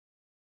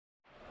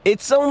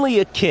It's only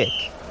a kick,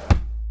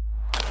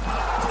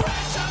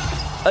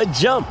 a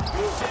jump,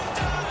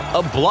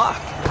 a block.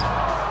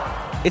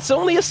 It's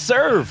only a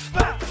serve.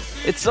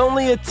 It's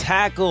only a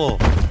tackle,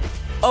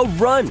 a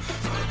run.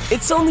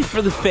 It's only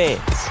for the fans.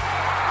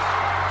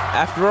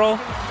 After all,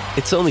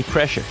 it's only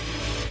pressure.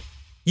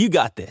 You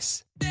got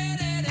this.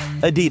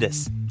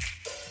 Adidas.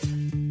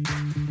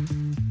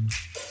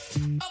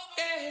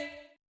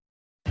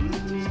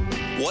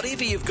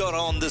 Whatever you've got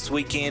on this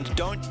weekend,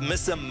 don't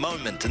miss a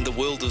moment in the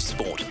world of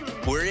sport.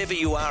 Wherever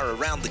you are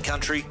around the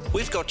country,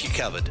 we've got you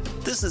covered.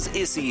 This is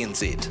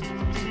SENZ.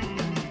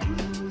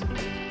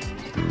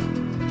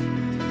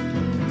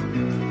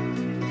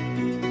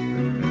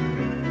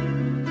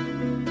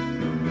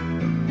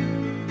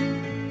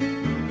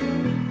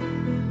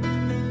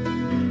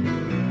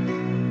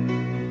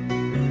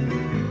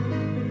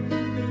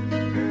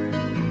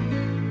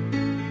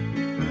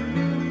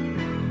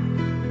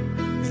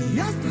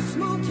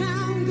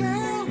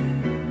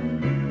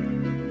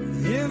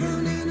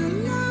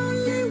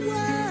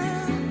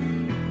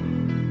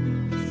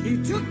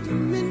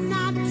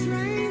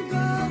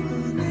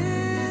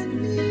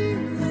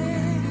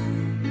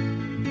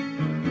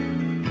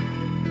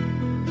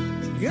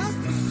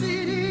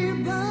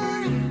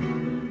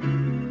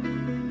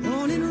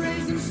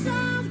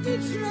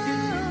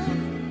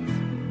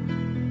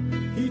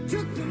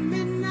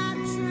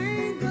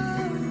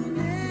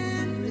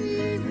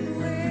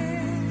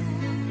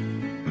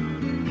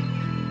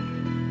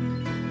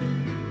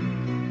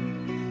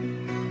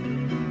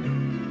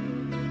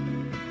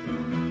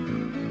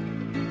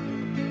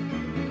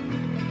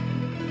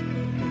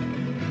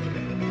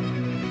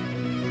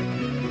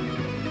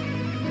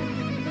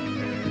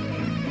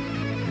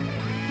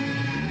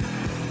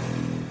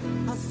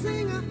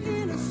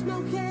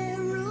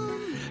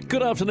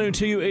 Good afternoon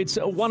to you. It's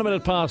 1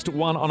 minute past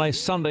 1 on a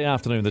Sunday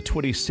afternoon, the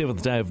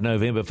 27th day of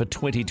November for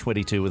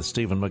 2022 with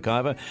Stephen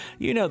McIver.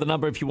 You know the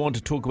number if you want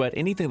to talk about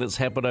anything that's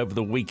happened over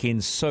the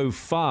weekend so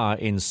far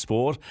in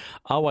sport,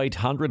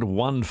 0800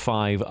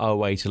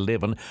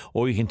 150811,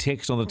 or you can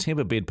text on the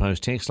Temper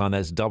Bedpost text line,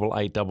 that's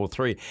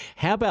 8833.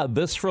 How about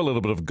this for a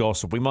little bit of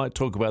gossip? We might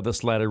talk about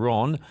this later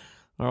on.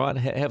 All right,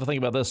 have a think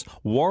about this.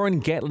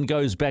 Warren Gatland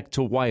goes back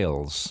to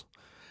Wales.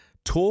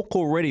 Talk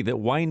already that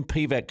Wayne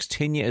Pivac's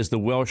tenure as the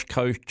Welsh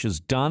coach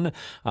is done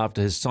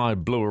after his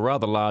side blew a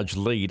rather large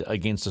lead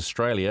against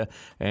Australia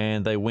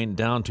and they went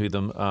down to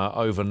them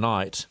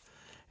overnight.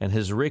 And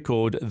his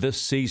record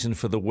this season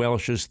for the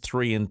Welsh is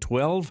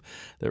 3-12.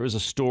 There is a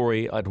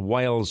story at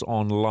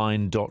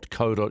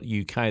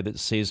walesonline.co.uk that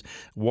says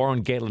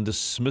Warren Gatland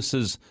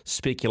dismisses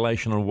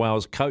speculation on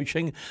Wales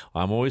coaching.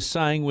 I'm always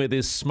saying where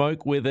there's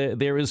smoke, where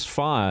there is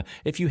fire.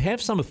 If you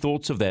have some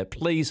thoughts of that,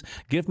 please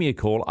give me a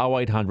call,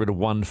 0800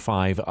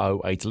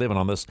 150811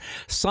 on this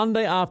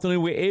Sunday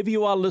afternoon, wherever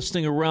you are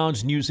listening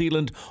around New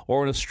Zealand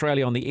or in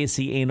Australia on the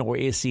SEN or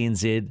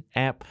SENZ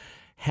app.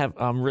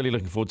 I'm really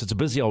looking forward to it. It's a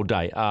busy old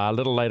day. A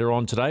little later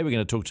on today, we're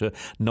going to talk to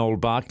Noel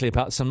Barkley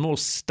about some more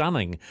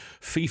stunning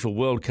FIFA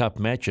World Cup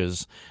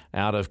matches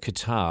out of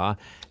Qatar.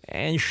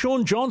 And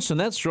Sean Johnson,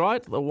 that's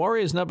right, the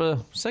Warriors number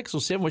 6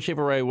 or 7,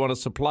 whichever way you want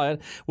us to play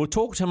it. We'll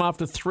talk to him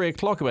after 3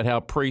 o'clock about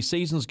how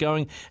pre-season's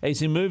going as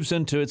he moves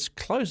into its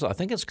close. I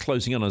think it's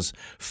closing on his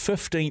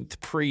 15th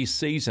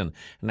pre-season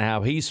and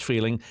how he's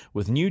feeling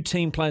with new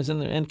team players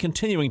and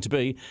continuing to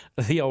be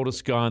the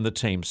oldest guy on the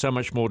team. So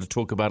much more to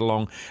talk about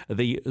along.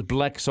 The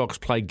Black Sox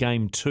play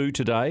game 2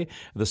 today,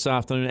 this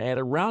afternoon at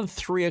around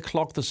 3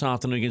 o'clock this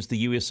afternoon against the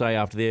USA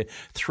after their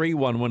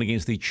 3-1 win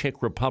against the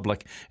Czech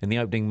Republic in the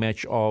opening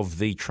match of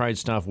the Trade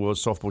Staff World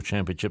Softball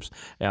Championships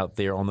out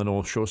there on the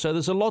North Shore. So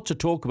there's a lot to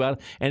talk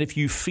about, and if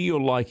you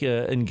feel like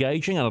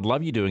engaging, and I'd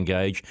love you to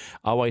engage,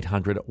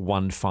 0800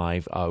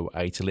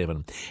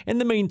 150811. In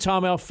the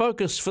meantime, our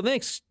focus for the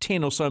next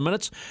 10 or so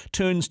minutes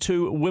turns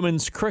to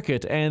women's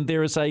cricket, and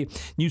there is a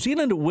New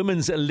Zealand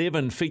Women's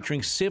 11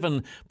 featuring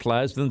 7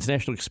 players with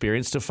international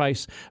experience to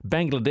face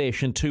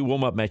Bangladesh in 2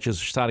 warm-up matches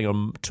starting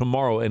on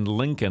tomorrow in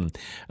Lincoln,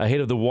 ahead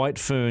of the White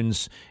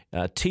Ferns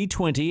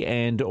T20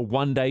 and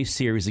one-day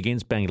series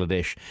against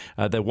Bangladesh.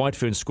 The White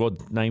Ferns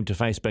squad named to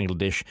face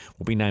Bangladesh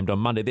will be named on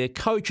Monday. Their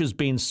coach is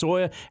Ben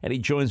Sawyer, and he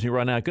joins me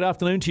right now. Good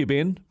afternoon to you,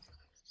 Ben.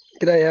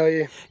 G'day, how are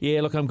you?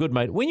 Yeah, look, I'm good,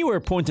 mate. When you were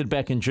appointed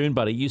back in June,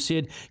 buddy, you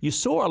said you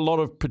saw a lot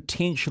of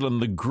potential in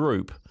the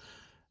group.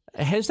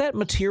 Has that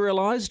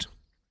materialised?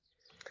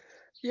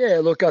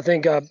 Yeah, look, I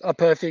think a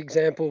perfect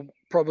example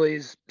probably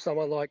is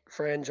someone like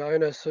Fran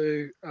Jonas,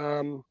 who,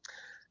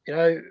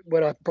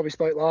 when I probably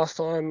spoke last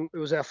time, it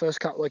was our first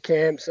couple of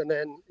camps, and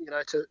then,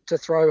 to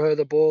throw her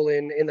the ball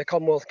in the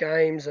Commonwealth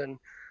Games, and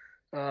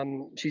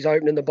she's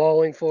opening the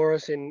bowling for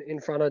us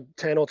in front of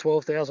 10 or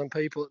 12,000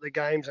 people at the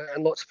games,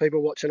 and lots of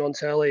people watching on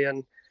telly,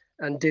 and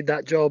did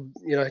that job,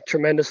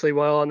 tremendously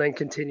well, and then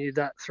continued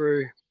that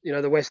through,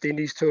 the West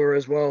Indies tour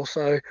as well.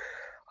 So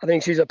I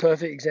think she's a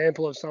perfect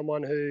example of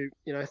someone who,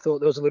 thought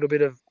there was a little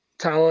bit of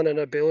talent and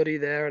ability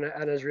there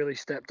and has really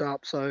stepped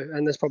up. So,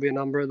 and there's probably a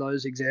number of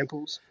those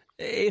examples.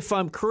 If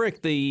I'm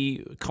correct,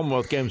 the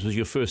Commonwealth Games was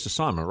your first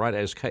assignment, right,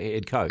 as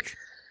head coach?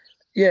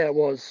 Yeah, it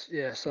was.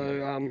 Yeah,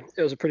 so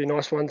it was a pretty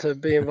nice one to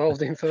be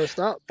involved in first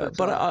up.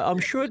 But I'm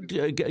sure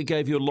it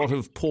gave you a lot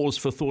of pause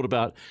for thought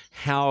about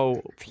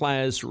how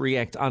players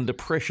react under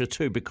pressure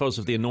too, because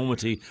of the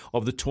enormity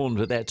of the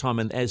tournament at that time,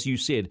 and as you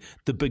said,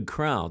 the big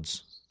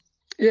crowds.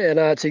 Yeah,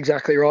 no, that's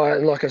exactly right.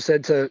 And like I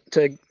said, to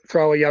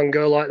throw a young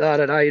girl like that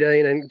at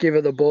 18 and give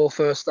her the ball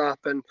first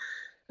up, and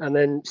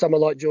then someone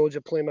like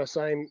Georgia Plymouth,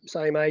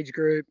 same age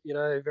group,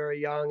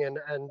 very young,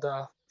 and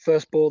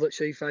first ball that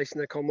she faced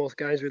in the Commonwealth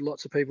Games with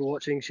lots of people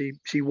watching,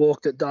 she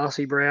walked at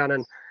Darcy Brown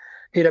and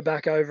hit her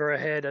back over her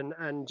head,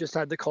 and just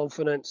had the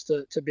confidence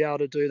to be able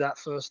to do that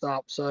first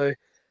up. So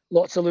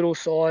lots of little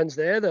signs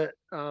there that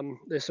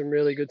there's some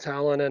really good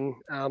talent,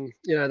 and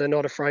they're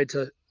not afraid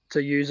to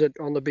use it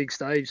on the big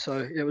stage.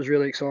 So it was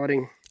really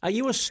exciting. Are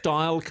you a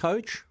style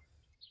coach?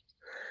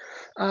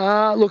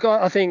 Look,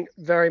 I think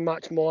very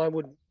much mine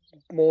would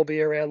more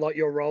be around like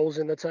your roles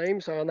in the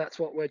team. So, and that's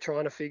what we're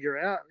trying to figure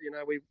out.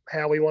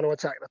 How we want to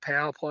attack the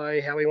power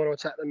play, how we want to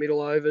attack the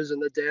middle overs and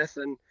the death.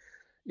 And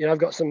I've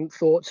got some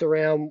thoughts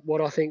around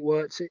what I think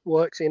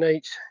works in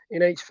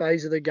each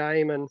phase of the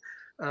game, and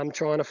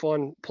trying to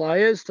find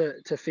players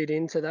to fit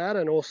into that,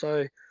 and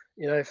also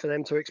for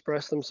them to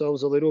express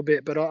themselves a little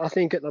bit. But I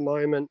think at the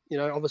moment,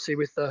 obviously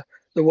with the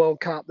World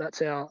Cup,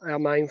 that's our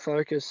main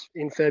focus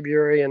in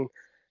February,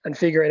 and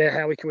figuring out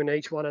how we can win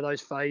each one of those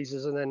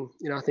phases. And then,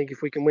 I think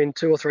if we can win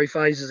 2 or 3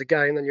 phases a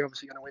game, then you're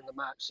obviously going to win the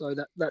match. So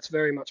that's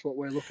very much what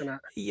we're looking at.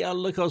 Yeah,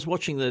 look, I was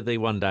watching the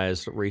one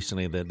days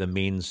recently, the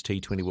men's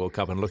T20 World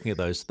Cup, and looking at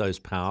those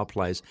power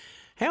plays.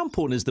 How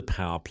important is the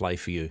power play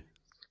for you?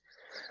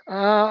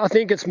 I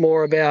think it's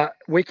more about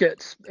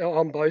wickets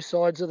on both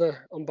sides of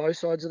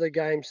the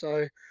game.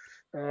 So,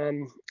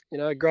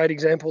 a great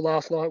example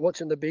last night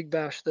watching the Big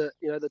Bash, that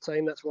the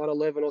team that's won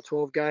 11 or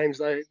 12 games,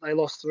 they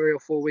lost 3 or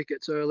 4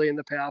 wickets early in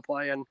the power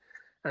play, and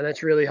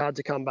it's really hard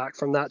to come back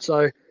from that.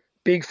 So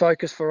big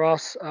focus for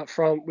us up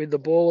front with the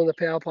ball in the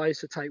power play is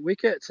to take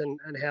wickets, and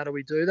how do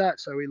we do that?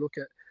 So we look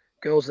at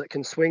girls that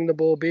can swing the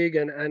ball big,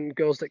 and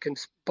girls that can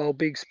bowl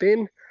big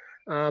spin.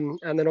 And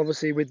then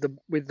obviously with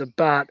the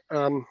bat,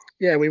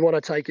 we want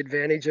to take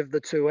advantage of the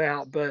 2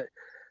 out, but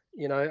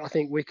I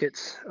think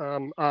wickets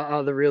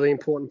are the really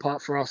important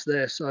part for us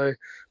there. So a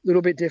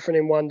little bit different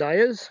in one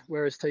dayers,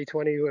 whereas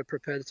T20 we're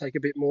prepared to take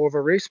a bit more of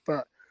a risk.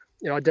 But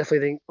I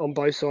definitely think on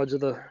both sides of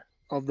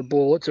the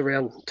ball, it's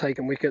around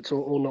taking wickets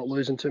or not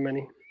losing too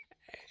many.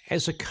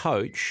 As a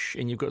coach,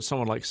 and you've got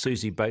someone like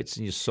Suzie Bates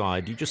on your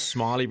side, do you just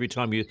smile every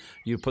time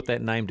you put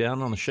that name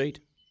down on the sheet?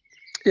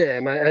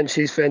 Yeah, mate, and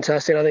she's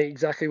fantastic. I think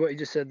exactly what you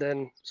just said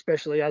then,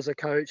 especially as a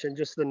coach, and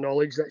just the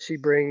knowledge that she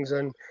brings.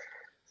 And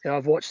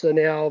I've watched her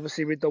now,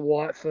 obviously with the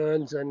White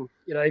Ferns, and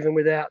even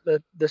without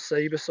the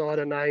C beside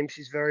her name,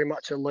 she's very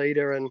much a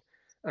leader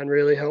and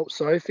really helps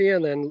Sophie.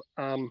 And then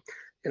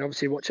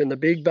obviously watching the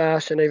Big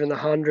Bash and even the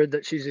 100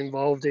 that she's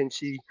involved in,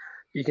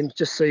 you can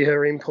just see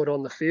her input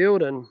on the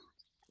field and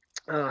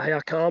how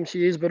calm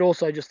she is, but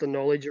also just the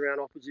knowledge around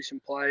opposition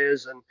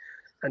players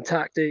and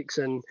tactics.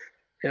 And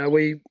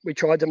we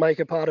tried to make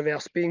her part of our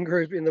spin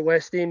group in the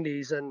West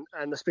Indies, and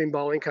the spin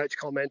bowling coach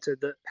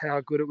commented that how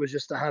good it was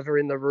just to have her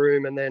in the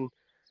room, and then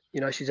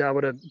she's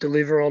able to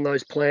deliver on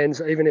those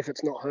plans, even if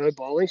it's not her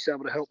bowling. She's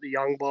able to help the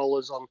young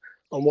bowlers on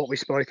what we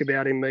spoke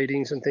about in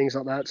meetings and things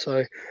like that.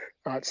 So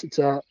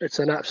it's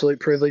an absolute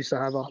privilege to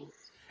have her.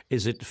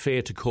 Is it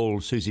fair to call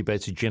Suzie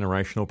Bates a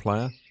generational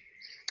player?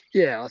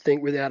 Yeah, I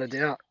think without a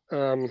doubt.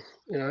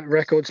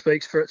 Record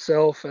speaks for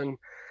itself, and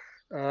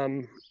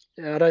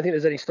I don't think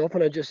there's any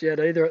stopping her just yet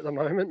either at the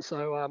moment.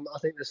 So I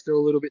think there's still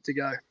a little bit to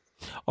go.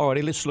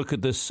 Alrighty, let's look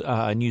at this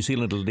New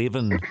Zealand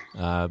 11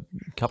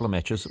 couple of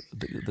matches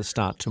that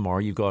start tomorrow.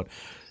 You've got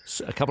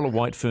a couple of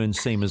White Fern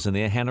seamers in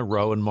there, Hannah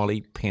Rowe and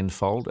Molly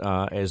Penfold,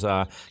 as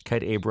are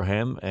Kate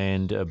Abraham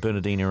and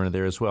Bernardina are in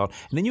there as well.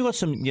 And then you've got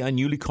some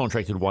newly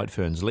contracted White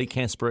Ferns, Lee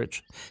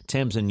Kasperich,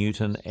 Tamsin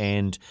Newton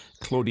and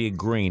Claudia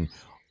Green.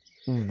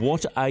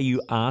 What are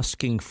you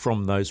asking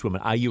from those women?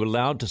 Are you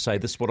allowed to say,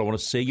 this is what I want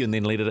to see, and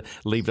then leave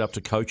it up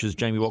to coaches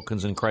Jamie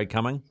Watkins and Craig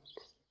Cumming?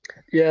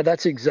 Yeah,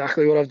 that's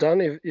exactly what I've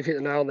done. You've hit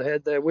the nail on the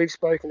head there. We've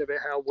spoken about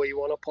how we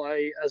want to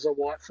play as a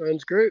White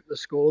Ferns group, the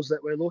scores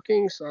that we're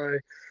looking. So,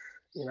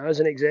 as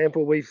an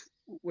example, we've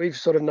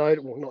sort of not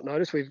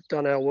noticed, we've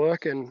done our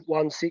work, and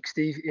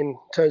 160 in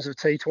terms of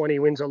T20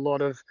 wins a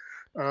lot of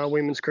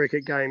women's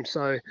cricket games.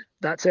 So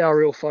that's our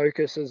real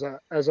focus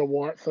as a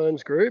White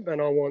Ferns group,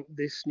 and I want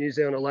this New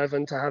Zealand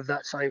 11 to have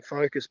that same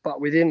focus.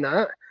 But within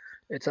that,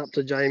 it's up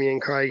to Jamie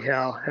and Craig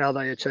how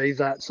they achieve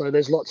that. So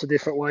there's lots of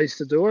different ways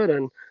to do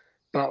it,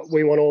 but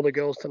we want all the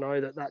girls to know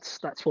that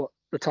that's what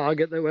the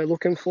target that we're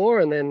looking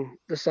for. And then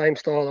the same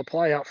style of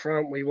play up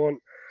front, we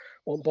want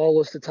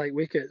bowlers to take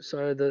wickets.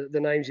 So the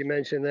names you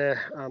mentioned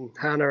there,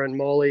 Hannah and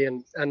Molly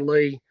and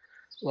Lee,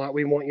 like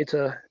we want you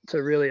to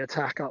really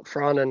attack up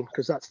front, and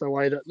because that's the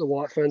way that the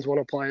White Ferns want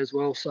to play as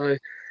well. So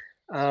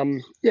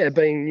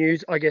being new,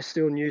 I guess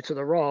still new to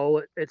the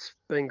role, it's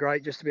been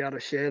great just to be able to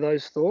share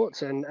those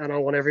thoughts, and I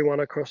want everyone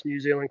across New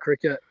Zealand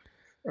cricket,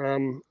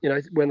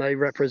 when they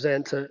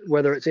represent,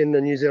 whether it's in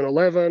the New Zealand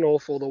 11 or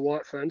for the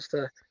White Ferns,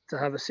 to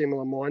have a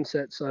similar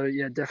mindset. So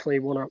yeah, definitely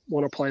want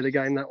to play the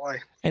game that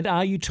way. And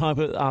are you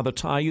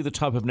the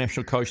type of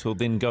national coach that will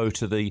then go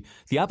to the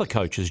other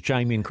coaches,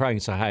 Jamie and Craig,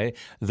 and say, hey,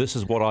 this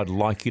is what I'd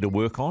like you to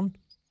work on?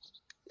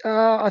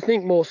 I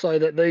think more so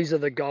that these are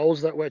the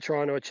goals that we're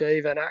trying to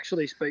achieve, and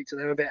actually speak to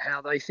them about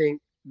how they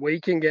think we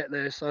can get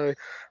there. So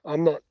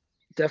I'm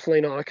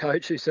definitely not a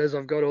coach who says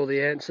I've got all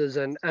the answers,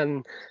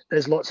 and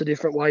there's lots of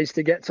different ways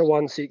to get to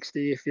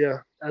 160. If you,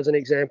 as an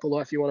example,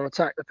 like if you want to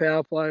attack the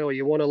power play or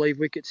you want to leave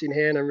wickets in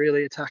hand and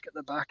really attack at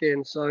the back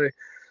end. So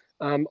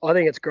I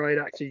think it's great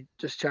actually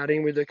just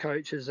chatting with the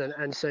coaches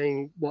and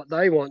seeing what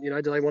they want.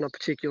 Do they want a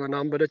particular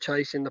number to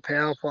chase in the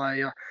power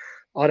play?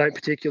 I don't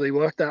particularly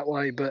work that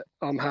way, but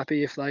I'm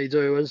happy if they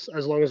do, as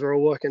long as we're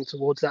all working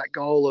towards that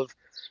goal of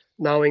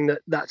knowing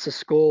that that's a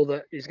score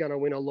that is going to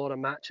win a lot of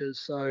matches.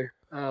 So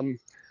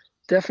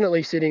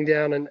definitely sitting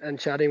down and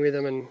chatting with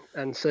them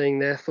and seeing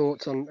their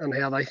thoughts on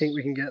how they think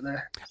we can get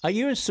there. Are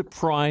you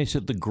surprised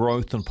at the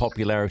growth and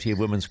popularity of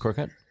women's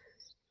cricket?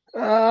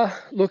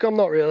 Look, I'm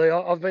not really.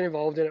 I've been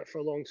involved in it for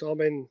a long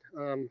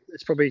time.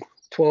 It's probably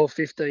 12,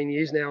 15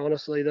 years now,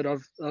 honestly, that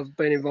I've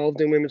been involved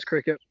in women's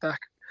cricket back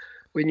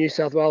with New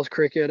South Wales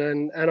Cricket,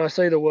 and I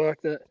see the work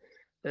that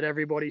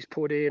everybody's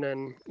put in,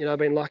 and I've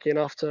been lucky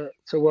enough to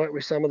work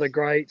with some of the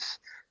greats,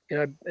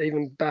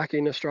 even back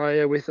in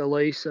Australia with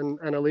Elise and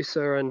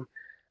Alyssa,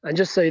 and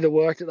just see the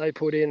work that they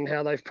put in and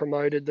how they've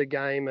promoted the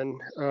game, and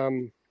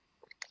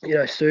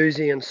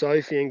Susie and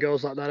Sophie and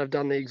girls like that have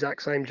done the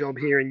exact same job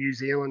here in New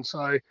Zealand.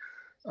 So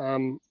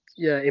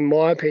in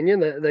my opinion,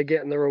 they're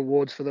getting the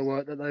rewards for the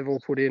work that they've all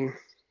put in.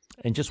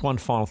 And just one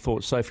final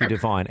thought, Sophie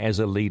Devine, as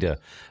a leader,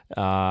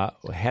 how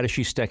does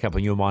she stack up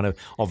in your mind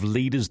of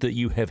leaders that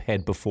you have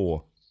had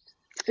before?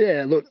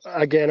 Yeah, look,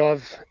 again,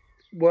 I've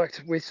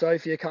worked with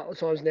Sophie a couple of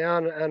times now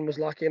and was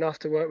lucky enough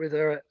to work with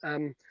her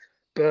at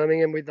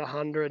Birmingham with the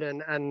 100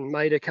 and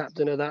made her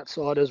captain of that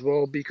side as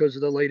well because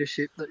of the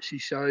leadership that she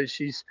shows.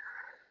 She's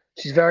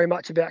very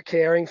much about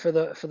caring for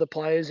the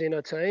players in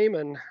her team,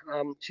 and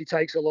she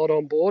takes a lot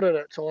on board, and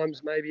at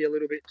times maybe a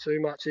little bit too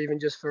much even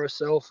just for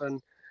herself. And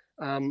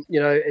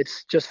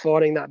it's just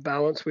finding that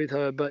balance with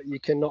her, but you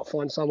cannot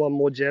find someone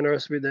more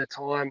generous with their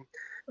time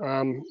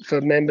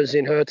for members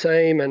in her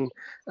team and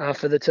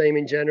for the team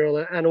in general,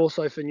 and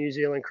also for New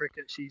Zealand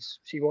cricket.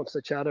 She wants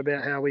to chat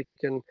about how we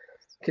can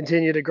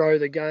continue to grow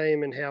the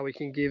game and how we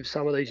can give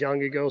some of these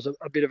younger girls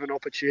a bit of an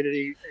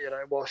opportunity,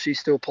 while she's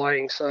still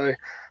playing. So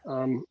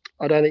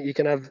I don't think you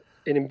can have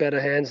it in better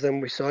hands than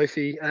with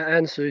Sophie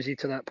and Susie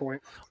to that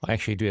point. I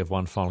actually do have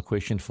one final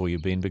question for you,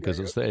 Ben, because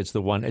it's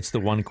the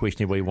one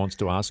question everybody wants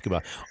to ask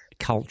about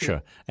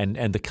culture and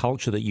the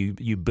culture that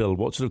you build.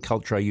 What sort of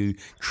culture are you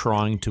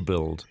trying to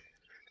build?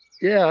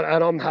 Yeah,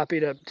 and I'm happy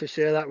to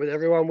share that with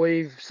everyone.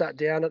 We've sat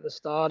down at the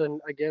start,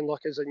 and again,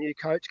 like as a new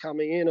coach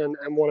coming in and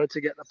wanted to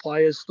get the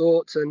players'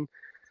 thoughts, and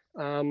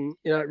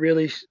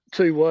really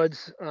two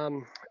words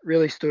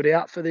really stood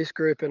out for this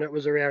group, and it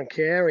was around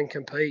care and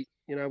compete.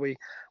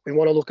 We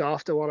want to look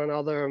after one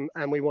another,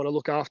 and we want to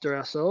look after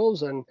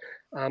ourselves. And,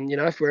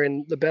 if we're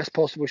in the best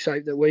possible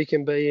shape that we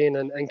can be in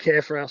and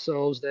care for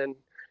ourselves, then,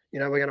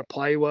 we're going to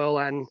play well.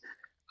 And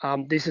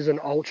this is an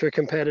ultra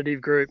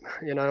competitive group.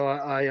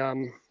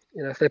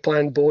 If they're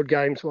playing board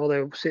games while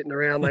they're sitting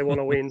around, they want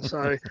to win.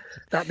 So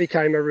that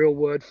became a real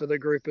word for the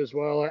group as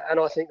well. And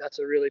I think that's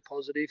a really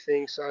positive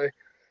thing. So,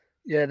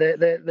 yeah,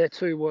 they're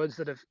two words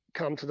that have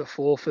come to the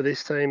fore for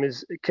this team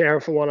is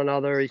caring for one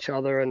another, each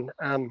other, and,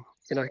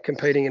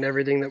 competing in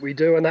everything that we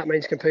do. And that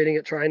means competing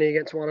at training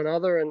against one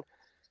another.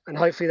 And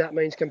hopefully that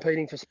means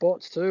competing for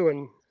spots too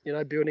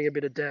and, building a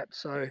bit of depth.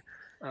 So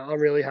I'm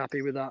really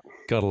happy with that.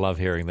 Gotta love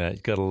hearing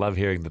that. Gotta love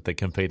hearing that they're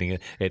competing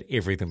at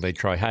everything they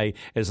try. Hey,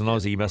 as an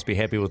Aussie, you must be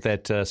happy with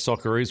that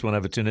Socceroos win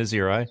over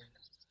Tunisia, eh?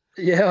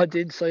 Yeah, I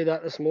did see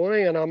that this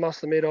morning. And I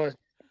must admit, I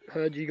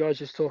heard you guys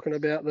just talking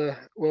about the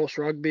Welsh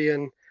rugby,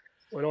 and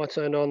when I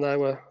turned on, they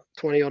were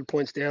 20-odd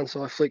points down,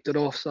 so I flicked it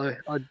off. So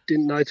I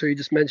didn't know till you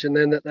just mentioned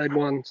then that they'd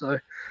won. So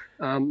it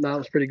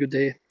was pretty good to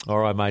hear. All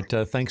right,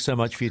 mate. Thanks so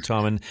much for your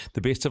time, and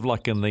the best of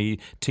luck in the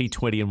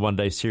T20 and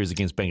one-day series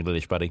against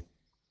Bangladesh, buddy.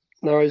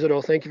 No worries at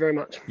all. Thank you very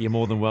much. You're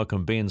more than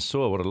welcome. Ben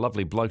Saw, what a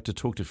lovely bloke to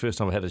talk to. First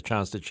time I had a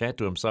chance to chat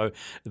to him. So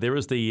there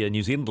is the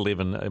New Zealand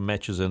 11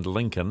 matches in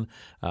Lincoln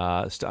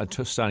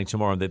starting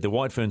tomorrow. The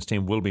White Ferns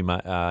team will be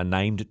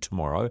named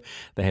tomorrow.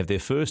 They have their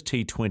first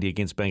T20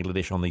 against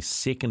Bangladesh on the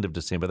 2nd of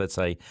December. That's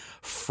a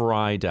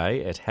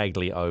Friday at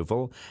Hagley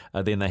Oval.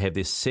 Then they have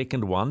their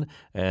second one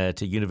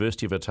at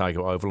University of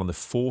Otago Oval on the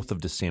 4th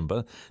of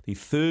December. The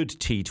third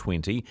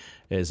T20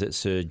 is at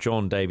Sir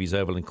John Davies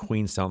Oval in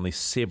Queenstown on the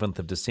 7th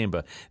of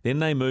December. Then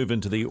they move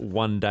into the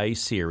one-day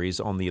series.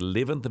 On the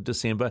 11th of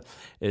December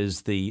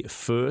is the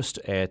first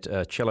at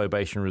Cello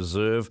Basin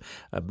Reserve.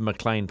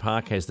 McLean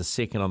Park has the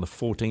second on the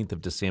 14th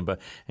of December.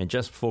 And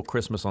just before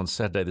Christmas on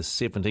Saturday, the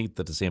 17th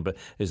of December,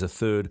 is the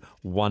third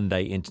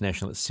one-day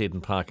international at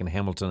Seddon Park in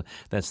Hamilton.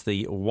 That's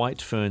the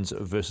White Ferns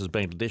versus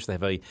Bangladesh. They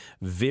have a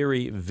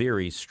very,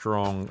 very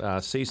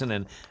strong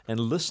season. And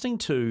listening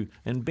to,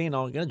 and Ben,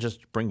 I'm going to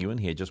just bring you in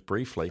here just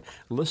briefly,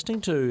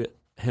 listening to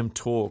him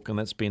talk, and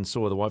that's Ben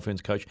Sawyer, the White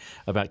Ferns coach,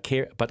 about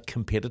care, but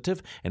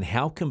competitive, and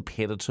how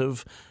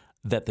competitive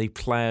that the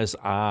players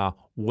are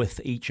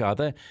with each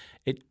other.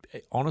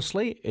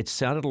 Honestly, it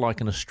sounded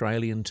like an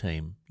Australian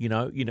team. I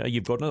know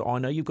you've got an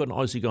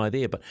Aussie guy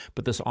there,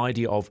 but this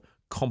idea of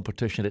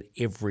competition at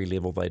every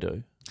level they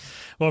do.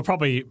 Well,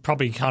 it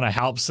probably kind of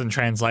helps and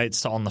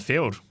translates to on the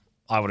field.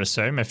 I would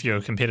assume if you're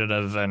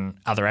competitive in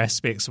other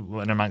aspects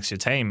and amongst your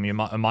team, it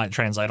might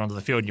translate onto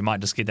the field. You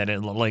might just get that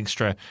little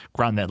extra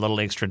grunt, that little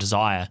extra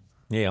desire.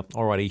 Yeah,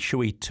 alrighty. Should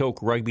we talk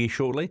rugby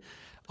shortly?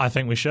 I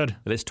think we should.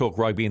 Let's talk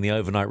rugby and the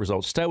overnight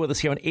results. Stay with us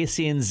here on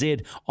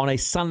SENZ on a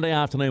Sunday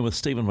afternoon with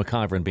Stephen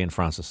McIver and Ben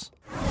Francis.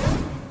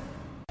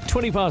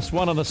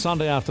 1:20 on the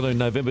Sunday afternoon,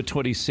 November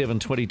 27,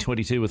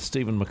 2022, with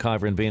Stephen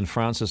McIver and Ben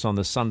Francis on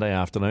the Sunday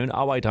afternoon.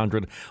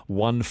 0800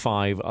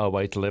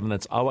 150811.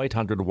 That's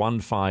 0800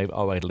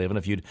 150811.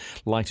 If you'd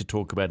like to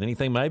talk about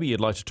anything, maybe you'd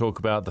like to talk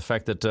about the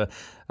fact that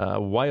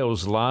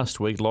Wales last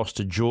week lost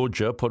to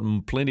Georgia,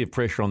 put plenty of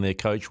pressure on their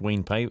coach,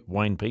 Wayne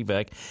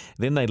Pivac.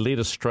 Then they led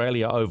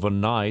Australia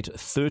overnight,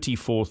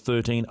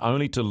 34-13,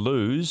 only to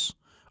lose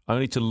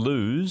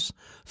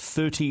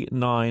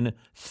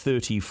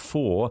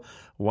 39-34.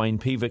 Wayne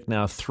Pivac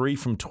now 3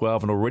 from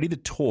 12, and already the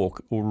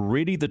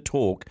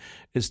talk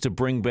is to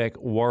bring back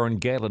Warren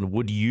Gatland.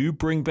 Would you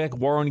bring back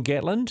Warren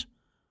Gatland?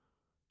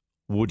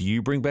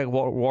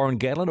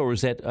 Or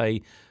is that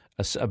a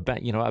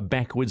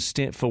backward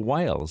step for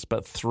Wales?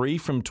 But 3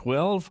 from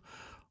 12.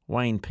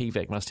 Wayne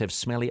Pivac must have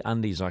smelly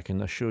undies, I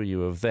can assure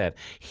you of that.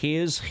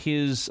 Here's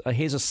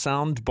a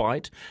sound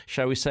bite,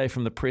 shall we say,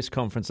 from the press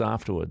conference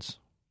afterwards.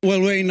 Well,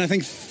 Wayne, I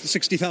think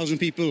 60,000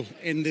 people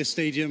in this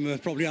stadium are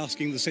probably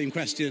asking the same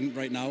question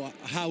right now.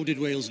 How did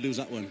Wales lose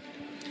that one?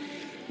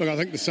 Look, I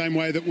think the same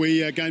way that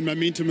we gained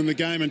momentum in the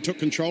game and took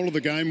control of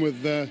the game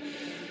with, a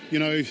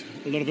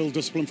lot of ill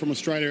discipline from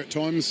Australia at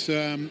times.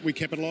 We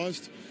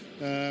capitalised.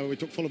 We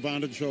took full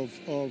advantage of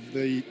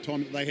the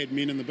time that they had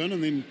men in the bin,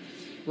 and then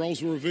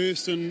roles were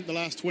reversed. In the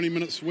last 20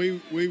 minutes,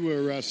 we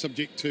were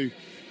subject to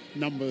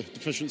number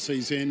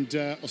deficiencies, and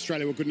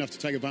Australia were good enough to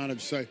take advantage.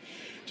 So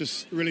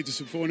just really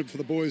disappointed for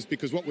the boys,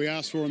 because what we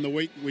asked for in the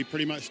week, we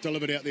pretty much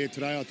delivered out there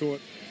today. I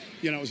thought,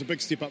 it was a big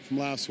step up from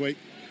last week.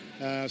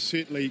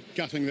 Certainly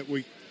gutting that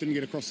we didn't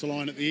get across the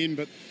line at the end,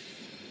 but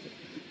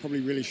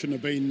probably really shouldn't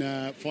have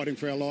been fighting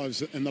for our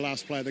lives in the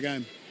last play of the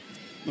game.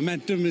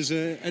 Momentum is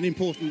an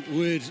important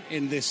word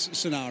in this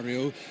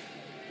scenario.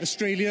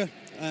 Australia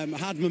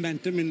had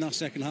momentum in that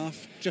second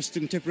half.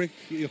 Justin Tipuric,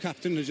 your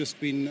captain, has just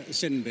been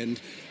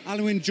sin-binned.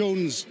 Alun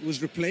Jones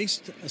was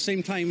replaced at the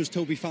same time as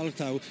Toby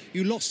Faletau.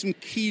 You lost some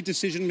key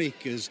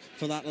decision-makers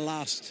for that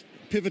last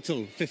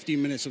pivotal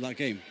 15 minutes of that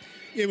game.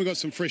 Yeah, we got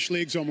some fresh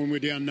legs on when we're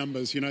down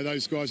numbers.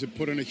 Those guys have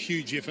put in a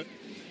huge effort,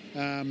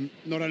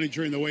 not only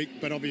during the week,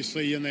 but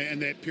obviously in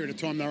that period of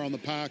time they were on the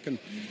park. And,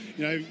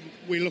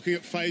 we're looking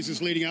at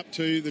phases leading up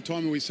to the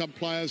time when we sub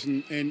players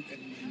and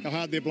how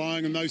hard they're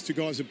blowing, and those two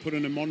guys have put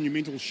in a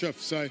monumental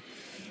shift. So,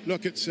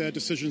 look, it's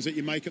decisions that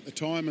you make at the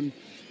time, and,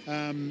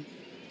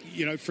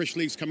 fresh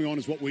legs coming on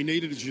is what we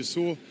needed, as you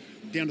saw.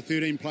 Down to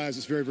 13 players,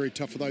 it's very, very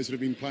tough for those that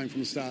have been playing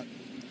from the start.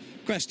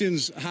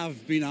 Questions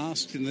have been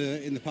asked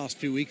in the past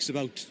few weeks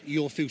about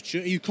your future.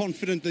 Are you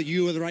confident that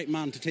you are the right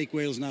man to take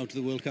Wales now to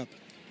the World Cup?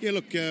 Yeah,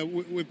 look,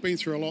 we've been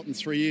through a lot in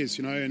 3 years,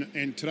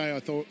 and today I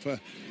thought for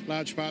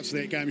large parts of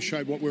that game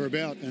showed what we're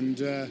about, and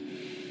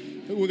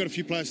we've got a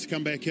few players to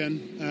come back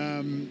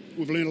in.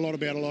 We've learned a lot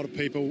about a lot of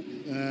people,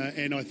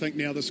 and I think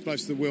now this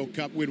close to the World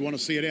Cup, we'd want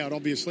to see it out,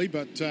 obviously,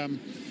 but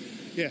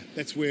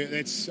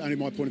that's only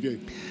my point of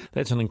view.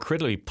 That's an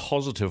incredibly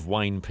positive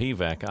Wayne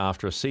Pivac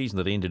after a season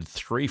that ended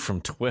 3 from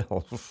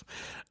 12.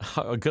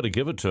 I've got to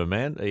give it to him,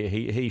 man.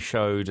 He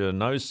showed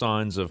no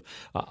signs of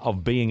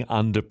being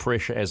under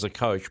pressure as a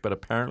coach, but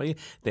apparently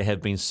there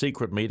have been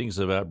secret meetings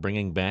about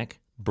bringing back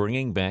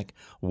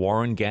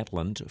Warren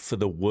Gatland for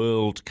the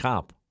World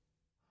Cup.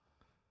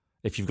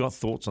 If you've got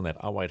thoughts on that,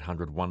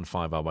 0800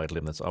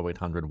 150811. That's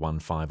 0800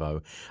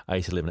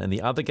 150 And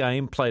the other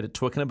game played at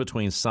Twickenham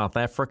between South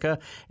Africa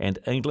and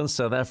England.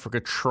 South Africa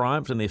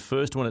triumphed in their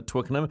first win at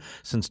Twickenham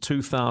since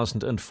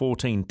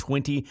 2014,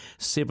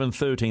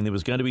 27-13. There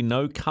was going to be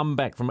no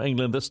comeback from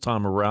England this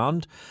time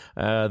around.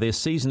 Their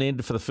season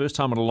ended for the first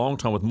time in a long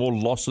time with more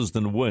losses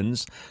than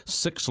wins.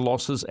 6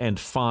 losses and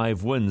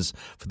 5 wins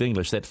for the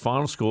English. That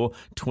final score,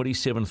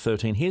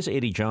 27-13. Here's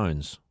Eddie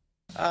Jones.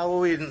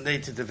 We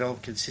need to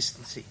develop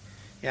consistency.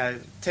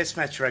 Test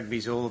match rugby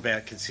is all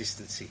about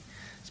consistency.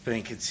 It's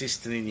being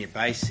consistent in your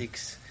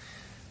basics.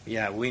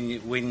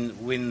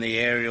 Win the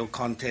aerial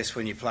contest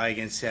when you play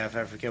against South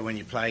Africa. When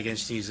you play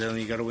against New Zealand,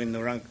 you've got to win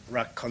the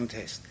ruck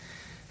contest.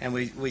 And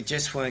we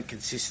just weren't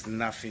consistent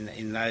enough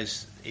in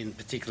those, in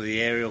particularly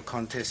the aerial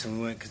contests, and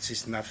we weren't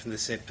consistent enough in the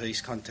set piece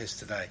contest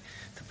today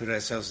to put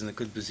ourselves in a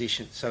good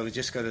position. So we've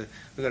got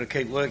to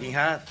keep working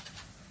hard.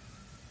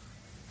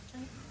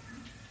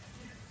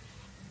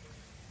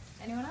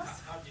 Anyone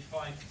else? How do you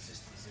find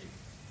consistency?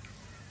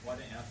 Why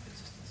don't you have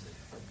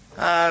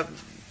consistency?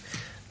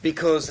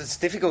 Because it's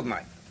difficult,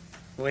 mate,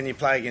 when you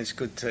play against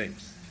good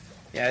teams.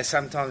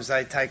 sometimes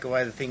they take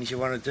away the things you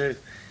want to do.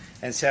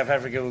 And South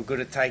Africa were good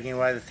at taking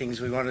away the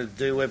things we wanted to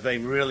do. We've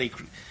been really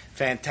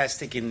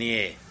fantastic in the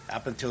air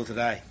up until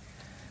today.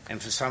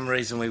 And for some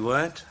reason we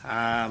weren't.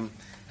 And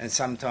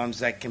sometimes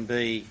that can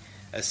be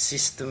a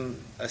system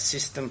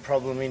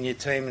problem in your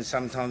team, and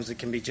sometimes it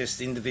can be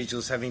just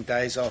individuals having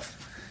days off.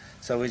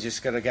 So we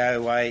just got to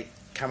go away,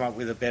 come up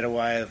with a better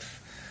way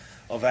of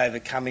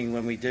overcoming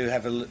when we do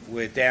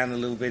we're down a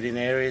little bit in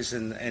areas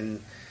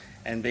and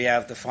be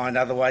able to find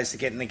other ways to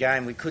get in the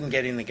game. We couldn't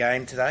get in the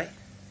game today,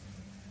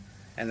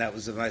 and that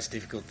was the most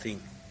difficult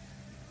thing.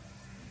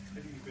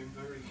 Eddie, you've been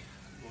very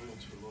loyal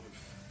to a lot of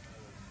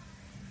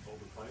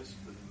older players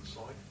within the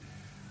side,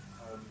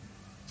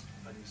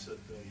 and you said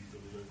you've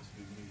got to learn to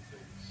do new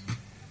things.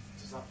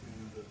 Does that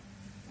mean that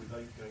with 8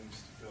 games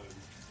to go,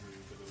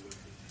 we're going to look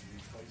at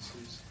new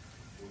faces,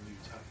 or new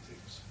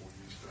tactics, or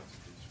new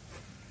strategies?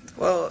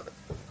 Well,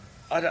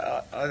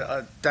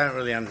 I don't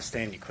really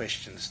understand your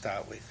question to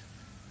start with.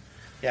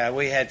 Yeah,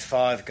 we had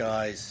 5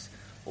 guys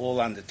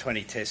all under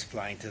 20 tests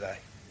playing today.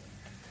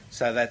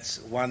 So that's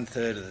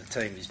 1/3 of the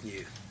team is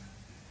new.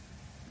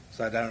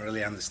 So I don't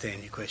really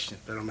understand your question,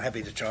 but I'm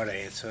happy to try to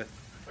answer it.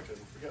 Okay,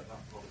 well, forget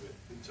that part of it.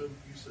 In terms,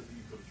 you said that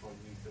you've got to try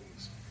new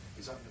things.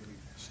 Is that going to be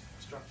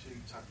strategy,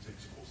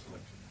 tactics, or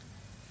selection?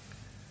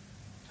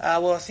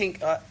 Well, I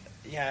think,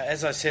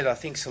 as I said, I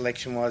think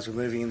selection-wise we're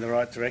moving in the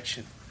right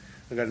direction.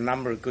 We've got a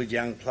number of good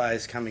young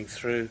players coming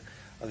through.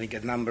 I think a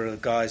number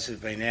of guys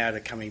who've been out are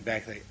coming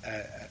back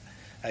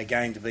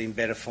again to be in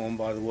better form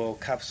by the World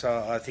Cup,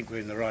 so I think we're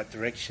in the right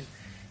direction.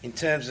 In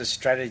terms of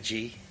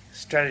strategy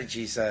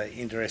is an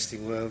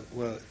interesting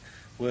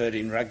word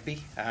in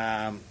rugby.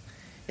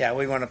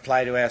 We want to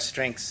play to our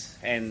strengths,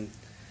 and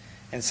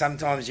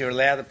sometimes you're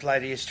allowed to play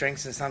to your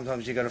strengths, and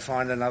sometimes you've got to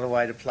find another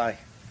way to play.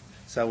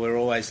 So we're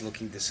always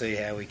looking to see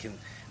how we can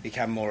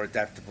become more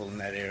adaptable in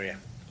that area.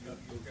 You'll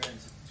go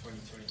into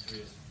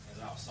 2023 as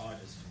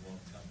outsiders for World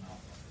Cup now, off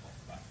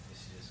the back of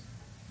this year's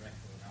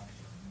record. How do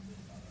you feel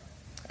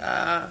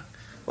about that?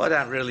 Well, I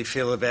don't really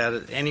feel about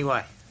it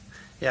anyway.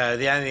 Yeah,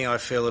 the only thing I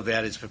feel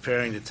about is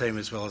preparing the team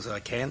as well as I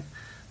can,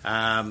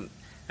 and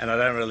I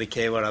don't really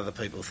care what other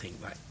people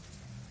think, mate.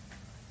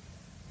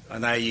 I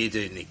know you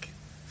do, Nick.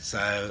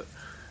 So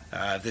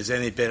if there's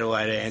any better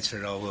way to answer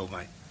it, I will,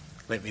 mate.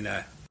 Let me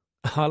know.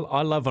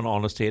 I love an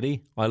honest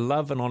Eddie. I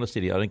love an honest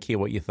Eddie. I don't care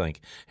what you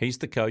think. He's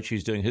the coach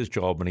who's doing his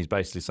job, and he's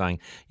basically saying,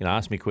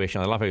 ask me a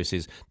question. I love how he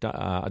says,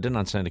 I didn't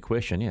understand the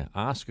question. Yeah,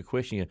 ask a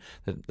question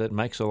that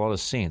makes a lot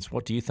of sense.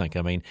 What do you think?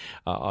 I mean,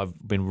 I've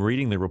been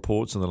reading the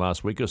reports in the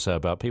last week or so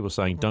about people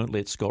saying, don't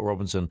let Scott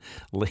Robinson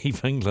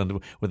leave England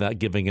without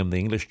giving him the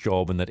English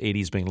job, and that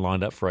Eddie's being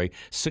lined up for a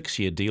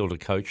 6-year deal to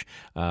coach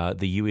the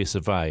US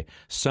of A.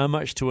 So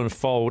much to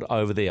unfold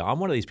over there. I'm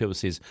one of these people who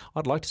says,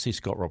 I'd like to see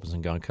Scott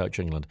Robinson go and coach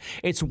England.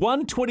 It's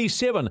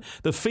 1:27,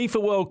 the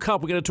FIFA World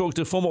Cup. We're going to talk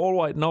to former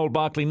All-White Noel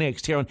Barkley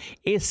next here on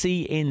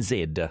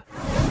SENZ.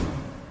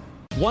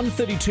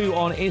 1:32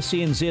 on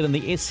SENZ and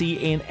the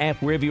SEN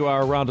app, wherever you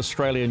are around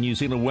Australia and New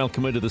Zealand.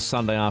 Welcome into this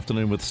Sunday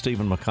afternoon with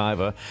Stephen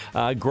McIver.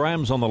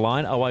 Graham's on the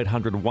line,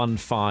 0800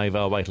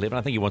 150811.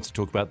 I think he wants to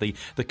talk about the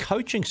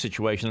coaching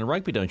situation in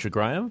rugby, don't you,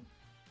 Graham?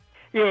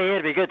 Yeah,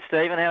 it'd be good,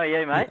 Stephen. How are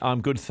you, mate?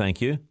 I'm good, thank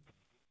you.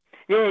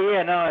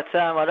 Yeah, no, it's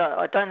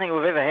I don't think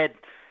we've ever had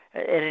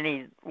at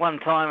any one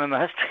time in the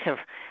history of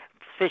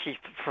especially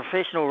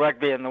professional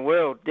rugby in the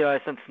world,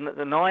 since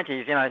the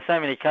 90s, so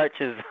many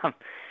coaches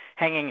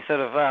hanging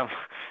sort of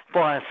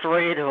by a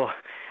thread, or,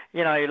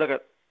 you look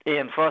at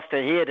Ian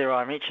Foster here, dare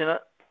I mention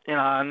it,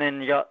 and then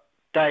you got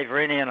Dave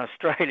Rennie in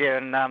Australia,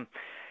 and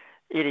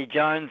Eddie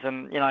Jones,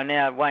 and,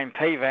 now Wayne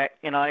Pivac,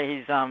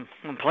 he's, I'm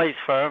pleased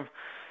for him,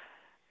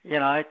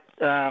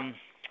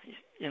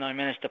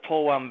 managed to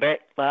pull one back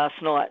last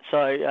night.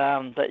 So,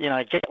 but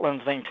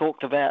Gatland's being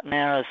talked about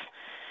now as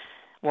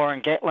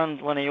Warren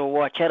Gatland, one of your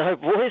Waikato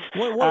boys.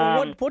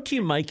 What do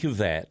you make of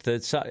that?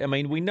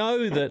 We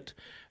know that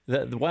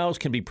the Wales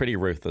can be pretty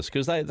ruthless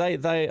because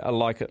they are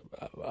like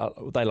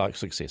they like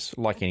success,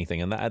 like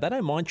anything, and they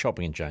don't mind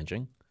chopping and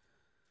changing.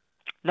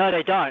 No,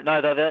 they don't.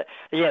 No, they're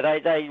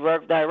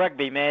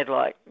rugby mad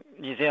like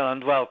New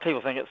Zealand. Well,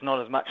 people think it's not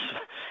as much,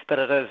 but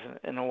it is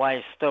in a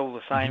way still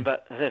the same. Mm-hmm.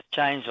 But it has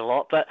changed a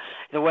lot. But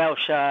the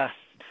Welsh are,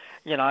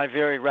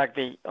 very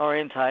rugby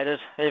orientated.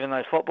 Even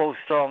though football's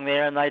strong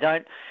there, and they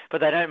don't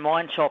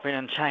mind chopping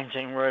and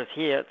changing. Whereas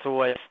here, it's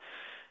always,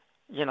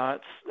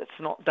 it's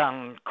not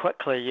done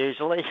quickly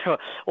usually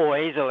or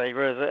easily.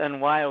 Whereas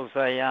in Wales,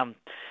 they a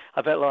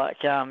bit like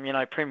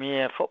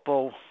Premier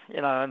Football,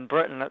 in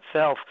Britain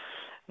itself.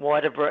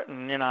 Wider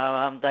Britain,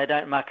 they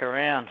don't muck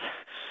around.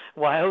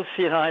 Wales,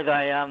 it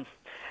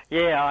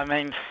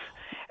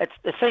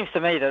seems to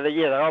me that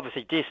they're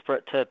obviously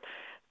desperate to,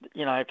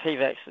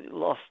 Pivac's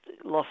lost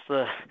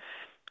the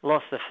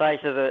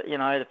faith of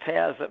the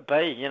powers that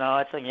be.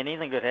 I think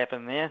anything could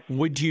happen there.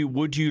 Would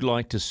you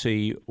like to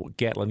see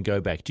Gatland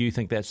go back? Do you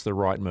think that's the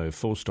right move?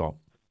 Full stop.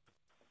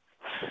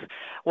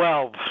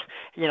 Well,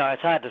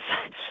 it's hard to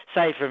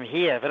say from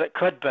here, but it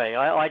could be.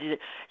 I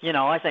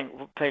think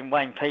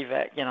Wayne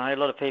Pivac, a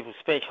lot of people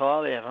speak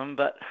highly of him,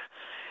 but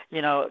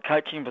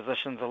coaching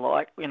positions are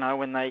like.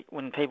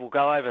 When people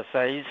go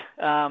overseas,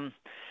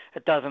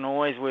 it doesn't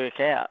always work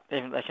out.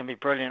 Even they can be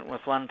brilliant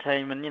with one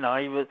team, and he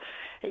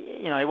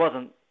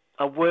wasn't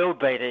a world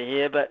beater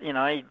here, but he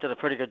did a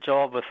pretty good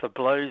job with the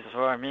Blues, if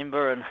I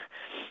remember, and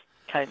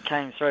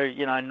came through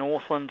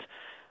Northland.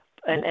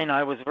 And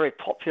I was a very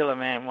popular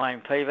man,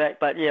 Wayne Pivac.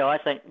 But I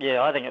think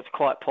it's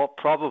quite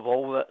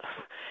probable that,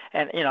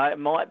 and it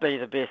might be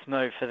the best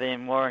move for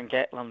them, Warren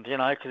Gatland.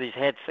 Because he's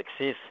had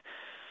success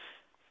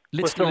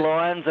with the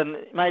Lions, and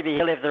maybe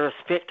he'll have the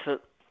respect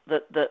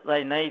that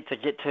they need to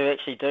get to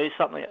actually do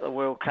something at the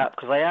World Cup,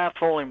 because they are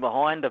falling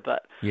behind a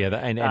bit. Yeah,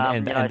 and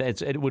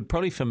it would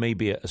probably for me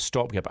be a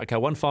stopgap. Okay,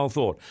 one final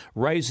thought: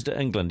 Razor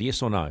to England,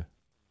 yes or no?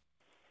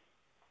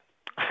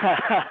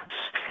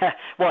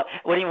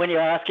 When you're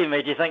asking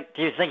me, do you think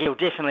he'll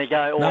definitely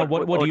go? No.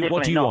 What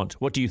do you want?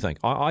 What do you think?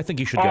 I think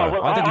he should go.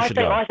 Well, I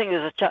think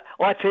there's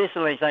I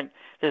personally think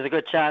there's a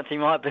good chance he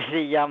might be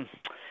the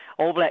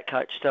All Black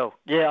coach still.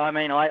 Yeah,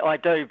 I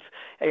do,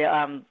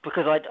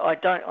 because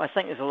I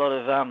think there's a lot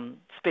of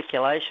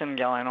speculation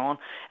going on.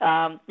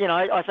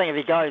 I think if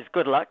he goes,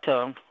 good luck to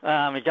him.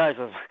 He goes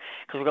because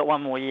we've got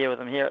one more year with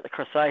him here at the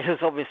Crusaders.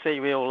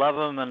 Obviously, we all love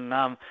him,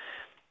 and.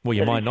 Well,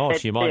 you might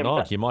not. You might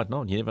not.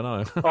 You never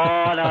know.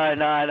 Oh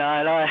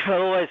no!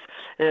 Always,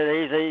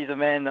 he's a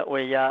man that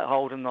we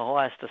hold in the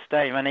highest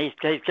esteem, and he's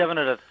given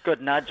it a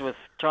good nudge with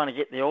trying to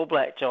get the All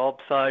Black job.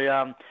 So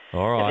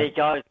all right. If he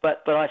goes,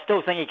 but I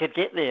still think he could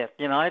get there.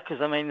 Because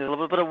there's a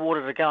little bit of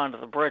water to go under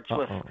the bridge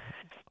with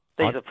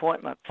these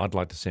appointments. I'd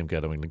like to see him go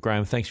to England.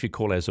 Graham, thanks for your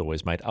call as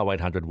always, mate.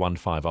 0800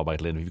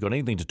 150811. If you've got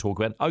anything to talk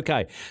about,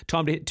 okay.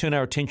 Time to turn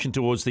our attention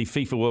towards the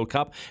FIFA World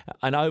Cup.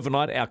 And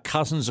overnight, our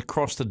cousins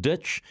across the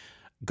ditch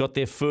got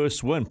their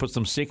first win, puts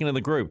them second in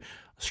the group.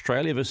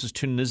 Australia versus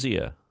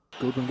Tunisia.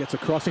 Goodwin gets a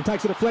crossing,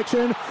 takes a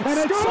deflection, and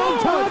it's on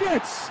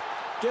target!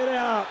 Get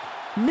out!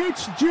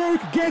 Mitch Duke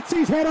gets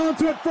his head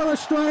onto it for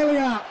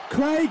Australia.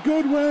 Craig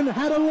Goodwin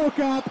had a look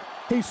up,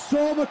 he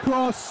saw the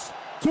cross,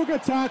 took a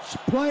touch,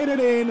 played it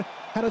in,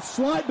 had a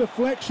slight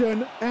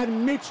deflection,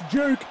 and Mitch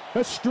Duke,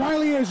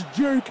 Australia's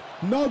Duke,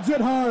 nods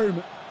it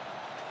home.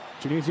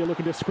 Tunisia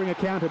looking to spring a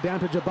counter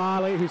down to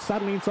Jabali, who's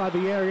suddenly inside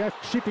the area,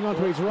 shifting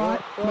onto his right.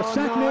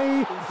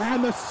 Masakni,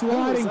 and the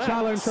sliding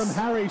challenge from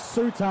Harry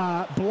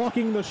Sutar,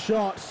 blocking the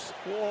shots.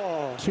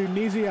 Whoa.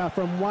 Tunisia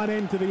from one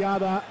end to the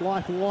other,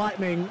 like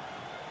lightning.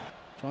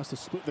 Tries to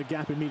split the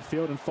gap in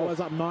midfield and follows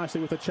up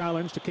nicely with a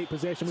challenge to keep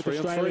possession with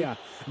Australia.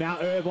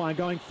 Now Irvine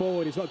going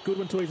forward, he's got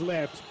Goodwin to his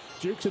left.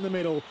 Duke's in the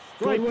middle.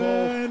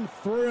 Goodwin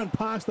through and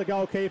past the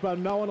goalkeeper.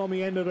 No one on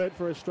the end of it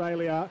for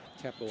Australia.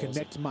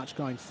 Connect much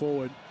going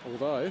forward.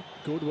 Although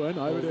Goodwin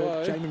over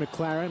to Jamie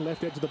McLaren.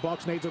 Left edge of the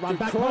box, needs a run.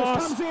 Back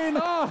post comes in.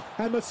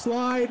 And the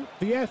slide,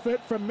 the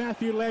effort from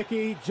Matthew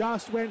Leckie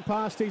just went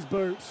past his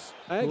boots.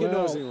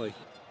 Agonisingly.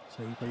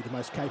 So he'd be the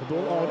most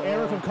capable.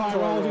 Error from Kai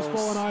Rolls. He's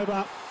fallen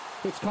over.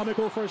 It's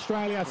comical for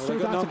Australia.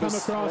 Sutar to come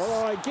across.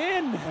 Oh,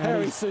 again,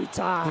 Harry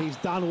Sutar. He's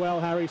done well,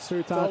 Harry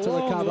Sutar, to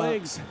recover.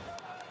 Legs.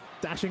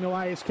 Dashing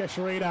away is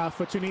Keshrida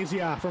for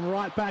Tunisia. From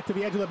right back to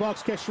the edge of the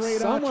box, Keshrida.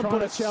 Someone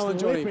put a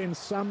challenge on him.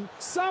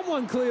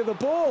 Someone clear the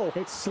ball.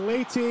 It's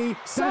Sleety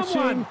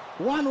dashing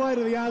one way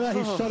to the other.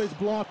 His shot is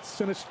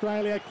blocked, and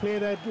Australia clear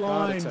their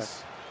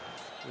lines.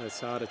 That's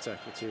heart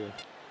attack material.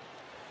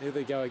 Here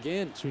they go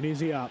again.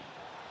 Tunisia,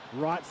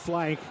 right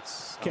flank.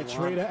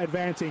 Keshrida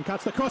advancing,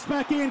 cuts the cross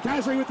back in.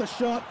 Khazri with the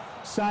shot.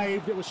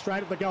 Saved. It was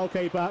straight at the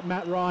goalkeeper.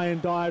 Matt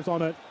Ryan dives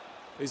on it.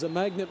 He's a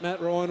magnet,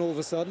 Matt Ryan, all of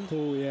a sudden.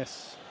 Oh,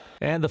 yes.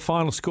 And the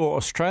final score,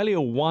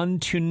 Australia 1,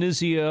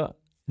 Tunisia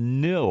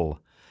 0,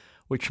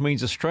 which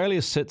means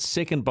Australia sits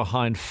second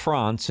behind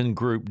France in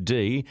Group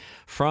D.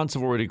 France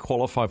have already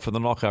qualified for the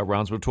knockout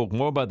rounds. We'll talk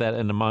more about that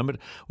in a moment.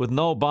 With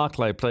Noel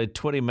Barclay, played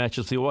 20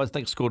 matches. He I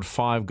think scored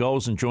 5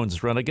 goals and joins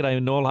us around.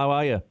 G'day, Noel. How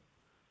are you?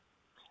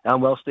 I'm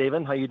well,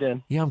 Stephen. How you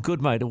doing? Yeah, I'm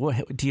good, mate.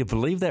 Do you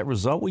believe that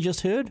result we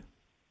just heard?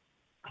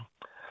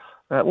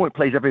 It won't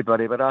please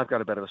everybody, but I've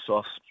got a bit of a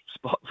soft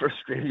spot for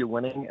Australia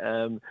winning.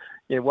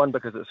 One,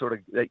 because it's sort of,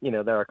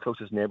 they're our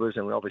closest neighbours,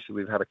 and obviously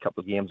we've had a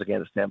couple of games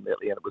against them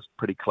lately, and it was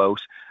pretty close.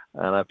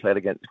 And I've played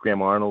against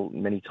Graham Arnold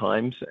many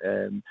times,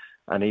 and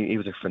he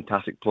was a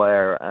fantastic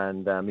player,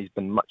 and he's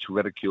been much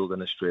ridiculed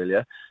in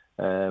Australia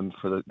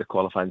for the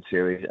qualifying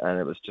series, and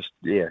it was just,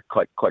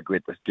 quite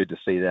great. It was good to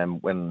see them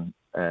win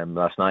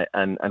last night,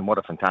 and what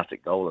a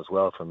fantastic goal as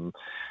well from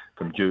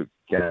Duke.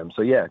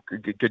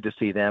 Good to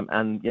see them,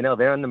 and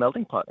they're in the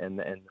melting pot in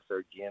the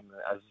third game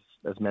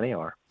as many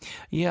are.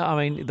 Yeah, I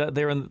mean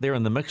they're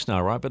in the mix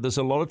now, right? But there's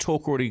a lot of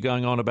talk already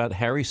going on about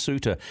Harry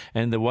Sutar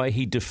and the way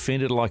he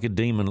defended like a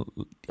demon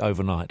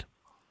overnight.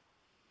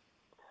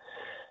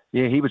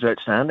 Yeah, he was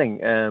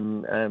outstanding.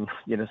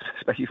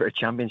 Especially for a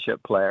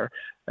championship player.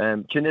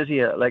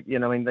 Tunisia,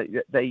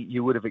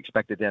 you would have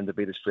expected them to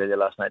beat Australia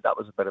last night. That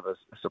was a bit of a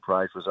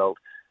surprise result.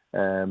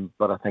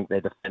 But I think they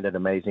defended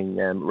amazing.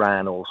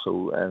 Ryan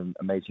also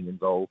amazing in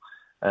goal.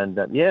 And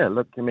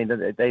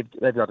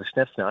they've got a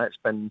sniff now. It's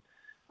been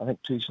I think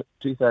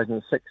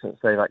 2006 since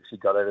they've actually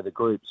got out of the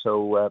group.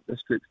 So this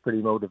group's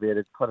pretty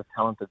motivated, quite a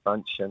talented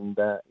bunch, and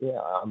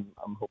I'm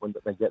hoping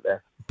that they get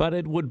there.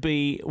 But would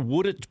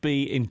it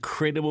be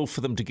incredible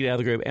for them to get out of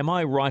the group? Am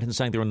I right in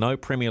saying there are no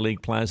Premier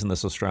League players in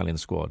this Australian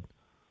squad?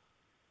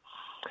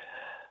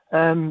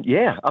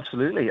 Yeah,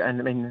 absolutely.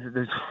 And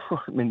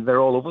they're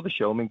all over the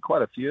show. I mean,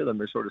 quite a few of them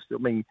are sort of still.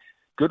 I mean,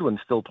 Goodwin's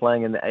still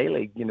playing in the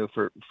A-League,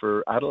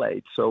 for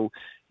Adelaide. So,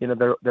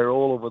 they're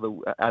all over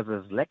as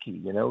is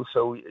Lecky,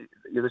 So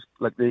you're just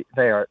like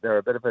they're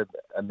a bit of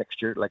a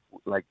mixture, like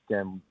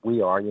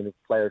we are,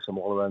 players from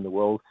all around the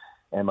world,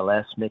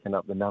 MLS making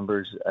up the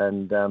numbers,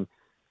 and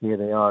here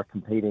they are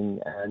competing,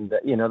 and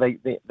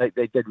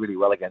they did really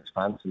well against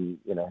France, and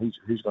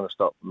who's going to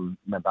stop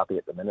Mbappe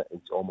at the minute?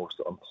 It's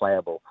almost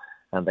unplayable,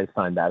 and they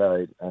found that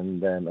out,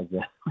 and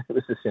again it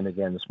was the same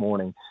again this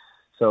morning.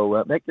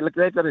 So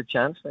they've got a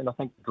chance, and I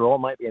think the draw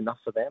might be enough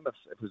for them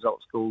if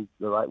results go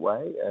the right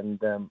way. And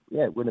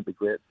wouldn't it be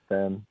great?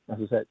 As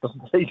I said, it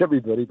doesn't please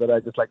everybody, but I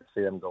just like to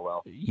see them go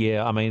well.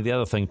 Yeah, I mean the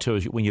other thing too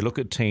is when you look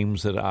at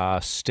teams that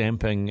are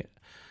stamping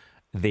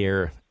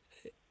their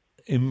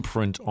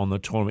imprint on the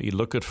tournament, you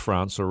look at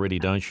France already,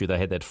 don't you? They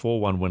had that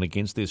 4-1 win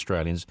against the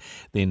Australians,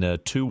 then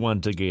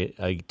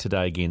 2-1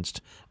 today against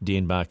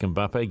Denmark.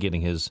 Mbappe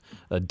getting his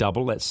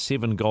double. That's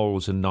 7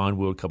 goals in 9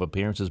 World Cup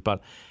appearances,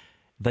 but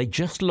they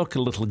just look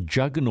a little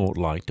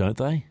juggernaut-like, don't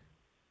they?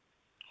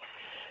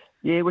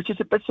 Yeah, which is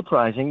a bit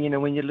surprising.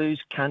 When you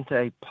lose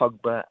Kante,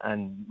 Pogba,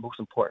 and most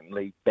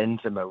importantly,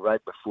 Benzema right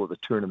before the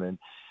tournament,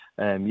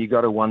 you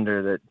got to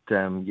wonder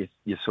that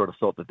you sort of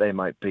thought that they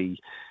might be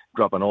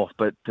dropping off,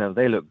 but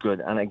they look good.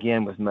 And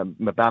again, with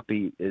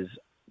Mbappe,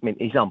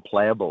 he's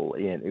unplayable.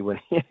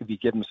 If you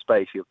give him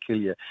space, he'll kill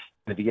you.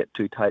 And if you get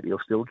too tight, he'll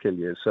still kill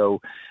you.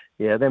 So,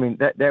 yeah,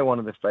 they're one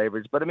of the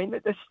favourites. But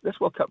this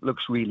World Cup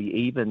looks really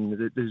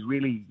even. There's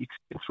really you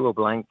can throw a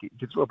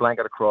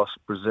blanket across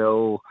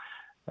Brazil,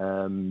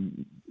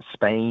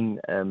 Spain,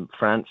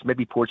 France,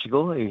 maybe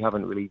Portugal, who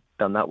haven't really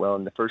done that well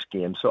in the first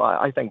game. So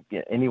I think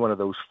any one of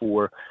those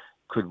 4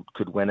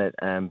 could win it.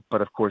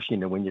 But of course,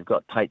 when you've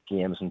got tight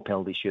games and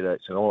penalty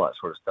shootouts and all that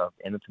sort of stuff,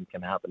 anything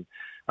can happen.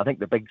 I think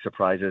the big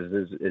surprise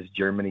is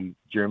Germany.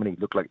 Germany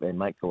look like they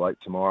might go out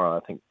tomorrow, I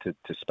think, to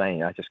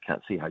Spain. I just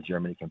can't see how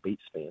Germany can beat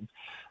Spain.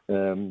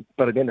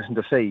 But it'd be interesting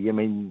to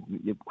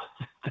see.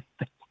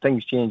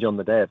 Things change on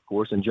the day, of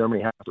course, and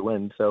Germany have to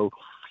win. So,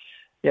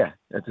 yeah,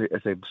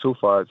 so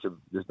far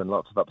there's been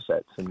lots of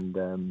upsets.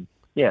 And,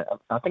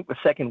 I think the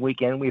second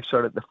weekend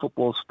the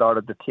football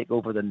started to take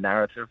over the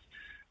narrative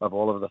of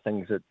all of the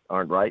things that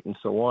aren't right and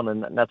so on,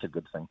 and that's a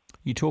good thing.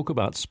 You talk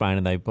about Spain,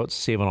 and they put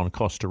 7 on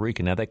Costa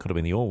Rica. Now that could have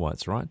been the All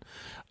Whites, right?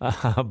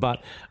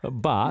 But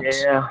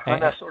yeah,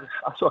 and I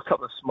saw a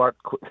couple of smart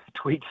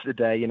tweets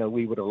today.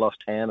 We would have lost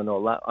 10 and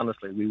all that.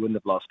 Honestly, we wouldn't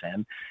have lost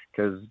 10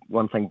 because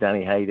one thing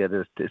Danny Hay did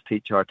is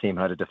teach our team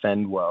how to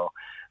defend well.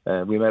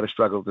 We might have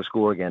struggled to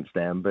score against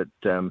them, but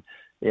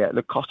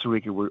look, Costa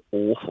Rica were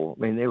awful.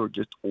 They were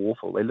just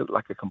awful. They looked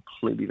like a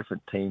completely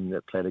different team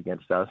that played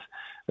against us.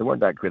 They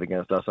weren't that great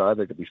against us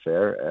either, to be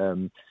fair.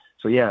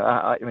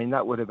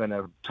 That would have been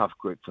a tough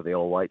group for the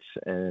All Whites,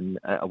 and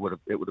it would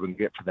have been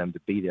great for them to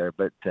be there.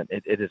 But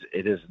it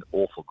is an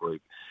awful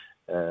group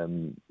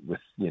with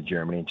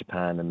Germany and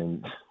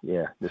Japan.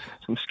 There's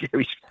some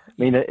scary.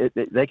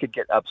 They could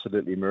get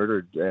absolutely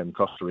murdered,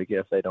 Costa Rica,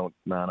 if they don't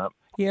man up.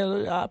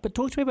 Yeah, but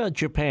talk to me about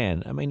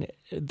Japan.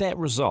 That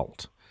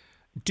result.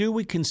 Do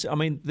we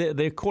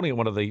they're calling it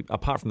one of the,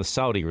 apart from the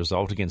Saudi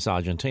result against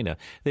Argentina,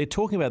 they're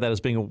talking about that as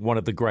being one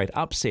of the great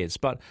upsets.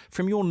 But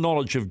from your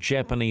knowledge of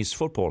Japanese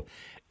football,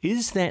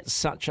 is that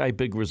such a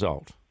big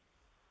result?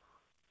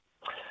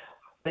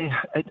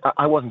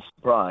 I wasn't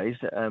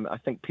surprised. I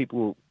think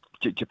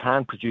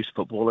Japan produce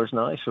footballers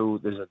now, so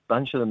there's a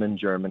bunch of them in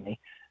Germany,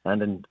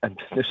 and I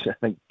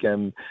think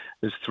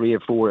there's 3 or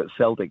 4 at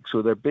Celtic.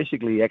 So they're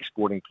basically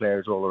exporting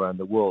players all around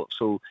the world.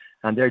 So,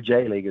 and their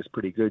J League is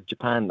pretty good.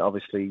 Japan,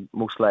 obviously,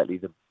 most likely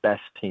the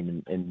best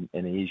team in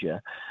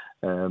Asia.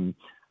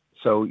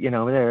 So,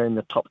 they're in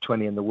the top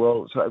 20 in the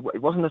world. So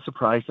it wasn't a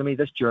surprise to me.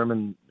 This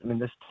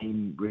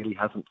team really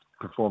hasn't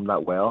performed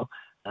that well,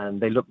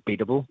 and they look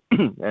beatable,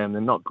 and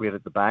they're not great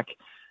at the back.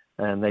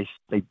 And they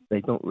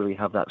don't really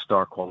have that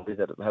star quality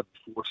that they had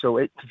before.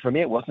 So for me,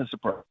 it wasn't a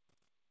surprise.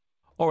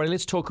 All right,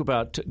 let's talk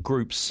about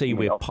Group C.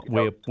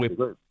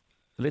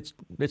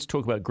 Let's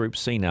talk about Group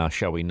C now,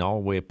 shall we,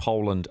 Noel? Where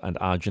Poland and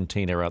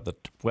Argentina are at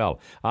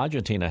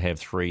Argentina have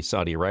 3,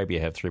 Saudi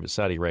Arabia have 3, but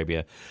Saudi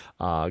Arabia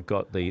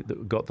got the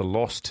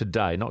loss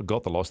today. Not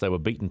got the loss; they were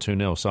beaten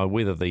 2-0. So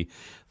whether the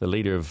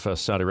leader of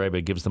Saudi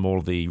Arabia gives them all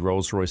of the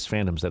Rolls-Royce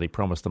Phantoms that he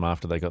promised them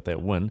after they got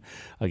that win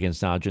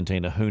against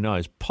Argentina, who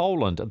knows?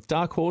 Poland, a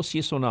dark horse,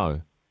 yes or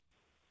no?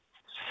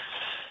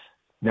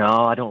 No,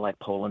 I don't like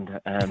Poland.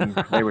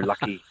 They were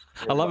lucky.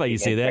 I love how you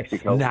say that.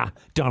 Mexico. Nah,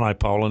 don't like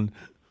Poland.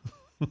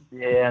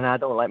 Yeah, and I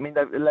don't like.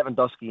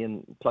 Lewandowski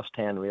and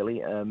 +10 really.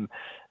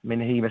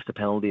 He missed a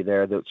penalty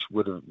there, which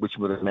would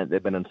have meant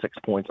they'd been in 6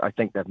 points. I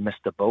think they've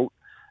missed the boat.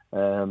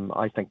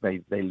 I think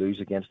they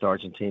lose against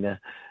Argentina.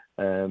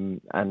 who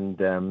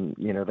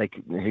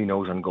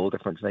knows on goal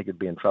difference, they could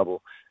be in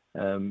trouble.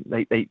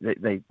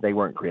 They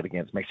weren't great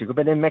against Mexico,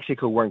 but then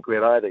Mexico weren't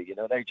great either.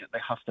 They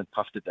huffed and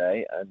puffed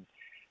today,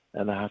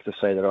 and I have to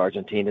say that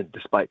Argentina,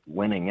 despite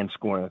winning and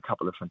scoring a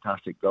couple of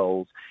fantastic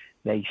goals,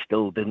 they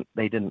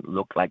didn't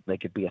look like they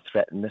could be a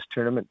threat in this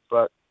tournament.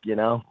 But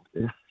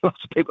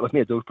lots of people have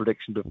made those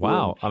predictions before.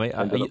 Wow, I mean,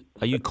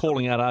 are you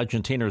calling out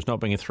Argentina as not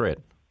being a threat?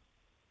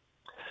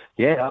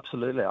 Yeah,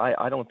 absolutely.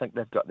 I don't think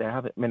they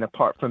haven't. I mean,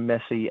 apart from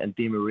Messi and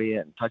Di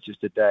Maria and touches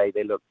today,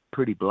 they look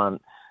pretty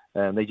blunt.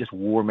 They just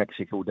wore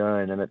Mexico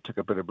down, and it took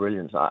a bit of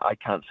brilliance. I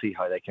can't see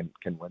how they can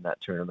win that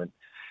tournament.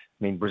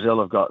 I mean, Brazil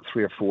have got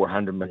 3 or 4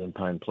 100 million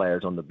pound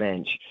players on the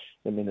bench.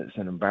 I mean, it's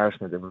an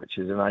embarrassment of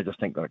riches, and I just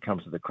think when it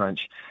comes to the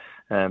crunch,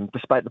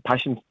 despite the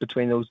passion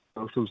between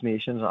both those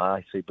nations,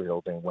 I see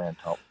Brazil being way on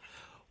top.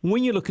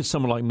 When you look at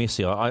someone like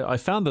Messi, I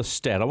found this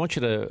stat. I want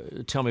you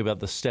to tell me about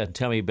the stat.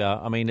 Tell me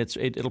about, I mean,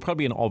 it'll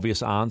probably be an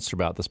obvious answer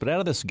about this, but out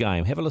of this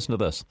game, have a listen to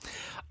this.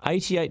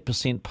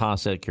 88%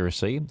 pass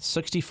accuracy,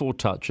 64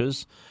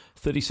 touches,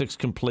 36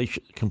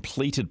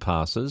 completed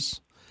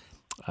passes,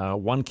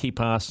 1 key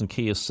pass and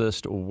key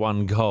assist,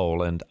 1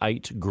 goal, and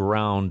 8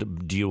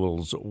 ground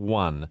duels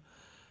won.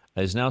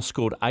 Has now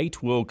scored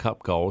 8 World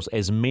Cup goals,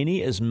 as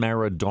many as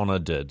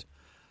Maradona did.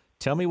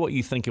 Tell me what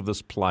you think of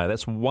this player.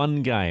 That's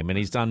one game, and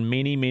he's done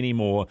many, many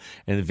more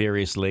in the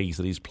various leagues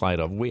that he's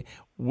played of.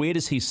 Where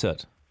does he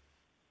sit?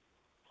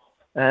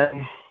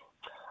 I'm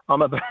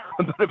a bit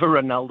of a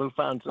Ronaldo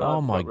fan. So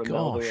oh my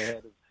gosh!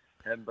 Ahead of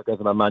him because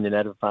I'm a Man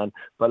United fan.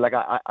 But like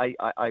I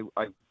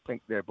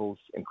think they're both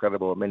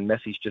incredible. I mean,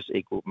 Messi's just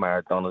equaled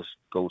Maradona's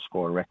goal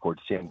scoring record,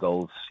 same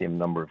goals, same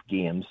number of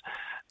games.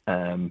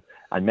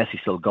 And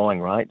Messi's still going,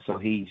 right? So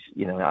he's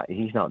not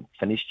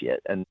finished yet.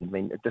 And I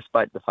mean,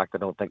 despite the fact I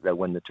don't think they'll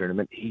win the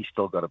tournament, he's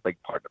still got a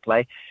big part to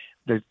play.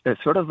 They're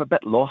sort of a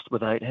bit lost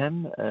without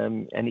him,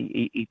 and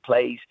he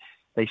plays.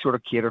 They sort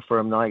of cater for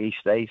him now. He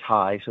stays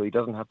high, so he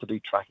doesn't have to do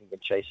tracking and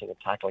chasing and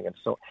tackling. And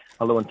so,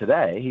 although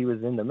today he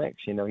was in the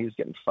mix, he was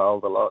getting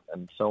fouled a lot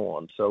and so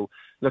on. So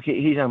look,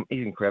 he's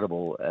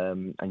incredible,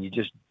 and you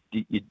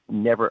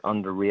never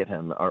underrate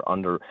him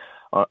or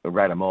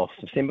write him off.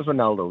 Same as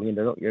Ronaldo,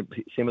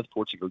 same as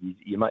Portugal.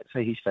 You might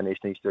say he's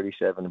finished and he's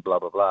 37 and blah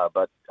blah blah,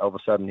 but all of a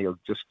sudden he'll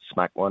just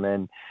smack one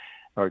in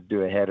or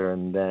do a header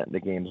and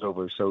the game's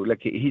over. So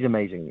look, he's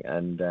amazing,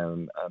 and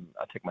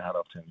I take my hat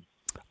off to him.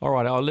 All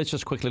right, let's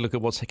just quickly look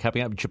at what's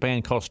happening up.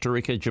 Japan, Costa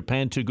Rica.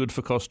 Japan too good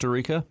for Costa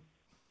Rica?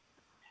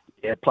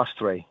 Yeah,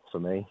 +3 for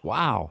me.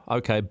 Wow.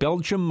 Okay,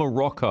 Belgium,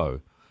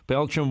 Morocco.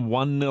 Belgium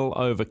 1-0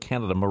 over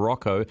Canada.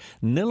 Morocco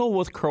 0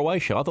 with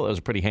Croatia. I thought that was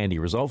a pretty handy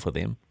result for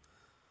them.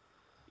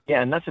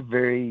 Yeah, and that's a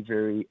very,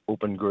 very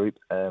open group.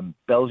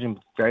 Belgium,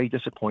 very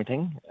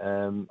disappointing.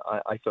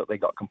 I thought they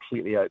got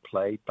completely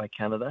outplayed by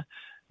Canada.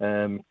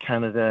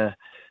 Canada,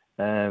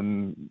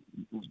 John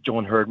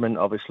Herdman,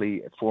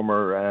 obviously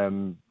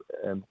former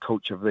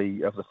coach of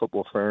the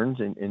Football Ferns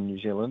in New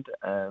Zealand,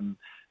 and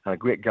a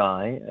great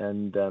guy.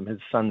 And his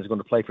son is going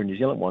to play for New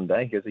Zealand one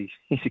day because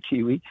he's a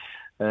Kiwi.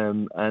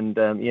 We've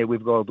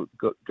got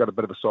a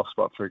bit of a soft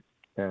spot for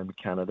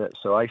Canada.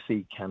 So I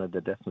see Canada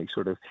definitely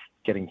sort of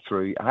getting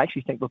through. I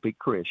actually think they'll beat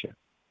Croatia.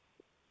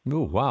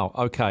 Oh, wow.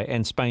 Okay.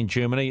 And Spain,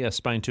 Germany?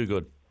 Spain too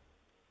good?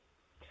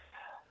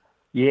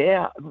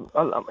 Yeah.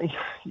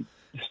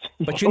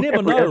 But you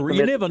never know.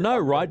 You never know,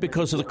 right?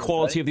 Because of the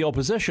quality of the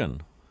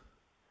opposition.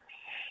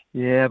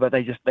 Yeah, but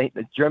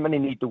Germany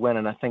need to win,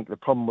 and I think the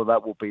problem with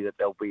that will be that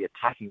they'll be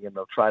attacking and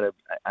they'll try to,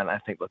 and I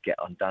think they'll get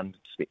undone.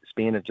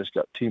 Spain have just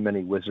got too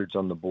many wizards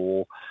on the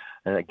ball,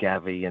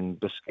 Gavi and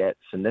Busquets,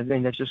 and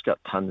they've just got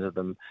tons of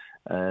them,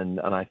 and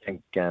I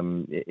think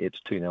it's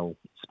 2-0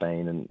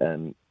 Spain,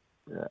 and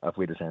auf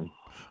Wiedersehen.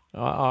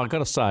 I've got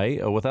to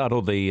say, without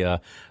all the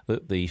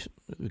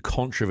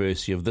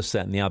controversy of this,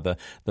 that, and the other,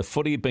 the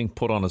footy being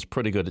put on is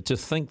pretty good. To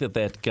think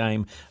that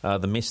game,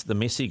 the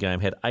Messi game,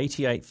 had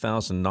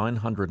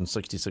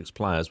 88,966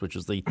 players,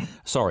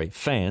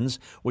 fans,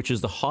 which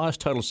is the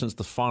highest total since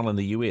the final in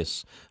the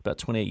US about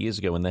 28 years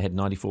ago when they had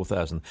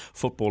 94,000.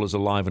 Football is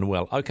alive and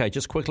well. Okay,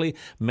 just quickly,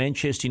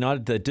 Manchester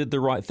United, they did the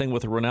right thing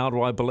with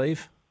Ronaldo, I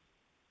believe.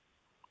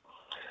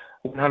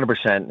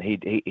 100%.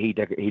 He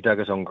dug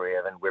his own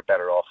grave, and we're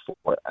better off for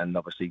it. And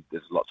obviously,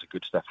 there's lots of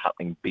good stuff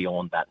happening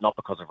beyond that, not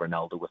because of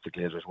Ronaldo with the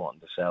Glazers wanting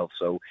to sell.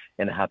 So,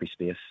 in a happy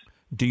space.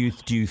 Do you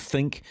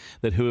think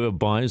that whoever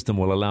buys them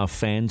will allow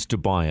fans to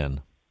buy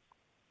in?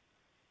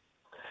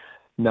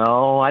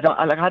 No, I don't.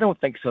 I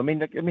don't think so. I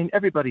mean,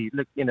 everybody.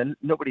 Look,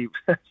 nobody.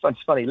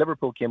 It's funny.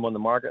 Liverpool came on the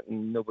market,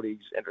 and nobody's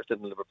interested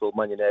in Liverpool.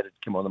 Man United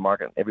came on the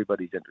market, and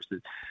everybody's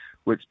interested.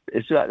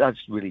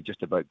 That's really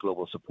just about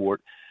global support.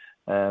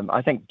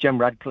 I think Jim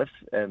Radcliffe,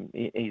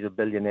 he's a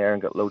billionaire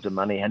and got loads of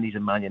money, and he's a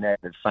Man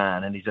United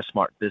fan, and he's a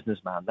smart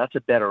businessman. That's a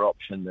better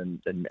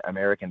option than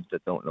Americans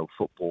that don't know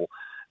football,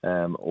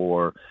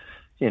 or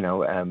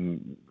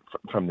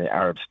from the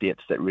Arab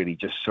states that really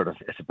just sort of,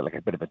 it's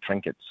a bit of a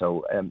trinket.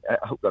 So I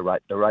hope the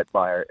right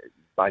buyer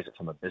buys it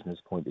from a business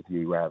point of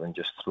view rather than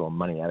just throwing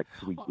money at it,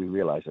 because we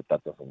realise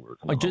that doesn't work.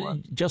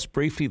 Just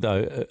briefly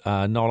though,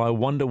 Noel, I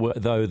wonder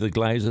though the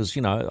Glazers,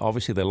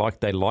 obviously they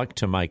like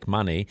to make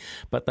money,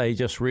 but they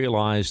just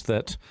realised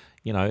that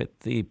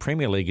the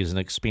Premier League is an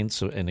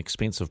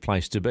expensive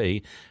place to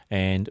be,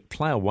 and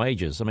player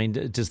wages. I mean,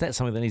 is that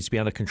something that needs to be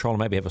under control and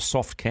maybe have a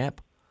soft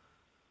cap?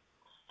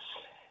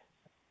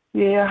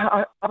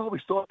 Yeah, I've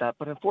always thought that,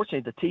 but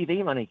unfortunately the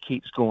TV money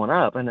keeps going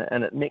up, and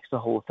it makes the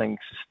whole thing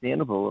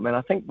sustainable. I mean,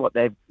 I think what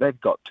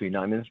they've got to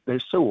now, I mean, they're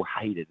so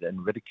hated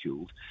and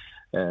ridiculed,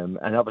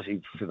 and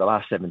obviously for the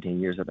last 17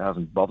 years it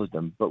hasn't bothered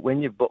them. But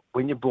when you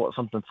bought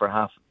something for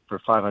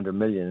 500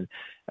 million,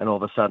 and all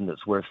of a sudden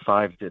it's worth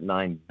 5 to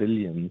 9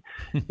 billion,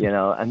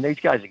 and these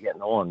guys are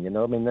getting on,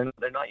 I mean,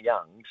 they're not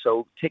young,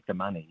 so take the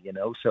money,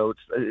 So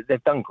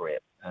they've done great.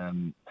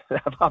 I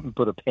haven't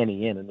put a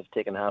penny in, and they've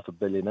taken $500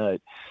 million out.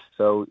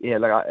 So yeah,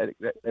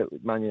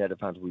 Man United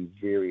fans will be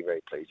very,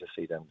 very pleased to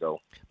see them go.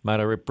 Mate,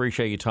 I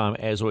appreciate your time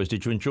as always.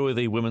 Did you enjoy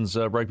the Women's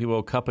Rugby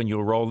World Cup and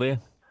your role there?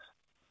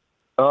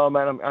 Oh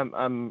man,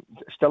 I'm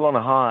still on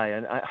a high,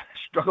 and I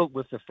struggled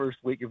with the first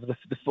week of the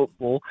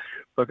football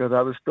because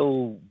I was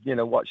still,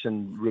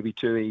 watching Ruby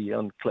Tui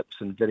on clips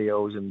and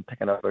videos and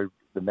picking up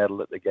the medal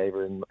that they gave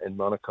her in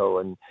Monaco,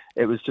 and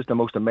it was just the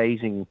most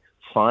amazing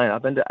final.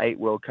 I've been to 8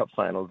 World Cup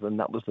finals, and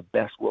that was the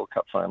best World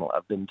Cup final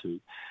I've been to.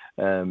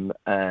 It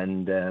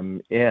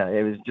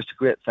was just a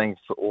great thing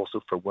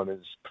for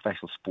women's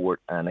professional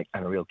sport and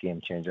a real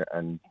game changer,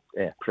 and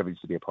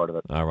privileged to be a part of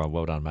it. All right,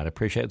 well done, mate.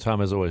 Appreciate the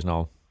time as always,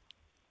 Noel.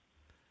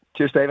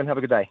 Cheers, Stephen. Have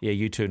a good day. Yeah,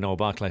 you too. Noel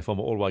Barclay,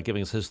 former All White,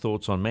 giving us his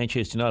thoughts on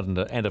Manchester United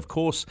and of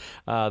course,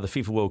 the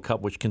FIFA World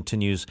Cup, which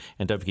continues.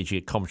 And don't forget you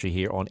get commentary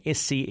here on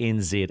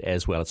SCNZ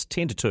as well. It's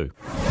 10-2.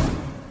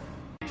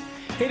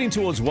 Heading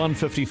towards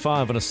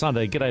 1:55 on a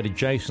Sunday. G'day to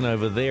Jason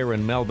over there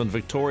in Melbourne,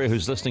 Victoria,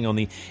 who's listening on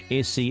the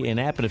SCN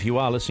app. And if you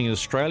are listening in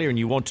Australia and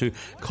you want to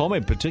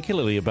comment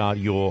particularly about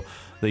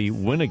the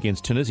win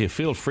against Tunisia,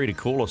 feel free to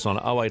call us on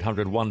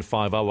 0800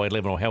 150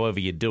 811 or however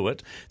you do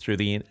it through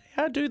the...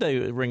 How do they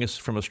ring us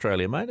from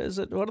Australia, mate?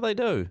 What do they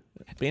do,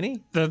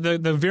 Benny?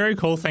 The very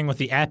cool thing with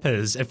the app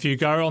is if you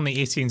go on the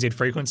SNZ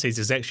frequencies,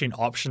 there's actually an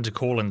option to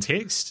call and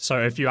text.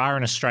 So if you are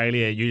in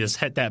Australia, you just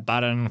hit that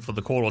button for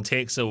the call or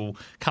text. It will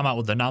come up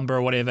with the number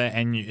or whatever,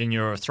 and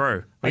you're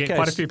through. We get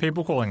quite a few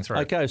people calling through.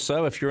 Okay,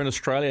 so if you're in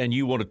Australia and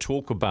you want to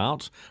talk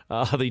about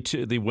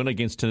the win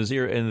against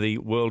Tunisia in the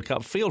World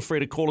Cup, feel free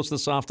to call us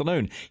this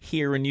afternoon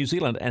here in New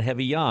Zealand and have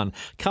a yarn.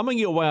 Coming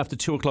your way after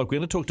 2 o'clock, we're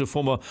going to talk to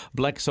former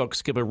Black Sox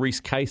skipper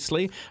Rhys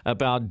Casely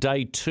about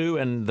day 2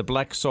 and the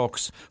Black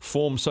Sox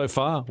form so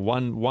far.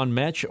 One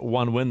match,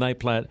 one win. They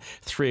play at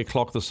 3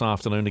 o'clock this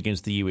afternoon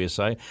against the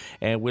USA.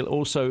 And we'll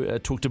also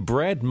talk to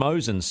Brad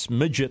Mosens,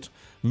 midget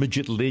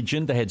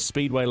legend. They had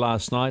Speedway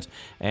last night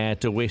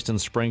at Western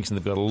Springs, and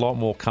they've got a lot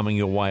more coming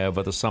your way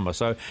over the summer.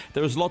 So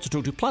there is a lot to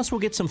talk to. Plus, we'll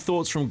get some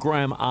thoughts from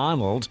Graham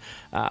Arnold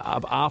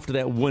after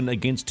that win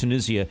against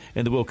Tunisia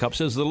in the World Cup.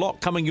 So there's a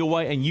lot coming your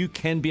way, and you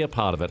can be a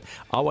part of it.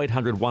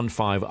 0800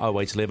 150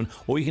 0811,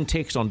 or you can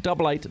text on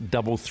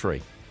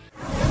 8833.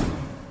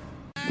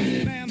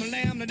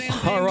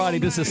 Alrighty,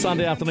 this is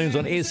Sunday afternoons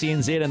on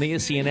SCNZ and the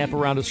SCN app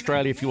around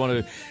Australia. If you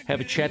want to have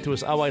a chat to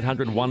us,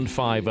 0800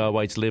 150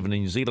 0811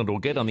 in New Zealand, or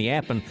get on the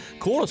app and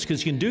call us,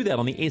 because you can do that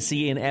on the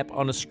SCN app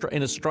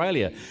in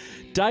Australia.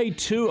 Day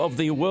 2 of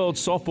the World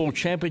Softball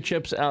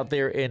Championships out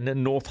there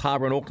in North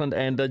Harbour in Auckland.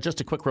 And just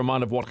a quick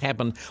reminder of what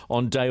happened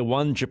on day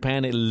 1.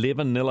 Japan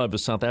 11-0 over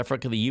South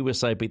Africa. The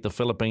USA beat the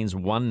Philippines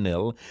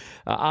 1-0.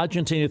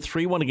 Argentina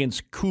 3-1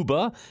 against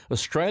Cuba.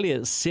 Australia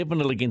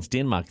 7-0 against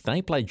Denmark.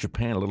 They played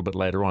Japan a little bit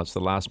later on. It's the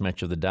last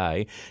match of the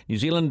day. New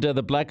Zealand,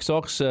 the Black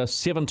Sox,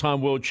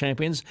 7-time world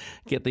champions,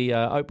 get the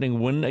opening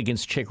win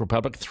against Czech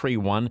Republic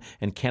 3-1,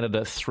 and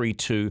Canada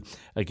 3-2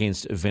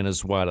 against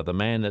Venezuela. The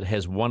man that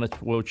has won a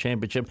world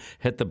championship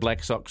hit the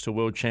Black Sox to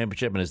World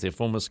Championship, and as their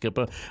former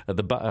skipper,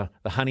 the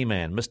honey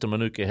man, Mr.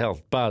 Manuka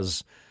Health,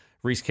 Buzz.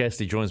 Rhys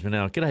Casely joins me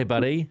now. G'day,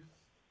 buddy.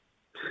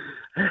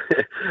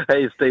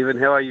 Hey, Stephen.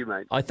 How are you,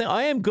 mate?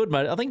 I am good,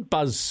 mate. I think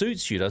Buzz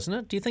suits you, doesn't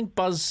it? Do you think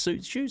Buzz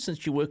suits you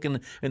since you work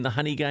in the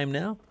honey game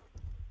now?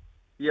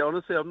 Yeah,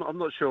 honestly, I'm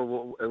not sure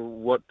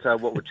what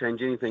would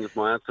change anything if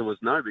my answer was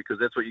no, because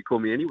that's what you call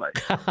me anyway.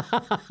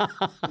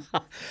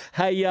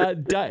 Hey,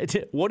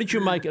 what did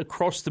you make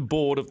across the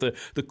board of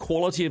the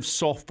quality of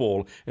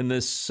softball in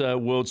this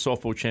World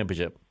Softball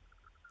Championship?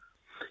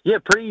 Yeah,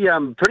 pretty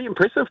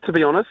impressive, to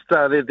be honest.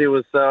 There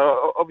was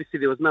obviously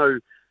there was no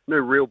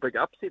real big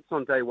upsets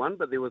on day 1,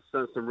 but there was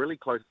some really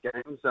close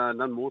games,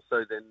 none more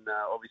so than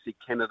obviously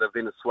Canada,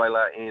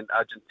 Venezuela, and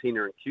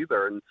Argentina and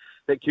Cuba. And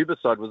that Cuba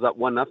side was up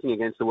 1-0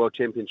 against the World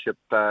Championship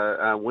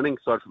winning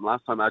side from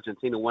last time,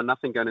 Argentina,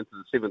 1-0 going into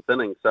the 7th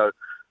inning. So,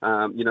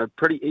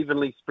 pretty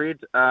evenly spread.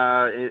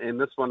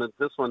 And this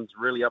one's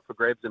really up for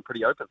grabs and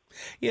pretty open.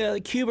 Yeah,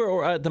 Cuba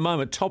are at the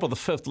moment top of the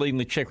 5th, leading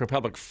the Czech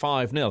Republic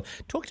 5-0.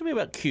 Talk to me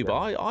about Cuba.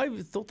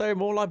 I thought they were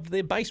more like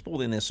their baseball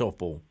than their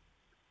softball.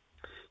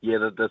 Yeah,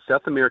 the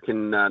South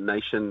American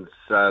nations,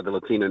 the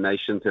Latino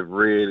nations, have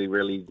really,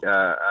 really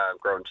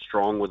grown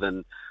strong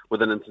within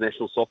within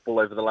international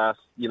softball over the last,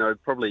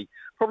 probably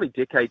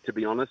decade, to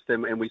be honest.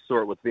 And we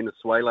saw it with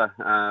Venezuela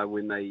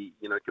when they,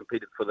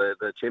 competed for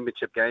the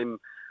championship game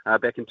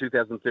back in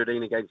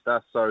 2013 against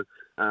us. So,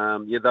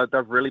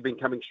 they've really been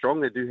coming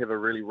strong. They do have a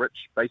really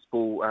rich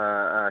baseball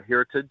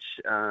heritage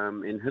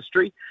in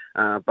history,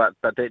 but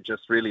that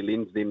just really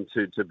lends them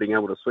to being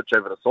able to switch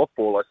over to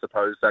softball, I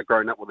suppose,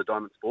 growing up with a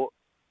diamond sport.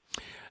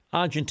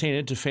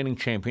 Argentina, defending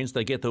champions,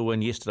 they get the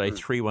win yesterday,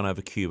 3-1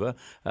 over Cuba.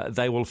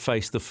 They will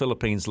face the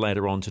Philippines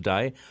later on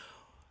today.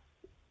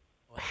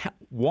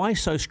 Why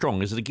so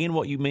strong? Is it again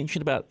what you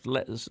mentioned about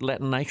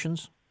Latin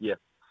nations?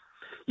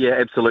 Yeah,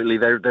 absolutely.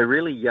 They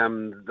really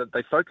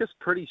they focus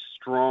pretty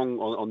strong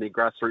on their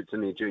grassroots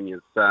and their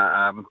juniors.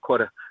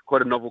 Quite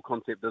a novel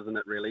concept, isn't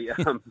it? Really.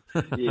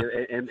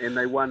 And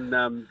they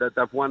won.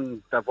 They've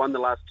won the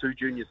last 2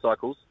 junior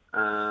cycles,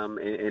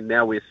 and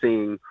now we're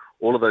seeing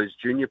all of those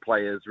junior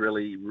players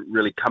really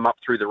come up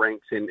through the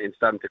ranks and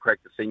starting to crack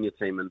the senior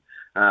team.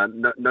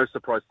 And no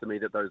surprise to me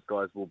that those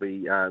guys will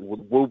be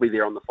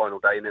there on the final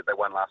day, and that they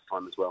won last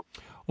time as well.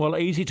 Well,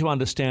 easy to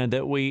understand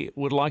that we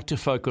would like to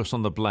focus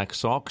on the Black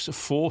Sox,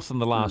 4th in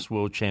the last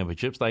World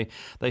Championships.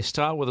 They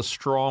start with a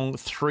strong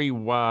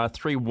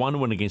 3-1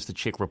 win against the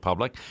Czech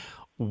Republic.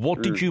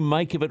 What did you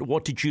make of it?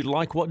 What did you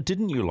like? What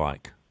didn't you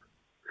like?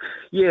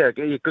 Yeah,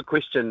 good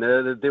question.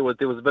 There was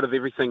a bit of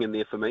everything in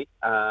there for me.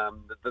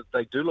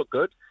 They do look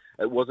good.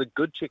 It was a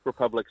good Czech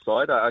Republic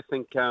side. I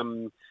think,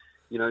 it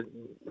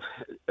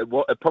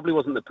probably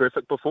wasn't the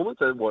perfect performance.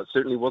 It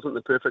certainly wasn't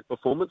the perfect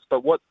performance.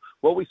 But what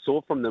we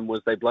saw from them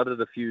was they blooded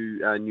a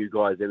few new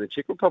guys. And the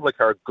Czech Republic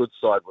are a good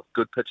side with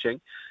good pitching.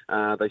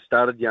 They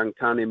started young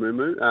Tane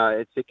Mumu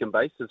at second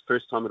base, his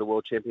first time at a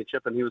World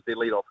Championship, and he was their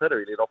lead-off hitter.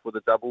 He led off with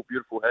a double,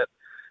 beautiful hit.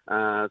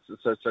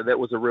 So that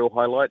was a real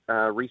highlight.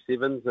 Reese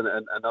Evans and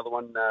another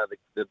one,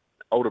 the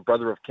older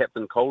brother of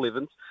Captain Cole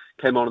Evans,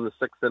 came on in the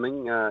 6th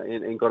inning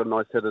and got a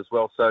nice hit as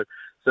well. So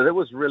that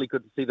was really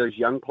good to see those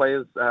young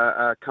players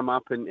come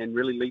up and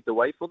really lead the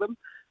way for them.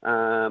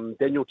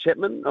 Daniel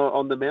Chapman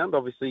on the mound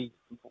obviously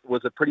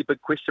was a pretty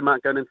big question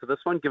mark going into this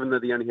one, given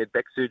that he only had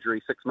back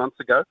surgery 6 months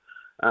ago.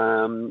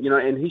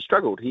 And he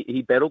struggled.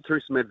 He battled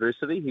through some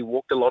adversity. He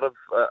walked a lot of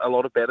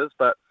batters,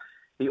 but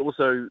he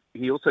also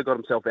got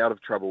himself out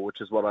of trouble, which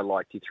is what I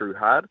liked. He threw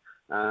hard,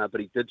 but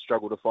he did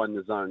struggle to find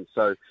the zone.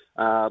 So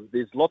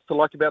there's lots to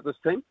like about this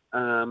team,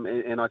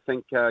 and I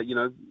think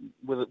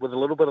with a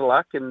little bit of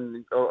luck,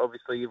 and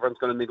obviously everyone's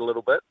going to need a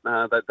little bit,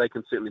 that they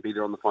can certainly be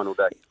there on the final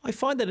day. I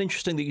find that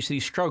interesting that you see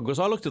struggle, because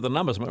I looked at the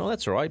numbers and went,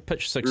 that's all right.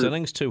 Pitched 6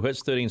 innings, 2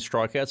 hits, 13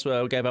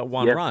 strikeouts, gave out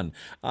 1 run.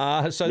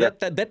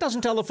 That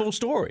doesn't tell the full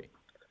story.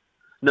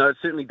 No, it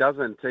certainly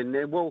doesn't. And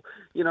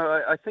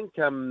I think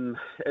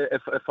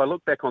if I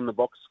look back on the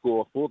box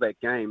score for that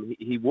game,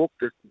 he walked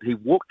the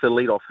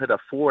leadoff hitter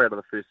 4 out of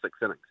the first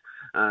 6 innings.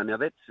 Now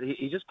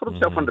he just put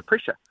himself under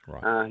pressure.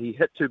 Right. He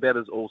hit 2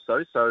 batters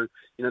also, so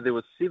there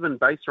was 7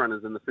 base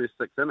runners in the first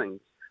 6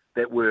 innings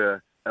that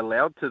were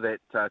allowed to that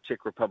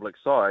Czech Republic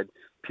side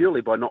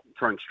purely by not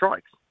throwing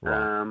strikes.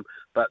 Right.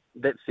 But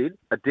that said,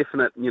 a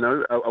definite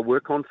a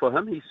work on for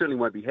him. He certainly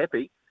won't be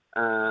happy.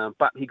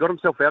 But he got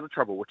himself out of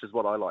trouble, which is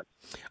what I like.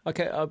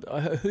 Okay,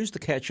 who's the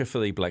catcher for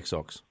the Black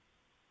Sox?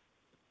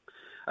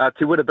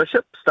 Tewita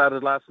Bishop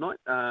started last night.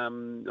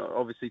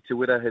 Obviously,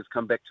 Tewita has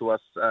come back to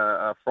us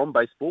from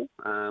baseball.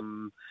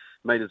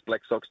 Made his Black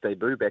Sox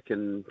debut back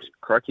in,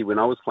 crikey, when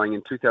I was playing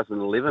in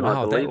 2011,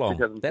 I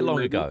believe. That long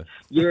ago.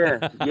 Yeah.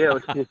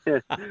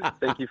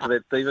 Thank you for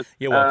that, Stephen.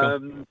 You're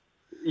welcome.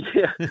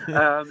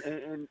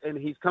 And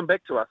he's come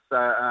back to us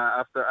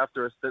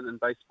after a stint in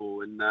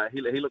baseball, and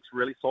he looks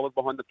really solid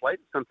behind the plate.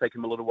 It's going to take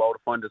him a little while to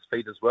find his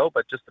feet as well,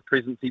 but just the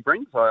presence he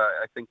brings,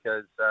 I think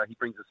he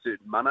brings a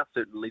certain mana,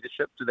 certain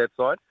leadership to that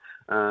side,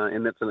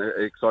 and that's an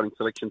exciting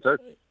selection too.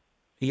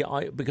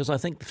 Yeah, because I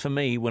think for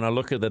me, when I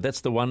look at that, that's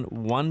the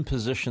one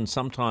position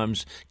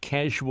sometimes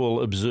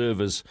casual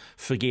observers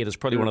forget is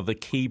probably one of the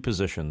key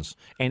positions,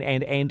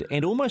 and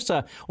almost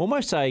a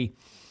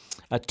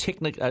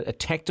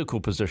tactical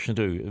position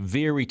too,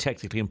 very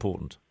tactically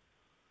important.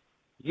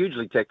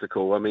 Hugely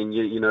tactical. I mean,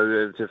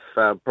 if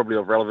probably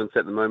of relevance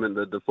at the moment,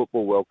 the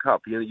Football World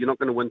Cup. You're not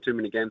going to win too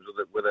many games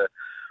with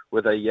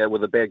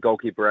a bad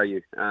goalkeeper, are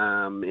you?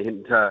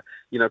 And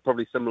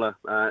probably similar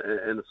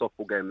in a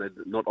softball game. They're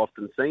not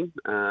often seen,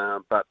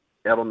 but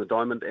out on the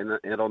diamond and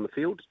out on the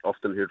field,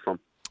 often heard from.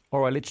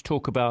 All right, let's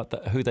talk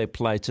about who they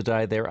play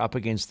today. They're up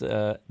against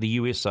the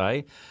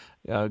USA.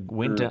 They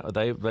went down.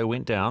 They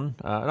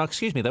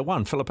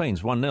won.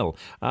 Philippines 1-0.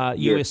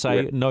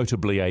 USA,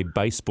 notably a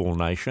baseball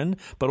nation,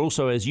 but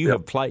also as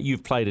you've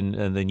played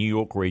in the New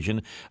York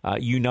region,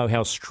 you know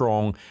how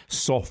strong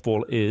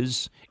softball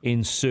is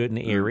in certain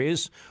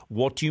areas.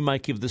 What do you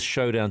make of this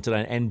showdown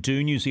today? And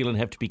do New Zealand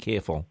have to be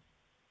careful?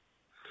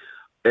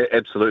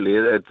 Absolutely,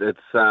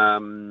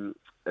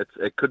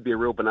 it could be a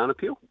real banana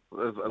peel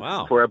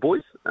for our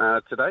boys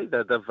today.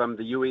 The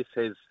US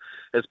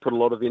has put a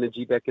lot of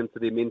energy back into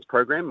their men's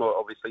program.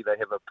 Obviously, they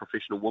have a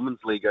professional women's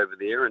league over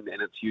there, and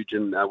it's huge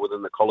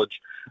within the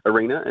college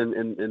arena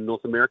in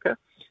North America.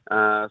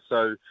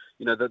 So,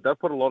 they've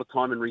put a lot of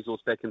time and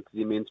resource back into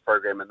the men's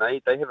program, and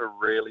they have a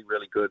really,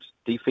 really good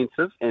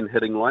defensive and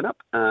hitting lineup.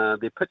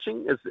 Their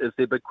pitching is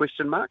their big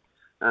question mark.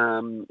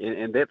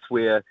 And that's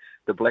where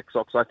the Black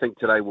Sox, I think,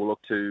 today will look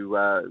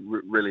to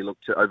really look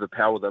to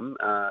overpower them,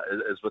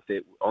 is with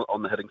their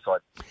on the hitting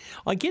side.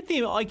 I get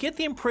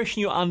the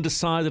impression you're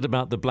undecided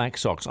about the Black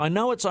Sox. I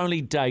know it's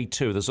only day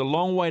 2. There's a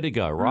long way to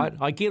go, right?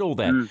 I get all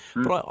that,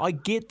 but I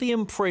get the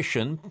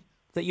impression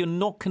that you're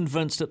not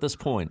convinced at this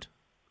point.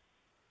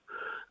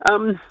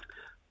 Am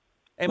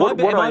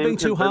I being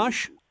too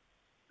harsh?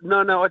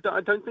 No,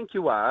 I don't think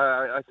you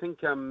are. I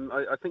think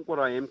what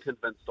I am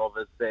convinced of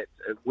is that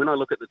when I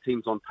look at the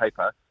teams on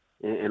paper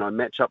and I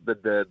match up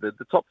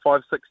the top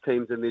 5, 6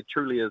 teams, and there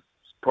truly is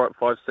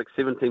 5, 6,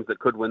 7 teams that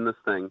could win this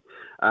thing.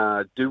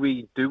 Do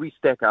we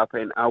stack up,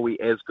 and are we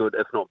as good,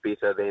 if not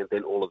better,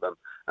 than all of them?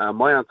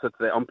 My answer to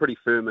that, I'm pretty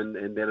firm in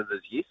that it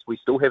is yes. We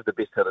still have the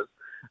best hitters.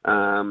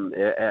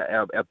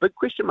 Our big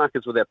question mark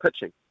is with our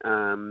pitching.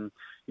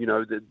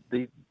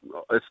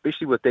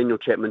 Especially with Daniel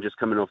Chapman just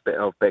coming off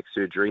back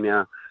surgery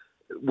now.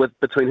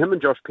 Between him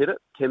and Josh Pettit,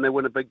 can they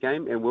win a big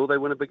game, and will they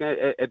win a big game?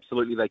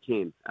 Absolutely, they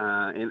can.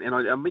 And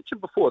I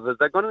mentioned before that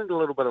they're going to need a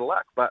little bit of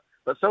luck, but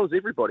so is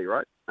everybody,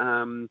 right?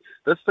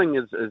 This thing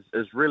is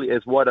really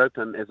as wide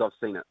open as I've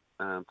seen it,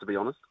 to be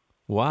honest.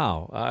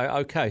 Wow.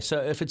 Okay, so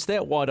if it's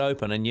that wide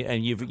open, and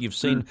you've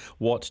seen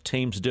what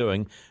teams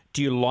doing,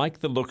 do you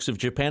like the looks of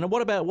Japan? And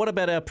what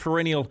about our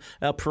perennial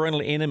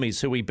enemies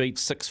who we beat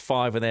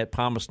 6-5 in that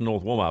Palmerston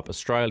North warm-up,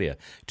 Australia?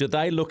 Do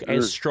they look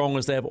as strong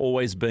as they've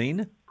always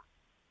been?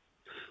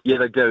 Yeah,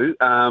 they do.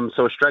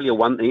 So Australia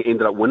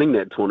ended up winning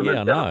that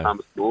tournament down at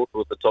Palmerston North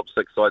with the top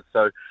 6 sides.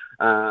 So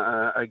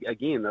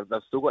again,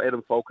 they've still got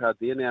Adam Folkard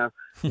there now.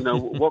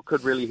 What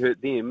could really hurt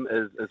them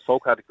is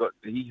Folkard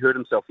he hurt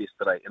himself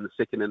yesterday in the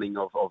second inning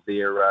of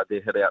their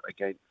hit out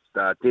against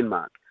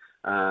Denmark.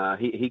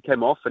 He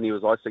came off and he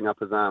was icing up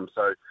his arm.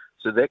 So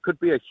that could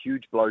be a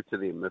huge blow to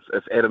them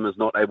if Adam is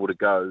not able to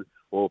go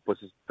or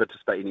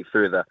participate any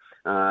further.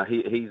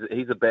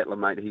 He's a battler,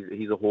 mate.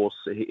 He's a horse.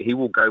 He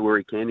will go where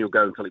he can. He'll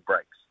go until he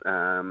breaks.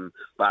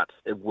 But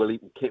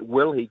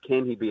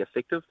can he be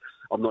effective?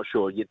 I'm not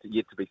sure. Yet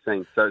to be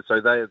seen. So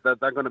they're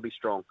going to be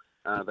strong.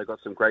 They've got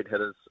some great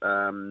hitters.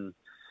 And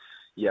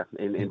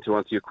to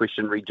answer your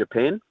question, read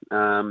Japan.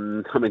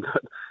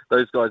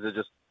 Those guys are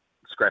just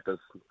scrappers.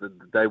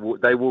 They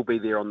will be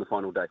there on the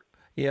final day.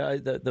 Yeah,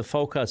 the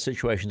Folkard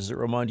situation, does it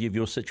remind you of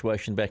your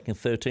situation back in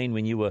 2013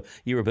 when you were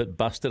a bit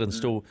busted and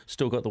still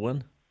got the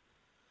win?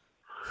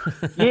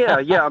 Yeah.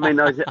 I mean,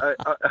 I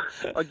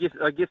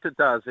guess it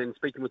does. And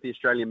speaking with the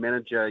Australian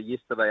manager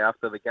yesterday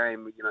after the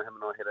game, him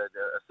and I had a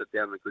sit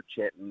down and a good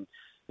chat, and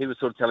he was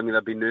sort of telling me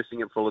they've been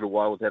nursing it for a little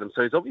while with Adam.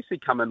 So he's obviously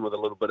come in with a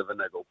little bit of a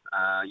niggle.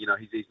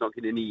 He's not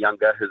getting any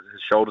younger. His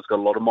shoulder's got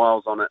a lot of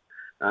miles on it.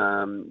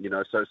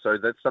 So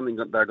that's something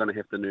that they're going to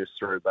have to nurse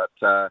through. But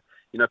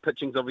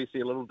pitching's obviously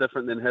a little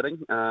different than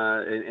hitting.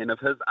 And if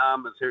his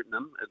arm is hurting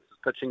him, it's his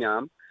pitching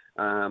arm.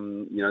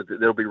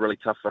 That'll be really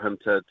tough for him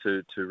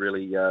to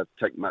really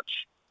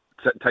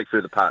take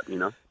further part.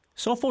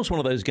 Softball's one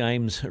of those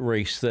games,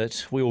 Reece,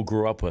 that we all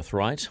grew up with,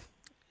 right?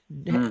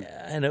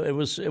 And it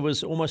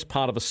was almost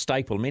part of a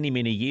staple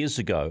many years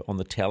ago on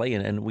the telly,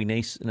 and we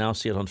now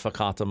see it on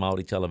Whakaata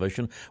Māori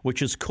television,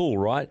 which is cool,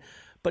 right?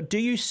 But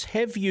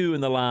have you in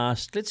the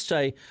last,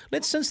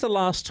 since the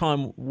last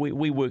time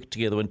we worked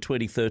together in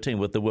 2013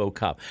 with the World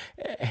Cup,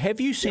 have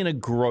you seen a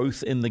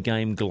growth in the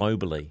game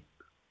globally?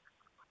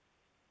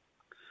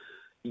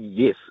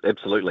 Yes,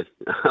 absolutely.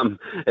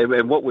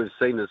 And what we've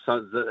seen is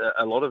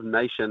a lot of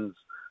nations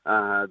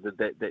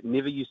that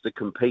never used to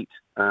compete,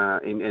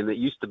 and it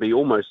used to be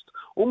almost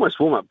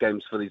warm-up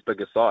games for these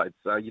bigger sides.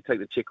 You take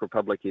the Czech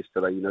Republic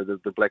yesterday,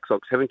 the Black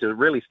Sox having to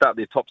really start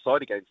their top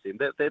side against them.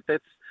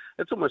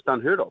 That's almost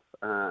unheard of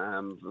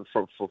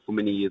for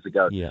many years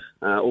ago. Yeah.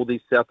 All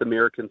these South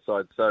American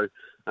sides. So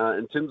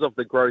in terms of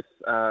the growth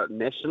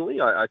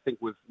nationally, I think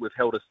we've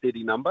held a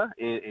steady number,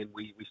 and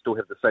we still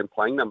have the same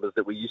playing numbers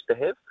that we used to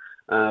have.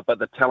 But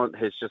the talent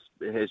has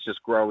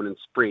just grown and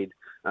spread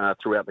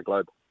throughout the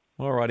globe.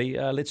 Alrighty,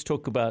 let's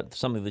talk about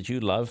something that you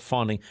love,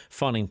 finding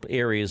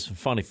areas,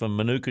 finding for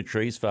manuka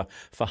trees for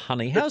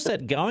honey. How's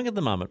that going at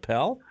the moment,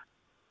 pal?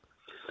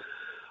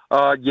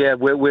 Yeah,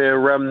 we're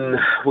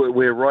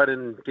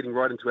getting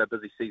right into our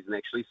busy season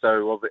actually.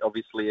 So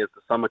obviously, as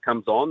the summer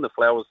comes on, the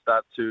flowers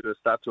start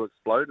to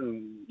explode,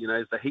 and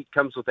as the heat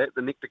comes with that,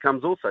 the nectar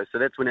comes also. So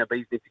that's when our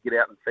bees need to get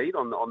out and feed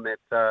on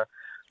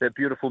that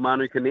beautiful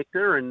manuka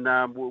nectar, and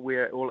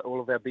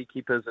all of our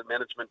beekeepers and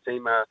management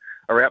team are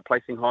out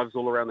placing hives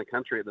all around the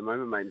country at the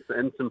moment, mate,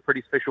 in some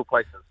pretty special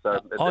places. So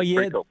it's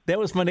pretty cool. That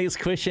was my next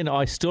question.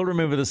 I still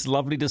remember this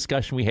lovely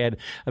discussion we had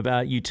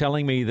about you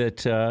telling me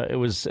that it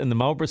was in the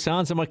Marlborough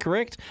Sounds. Am I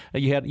correct?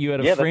 You had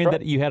a friend,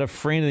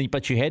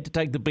 but you had to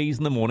take the bees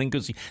in the morning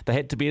because they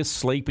had to be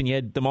asleep, and you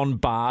had them on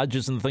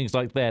barges and things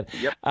like that.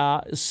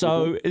 Yep.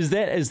 So is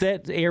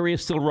that area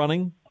still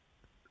running?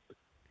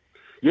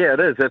 Yeah,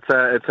 it is. It's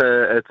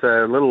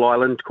a little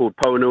island called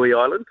Poanui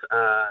Island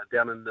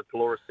down in the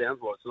Pelorus Sounds.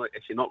 Well, it's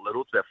actually not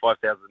little. It's about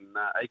 5,000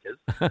 acres.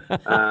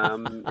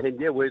 And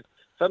yeah,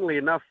 funnily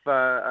enough,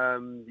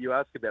 you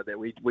asked about that.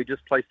 We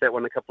just placed that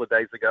one a couple of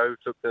days ago.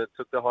 Took the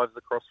hives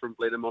across from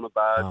Blenheim on a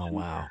barge. Oh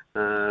wow!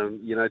 And,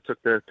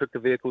 took the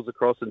vehicles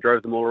across and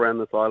drove them all around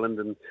this island,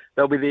 and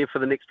they'll be there for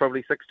the next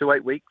probably 6 to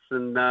 8 weeks.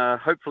 And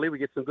hopefully we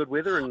get some good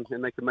weather and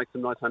they can make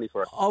some nice honey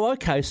for us. Oh,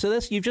 okay. So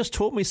you've just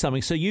taught me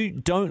something. So you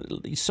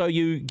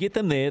get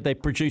them there, they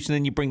produce, and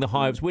then you bring the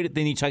hives.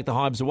 Then you take the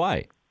hives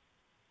away.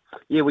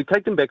 Yeah, we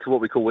take them back to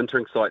what we call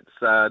wintering sites.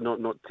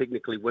 Not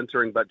technically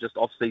wintering, but just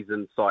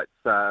off-season sites.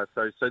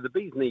 So the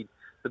bees need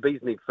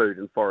food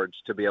and forage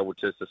to be able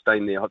to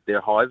sustain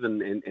their hive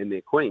and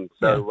their queen.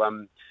 So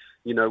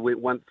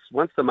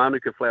once the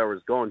manuka flower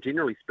is gone,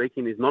 generally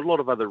speaking, there's not a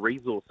lot of other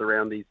resource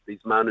around these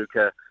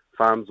manuka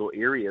farms or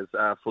areas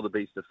for the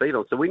bees to feed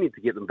on. So we need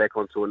to get them back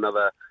onto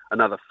another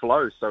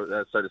flow, so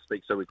to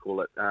speak, so we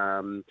call it.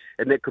 And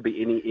that could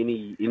be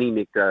any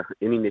nectar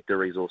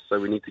resource. So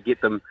we need to get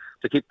them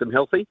to keep them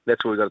healthy.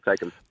 That's where we've got to take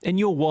them. In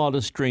your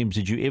wildest dreams,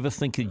 did you ever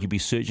think that you'd be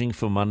searching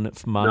for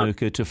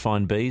manuka to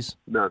find bees?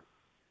 No,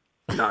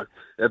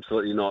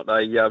 absolutely not.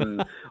 I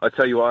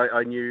tell you,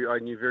 I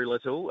knew very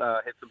little.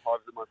 Had some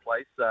hives at my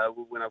place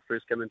when I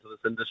first came into this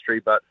industry,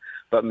 but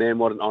man,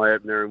 what an eye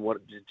opener, and what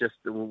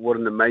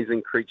an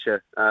amazing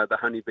creature the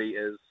honeybee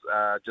is.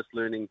 Just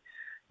learning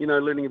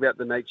about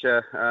the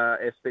nature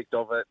aspect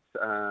of it.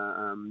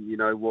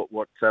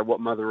 What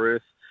Mother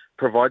Earth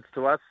provides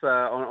to us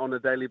on a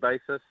daily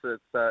basis.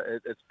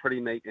 It's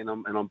pretty neat, and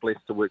I'm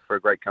blessed to work for a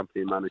great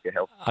company in Manuka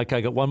Health. Okay,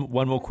 I got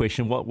one more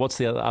question. What's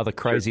the other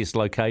craziest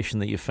location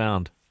that you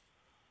found?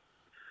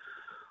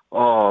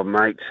 Oh,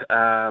 mate,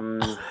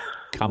 Come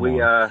on. we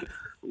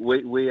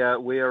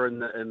are in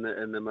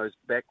the most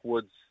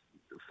backwoods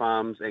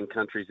farms and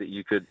countries that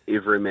you could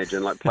ever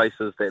imagine, like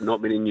places that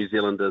not many New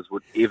Zealanders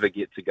would ever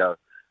get to go.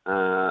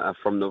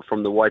 From the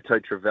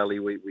Waitotra Valley,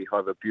 we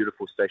have a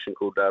beautiful station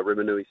called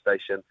Remanui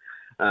Station,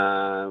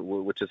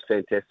 which is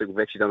fantastic. We've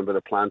actually done a bit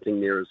of planting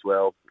there as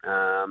well,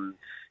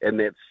 and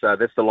that's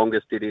the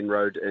longest dead-end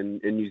road in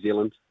New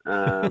Zealand.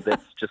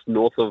 That's just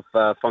north of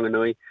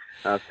Whanganui,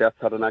 South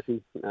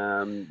Taranaki.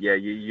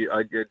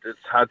 It's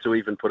hard to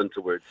even put into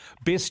words.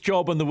 Best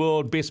job in the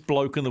world, best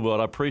bloke in the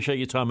world. I appreciate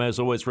your time as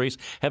always, Rhys.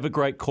 Have a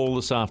great call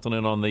this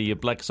afternoon on the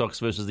Black Sox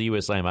versus the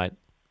USA, mate.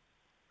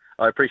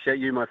 I appreciate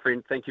you, my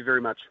friend. Thank you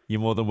very much. You're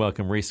more than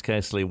welcome. Rhys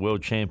Castley,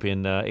 world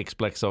champion,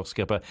 ex-Black Sox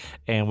skipper,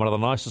 and one of the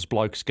nicest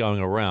blokes going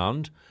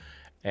around,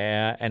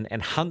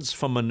 and hunts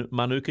for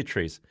manuka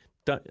trees.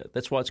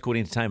 That's why it's called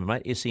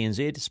entertainment, mate.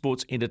 SENZ,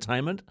 sports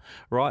entertainment,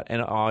 right?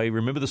 And I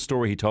remember the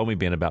story he told me,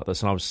 Ben, about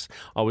this, and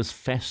I was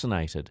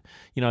fascinated.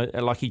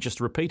 Like he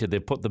just repeated,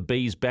 they've put the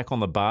bees back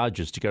on the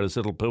barges to go to this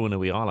little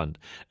Puanui Island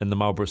in the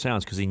Marlborough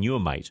Sounds because he knew a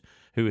mate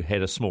who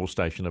had a small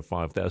station of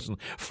 5,000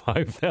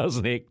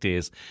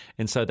 hectares,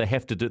 and so they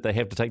have to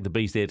take the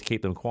bees there to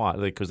keep them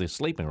quiet because they're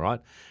sleeping, right?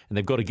 And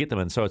they've got to get them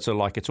in. So it's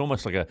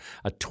almost like a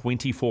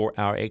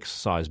 24-hour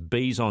exercise.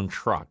 Bees on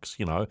trucks,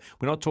 we're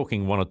not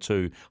talking one or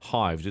two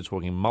hives. We're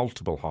talking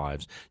multiple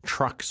hives,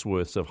 trucks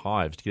worth of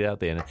hives to get out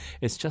there, and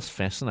it's just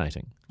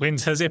fascinating.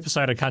 When's his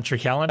episode of Country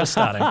Calendar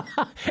starting?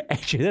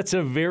 Actually, that's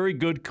a very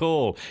good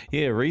call.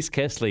 Yeah, Rhys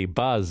Castley,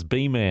 Buzz,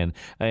 B-Man,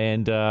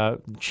 and a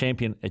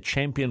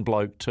champion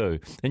bloke too.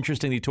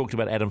 Interestingly, he talked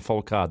about Adam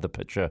Folkard, the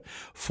pitcher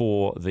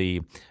for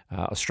the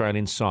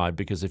Australian side,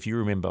 because if you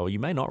remember, or you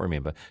may not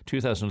remember,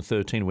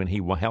 2013 when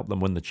he helped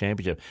them win the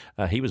championship,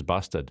 he was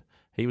busted.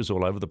 He was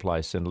all over the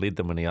place and led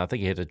them, and I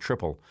think he had a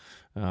triple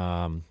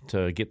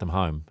to get them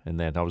home. And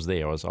that I was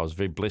there. I was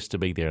very blessed to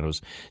be there. And it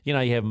was, you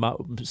have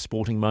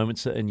sporting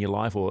moments in your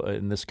life or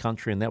in this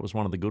country, and that was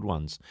one of the good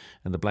ones.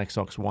 And the Black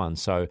Sox won.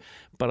 So,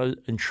 but I was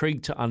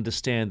intrigued to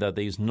understand that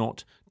he's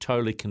not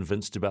totally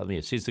convinced about them.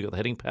 He says they've got the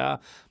hitting power,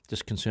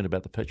 just concerned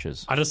about the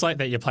pitches. I just like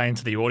that you're playing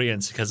to the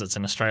audience because it's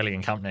an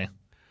Australian company.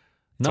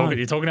 No.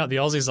 You're talking about the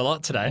Aussies a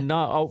lot today.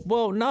 No,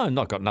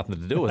 not got nothing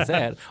to do with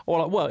that.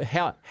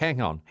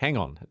 Hang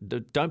on.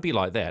 Don't be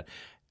like that.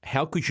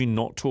 How could you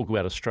not talk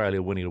about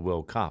Australia winning a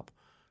World Cup,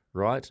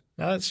 right?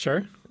 No, that's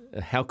true.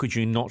 How could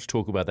you not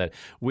talk about that?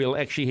 We'll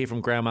actually hear from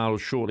Graham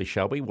Arnold shortly,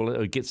 shall we?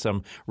 We'll get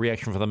some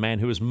reaction from the man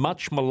who is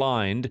much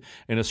maligned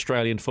in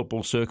Australian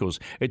football circles.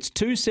 It's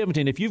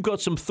 2:17. If you've got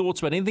some thoughts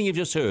about anything you've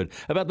just heard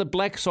about the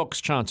Black Sox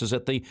chances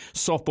at the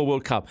Softball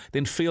World Cup,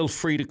 then feel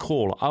free to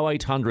call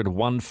 0800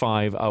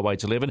 15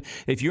 0811.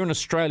 If you're an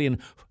Australian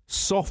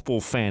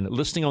softball fan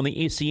listening on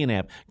the SEN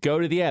app, go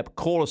to the app,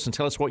 call us and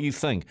tell us what you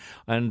think.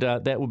 And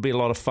that would be a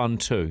lot of fun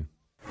too.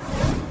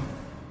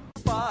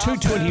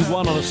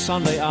 2:21 on a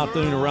Sunday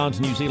afternoon around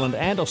New Zealand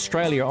and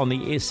Australia on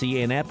the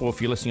SEN app, or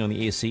if you're listening on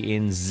the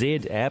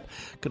SENZ app.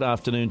 Good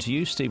afternoon to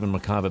you. Stephen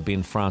McIver,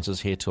 Ben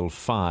Francis here till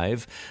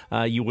 5.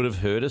 You would have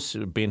heard us,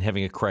 Ben,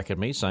 having a crack at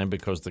me, saying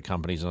because the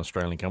company's an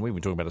Australian company,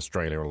 we talk about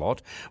Australia a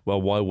lot. Well,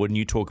 why wouldn't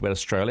you talk about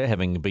Australia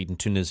having beaten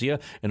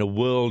Tunisia in a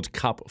World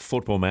Cup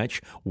football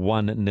match,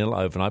 1-0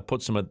 overnight?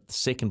 Puts them at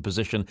second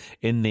position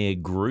in their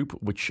group,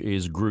 which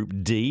is Group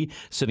D,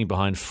 sitting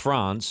behind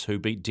France, who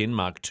beat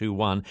Denmark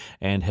 2-1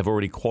 and have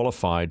already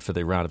qualified for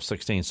the round of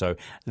 16. So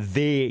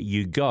there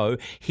you go.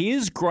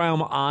 Here's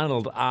Graham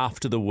Arnold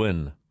after the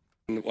win.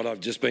 What I've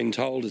just been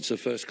told, it's the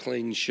first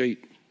clean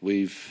sheet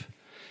we've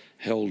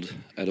held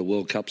at a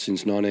World Cup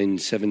since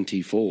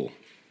 1974,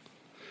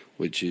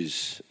 which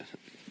is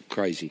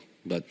crazy.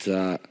 But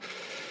at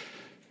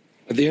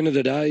the end of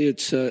the day,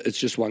 it's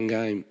just one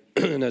game.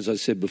 And as I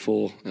said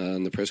before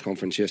in the press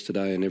conference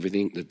yesterday and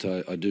everything, that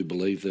I do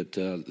believe that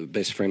the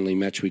best friendly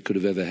match we could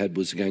have ever had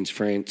was against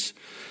France,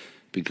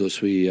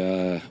 because we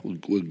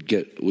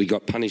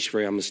got punished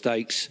for our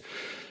mistakes.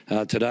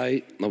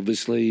 Today,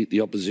 obviously,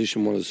 the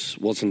opposition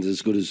wasn't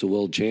as good as the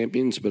world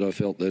champions, but I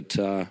felt that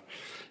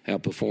our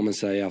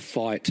performance, our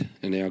fight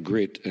and our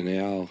grit and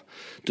our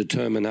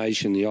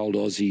determination, the old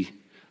Aussie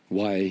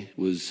way,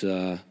 was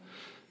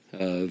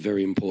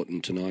very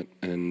important tonight,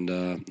 and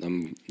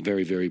I'm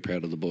very, very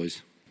proud of the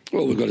boys.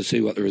 Well, we've got to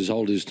see what the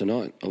result is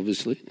tonight,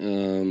 obviously,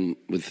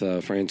 with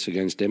France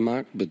against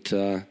Denmark, but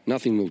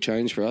nothing will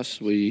change for us.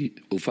 We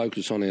will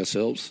focus on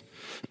ourselves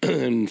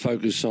and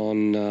focus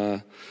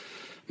on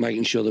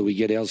making sure that we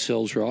get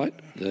ourselves right.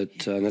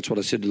 And that's what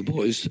I said to the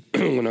boys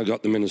when I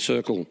got them in a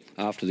circle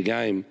after the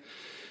game,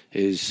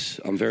 is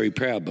I'm very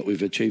proud, but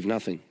we've achieved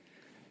nothing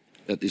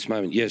at this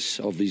moment. Yes,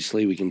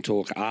 obviously we can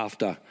talk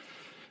after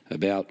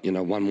about,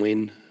 one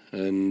win,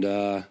 and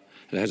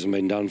it hasn't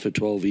been done for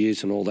 12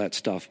 years and all that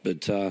stuff.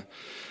 But,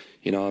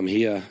 I'm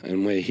here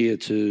and we're here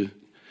to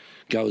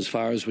go as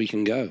far as we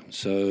can go.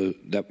 So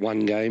that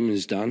one game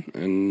is done,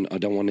 and I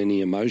don't want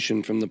any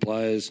emotion from the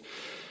players.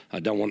 I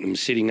don't want them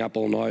sitting up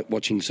all night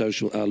watching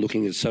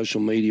looking at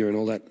social media and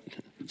all that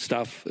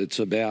stuff. It's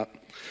about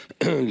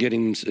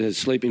getting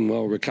sleeping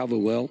well, recover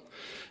well,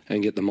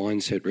 and get the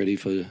mindset ready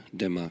for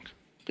Denmark.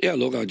 Yeah,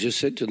 look, I just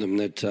said to them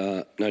that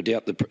no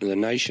doubt the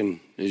nation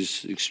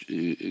is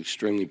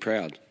extremely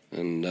proud,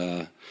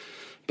 and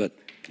but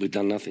we've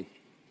done nothing.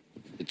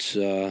 It's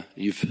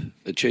you've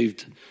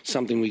achieved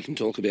something we can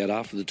talk about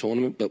after the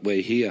tournament, but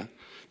we're here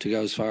to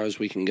go as far as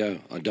we can go.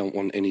 I don't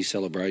want any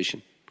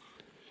celebration.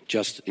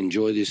 Just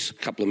enjoy this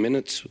couple of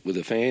minutes with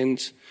the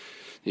fans,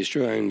 the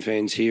Australian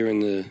fans here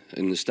in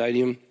the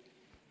stadium.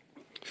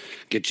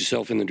 Get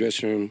yourself in the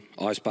dressing room,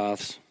 ice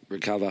baths,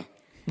 recover,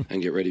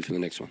 and get ready for the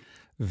next one.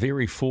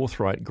 Very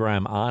forthright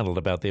Graham Arnold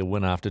about their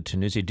win after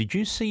Tunisia. Did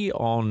you see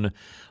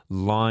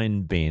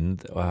online, Ben,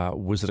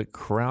 was it a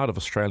crowd of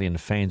Australian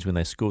fans when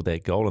they scored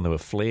that goal and there were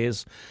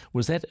flares?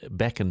 Was that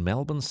back in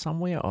Melbourne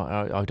somewhere?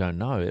 I don't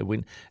know.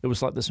 It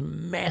was like this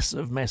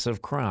massive,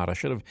 massive crowd. I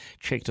should have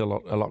checked a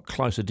lot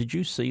closer. Did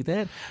you see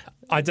that?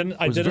 I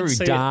didn't. It was a very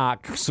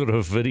dark sort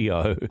of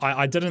video.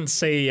 I didn't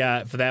see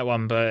for that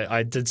one, but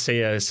I did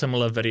see a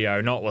similar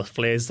video, not with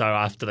flares though,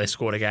 after they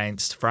scored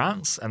against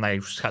France, and they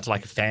cut to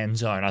like a fan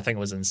zone. I think it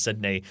was in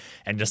Sydney,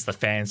 and just the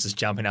fans just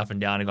jumping up and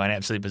down and going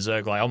absolutely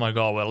berserk, like, "Oh my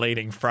God, we're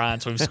leading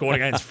France! We've scored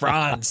against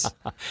France!"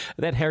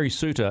 That Harry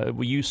Souttar,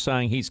 were you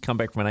saying he's come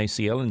back from an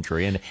ACL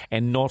injury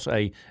and not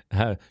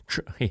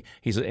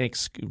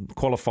he's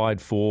qualified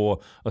for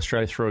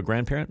Australia through a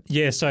grandparent?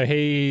 Yeah, so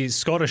he's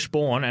Scottish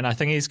born, and I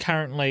think he's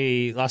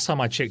currently, last time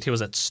I checked, he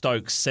was at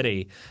Stoke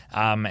City,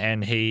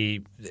 and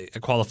he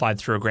qualified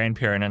through a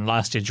grandparent. And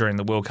last year during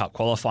the World Cup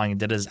qualifying, he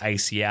did his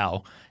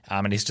ACL,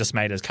 and he's just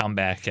made his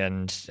comeback.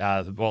 And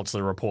what's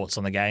the reports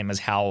on the game is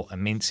how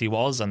immense he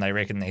was, and they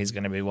reckon that he's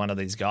going to be one of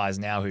these guys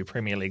now who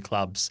Premier League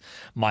clubs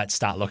might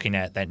start looking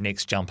at that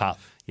next jump up.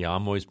 Yeah,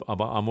 I'm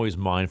always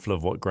mindful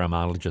of what Graham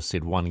Arnold just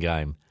said. One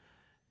game,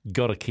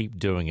 got to keep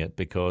doing it,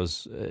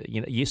 because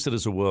yes, it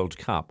is a World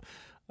Cup.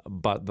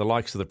 But the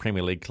likes of the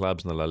Premier League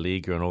clubs and the La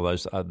Liga and all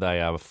those,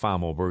 they are far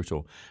more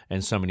brutal,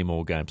 and so many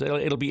more games.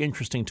 It'll be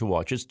interesting to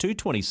watch. It's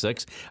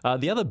 2:26.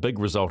 The other big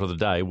result of the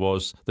day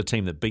was the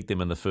team that beat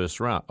them in the first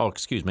round.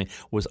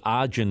 Was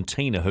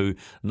Argentina, who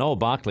Noel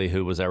Barkley,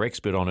 who was our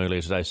expert on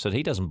earlier today, said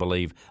he doesn't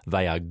believe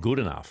they are good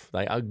enough.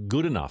 They are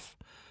good enough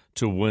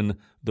to win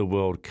the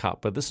World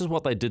Cup. But this is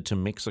what they did to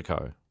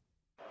Mexico.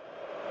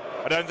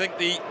 I don't think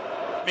the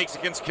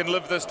Mexicans can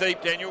live this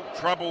deep, Daniel.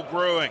 Trouble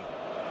brewing.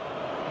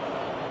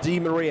 Di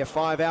Maria,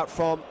 5 out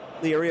from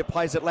the area,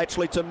 plays it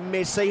laterally to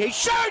Messi. He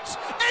shoots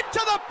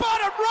into the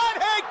bottom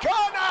right-hand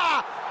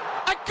corner.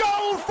 A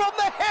goal from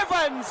the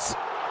heavens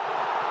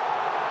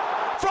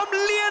from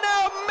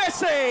Lionel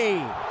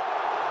Messi.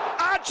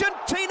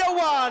 Argentina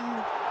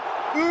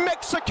 1,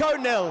 Mexico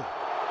 0.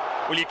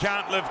 Well, you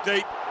can't live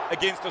deep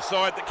against a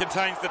side that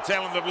contains the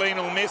talent of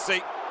Lionel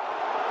Messi.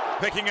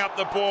 Picking up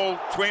the ball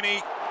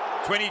 20,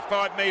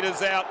 25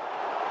 metres out.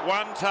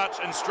 One touch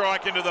and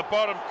strike into the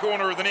bottom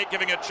corner of the net,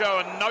 giving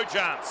Ochoa no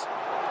chance.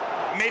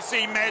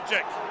 Messi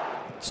magic.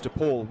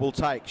 DePaul will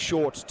take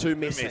short to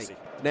Messi.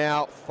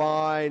 Now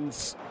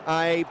finds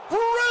a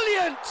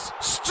brilliant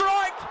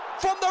strike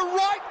from the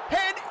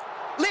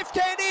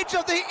left-hand edge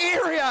of the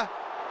area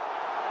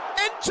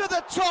into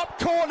the top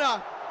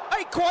corner.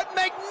 A quite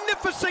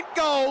magnificent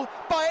goal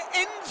by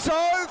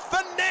Enzo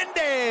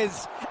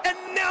Fernandez,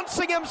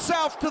 announcing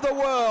himself to the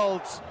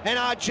world. And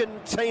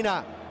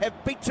Argentina have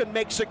beaten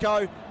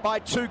Mexico by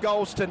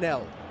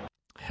 2-0.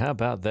 How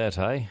about that,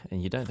 eh?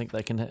 And you don't think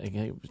they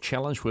can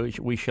challenge?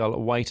 We shall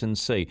wait and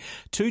see.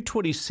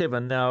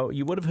 2:27 now.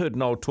 You would have heard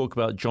Noel talk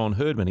about John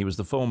Herdman. He was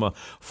the former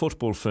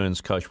Football Ferns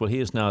coach. Well,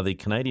 he is now the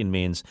Canadian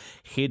men's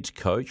head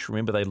coach.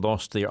 Remember, they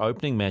lost their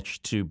opening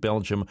match to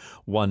Belgium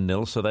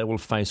 1-0, so they will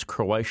face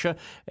Croatia.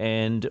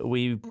 And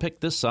we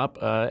picked this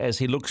up as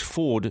he looks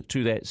forward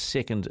to that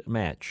second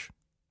match.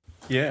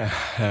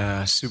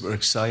 Yeah, super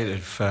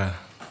excited for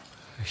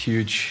a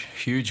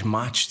huge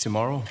match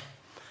tomorrow.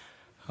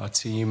 Our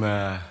team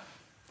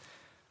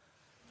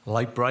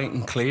light, bright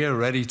and clear,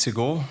 ready to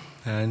go.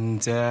 And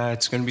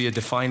it's going to be a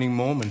defining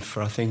moment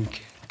for, I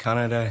think,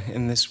 Canada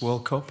in this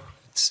World Cup.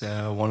 It's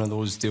one of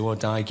those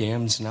do-or-die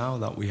games now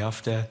that we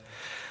have to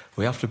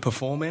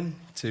perform in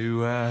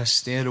to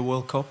stay at the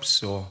World Cup.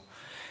 So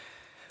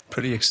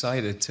pretty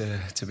excited,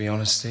 to be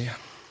honest here.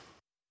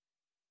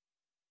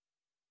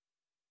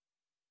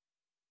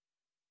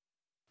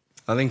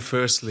 I think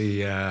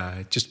firstly,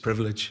 just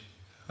privilege.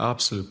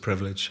 Absolute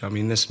privilege. I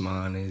mean, this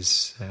man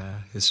is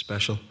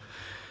special.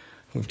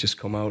 We've just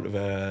come out of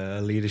a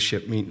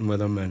leadership meeting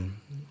with him and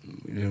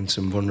we're doing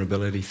some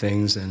vulnerability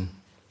things, and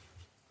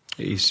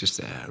he's just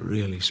a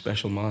really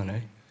special man,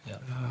 eh? Yeah.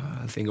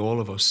 I think all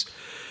of us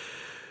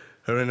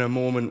are in a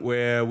moment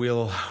where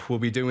we'll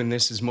be doing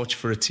this as much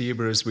for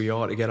Atiba as we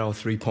are to get our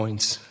 3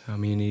 points. I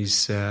mean,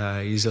 he's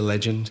a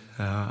legend.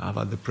 I've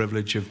had the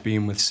privilege of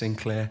being with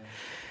Sinclair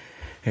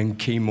in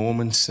key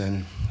moments,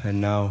 and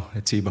now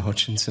Atiba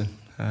Hutchinson.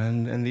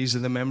 And these are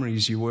the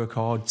memories you work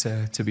hard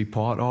to be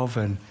part of,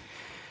 and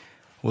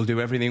we'll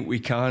do everything we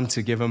can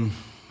to give him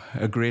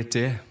a great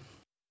day.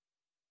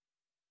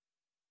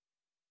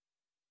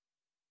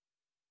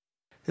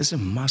 It's a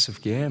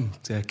massive game.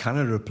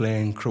 Canada are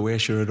playing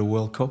Croatia at a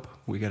World Cup.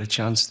 We get a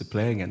chance to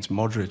play against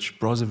Modric,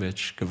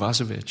 Brozovic,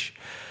 Kovacevic.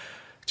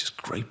 Just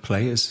great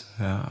players.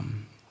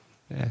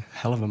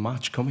 Hell of a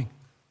match coming.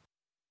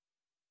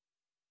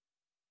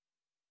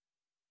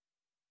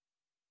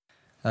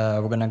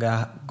 We're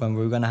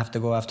gonna have to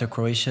go after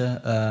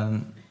Croatia,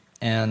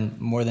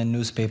 and more than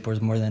newspapers,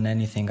 more than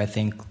anything, I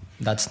think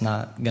that's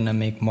not gonna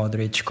make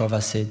Modric,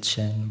 Kovacic,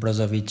 and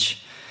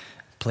Brozovic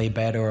play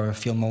better or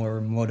feel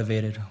more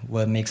motivated.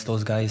 What makes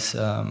those guys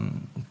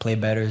play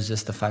better is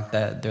just the fact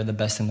that they're the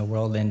best in the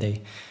world and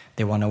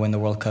they want to win the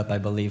World Cup, I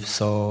believe.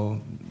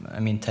 So, I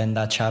mean, to end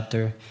that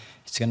chapter,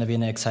 it's gonna be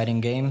an exciting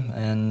game.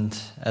 And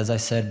as I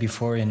said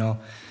before,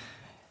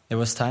 there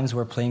was times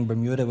where playing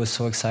Bermuda was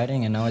so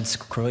exciting, and now it's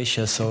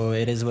Croatia, so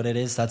it is what it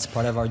is. That's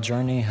part of our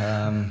journey.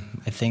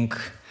 I think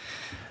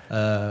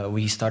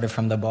we started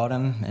from the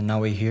bottom, and now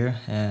we're here,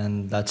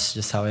 and that's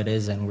just how it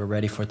is, and we're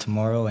ready for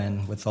tomorrow.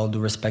 And with all due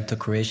respect to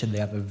Croatia, they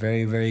have a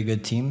very, very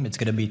good team. It's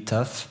going to be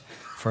tough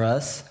for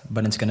us,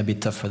 but it's going to be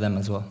tough for them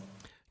as well.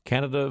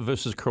 Canada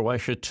versus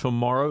Croatia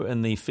tomorrow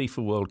in the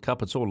FIFA World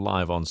Cup. It's all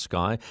live on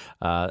Sky.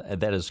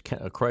 That is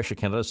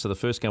Croatia-Canada. So the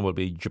first game will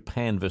be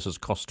Japan versus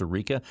Costa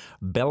Rica,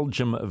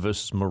 Belgium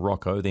versus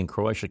Morocco, then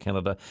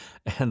Croatia-Canada,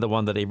 and the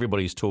one that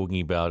everybody's talking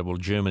about, will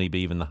Germany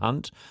be in the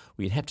hunt?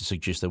 Well, you'd have to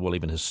suggest they will,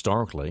 even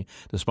historically,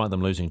 despite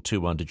them losing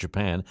 2-1 to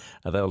Japan.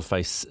 They'll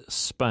face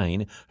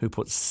Spain, who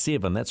put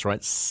 7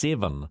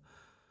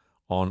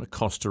 on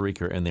Costa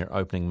Rica in their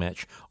opening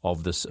match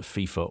of this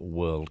FIFA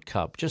World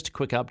Cup. Just a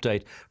quick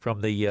update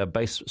from the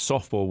base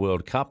softball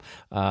World Cup.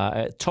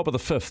 At top of the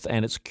 5th,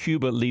 and it's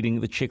Cuba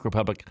leading the Czech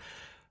Republic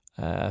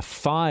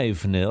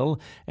 5-0.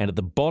 And at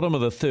the bottom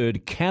of the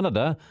 3rd,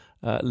 Canada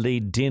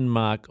lead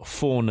Denmark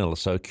 4-0.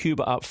 So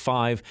Cuba up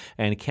 5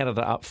 and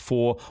Canada up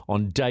 4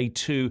 on day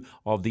 2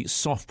 of the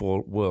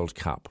softball World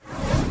Cup.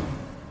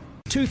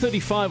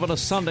 2:35 on a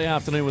Sunday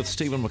afternoon with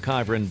Stephen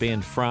McIver and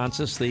Ben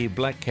Francis. The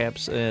Black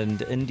Caps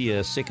and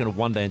India second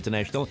one-day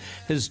international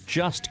has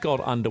just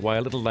got underway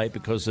a little late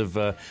because of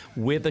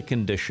weather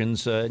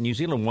conditions. New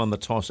Zealand won the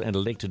toss and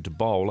elected to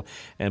bowl.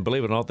 And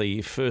believe it or not,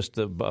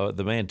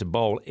 the man to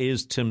bowl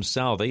is Tim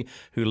Southee,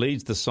 who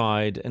leads the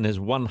side in his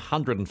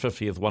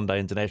 150th one-day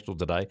international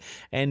today.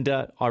 And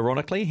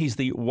ironically, he's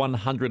the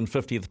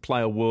 150th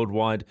player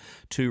worldwide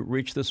to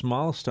reach this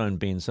milestone,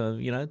 Ben. So,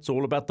 it's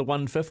all about the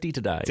 150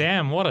 today.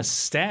 Damn, what a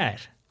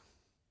stat.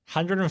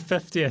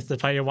 150th to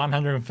play your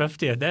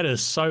 150th. That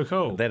is so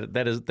cool.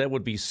 That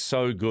would be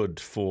so good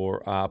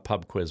for our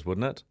pub quiz,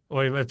 wouldn't it?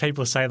 Or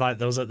people say like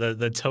those are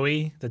the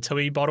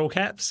Tui bottle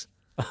caps.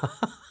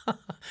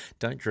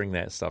 Don't drink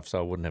that stuff, so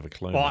I wouldn't have a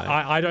clue. Well,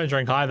 I don't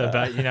drink either,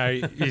 but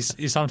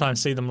you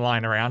sometimes see them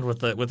lying around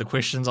with the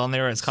questions on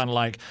there. It's kind of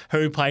like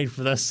who played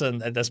for this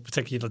at this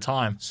particular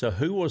time. So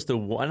who was the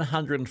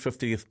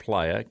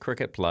 150th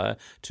cricket player,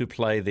 to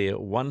play their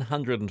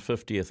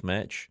 150th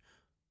match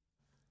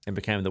And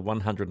became the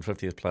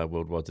 150th player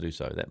worldwide to do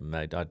so. That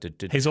made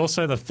He's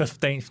also the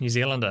 15th New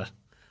Zealander.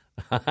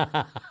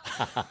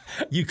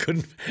 You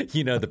couldn't,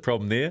 the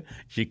problem there,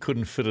 you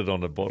couldn't fit it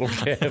on a bottle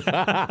cap.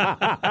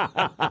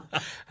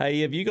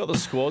 Hey, have you got the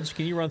squads?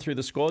 Can you run through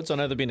the squads? I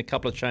know there have been a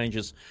couple of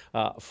changes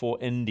for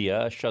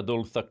India.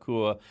 Shardul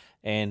Thakur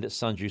and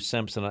Sanju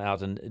Samson are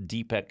out, and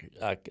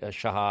Deepak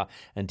Shahar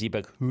and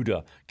Deepak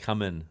Huda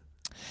come in.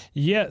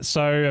 Yeah,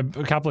 so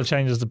a couple of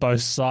changes to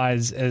both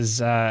sides, as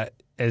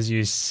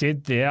you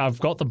said there. I've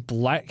got the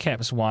Black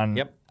Caps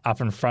one up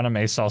in front of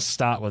me, so I'll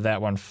start with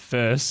that one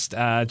first.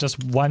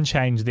 Just one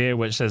change there,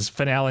 which is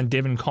Finn Allen,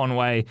 Devon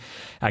Conway,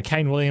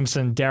 Kane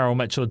Williamson, Daryl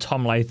Mitchell,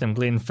 Tom Latham,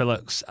 Glenn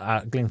Phillips,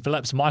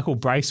 Michael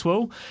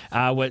Bracewell,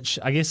 which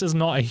I guess is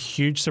not a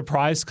huge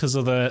surprise because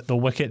of the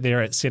wicket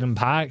there at Seddon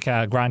Park.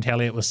 Grant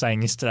Elliott was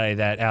saying yesterday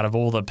that out of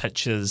all the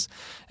pitches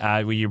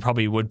where you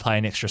probably would play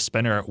an extra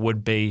spinner, it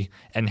would be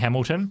in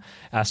Hamilton.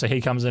 So he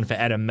comes in for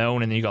Adam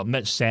Milne, and then you got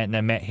Mitch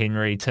Santner, Matt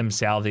Henry, Tim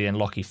Southey, and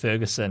Lockie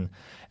Ferguson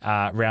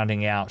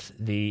rounding out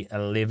the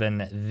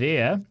 11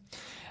 there.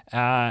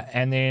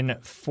 And then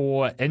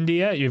for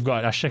India, you've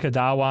got Shikhar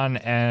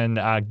Dhawan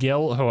and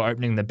Gill, who are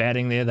opening the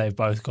batting there. They've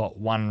both got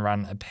 1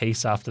 run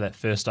apiece after that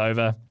first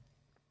over.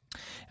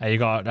 You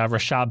got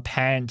Rishabh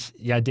Pant,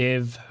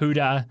 Yadev,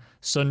 Huda,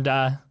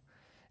 Sundar,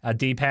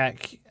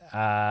 Deepak,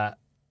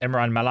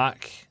 Imran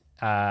Malak,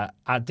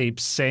 Ardeep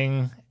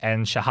Singh,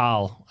 and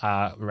Chahal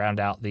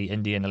round out the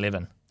Indian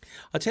 11.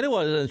 I tell you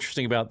what is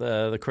interesting about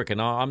the cricket.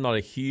 Now, I'm not a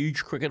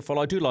huge cricket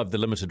follower. I do love the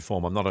limited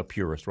form. I'm not a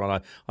purist,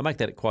 right? I make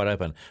that quite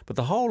open. But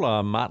the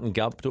whole Martin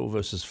Guptill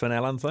versus Finn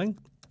Allen thing,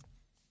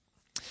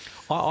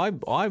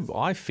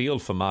 I feel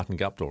for Martin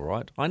Guptill,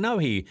 right? I know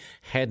he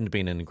hadn't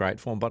been in great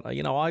form, but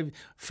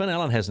Finn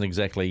Allen hasn't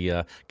exactly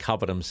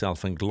covered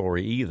himself in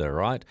glory either,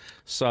 right?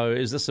 So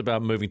is this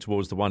about moving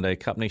towards the One Day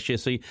Cup next year?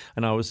 See,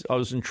 and I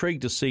was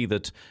intrigued to see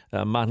that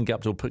Martin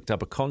Guptill picked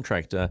up a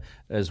contract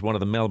as one of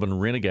the Melbourne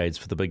Renegades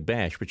for the Big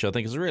Bash, which I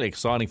think is really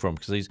exciting for him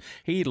because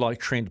he like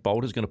Trent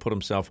Boult, is going to put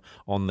himself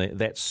on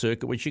that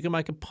circuit, which you can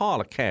make a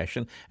pile of cash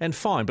and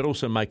fine, but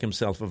also make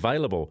himself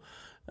available.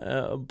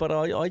 But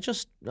I've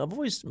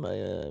always,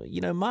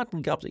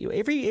 Martin Guptill,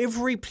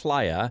 every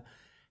player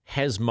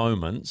has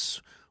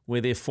moments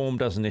where their form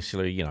doesn't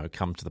necessarily,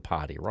 come to the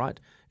party, right?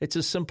 It's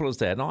as simple as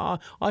that. And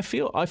I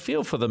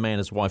feel for the man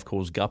his wife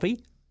calls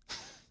Guppy.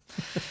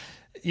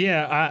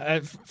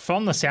 Yeah,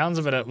 from the sounds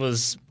of it, it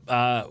was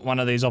one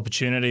of these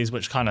opportunities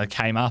which kind of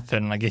came up,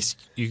 and I guess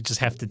you just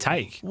have to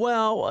take.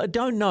 Well, I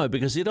don't know,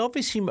 because it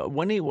obviously,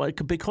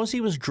 because he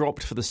was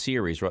dropped for the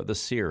series, right,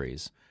 this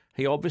series,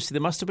 there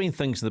must have been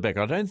things in the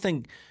background. I don't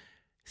think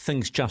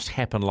things just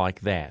happen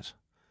like that.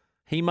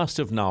 He must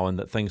have known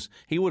that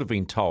he would have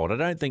been told.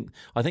 I think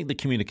the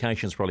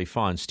communication's probably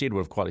fine. Stead would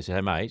have quietly said,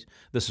 hey, mate,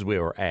 this is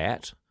where we're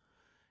at.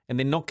 And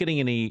then not getting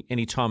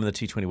any time in the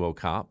T20 World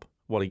Cup,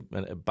 barring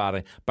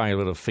a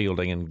little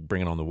fielding and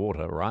bringing on the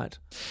water, right?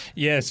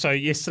 Yeah, so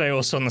yesterday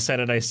also on the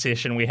Saturday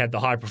session, we had the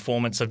high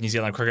performance of New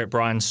Zealand cricket,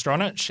 Brian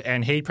Stronach,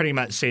 and he pretty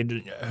much said,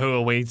 who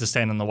are we to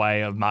stand in the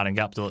way of Martin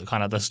Guptill at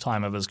kind of this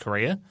time of his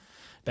career?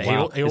 But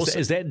wow. He also,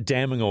 is that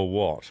damning or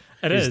what?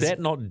 It is. Is that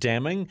not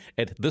damning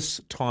at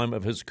this time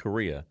of his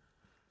career?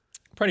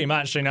 Pretty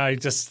much,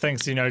 just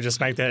thinks,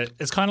 just make that.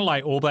 It's kind of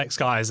like All Blacks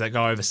guys that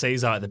go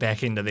overseas at the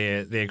back end of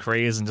their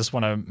careers and just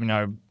want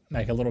to,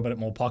 make a little bit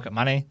more pocket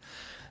money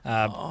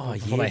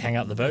before they hang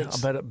up the boots.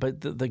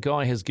 But the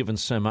guy has given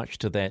so much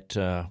to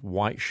that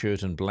white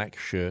shirt and black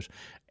shirt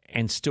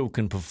and still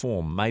can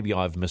perform. Maybe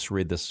I've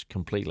misread this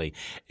completely.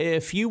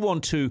 If you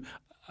want to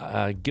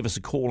give us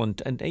a call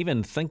and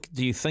even think,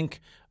 do you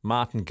think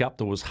Martin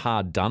Guptill was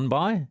hard done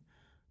by?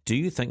 Do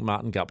you think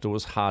Martin Guptill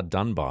was hard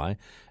done by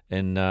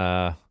in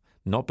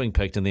not being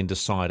picked and then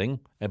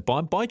deciding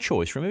by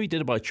choice? Remember, he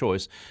did it by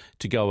choice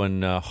to go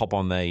and hop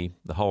on the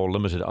whole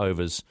limited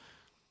overs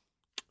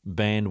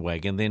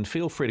bandwagon. Then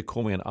feel free to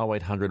call me on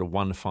 0800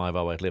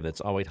 150811.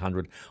 That's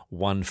 0800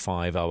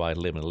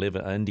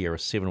 150811. India are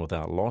 7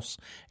 without loss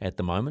at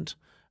the moment.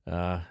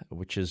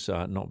 Which is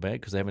not bad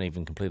because they haven't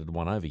even completed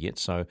one over yet.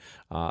 So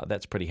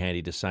that's pretty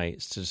handy to say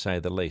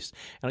the least.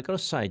 And I've got to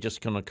say,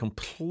 just on a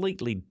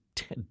completely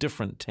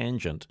different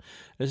tangent,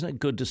 isn't it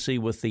good to see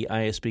with the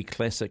ASB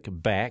Classic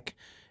back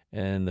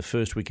in the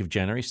first week of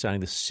January,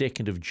 starting the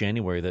 2nd of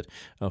January, that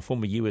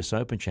former US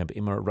Open champ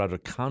Emma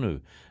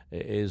Raducanu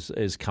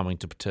is coming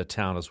to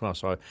town as well.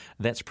 So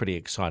that's pretty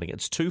exciting.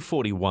 It's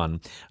 2:41.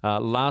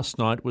 Last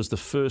night was the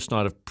first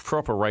night of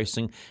proper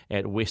racing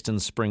at Western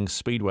Springs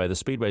Speedway. The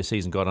Speedway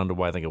season got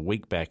underway, I think, a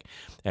week back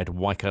at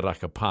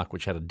Waikaraka Park,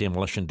 which had a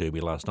demolition derby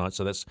last night.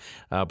 So that's.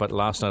 But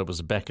last night it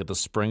was back at the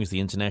Springs.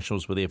 The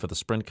internationals were there for the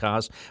sprint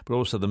cars, but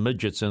also the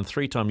midgets, and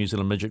 3-time New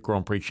Zealand Midget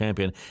Grand Prix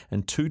champion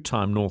and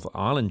 2-time North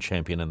Island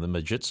champion in the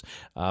midgets,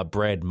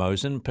 Brad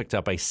Mosen, picked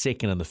up a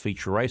second in the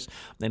feature race,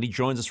 and he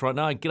joins us right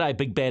now. G'day,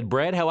 Big Bad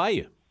Brad. How are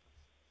you?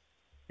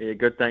 Yeah,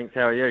 good, thanks.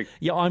 How are you?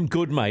 Yeah, I'm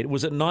good, mate.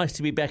 Was it nice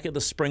to be back at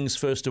the Springs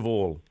first of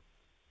all?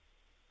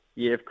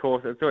 Yeah, of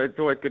course. It's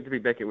always good to be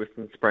back at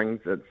Western Springs.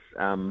 It's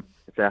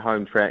our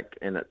home track,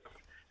 and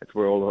it's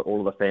where all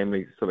of the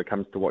family sort of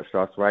comes to watch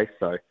us race.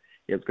 So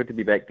yeah, it's good to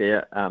be back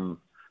there.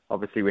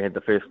 Obviously, we had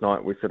the first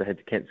night, we sort of had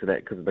to cancel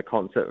that because of the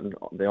concert and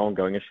the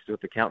ongoing issues with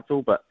the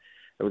council, but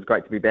it was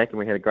great to be back, and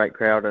we had a great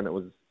crowd, and it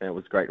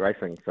was great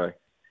racing, so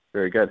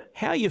very good.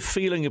 How are you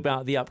feeling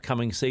about the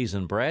upcoming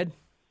season, Brad?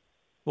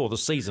 Or the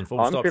season,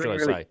 full stop, should I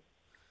say?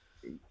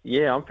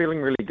 Yeah, I'm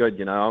feeling really good.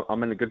 You know,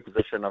 I'm in a good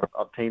position.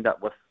 I've teamed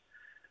up with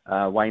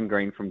Wayne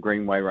Green from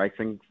Greenway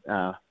Racing,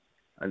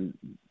 and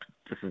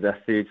this is our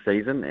third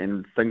season,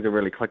 and things are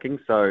really clicking.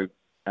 So,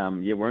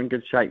 yeah, we're in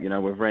good shape. You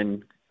know, we've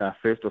ran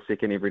first or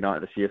second every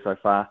night this year so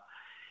far,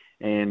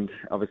 and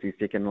obviously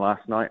second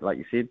last night, like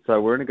you said.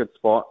 So we're in a good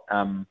spot.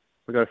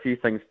 We've got a few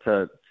things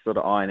to sort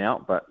of iron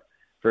out, but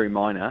very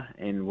minor,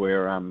 and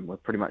we're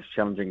pretty much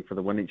challenging for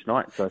the win each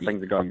night. So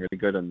things are going really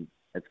good, and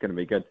it's going to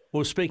be good.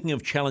 Well, speaking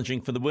of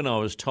challenging for the win, I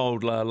was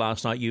told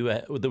last night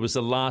there was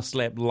a last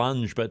lap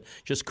lunge, but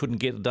just couldn't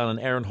get it done, and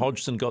Aaron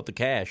Hodgson got the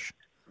cash.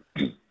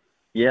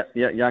 Yeah,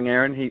 young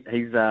Aaron.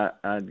 He's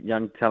a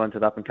young,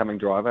 talented, up-and-coming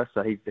driver,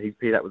 so he's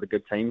paired up with a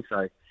good team.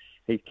 So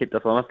he kept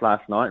us honest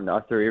last night, and I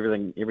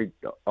threw every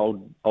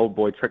old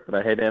boy trick that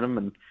I had at him,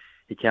 and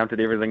he counted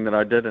everything that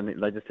I did, and he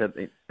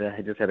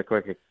just had a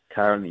quicker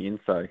car in the end.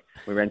 So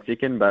we ran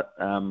second, but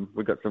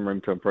we've got some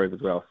room to improve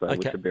as well, so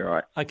we should be all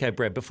right. Okay,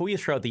 Brad, before you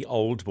throw out the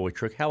old boy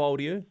trick, how old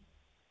are you?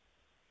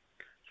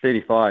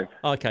 35.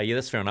 Okay, yeah,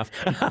 that's fair enough.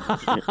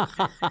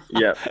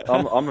 Yeah,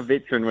 I'm a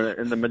veteran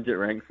in the midget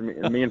ranks.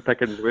 Me and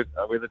Pickens, we're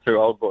the two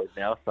old boys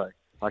now, so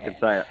I can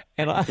say it.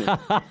 And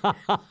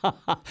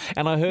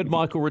I heard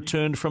Michael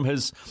returned from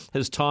his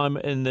time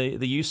in the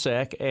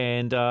USAC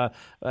and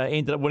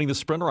ended up winning the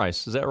sprint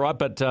race. Is that right?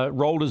 But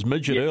rolled his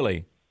midget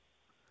early.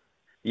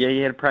 Yeah, he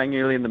had a praying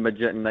early in the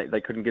midget, and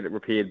they couldn't get it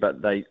repaired,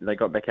 but they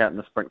got back out in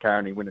the sprint car,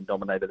 and he went and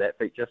dominated that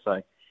feature.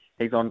 So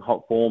he's on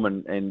hot form,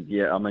 and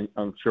yeah,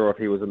 I'm sure if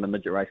he was in the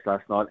midget race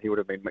last night, he would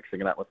have been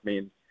mixing it up with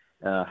me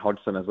and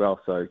Hodgson as well.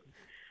 So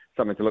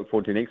something to look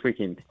forward to next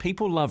weekend.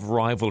 People love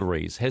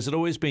rivalries. Has it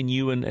always been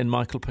you and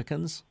Michael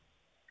Pickens?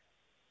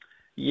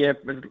 Yeah,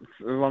 as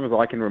long as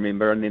I can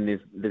remember. And then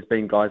there's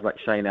been guys like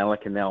Shane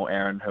Alec and now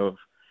Aaron who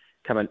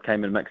have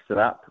came and mixed it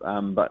up.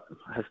 But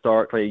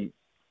historically,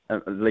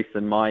 at least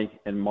in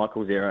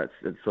Michael's era,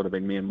 it's sort of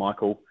been me and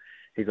Michael.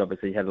 He's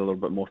obviously had a little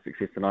bit more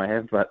success than I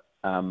have, but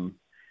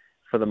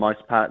for the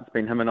most part, it's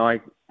been him and I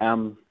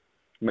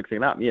mixing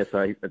it up. Yeah,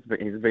 so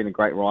he's been a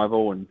great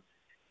rival, and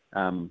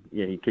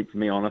yeah, he keeps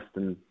me honest,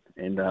 and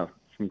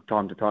from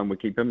time to time we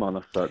keep him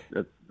honest, so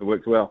it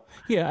works well.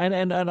 Yeah,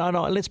 and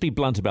let's be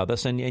blunt about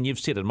this, and you've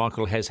said it,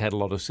 Michael has had a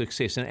lot of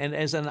success, and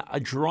as a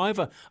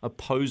driver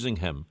opposing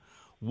him,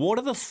 what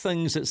are the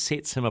things that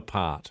sets him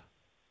apart?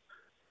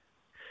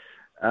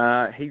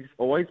 He's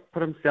always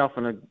put himself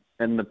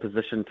in the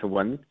position to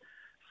win.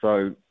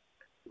 So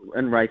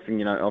in racing,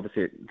 you know,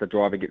 obviously the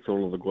driver gets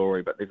all of the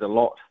glory, but there's a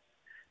lot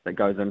that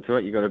goes into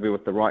it. You've got to be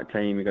with the right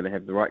team, you've got to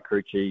have the right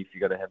crew chief,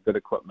 you've got to have good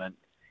equipment,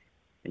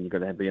 and you've got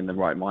to be in the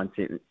right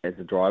mindset as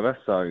a driver.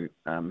 So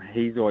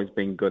he's always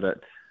been good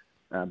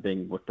at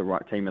being with the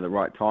right team at the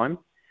right time,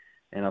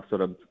 and I've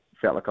sort of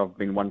felt like I've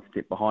been one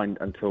step behind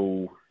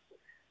until,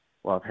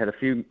 well, I've had a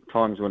few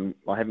times when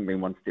I haven't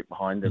been one step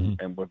behind,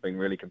 and we've been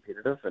really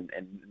competitive, and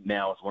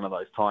now it's one of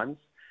those times.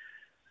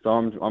 So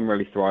I'm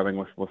really thriving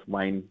with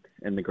Wayne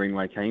and the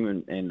Greenway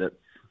team, and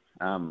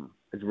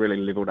it's really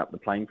leveled up the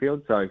playing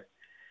field. So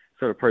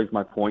sort of proves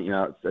my point. You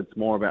know, it's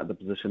more about the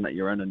position that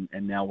you're in,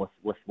 and now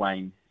with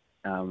Wayne,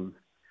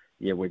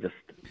 yeah,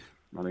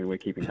 we're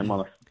keeping him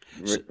honest,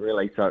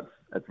 really. So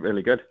it's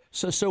really good.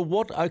 So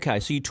what? Okay,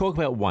 so you talk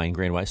about Wayne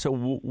Greenway. So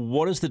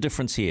what is the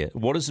difference here?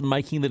 What is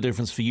making the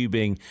difference for you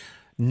being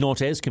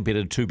not as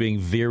competitive to being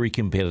very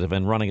competitive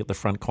and running at the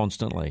front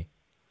constantly?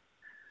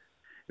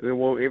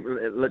 Well,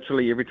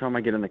 literally every time I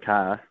get in the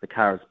car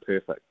is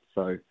perfect.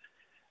 So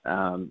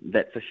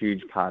that's a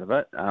huge part of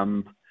it.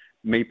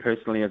 Me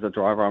personally, as a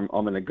driver,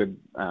 I'm in a good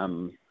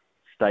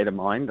state of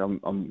mind.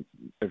 I'm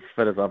as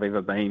fit as I've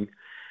ever been,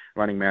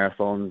 running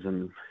marathons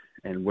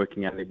and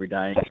working out every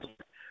day.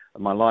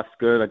 My life's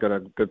good. I've got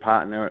a good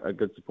partner, a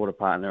good supportive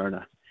partner, and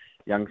a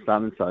young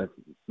son. So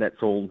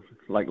that's all.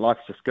 Like,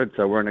 life's just good.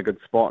 So we're in a good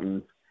spot,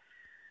 and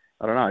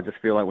I don't know. I just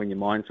feel like when your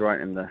mind's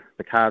right and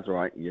the car's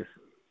right, you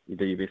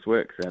do your best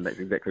work, so that's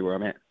exactly where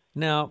I'm at.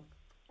 Now,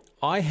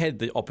 I had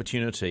the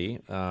opportunity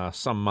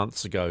some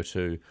months ago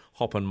to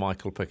hop in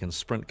Michael Pickens'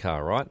 sprint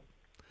car, right?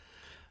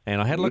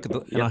 And I had a look at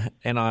the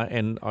and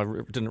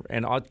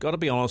I got to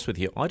be honest with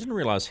you, I didn't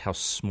realise how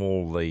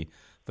small the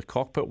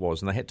cockpit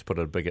was, and they had to put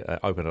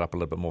open it up a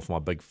little bit more for my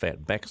big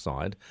fat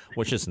backside,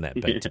 which isn't that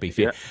big to be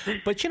fair. Yeah.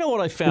 But you know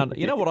what I found?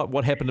 You know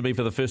what happened to me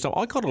for the first time?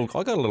 I got a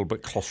little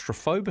bit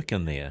claustrophobic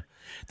in there.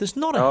 There's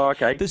not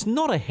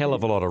a hell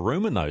of a lot of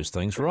room in those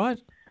things, right?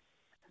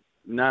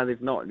 No, there's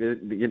not.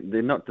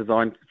 They're not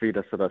designed for you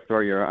to sort of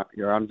throw your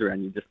arms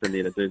around. You're just in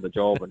there to do the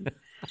job, and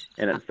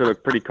it's sort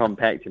of pretty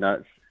compact. You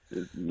know,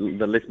 it's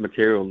the less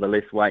material, the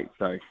less weight.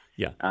 So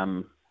yeah,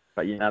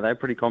 But they're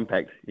pretty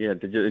compact. Yeah,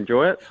 did you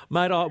enjoy it,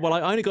 mate?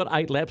 I only got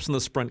 8 laps in the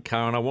sprint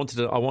car, and I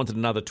wanted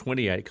another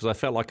 28 because I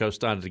felt like I was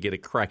starting to get a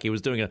crack. He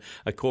was doing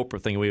a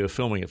corporate thing. We were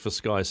filming it for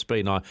Sky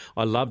Speed, and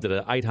I loved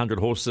it. 800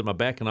 horses at my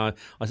back, and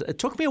it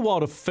took me a while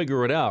to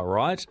figure it out.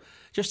 Right,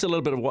 just a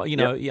little bit of what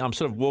I'm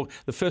sort of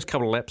the first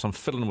couple of laps. I'm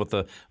fiddling with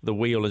the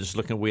wheel and just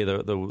looking at where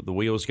the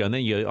wheels go, and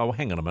then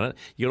hang on a minute,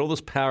 you got all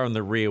this power in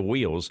the rear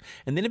wheels,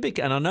 and then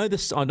and I know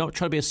this. I'm not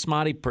trying to be a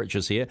smarty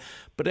pritches here,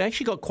 but it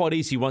actually got quite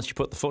easy once you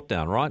put the foot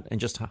down, right? And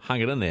just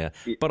hung it in there.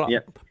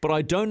 But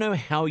I don't know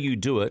how you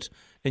do it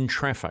in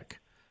traffic.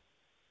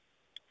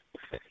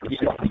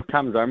 Yeah, I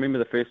remember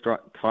the first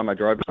time I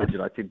drove it,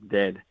 I said to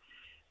Dad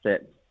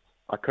that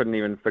I couldn't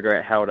even figure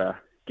out how to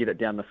get it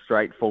down the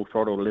straight full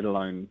throttle, let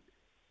alone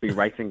be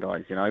racing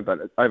guys, But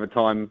over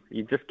time,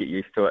 you just get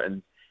used to it.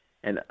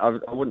 And I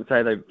wouldn't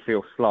say they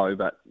feel slow,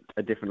 but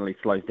it definitely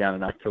slows down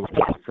enough to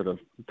sort of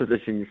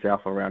position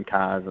yourself around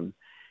cars and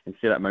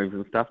set up moves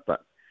and stuff.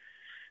 But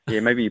yeah,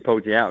 maybe he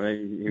pulled you out.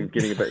 Maybe he was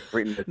getting a bit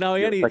threatened. No,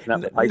 he only taking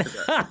up the pace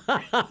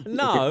a bit.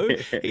 No,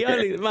 he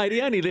only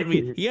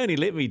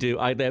let me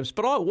do 8 laps.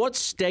 But what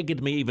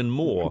staggered me even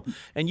more,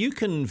 and you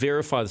can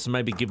verify this and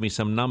maybe give me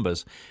some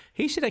numbers.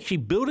 He said actually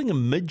building a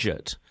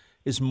midget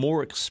is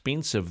more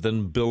expensive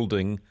than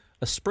building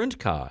a sprint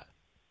car.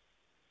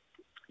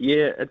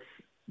 Yeah, it's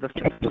the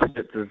thing with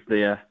midgets is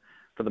they're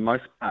for the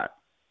most part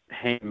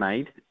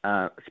handmade.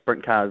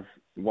 Sprint cars,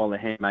 while they're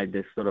handmade,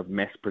 they're sort of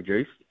mass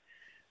produced.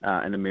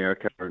 In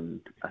America,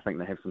 and I think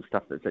they have some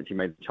stuff that's actually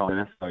made in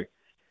China. So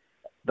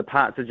the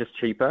parts are just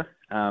cheaper.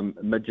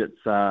 Midgets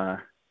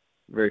are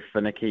very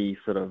finicky,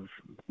 sort of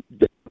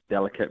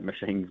delicate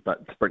machines,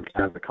 but sprint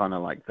cars are kind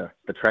of like the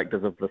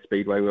tractors of the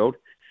speedway world.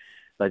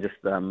 They just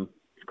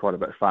quite a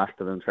bit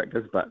faster than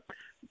tractors, but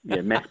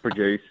yeah, mass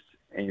produced,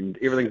 and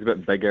everything's a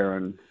bit bigger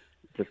and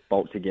just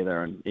bolt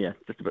together, and yeah,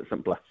 just a bit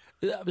simpler.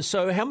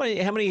 So how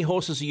many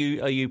horses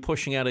are you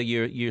pushing out of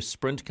your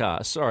sprint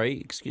car? Sorry,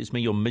 excuse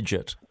me, your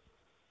midget.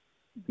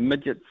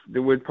 Midgets,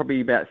 there were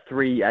probably about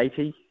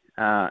 380,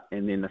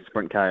 and then the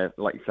sprint car,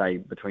 like you say,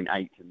 between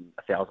 8 and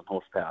 1,000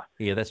 horsepower.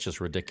 Yeah, that's just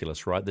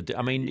ridiculous, right?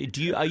 I mean,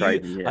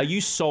 Crazy, do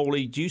you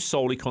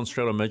solely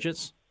concentrate on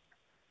midgets?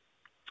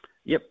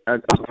 Yep,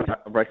 I've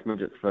raced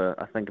midgets for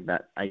I think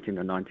about 18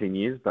 or 19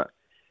 years, but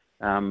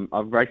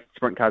I've raced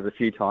sprint cars a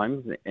few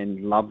times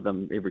and loved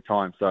them every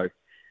time. So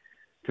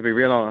to be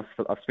real honest,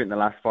 I've spent the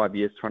last 5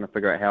 years trying to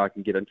figure out how I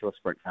can get into a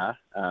sprint car.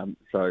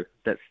 So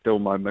that's still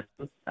my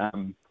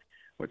mission.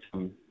 Which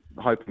I'm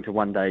hoping to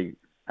one day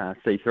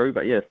see through.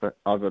 But yes,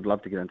 I would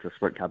love to get into a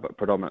sprint car, but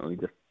predominantly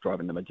just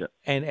driving the midget.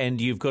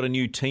 And you've got a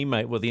new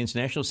teammate with the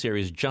International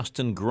Series,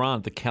 Justin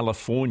Grant, the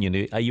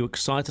Californian. Are you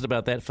excited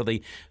about that for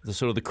the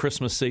sort of the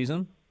Christmas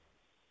season?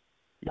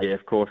 Yeah,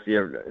 of course.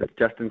 Yeah, if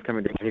Justin's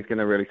coming down, he's going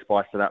to really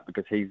spice it up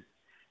because he's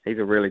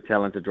a really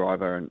talented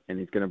driver and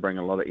he's going to bring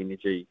a lot of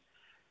energy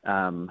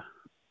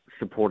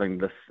supporting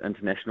this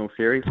International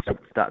Series. It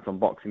starts on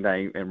Boxing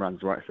Day and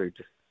runs right through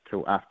just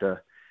till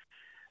after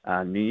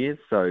New Year's,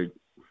 so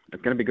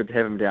it's going to be good to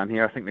have him down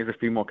here. I think there's a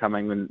few more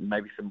coming and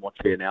maybe some more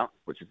to be announced,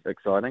 which is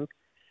exciting.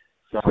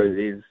 So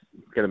there's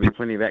going to be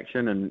plenty of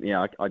action, and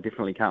yeah, I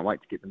definitely can't wait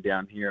to get them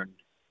down here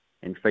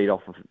and feed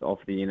off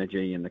the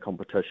energy and the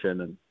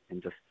competition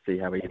and just see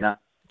how we end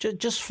up.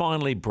 Just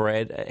finally,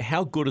 Brad,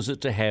 how good is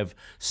it to have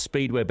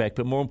Speedway back,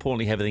 but more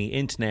importantly, having the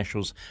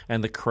internationals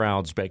and the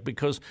crowds back?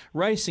 Because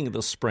racing at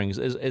the Springs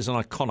is an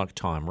iconic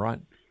time, right?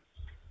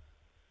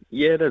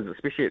 Yeah, it is,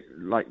 especially at,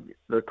 like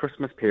the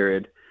Christmas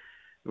period.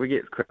 We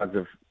get crowds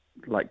of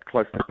like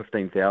close to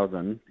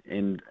 15,000,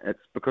 and it's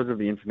because of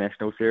the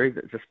International Series.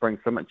 It just brings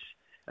so much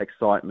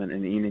excitement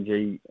and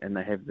energy, and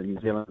they have the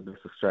New Zealand versus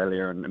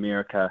Australia and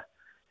America,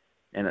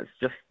 and it's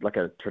just like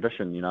a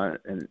tradition,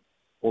 and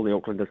all the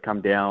Aucklanders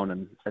come down,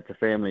 and it's a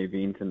family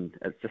event, and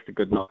it's just a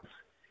good nice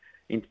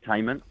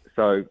entertainment.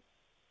 So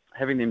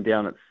having them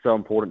down, it's so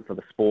important for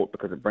the sport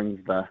because it brings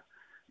the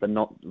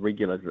not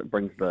regulars, it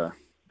brings the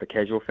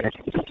casual fans,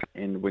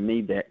 and we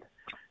need that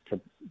to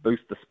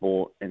boost the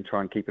sport and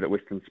try and keep it at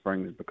Western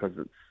Springs because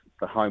it's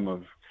the home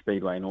of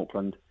Speedway in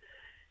Auckland,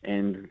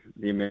 and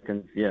the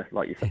Americans, yeah,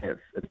 like you say,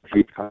 it's a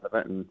huge part of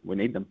it, and we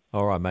need them.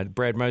 All right, mate.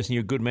 Brad Mosen,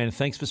 you're a good man.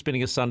 Thanks for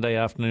spending a Sunday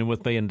afternoon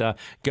with me, and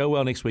go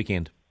well next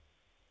weekend.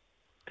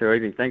 Too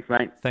easy. Thanks,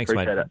 mate. Thanks,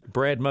 Appreciate mate. It.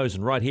 Brad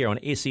Mosen, right here on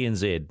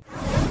SENZ.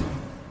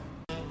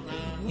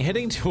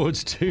 Heading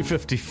towards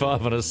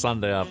 2:55 on a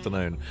Sunday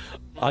afternoon.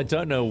 I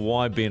don't know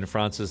why Ben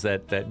Francis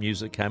that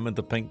music came in,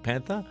 the Pink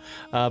Panther,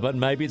 but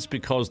maybe it's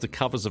because the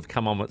covers have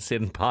come on at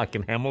Seddon Park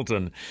in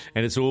Hamilton,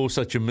 and it's all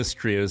such a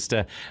mystery as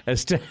to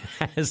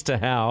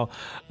how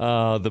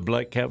the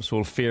Black Caps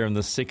will fare in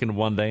the second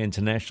one-day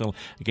international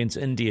against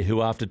India,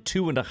 who after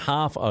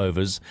 2.5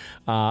 overs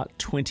are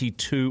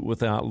 22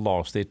 without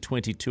loss. They're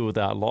 22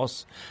 without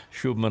loss.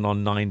 Shubman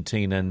on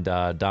 19 and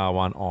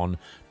Dhawan on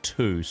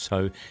 2.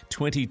 So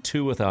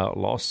 22 without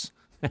loss.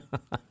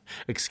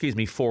 Excuse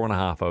me,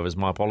 4.5 overs.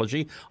 My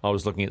apology. I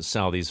was looking at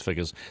Southey's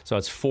figures. So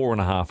it's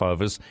 4.5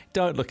 overs.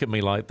 Don't look at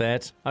me like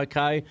that,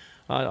 okay?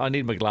 I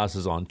need my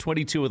glasses on.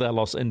 22 without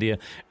loss, India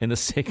in the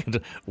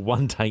second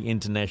one-day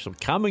international.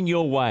 Coming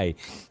your way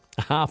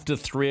after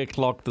 3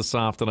 o'clock this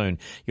afternoon.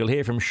 You'll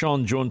hear from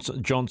Sean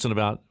Johnson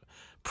about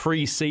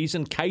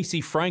pre-season. Casey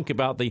Frank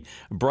about the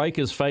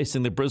Breakers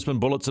facing the Brisbane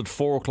Bullets at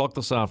 4 o'clock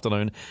this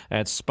afternoon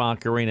at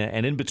Spark Arena.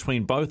 And in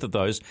between both of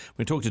those,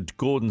 we talked to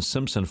Gordon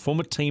Simpson,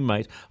 former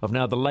teammate of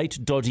now the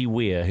late Doddy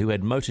Weir, who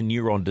had motor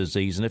neuron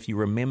disease. And if you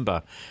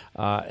remember,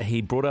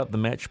 he brought out the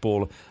match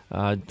ball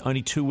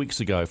only 2 weeks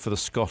ago for the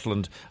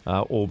Scotland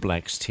All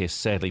Blacks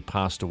test. Sadly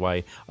passed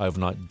away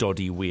overnight,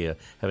 Doddy Weir,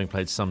 having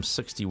played some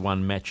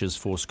 61 matches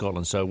for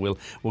Scotland. So we'll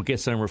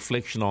get some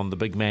reflection on the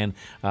big man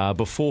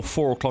before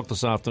 4 o'clock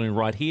this afternoon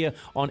right here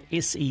on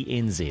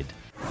SENZ.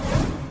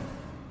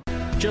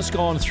 Just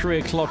gone 3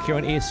 o'clock here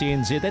on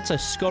SENZ. That's a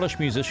Scottish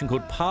musician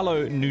called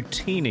Paolo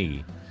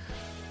Nutini,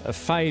 a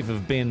fave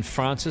of Ben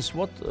Francis.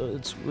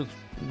 It's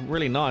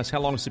really nice. How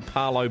long has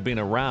Paolo been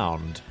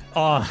around?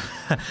 Oh,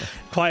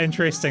 quite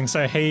interesting.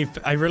 So he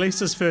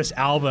released his first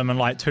album in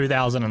like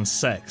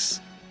 2006.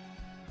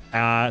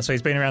 So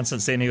he's been around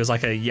since then. He was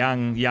like a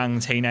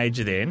young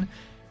teenager then.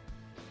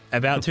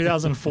 About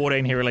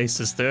 2014, he released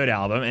his third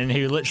album, and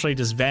he literally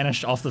just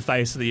vanished off the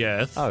face of the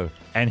earth. Oh.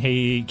 And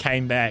he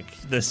came back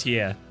this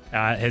year.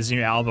 His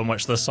new album,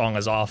 which this song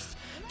is off,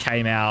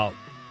 came out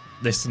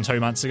less than 2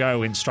 months ago,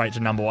 went straight to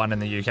number one in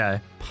the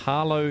UK.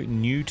 Paolo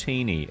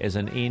Nutini, as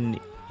an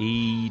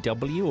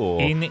N-E-W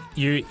or?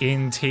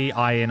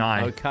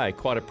 N-U-N-T-I-N-I. Okay,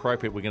 quite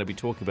appropriate. We're going to be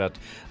talking about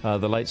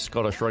the late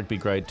Scottish rugby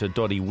great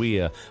Doddy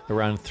Weir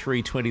around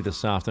 3:20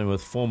 this afternoon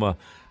with former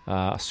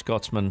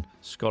Scotsman,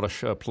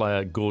 Scottish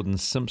player Gordon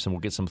Simpson.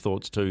 We'll get some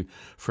thoughts too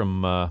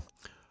from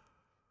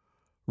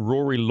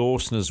Rory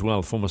Lawson as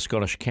well, former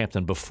Scottish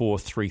captain, before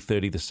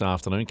 3:30 this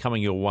afternoon.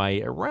 Coming your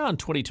way around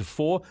 20 to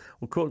 4.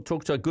 We'll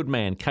talk to a good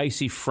man,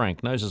 Casey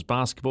Frank, knows his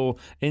basketball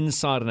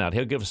inside and out.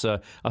 He'll give us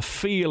a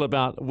feel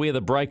about where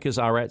the Breakers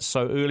are at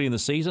so early in the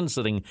season,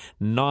 sitting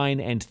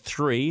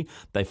 9-3.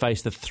 They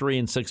face the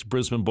 3-6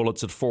 Brisbane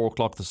Bullets at 4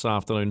 o'clock this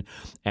afternoon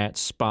at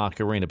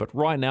Spark Arena. But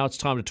right now it's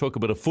time to talk a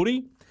bit of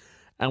footy.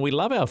 And we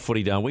love our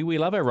footy, don't we? We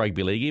love our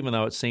rugby league, even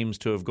though it seems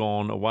to have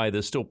gone away.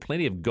 There's still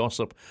plenty of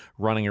gossip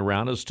running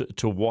around as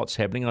to what's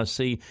happening. I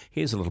see,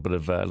 here's a little bit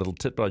of a little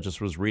tidbit I just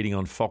was reading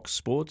on Fox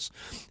Sports.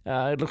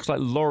 It looks like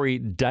Laurie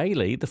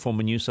Daly, the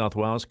former New South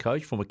Wales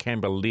coach, former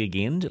Canberra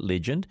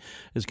legend,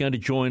 is going to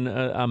join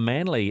a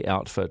Manly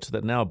outfit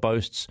that now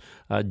boasts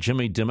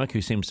Jimmy Dimmock,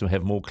 who seems to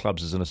have more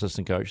clubs as an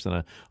assistant coach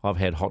than I've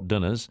had hot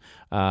dinners.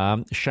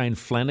 Shane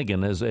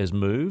Flanagan has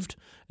moved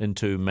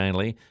into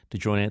Manly to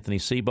join Anthony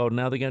Seibold.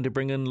 Now they're going to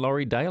bring in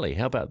Laurie Daly.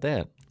 How about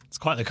that? It's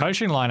quite the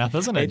coaching lineup,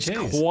 isn't it?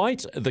 It's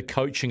quite the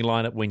coaching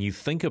lineup when you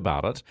think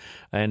about it.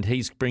 And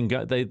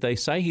they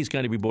say he's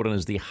going to be brought in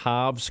as the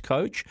halves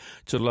coach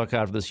to look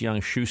after this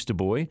young Schuster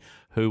boy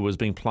who has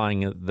been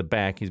playing at the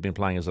back. He's been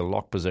playing as a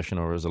lock position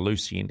or as a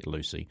Lucy.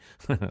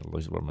 What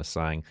am I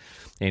saying?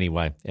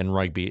 Anyway, in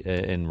rugby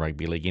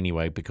league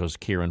anyway, because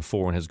Kieran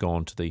Foran has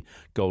gone to the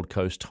Gold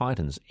Coast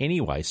Titans.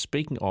 Anyway,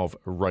 speaking of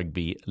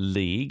rugby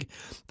league,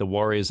 the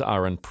Warriors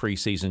are in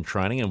pre-season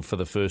training, and for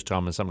the first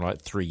time in something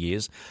like 3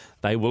 years,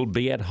 they will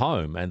be at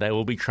home, and they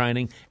will be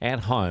training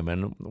at home.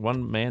 And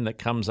one man that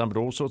comes under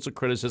all sorts of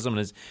criticism,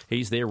 and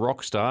he's their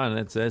rock star,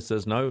 and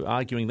there's no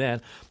arguing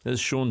that,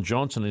 is Sean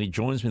Johnson, and he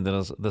joins me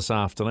this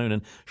afternoon.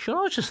 And Sean,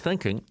 I was just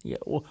thinking,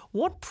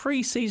 what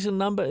pre-season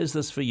number is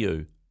this for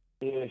you?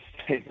 Yes,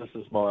 this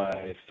is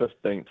my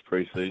 15th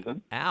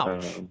pre-season.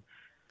 Ouch.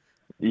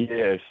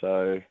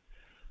 So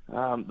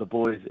the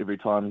boys, every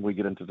time we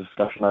get into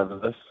discussion over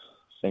this,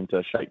 seem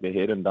to shake their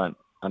head and don't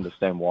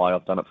understand why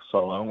I've done it for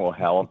so long or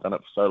how I've done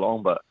it for so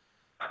long. But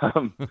I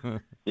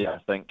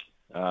think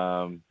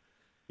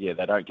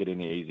they don't get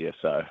any easier.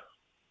 So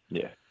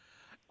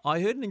I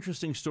heard an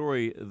interesting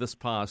story this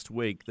past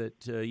week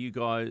that you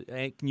guys,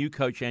 new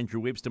coach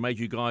Andrew Webster, made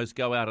you guys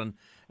go out and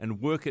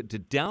work at Te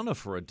Downer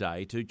for a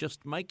day to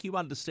just make you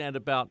understand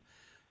about,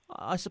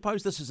 I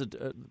suppose this is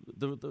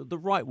the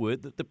right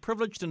word, the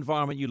privileged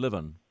environment you live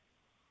in.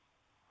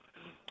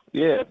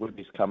 Yeah,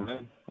 Webby's come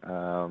in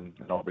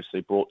and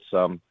obviously brought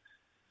some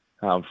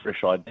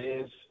fresh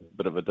ideas, a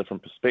bit of a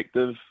different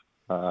perspective,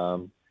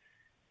 and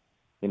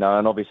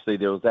obviously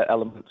there was that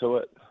element to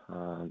it,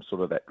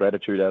 sort of that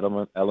gratitude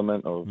element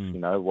of,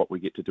 what we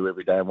get to do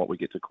every day and what we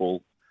get to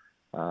call,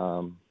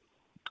 a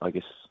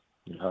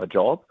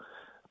job.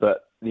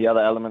 But the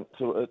other element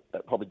to it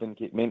that probably didn't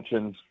get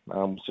mentioned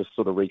was just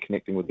sort of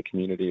reconnecting with the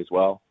community as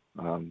well.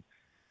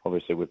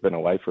 Obviously we've been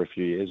away for a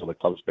few years, or the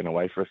club's been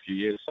away for a few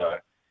years, so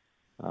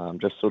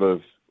just sort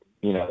of,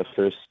 the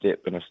first step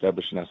in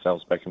establishing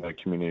ourselves back in the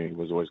community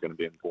was always going to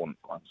be an important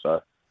one. So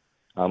it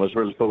was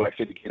really cool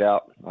actually to get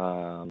out.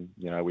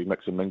 We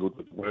mixed and mingled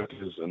with the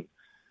workers, and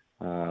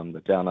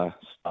the Downer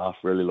staff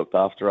really looked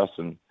after us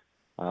and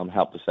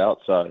helped us out.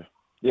 So,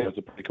 it was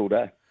a pretty cool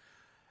day.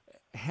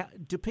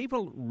 Do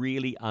people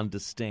really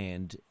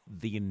understand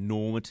the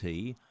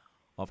enormity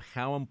of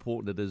how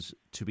important it is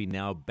to be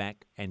now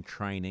back and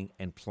training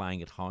and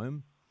playing at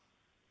home?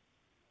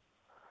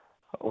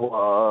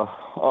 Well,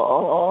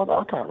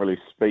 I can't really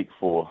speak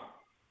for,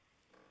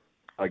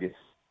 I guess,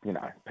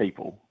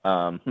 people.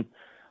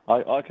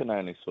 I can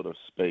only sort of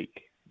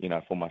speak,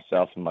 for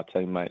myself and my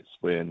teammates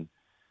when,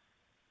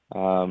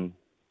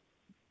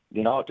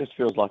 it just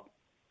feels like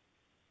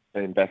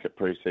being back at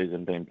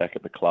pre-season, being back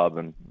at the club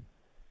and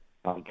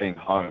being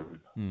home.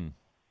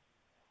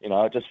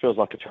 It just feels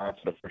like a chance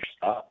at a fresh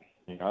start.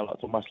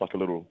 It's almost like a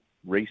little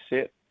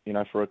reset,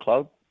 for a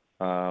club,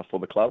 for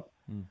the club.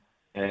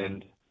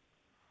 And,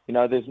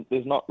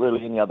 there's not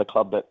really any other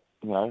club that,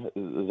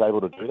 is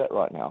able to do that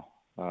right now.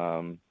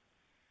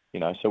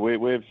 So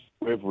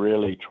we've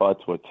really tried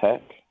to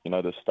attack,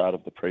 the start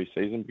of the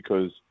pre-season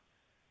because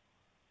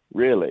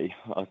really,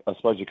 I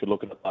suppose you could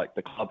look at it like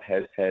the club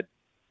has had,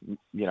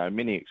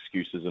 many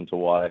excuses into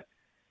why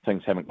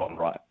things haven't gone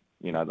right,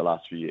 the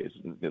last few years.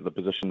 The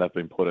position they've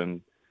been put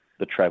in,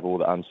 the travel,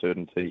 the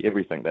uncertainty,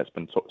 everything that's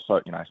been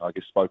I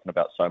guess spoken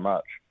about so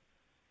much.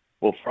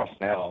 Well, for us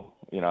now,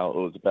 it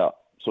was about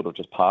sort of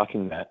just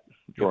parking that,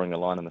 drawing a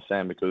line in the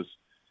sand because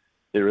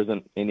there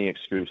isn't any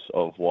excuse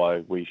of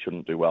why we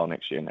shouldn't do well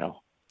next year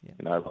now.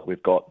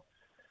 We've got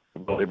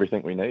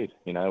everything we need.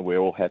 We're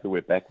all happy.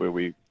 We're back where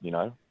we,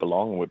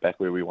 belong, and we're back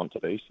where we want to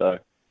be. So,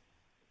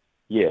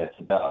 yeah, it's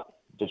about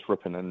just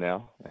ripping in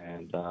now.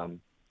 And,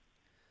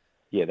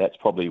 that's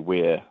probably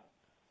where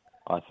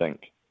I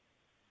think,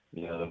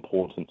 the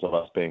importance of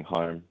us being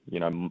home,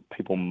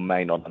 people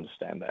may not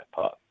understand that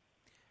part.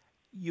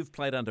 You've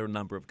played under a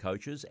number of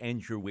coaches.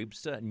 Andrew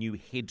Webster, new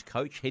head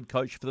coach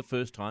for the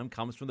first time,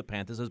 comes from the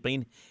Panthers, has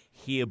been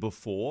here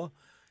before.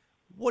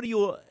 What are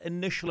your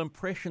initial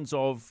impressions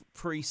of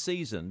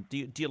pre-season?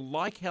 Do you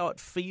like how it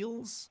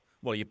feels?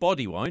 Well, your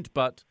body won't,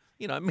 but,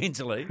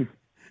 mentally.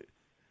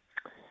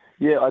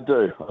 Yeah, I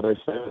do.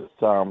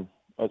 So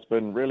it's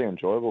been really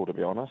enjoyable, to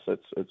be honest.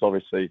 It's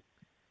obviously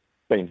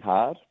been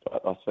hard,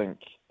 but I think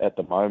at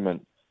the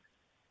moment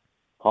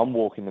I'm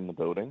walking in the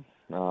building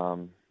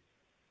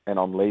and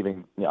I'm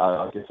leaving.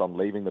 I guess I'm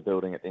leaving the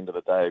building at the end of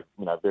the day,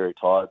 very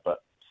tired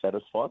but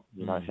satisfied,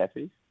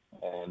 happy,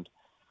 and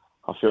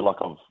I feel like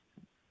I'm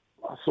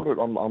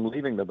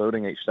leaving the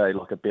building each day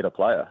like a better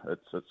player.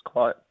 It's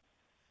quite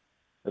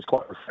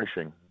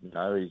refreshing.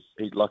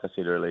 He's like I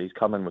said earlier, he's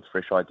come in with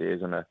fresh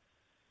ideas and a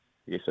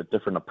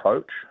different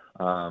approach,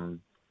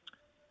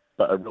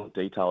 but a real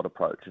detailed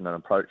approach, and an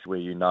approach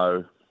where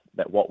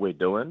that what we're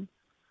doing,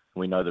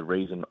 we know the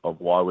reason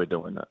of why we're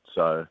doing it.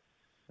 So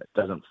it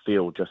doesn't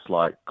feel just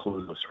like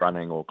clueless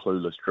running or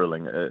clueless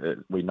drilling.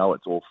 We know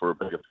it's all for a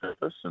bigger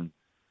purpose, and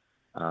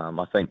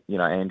I think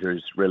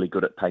Andrew's really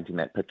good at painting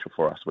that picture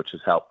for us, which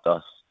has helped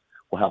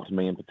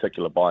me in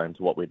particular buy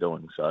into what we're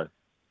doing. So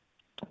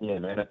yeah,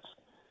 man,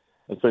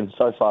 it's been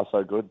so far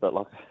so good. But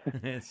like,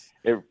 yes.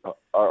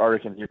 I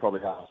reckon you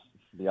probably asked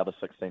the other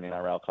 16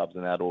 NRL clubs,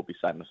 and they'd all be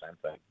saying the same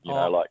thing.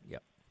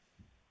 Yep.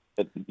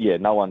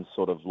 No one's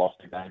sort of lost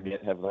a game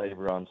yet, have they?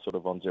 Everyone's sort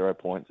of on 0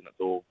 points, and it's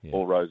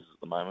all roses at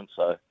the moment.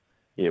 So,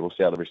 yeah, we'll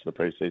see how the rest of the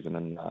pre-season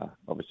and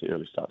obviously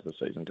early start of the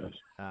season goes.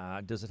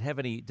 Does it have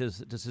any? Does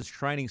his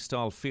training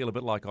style feel a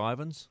bit like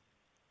Ivan's?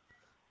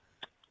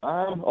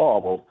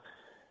 Well,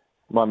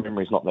 my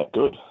memory's not that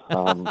good.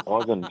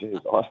 Ivan,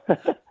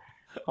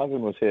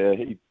 Ivan was here.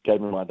 He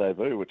gave me my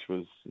debut, which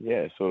was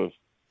sort of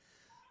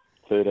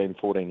 13,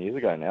 14 years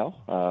ago now.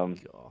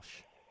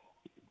 Gosh.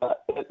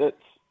 But it's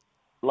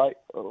like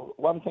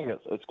one thing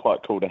it's quite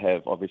cool to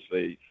have,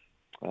 obviously,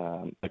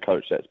 a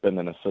coach that's been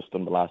in a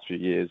system the last few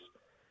years,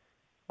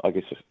 I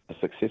guess a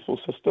successful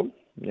system,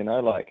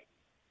 I've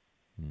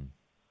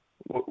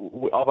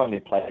only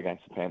played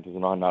against the Panthers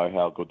and I know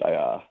how good they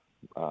are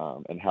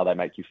and how they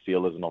make you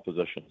feel as an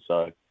opposition.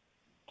 So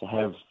to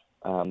have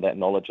that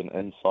knowledge and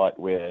insight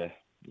where,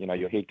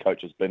 your head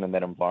coach has been in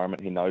that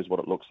environment, he knows what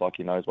it looks like,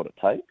 he knows what it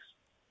takes,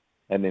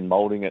 and then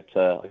moulding it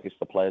to, I guess,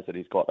 the players that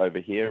he's got over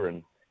here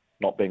and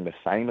not being the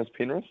same as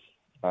Penrith,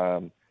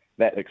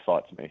 that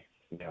excites me.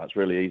 It's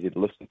really easy to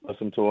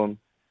listen to him,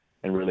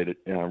 and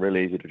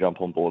really easy to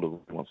jump on board with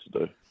what he wants to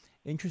do.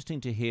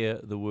 Interesting to hear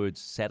the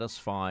words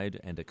satisfied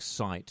and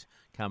excite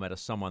come out of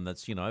someone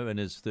that's, in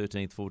his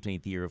 13th,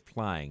 14th year of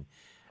playing.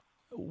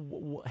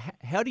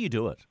 How do you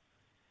do it?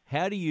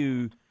 How do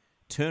you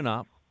turn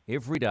up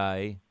every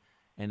day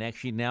and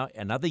actually now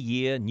another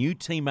year, new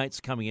teammates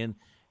coming in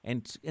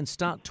and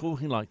start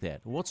talking like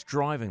that? What's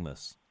driving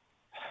this?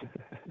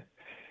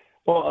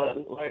 Well,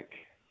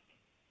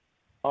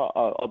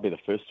 I'll be the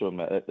first to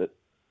admit it.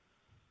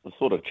 The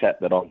sort of chat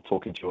that I'm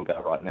talking to you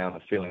about right now, and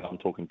the feeling I'm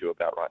talking to you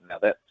about right now,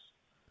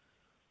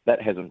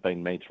 that hasn't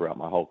been me throughout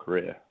my whole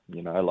career.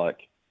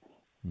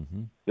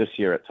 This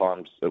year at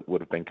times it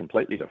would have been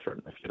completely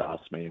different if you'd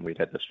asked me and we'd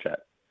had this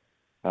chat.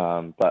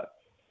 But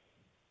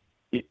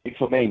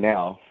for me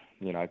now,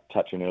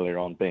 touching earlier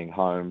on being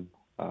home,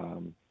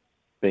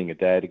 being a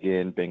dad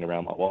again, being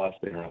around my wife,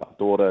 being around my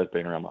daughter,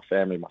 being around my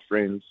family, my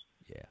friends.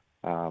 Yeah.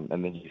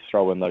 And then you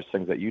throw in those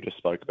things that you just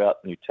spoke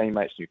about, new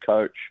teammates, new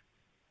coach.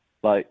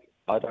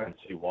 I don't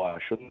see why I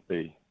shouldn't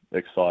be,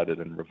 excited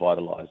and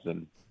revitalised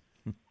and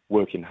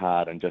working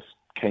hard and just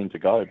keen to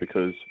go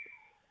because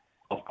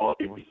I've got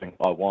everything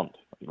I want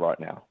right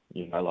now.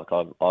 You know, like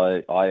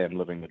I am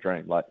living the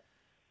dream. Like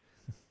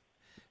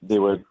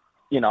there were,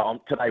 you know,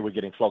 today we're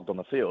getting flogged on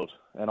the field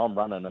and I'm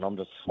running and I'm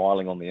just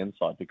smiling on the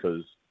inside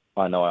because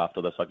I know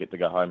after this I get to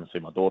go home and see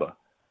my daughter.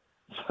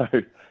 So,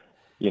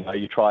 you know,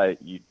 you try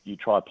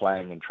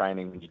playing and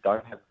training and you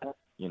don't have that,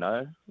 you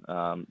know,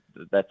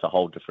 that's a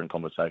whole different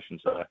conversation.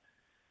 So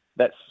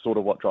that's sort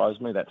of what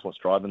drives me. That's what's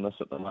driving this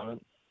at the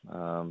moment.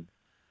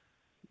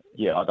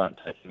 I don't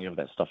take any of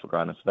that stuff for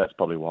granted. So that's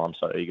probably why I'm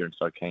so eager and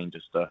so keen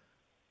just to,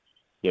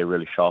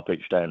 really show up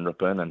each day and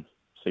rip in and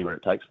see where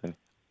it takes me.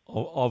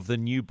 Of the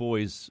new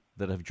boys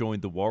that have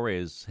joined the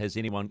Warriors, has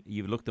anyone,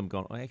 you've looked at them and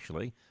gone, oh,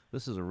 actually,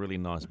 this is a really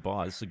nice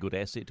buy. This is a good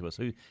asset to us.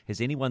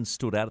 Has anyone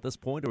stood out at this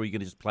point, or are you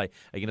going to just play?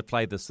 Are you going to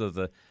play this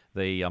the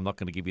I'm not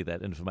going to give you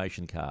that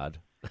information card.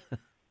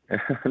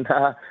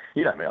 Nah,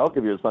 you know me. I'll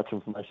give you as much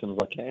information as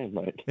I can,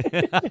 mate.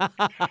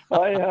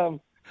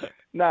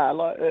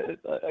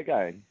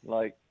 Again,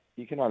 like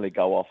you can only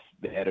go off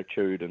their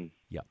attitude and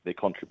their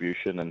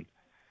contribution and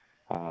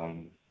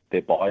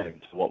their buy-in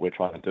to what we're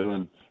trying to do,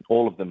 and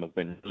all of them have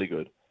been really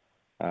good.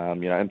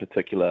 In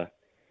particular,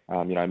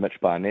 Mitch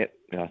Barnett,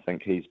 I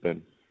think he's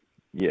been,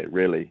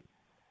 really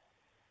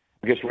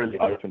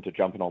open to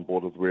jumping on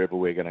board with wherever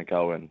we're going to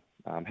go and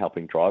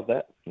helping drive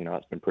that.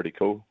 It's been pretty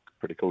cool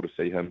to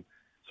see him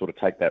sort of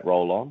take that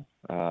role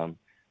on.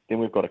 Then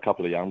we've got a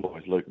couple of young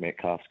boys. Luke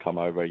Metcalf's come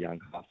over, young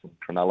half from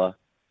Cronulla.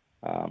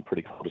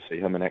 Pretty cool to see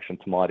him in action.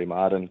 Tamati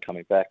Martin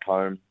coming back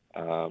home.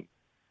 A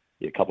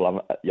couple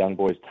of young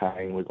boys,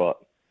 Tang. We've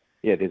got,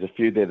 there's a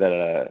few there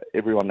that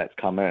everyone that's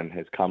come in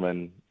has come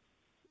in,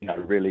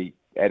 really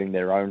adding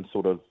their own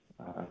sort of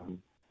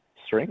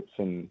strengths.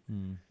 And,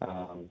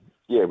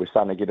 we're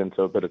starting to get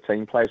into a bit of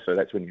team play, so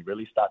that's when you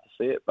really start to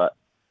see it. But,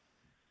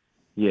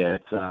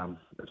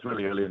 it's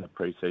really early in the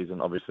pre-season.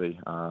 Obviously,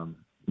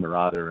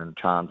 Murata and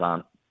Chance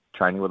aren't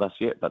training with us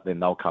yet, but then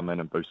they'll come in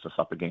and boost us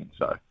up again.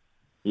 So,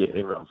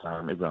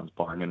 everyone's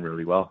buying in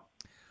really well.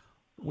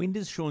 When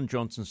does Shaun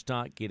Johnson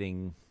start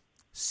getting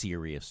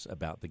serious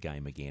about the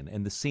game again,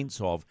 and the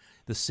sense of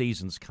the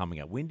season's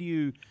coming up? When do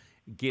you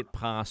get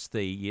past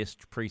the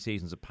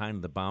pre-season's a pain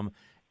in the bum,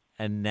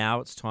 and now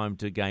it's time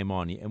to game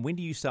on? And when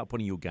do you start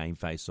putting your game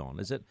face on?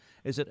 Is it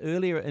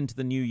earlier into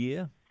the new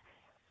year?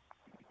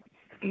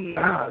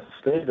 Nah,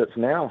 Steve, it's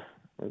now.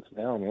 It's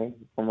now, man.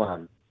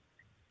 I'm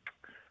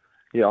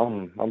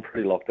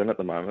pretty locked in at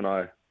the moment.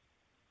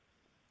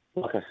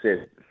 Like I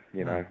said,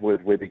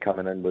 we'd be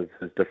coming in with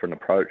his different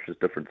approach, his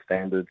different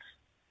standards.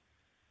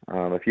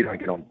 If you don't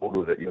get on board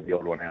with it, you're the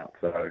odd one out.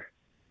 So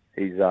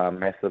he's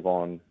massive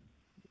on,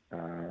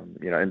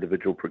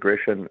 individual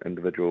progression,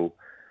 individual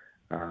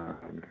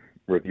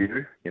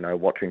review,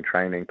 watching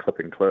training,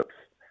 clipping clips,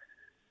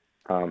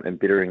 and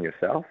bettering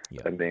yourself,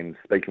 and then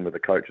speaking with the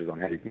coaches on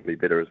how you can be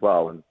better as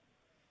well. And,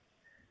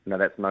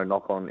 that's no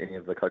knock on any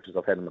of the coaches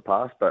I've had in the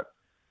past, but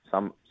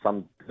some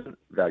didn't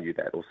value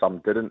that, or some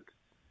didn't,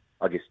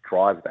 I guess,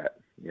 drive that,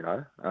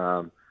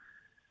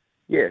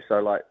 So,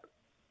 like,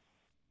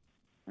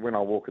 when I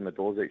walk in the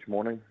doors each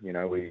morning,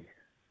 we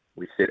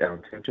set our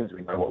intentions.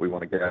 We know what we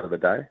want to get out of the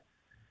day.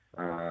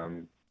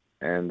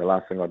 And the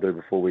last thing I do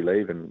before we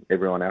leave, and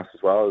everyone else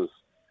as well, is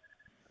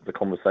the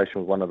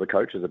conversation with one of the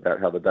coaches about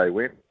how the day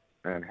went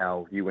and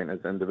how you went as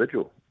an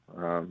individual.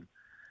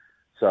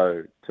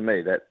 So to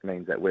me, that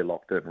means that we're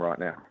locked in right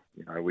now.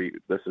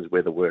 This is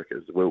where the work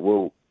is.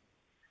 We'll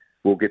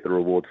get the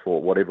rewards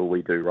for whatever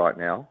we do right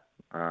now.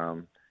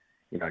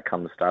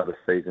 Come the start of the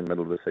season,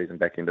 middle of the season,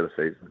 back into the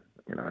season.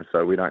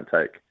 So we don't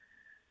take,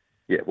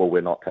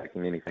 we're not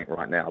taking anything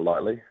right now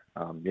lightly.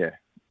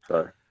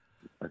 So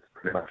that's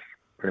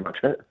pretty much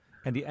it.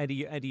 And are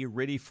you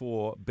ready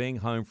for being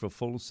home for a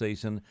full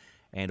season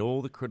and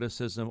all the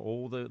criticism,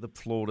 all the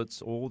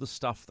plaudits, all the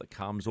stuff that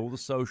comes, all the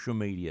social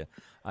media?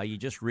 Are you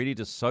just ready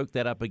to soak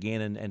that up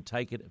again and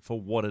take it for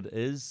what it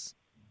is?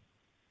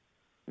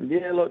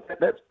 Yeah, look,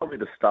 that's probably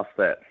the stuff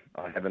that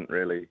I haven't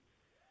really,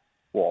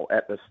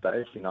 at this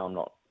stage, I'm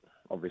not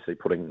obviously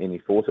putting any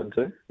thought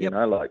into,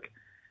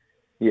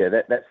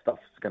 that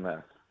stuff's going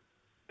to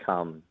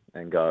come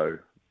and go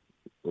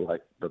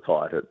like the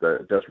tide. It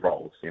just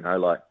rolls,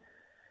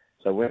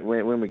 So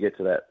when we get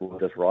to that, we'll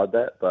just ride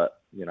that. But,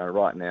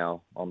 right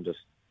now, I'm just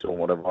doing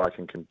whatever I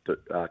can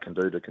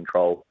do to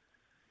control,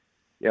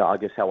 I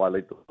guess how I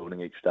lead the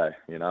building each day,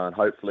 and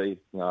hopefully,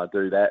 I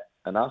do that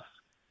enough,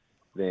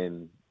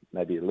 then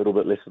maybe a little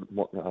bit less,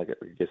 I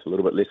guess a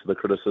little bit less of the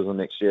criticism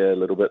next year,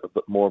 a bit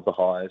more of the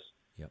highs,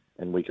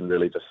 and we can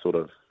really just sort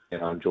of,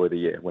 enjoy the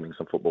year, winning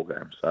some football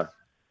games. So,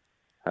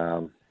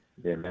 man,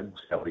 we'll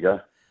see how we go.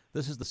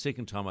 This is the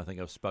second time I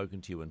think I've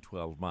spoken to you in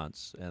 12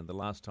 months, and the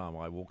last time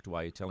I walked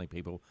away telling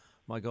people,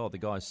 my God, the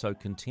guy's so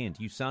content.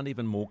 You sound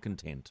even more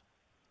content.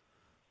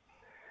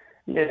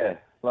 Yeah,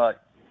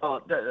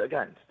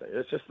 again,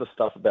 it's just the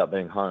stuff about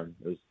being home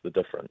is the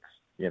difference.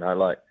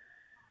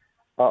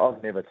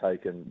 I've never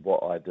taken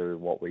what I do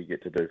and what we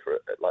get to do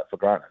for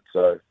granted.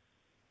 So,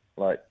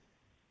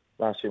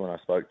 last year when I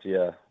spoke to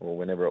you, or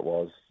whenever it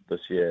was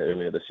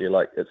earlier this year,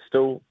 like, it's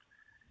still,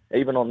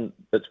 even on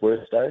its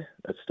worst day,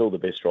 it's still the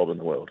best job in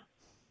the world.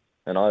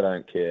 And I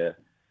don't care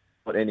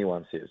what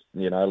anyone says.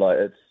 You know, like,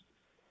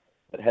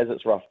 it has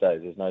its rough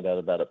days, there's no doubt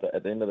about it. But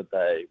at the end of the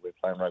day, we're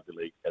playing rugby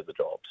league as a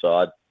job.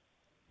 So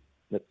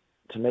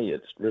to me,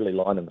 it's really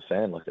line in the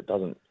sand. Like, it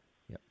doesn't.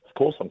 Yep. Of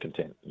course, I'm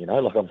content. You know,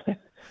 like,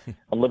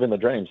 I'm living the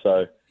dream.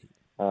 So.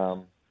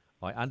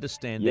 I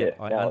understand that.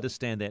 I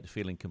understand that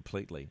feeling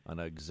completely. I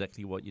know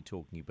exactly what you're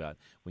talking about.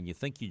 When you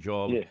think your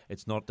job,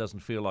 doesn't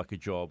feel like a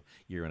job.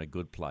 You're in a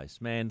good place,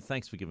 man.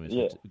 Thanks for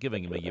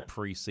giving me your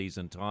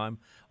pre-season time.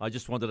 I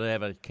just wanted to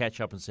have a catch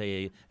up and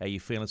see how you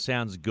feeling.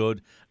 Sounds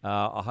good.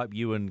 I hope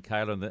you and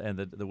Kayla and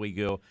the wee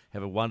girl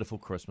have a wonderful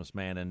Christmas,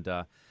 man, and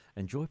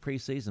enjoy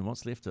pre-season.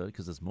 What's left of it,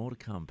 because there's more to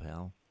come,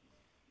 pal.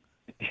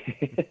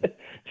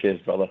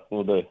 Cheers, brother.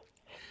 We'll do.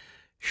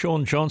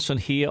 Shaun Johnson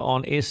here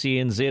on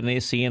SENZ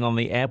and SEN on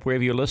the app,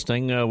 wherever you're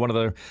listening. One of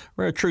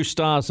the true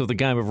stars of the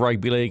game of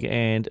rugby league,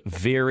 and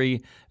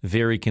very,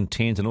 very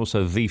content, and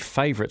also the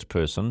favourite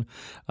person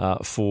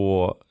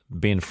for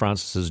Ben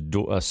Francis'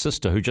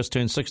 sister, who just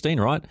turned 16,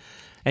 right?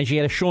 And she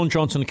had a Shaun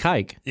Johnson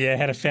cake. Yeah,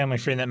 had a family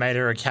friend that made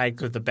her a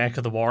cake with the back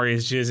of the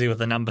Warriors jersey with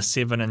the number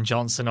 7 and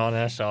Johnson on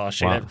it. Oh,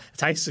 it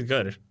tasted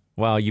good.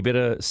 Well, you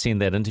better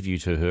send that interview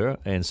to her,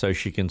 and so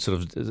she can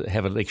sort of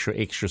have an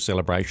extra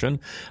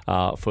celebration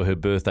for her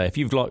birthday. If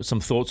you've got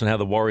some thoughts on how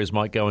the Warriors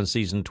might go in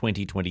season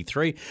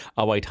 2023,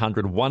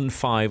 0800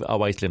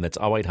 150811. That's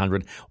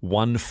 0800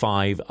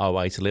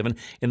 150811.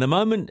 In the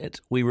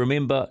moment, we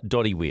remember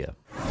Dottie Weir.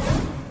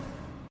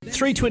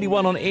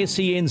 3:21 on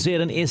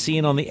SENZ and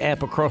SEN on the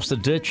app across the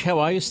ditch. How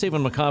are you?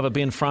 Stephen McIver,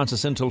 Ben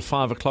Francis, until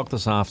 5 o'clock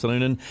this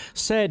afternoon. And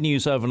sad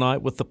news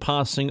overnight with the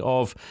passing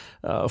of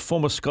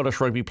former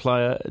Scottish rugby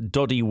player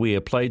Dottie Weir.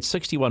 Played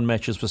 61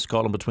 matches for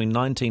Scotland between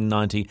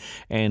 1990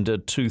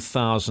 and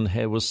 2000.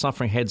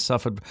 Had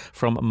suffered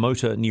from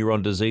motor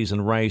neuron disease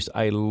and raised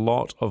a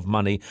lot of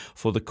money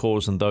for the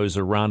cause and those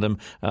around him.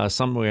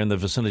 Somewhere in the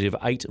vicinity of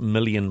 £8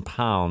 million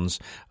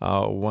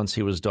once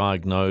he was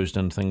diagnosed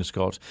and things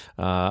got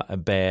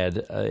bad.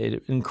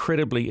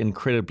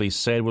 Incredibly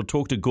sad. We'll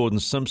talk to Gordon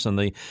Simpson,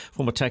 the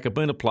former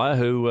Takabuna player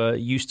who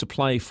used to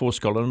play for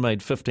Scotland,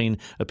 made 15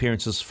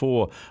 appearances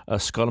for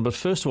Scotland. But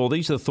first of all,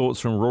 these are the thoughts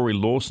from Rory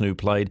Lawson, who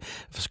played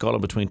for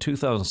Scotland between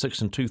 2006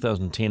 and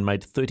 2010,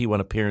 made 31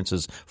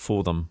 appearances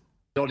for them.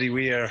 Dottie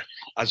Weir,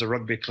 as a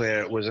rugby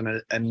player, was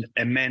an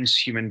immense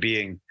human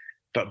being.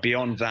 But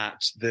beyond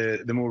that,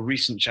 the more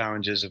recent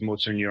challenges of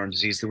motor neuron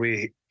disease, the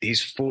way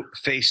he's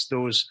faced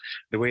those,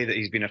 the way that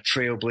he's been a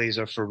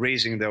trailblazer for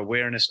raising the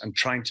awareness and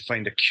trying to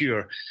find a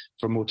cure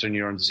for motor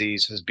neuron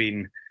disease has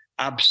been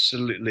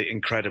absolutely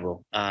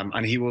incredible.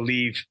 And he will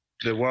leave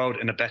the world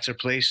in a better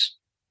place.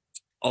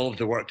 All of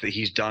the work that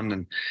he's done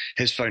and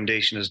his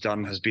foundation has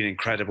done has been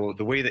incredible.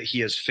 The way that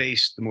he has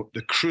faced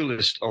the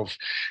cruelest of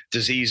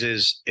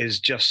diseases is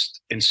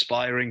just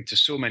inspiring to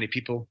so many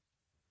people.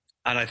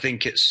 And I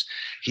think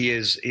he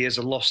is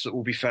a loss that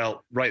will be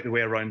felt right the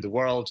way around the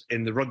world,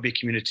 in the rugby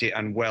community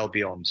and well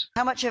beyond.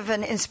 How much of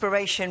an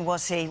inspiration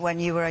was he when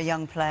you were a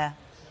young player?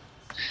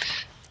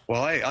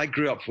 Well, I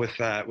grew up with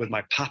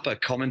my papa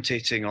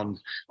commentating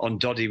on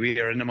Dottie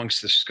Weir in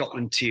amongst the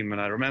Scotland team, and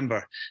I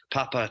remember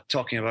Papa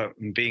talking about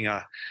him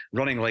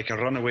running like a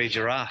runaway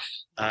giraffe.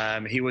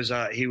 He was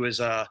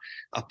a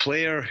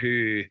player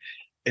who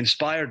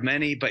inspired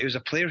many, but he was a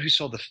player who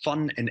saw the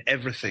fun in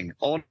everything,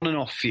 on and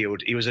off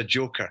field. He was a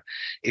joker.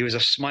 He was a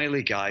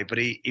smiley guy, but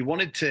he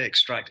wanted to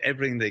extract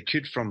everything they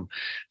could from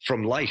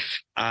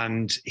life,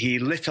 and he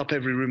lit up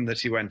every room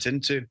that he went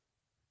into.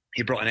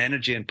 He brought an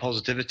energy and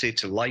positivity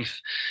to life,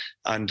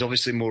 and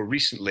obviously more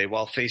recently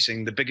while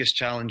facing the biggest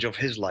challenge of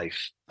his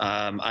life.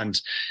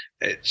 And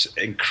it's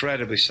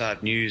incredibly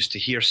sad news to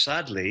hear,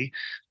 sadly,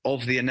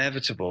 of the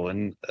inevitable.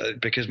 And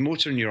because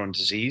motor neuron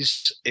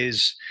disease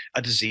is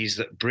a disease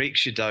that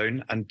breaks you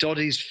down, and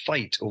Dottie's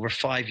fight over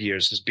 5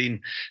 years has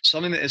been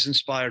something that has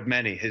inspired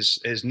many,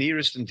 his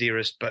nearest and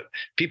dearest, but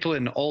people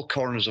in all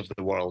corners of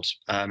the world.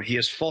 He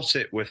has fought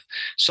it with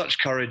such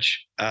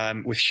courage,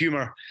 with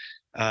humour,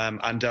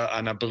 and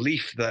a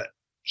belief that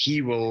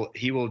he will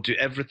do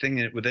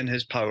everything within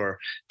his power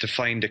to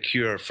find a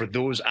cure for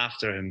those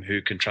after him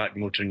who contract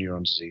motor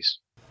neuron disease.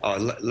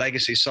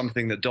 Legacy is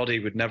something that Dottie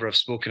would never have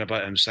spoken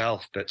about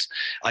himself, but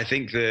I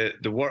think the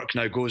work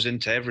now goes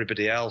into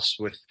everybody else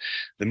with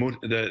the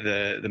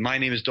My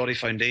Name is Dottie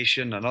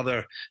Foundation and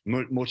other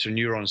motor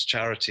neurons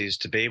charities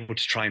to be able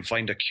to try and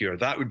find a cure.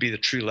 That would be the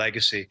true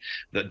legacy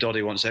that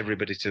Dottie wants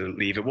everybody to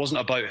leave. It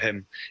wasn't about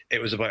him,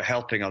 it was about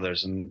helping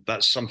others, and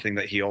that's something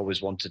that he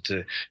always wanted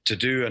to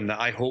do, and that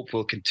I hope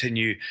will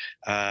continue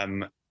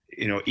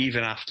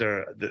even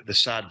after the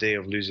sad day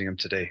of losing him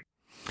today.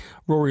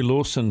 Rory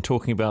Lawson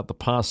talking about the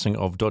passing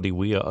of Doddy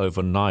Weir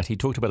overnight. He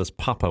talked about his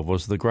papa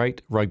was the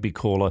great rugby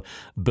caller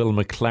Bill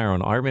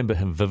McLaren. I remember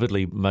him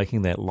vividly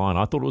making that line.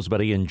 I thought it was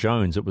about Ian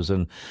Jones. It was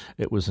in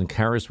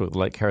Carisbrook,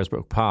 Lake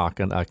Carisbrook Park,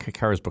 and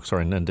Carisbrook,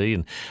 sorry, in Dundee.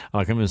 And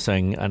I remember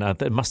saying, and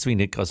it must have been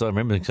it because I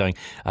remember him saying,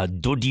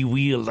 Doddy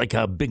Weir like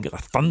a big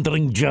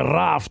thundering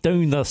giraffe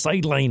down the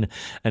sideline.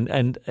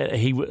 And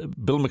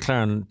Bill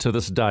McLaren to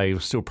this day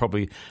was still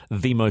probably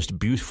the most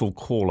beautiful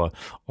caller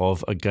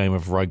of a game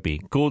of rugby.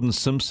 Gordon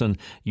Simpson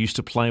used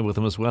to play with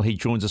him as well. He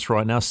joins us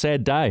right now.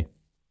 Sad day.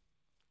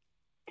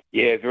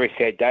 Yeah, very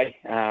sad day.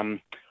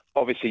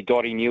 Obviously,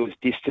 Dotty knew his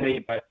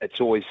destiny, but it's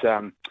always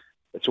a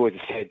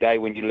sad day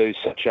when you lose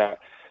such a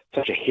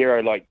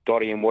hero like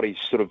Dotty and what he's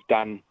sort of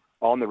done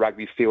on the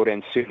rugby field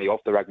and certainly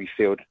off the rugby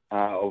field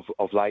of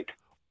late.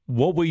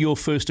 What were your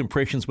first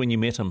impressions when you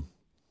met him?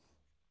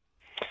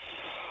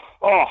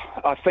 Oh,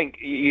 I think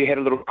you had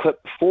a little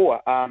clip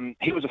before.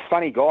 He was a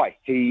funny guy.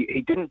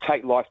 He didn't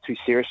take life too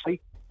seriously.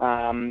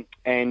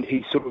 And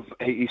he sort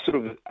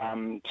of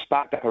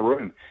sparked up a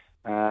room.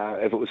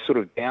 If it was sort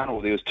of down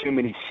or there was too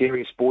many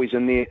serious boys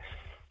in there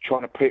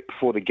trying to prep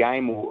before the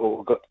game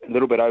or got a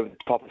little bit over the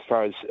top as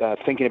far as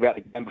thinking about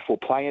the game before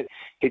playing it,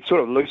 he'd sort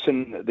of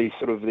loosen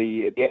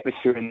the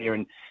atmosphere in there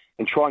and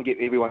try and get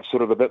everyone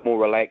sort of a bit more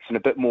relaxed and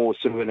a bit more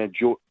sort of in a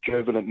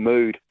jubilant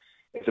mood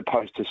as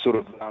opposed to sort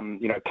of,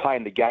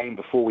 playing the game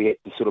before we had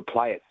to sort of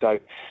play it. So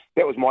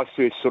that was my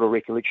first sort of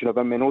recollection of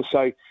him. And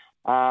also,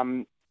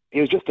 he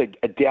was just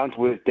a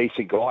down-to-earth,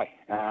 decent guy.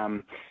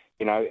 I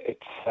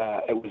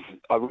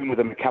roomed with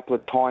him a couple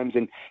of times,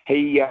 and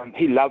he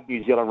loved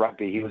New Zealand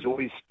rugby. He was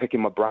always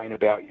picking my brain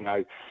about,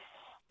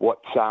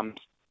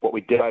 what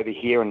we did over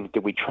here, and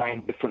did we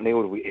train differently,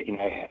 or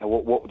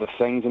what were the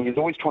things? And he was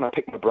always trying to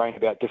pick my brain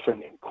about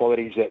different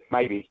qualities that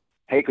maybe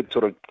he could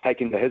sort of take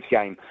into his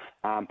game.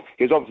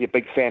 He was obviously a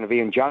big fan of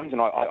Ian Jones,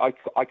 and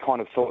I kind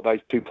of thought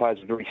those two players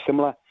were very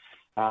similar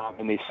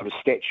in their sort of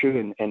stature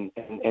and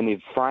their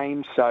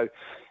frame. So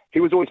he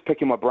was always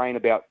picking my brain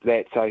about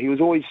that. So he was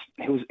always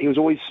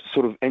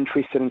sort of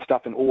interested in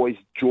stuff and always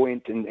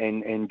joyous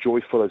and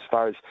joyful as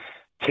far as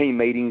team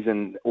meetings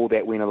and all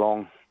that went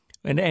along.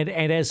 And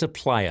as a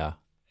player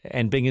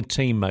and being a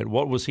teammate,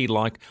 what was he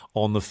like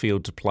on the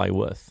field to play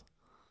with?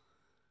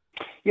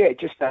 Yeah,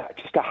 just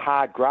a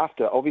hard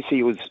grafter. Obviously,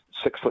 he was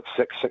 6'6",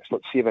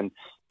 6'7",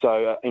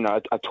 so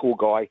a tall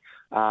guy.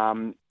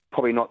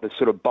 Probably not the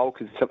sort of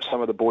bulk as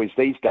some of the boys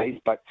these days,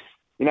 but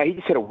he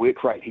just had a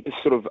work rate. He just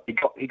sort of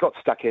he got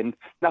stuck in,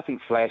 nothing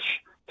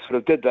flash. Sort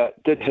of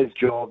did his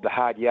job, the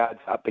hard yards,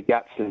 up the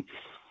guts, and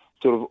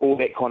sort of all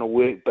that kind of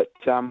work. But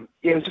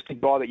it was just a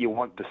guy that you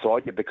want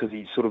beside you because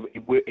he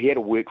had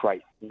a work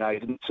rate. He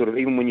didn't sort of,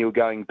 even when you were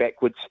going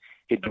backwards,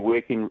 he'd be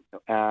working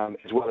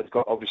as well as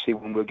obviously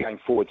when we were going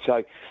forward.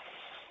 So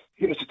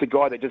he was just a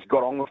guy that just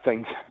got on with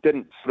things,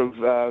 didn't sort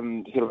of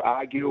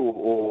argue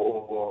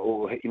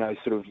or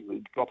sort of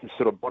got his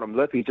sort of bottom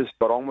lip. He just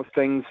got on with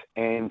things,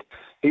 and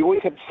he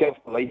always had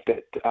self-belief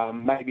that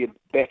maybe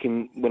back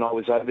in when I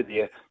was over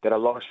there that a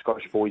lot of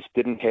Scottish boys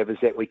didn't have, is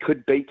that we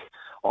could beat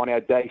on our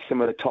day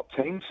some of the top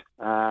teams.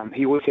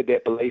 He always had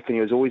that belief, and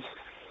he was always,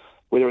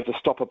 whether it was a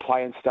stop a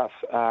play and stuff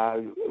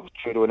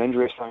due to an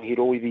injury or something, he'd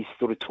always be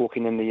sort of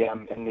talking in the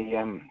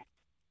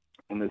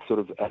sort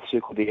of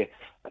circle there,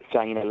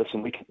 saying,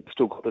 listen, we can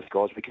still got this,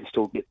 guys. We can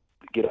still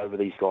get over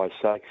these guys.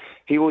 So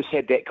he always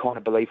had that kind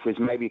of belief, whereas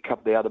maybe a couple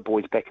of the other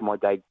boys back in my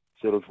day,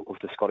 sort of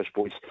the Scottish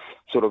boys,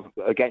 sort of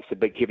against the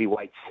big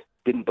heavyweights,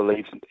 didn't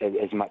believe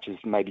as much as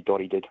maybe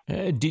Dotty did.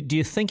 Do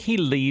you think he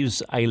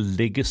leaves a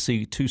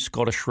legacy to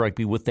Scottish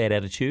rugby with that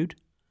attitude?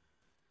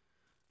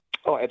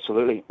 Oh,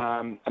 absolutely.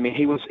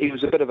 He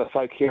was a bit of a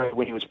folk hero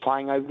when he was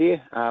playing over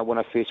there. When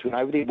I first went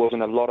over there,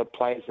 wasn't a lot of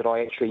players that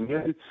I actually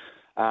knew.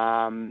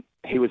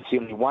 He was the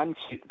only one,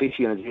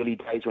 especially in his early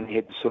days when he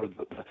had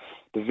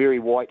the very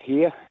white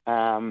hair.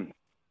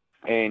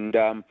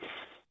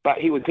 But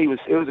it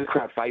was a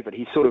crowd favourite.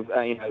 He sort of,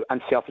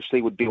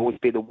 unselfishly would always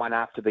be the one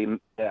after the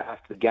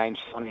game,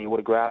 signing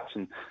autographs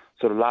and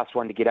sort of last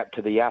one to get up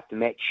to the after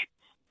match.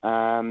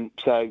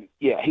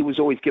 He was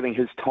always giving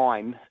his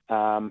time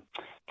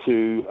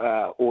to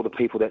all the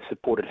people that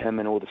supported him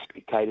and all the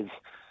spectators,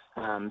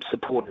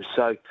 supporters.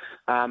 So,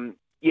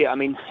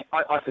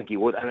 I think he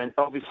would.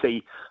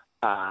 Obviously,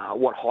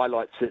 what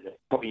highlights it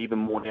probably even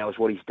more now is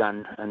what he's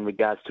done in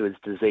regards to his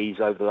disease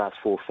over the last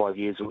 4 or 5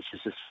 years, which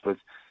is just sort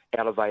of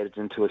elevated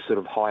into a sort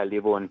of higher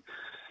level and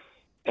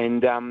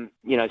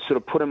sort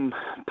of put him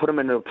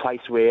into a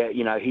place where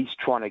he's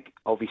trying to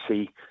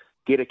obviously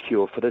get a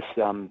cure for this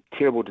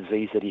terrible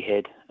disease that he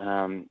had,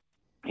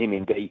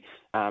 MND,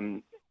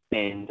 and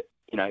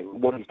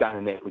what he's done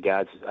in that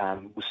regards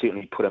will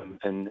certainly put him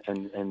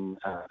in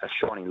a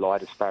shining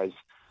light as far as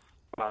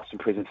past and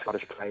present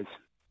Scottish players.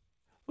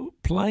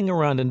 Playing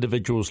around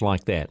individuals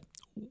like that,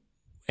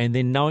 and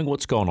then knowing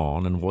what's gone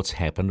on and what's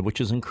happened,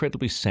 which is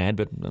incredibly sad,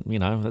 but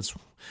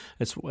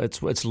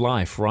it's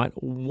life, right?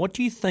 What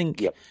do you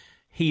think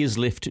he has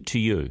left to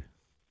you?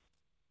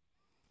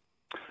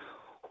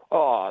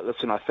 Oh,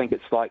 listen, I think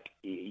it's like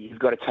you've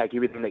got to take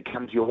everything that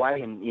comes your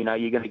way, and you're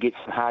going to get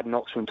some hard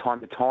knocks from time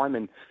to time.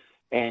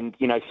 And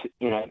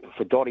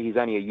for Dotty, he's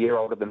only a year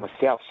older than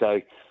myself, so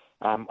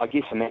I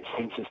guess in that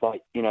sense, it's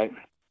like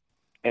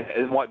and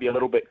it might be a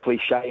little bit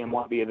cliche and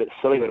might be a bit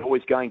silly, but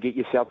always go and get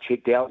yourself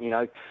checked out.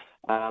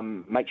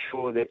 Make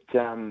sure that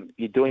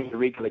you're doing your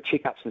regular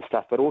checkups and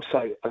stuff. But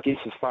also, I guess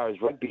as far as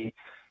rugby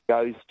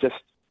goes, just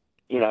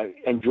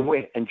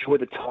enjoy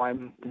the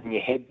time when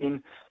you had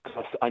been.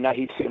 Because I know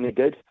he certainly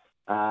did.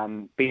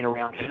 Being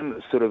around him,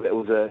 it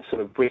was a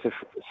sort of breath of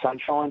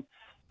sunshine,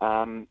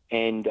 and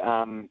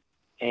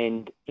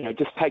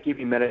just take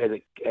every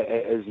minute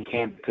as you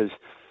can, because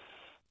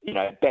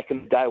back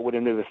in the day, I would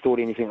have never thought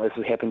anything like this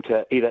would happen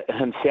to either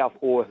himself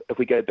or, if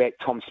we go back,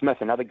 Tom Smith,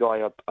 another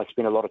guy I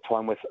spent a lot of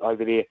time with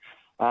over there.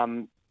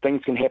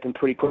 Things can happen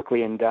pretty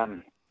quickly, and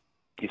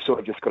you've sort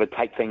of just got to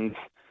take things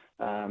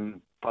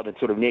by the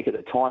sort of neck at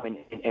the time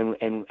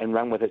and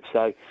run with it.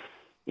 So,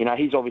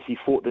 he's obviously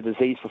fought the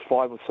disease for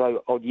 5 or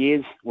so odd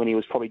years when he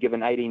was probably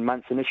given 18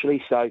 months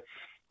initially. So,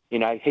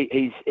 he's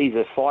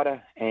a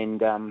fighter,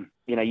 and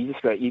you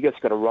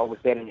just got to roll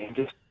with that and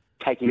just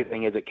take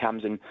everything as it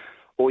comes, and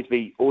always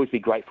be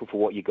grateful for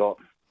what you got.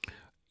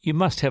 You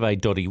must have a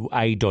Dotty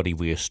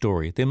Weir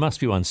story. There must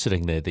be one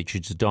sitting there that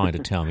you're just dying to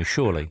tell me,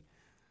 surely.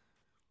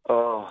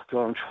 Oh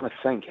God, I'm trying to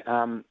think.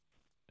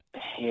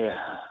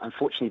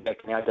 Unfortunately, back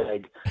in our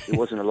day, there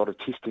wasn't a lot of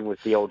testing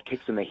with the old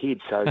kicks in the head,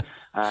 so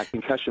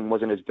concussion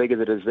wasn't as big as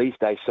it is these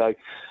days. So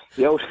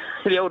the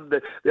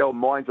old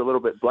mind's a little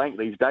bit blank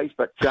these days.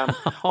 But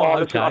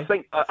okay. I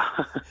think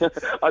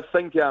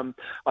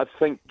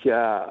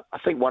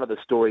one of the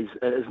stories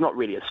is not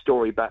really a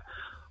story, but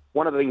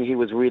one of the things he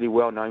was really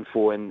well known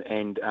for, and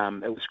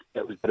it was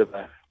a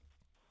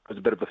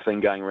bit of a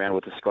thing going around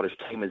with the Scottish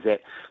team, is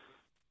that,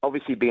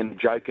 obviously, being the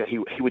joker, he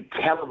would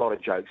tell a lot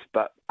of jokes,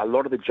 but a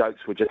lot of the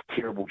jokes were just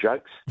terrible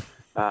jokes.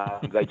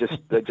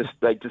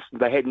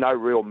 They had no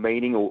real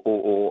meaning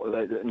or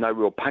no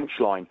real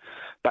punchline.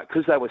 But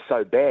because they were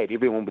so bad,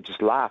 everyone would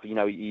just laugh.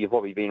 You've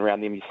probably been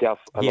around them yourself.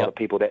 A lot of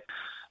people that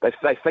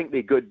they think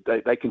they're good,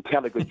 they can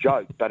tell a good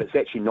joke, but it's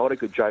actually not a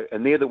good joke,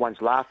 and they're the ones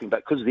laughing.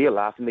 But because they're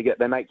laughing,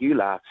 they make you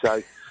laugh.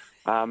 So.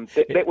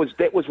 That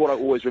was what I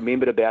always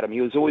remembered about him. He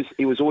was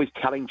always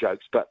telling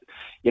jokes, but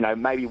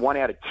maybe 1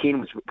 out of 10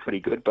 was pretty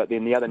good, but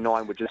then the other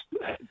 9 were just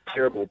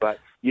terrible. But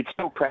you'd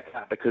still crack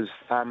up because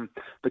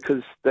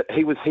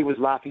he was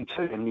laughing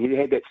too, and he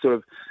had that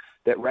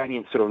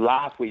radiant sort of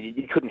laugh where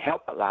you couldn't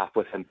help but laugh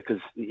with him,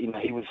 because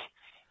he was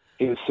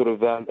sort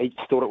of he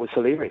just thought it was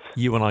hilarious.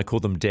 You and I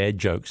call them dad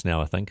jokes now,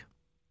 I think.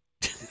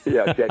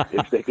 Yeah,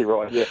 exactly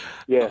right.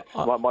 Yeah.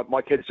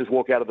 My kids just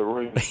walk out of the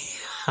room.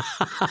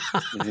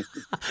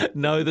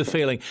 Know the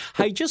feeling.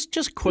 Hey,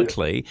 just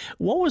quickly,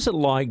 what was it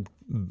like?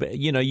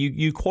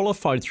 You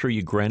qualified through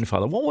your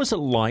grandfather. What was it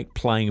like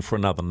playing for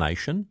another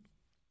nation?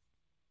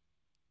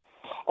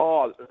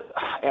 Oh,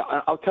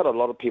 I'll tell a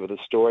lot of people the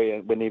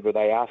story whenever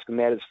they ask, and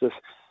that is this.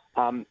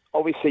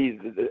 Obviously,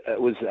 it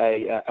was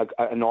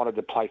an honour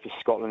to play for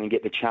Scotland and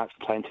get the chance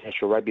to play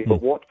international rugby.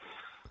 But what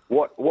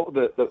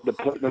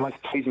the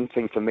most pleasing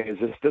thing for me is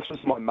this was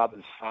my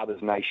mother's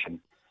father's nation,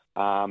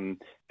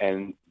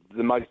 and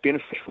the most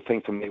beneficial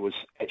thing for me was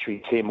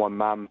actually seeing my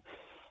mum,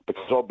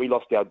 because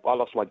I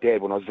lost my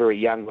dad when I was very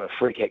young with a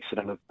freak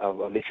accident of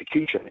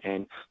electrocution,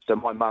 and so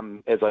my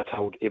mum, as I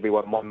told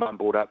everyone, my mum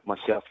brought up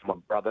myself and my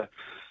brother,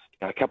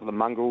 a couple of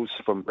mongrels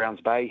from Browns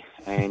Bay,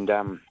 and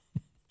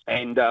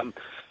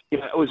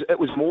it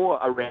was more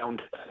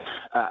around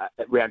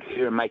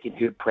her and making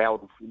her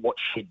proud of what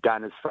she'd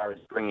done as far as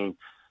bringing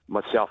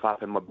myself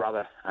up and my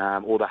brother,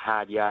 all the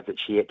hard yards that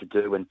she had to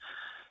do, and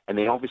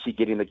then obviously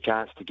getting the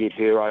chance to get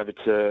her over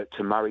to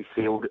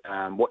Murrayfield,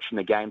 watching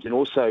the games, and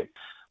also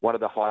one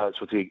of the highlights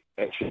was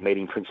actually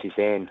meeting Princess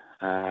Anne,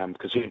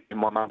 because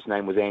my mum's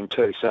name was Anne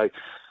too. So,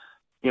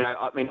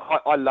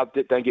 I loved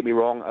it. Don't get me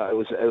wrong. It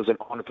was an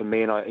honour for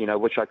me, and I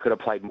wish I could have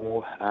played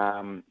more.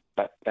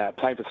 But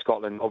playing for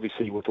Scotland,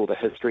 obviously with all the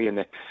history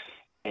and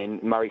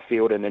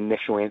Murrayfield and the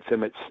national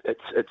anthem, it's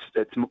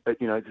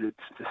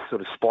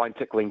sort of spine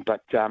tickling.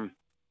 But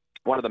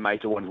one of the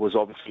major ones was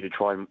obviously to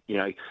try and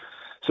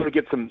sort of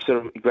give some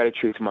sort of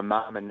gratitude to my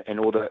mum and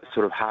all the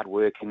sort of hard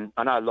work. And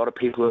I know a lot of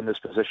people in this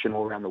position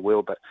all around the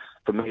world, but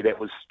for me that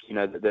was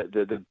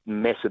the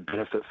massive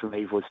benefit for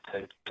me was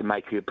to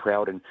make her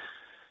proud and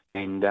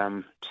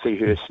see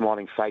her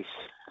smiling face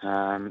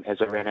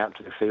as I ran out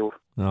to the field.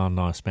 Oh,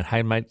 nice, man.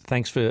 Hey, mate,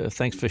 thanks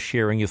for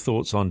sharing your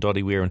thoughts on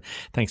Dotty Weir, and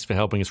thanks for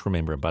helping us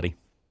remember him, buddy.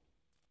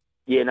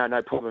 Yeah,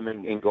 no problem,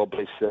 and God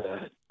bless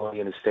Dotty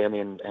and his family,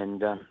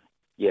 and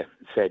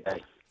sad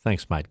day.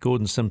 Thanks, mate.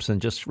 Gordon Simpson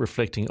just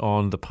reflecting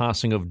on the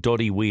passing of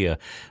Dotty Weir.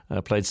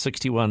 Played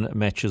 61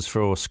 matches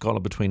for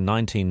Scotland between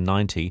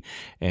 1990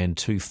 and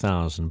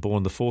 2000.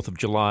 Born the 4th of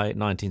July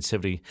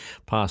 1970,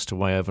 passed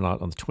away overnight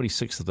on the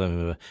 26th of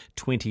November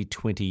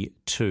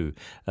 2022.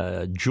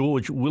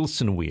 George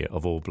Wilson Weir,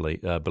 of all believe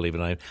it or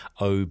not,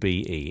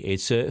 OBE.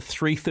 It's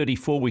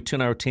 3:34. We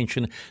turn our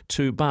attention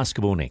to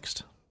basketball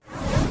next.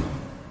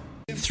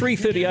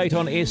 3:38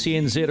 on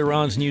SENZ,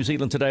 Iran's New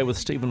Zealand Today with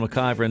Stephen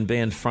McIver and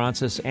Ben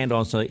Francis, and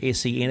on SEN.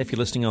 If you're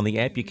listening on the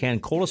app, you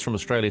can call us from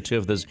Australia too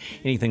if there's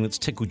anything that's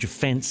tickled your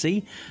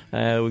fancy.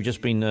 We've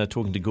just been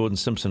talking to Gordon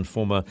Simpson,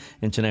 former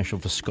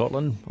international for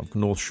Scotland, of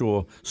North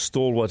Shore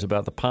stalwart,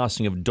 about the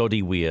passing of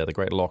Doddy Weir, the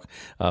great lock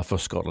for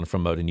Scotland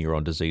from motor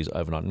neuron disease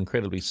overnight.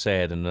 Incredibly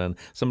sad, and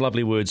some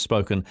lovely words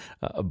spoken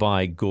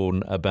by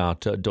Gordon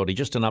about Doddy.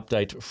 Just an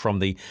update from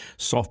the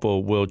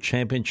Softball World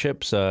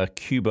Championships.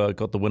 Cuba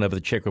got the win over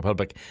the Czech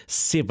Republic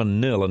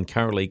 7-0, and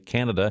currently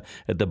Canada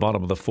at the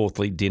bottom of the fourth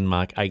league,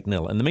 Denmark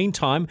 8-0. In the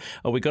meantime,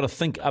 we've got to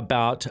think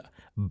about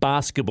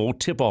basketball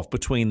tip-off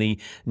between the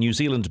New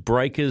Zealand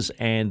Breakers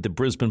and the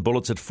Brisbane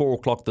Bullets at 4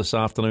 o'clock this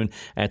afternoon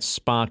at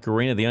Spark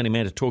Arena. The only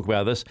man to talk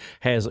about this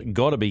has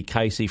got to be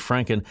Casey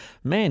Franken.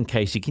 Man,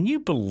 Casey, can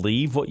you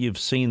believe what you've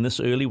seen this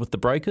early with the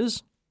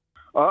Breakers?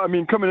 I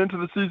mean, coming into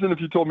the season,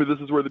 if you told me this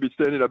is where they'd be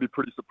standing, I'd be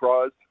pretty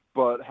surprised.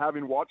 But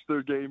having watched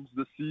their games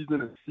this season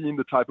and seeing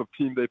the type of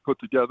team they put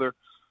together,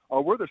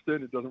 where they're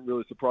standing doesn't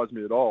really surprise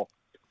me at all.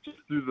 Just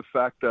due to the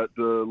fact that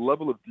the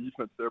level of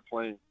defense they're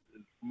playing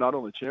is not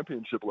only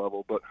championship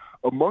level, but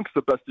amongst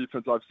the best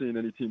defense I've seen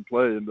any team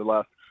play in the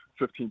last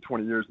 15,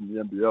 20 years in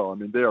the NBL. I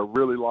mean, they are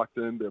really locked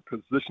in. They're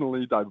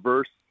positionally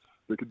diverse.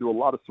 They can do a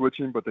lot of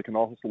switching, but they can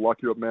also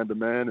lock you up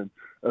man-to-man. And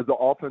as the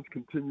offense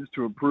continues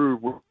to improve,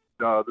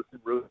 this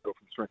team really go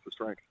from strength to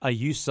strength. Are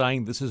you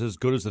saying this is as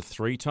good as the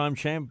three-time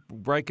champ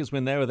Breakers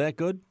when they were that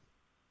good?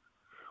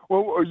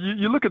 Well,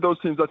 you look at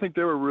those teams, I think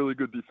they were really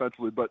good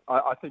defensively, but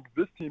I think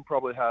this team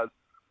probably has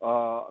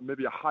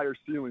maybe a higher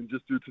ceiling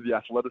just due to the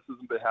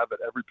athleticism they have at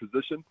every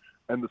position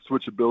and the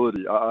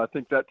switchability. I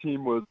think that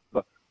team was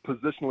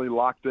positionally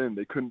locked in.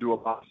 They couldn't do a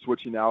lot of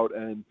switching out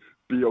and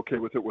be okay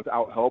with it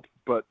without help.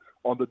 But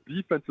on the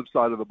defensive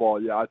side of the ball,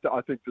 yeah,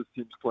 I think this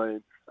team's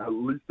playing at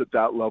least at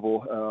that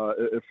level,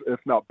 if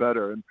not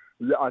better. And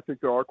yeah, I think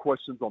there are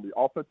questions on the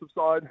offensive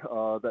side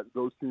that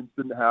those teams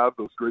didn't have,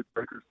 those great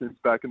Breakers teams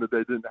back in the day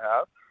didn't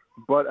have.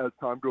 But as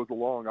time goes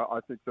along, I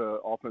think the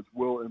offense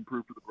will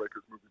improve for the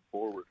Breakers moving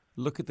forward.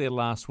 Look at their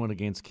last one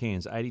against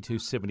Cairns,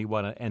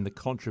 82-71, and the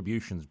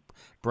contributions.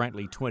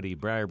 Brantley 20,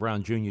 Barry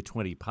Brown Jr.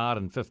 20,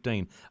 Pardon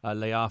 15,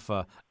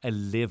 Leafa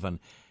 11.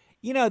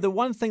 You know, the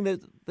one thing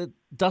that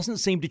doesn't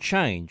seem to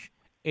change,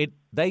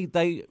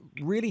 they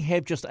really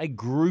have just a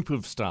group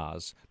of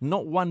stars,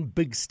 not one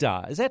big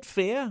star. Is that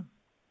fair?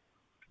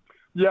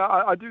 Yeah,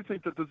 I do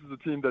think that this is a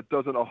team that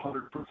doesn't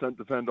 100%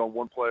 depend on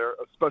one player,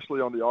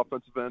 especially on the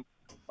offensive end.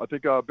 I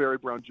think Barry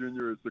Brown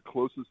Jr. is the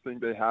closest thing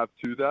they have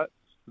to that,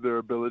 their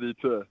ability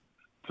to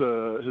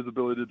his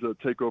ability to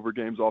take over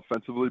games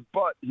offensively.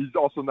 But he's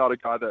also not a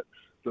guy that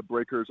the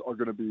Breakers are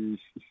going to be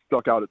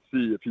stuck out at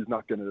sea if he's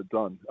not getting it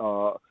done.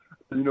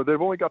 You know,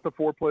 they've only got the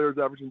 4 players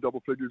averaging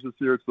double figures this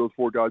year. It's those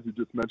 4 guys you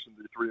just mentioned,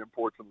 the 3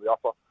 imports and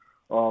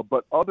Leafa.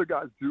 But other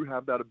guys do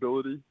have that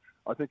ability.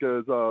 I think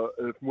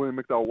if William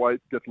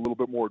McDowell-White gets a little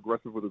bit more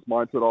aggressive with his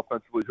mindset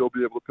offensively, he'll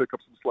be able to pick up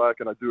some slack,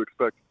 and I do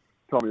expect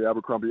Tommy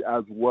Abercrombie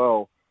as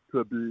well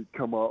to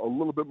become a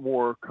little bit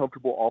more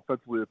comfortable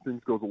offensively if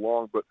things goes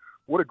along. But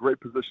what a great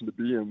position to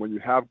be in when you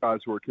have guys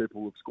who are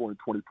capable of scoring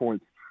 20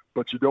 points,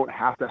 but you don't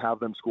have to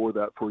have them score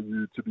that for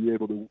you to be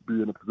able to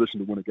be in a position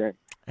to win a game.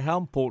 How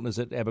important is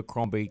it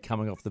Abercrombie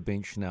coming off the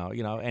bench now,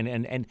 you know,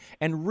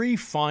 and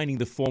refining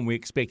the form we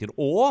expected?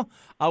 Or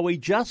are we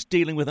just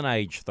dealing with an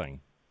age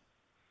thing?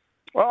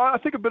 Well, I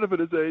think a bit of it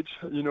is age.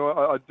 You know,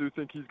 I do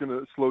think he's going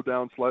to slow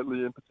down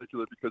slightly, in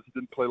particular because he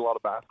didn't play a lot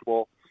of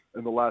basketball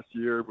in the last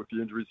year with the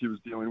injuries he was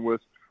dealing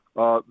with.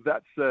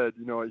 That said,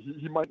 you know,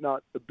 he might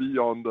not be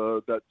on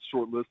that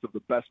short list of the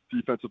best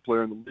defensive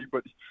player in the league,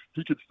 but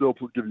he could still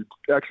give you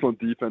excellent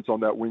defense on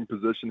that wing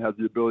position, has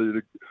the ability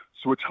to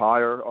switch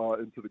higher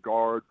into the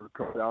guard or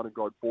come down and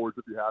guard forwards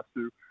if he has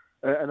to.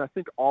 And I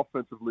think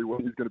offensively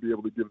what he's going to be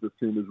able to give this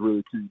team is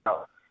really key.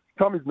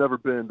 Tommy's never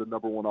been the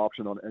number one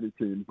option on any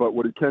team, but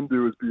what he can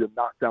do is be a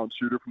knockdown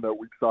shooter from that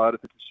weak side. I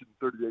think he's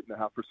shooting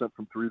 38.5%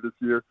 from 3 this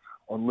year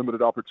on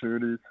limited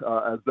opportunities.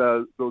 As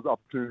those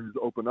opportunities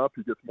open up,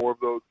 he gets more of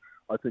those.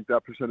 I think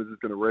that percentage is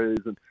going to raise,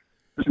 and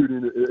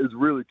shooting is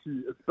really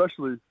key,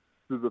 especially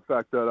due to the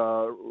fact that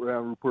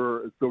Ryan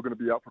Rupert is still going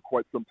to be out for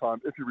quite some time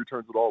if he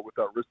returns at all with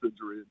that wrist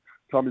injury. And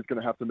Tommy's going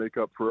to have to make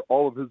up for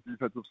all of his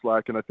defensive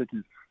slack, and I think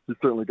he's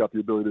certainly got the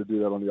ability to do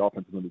that on the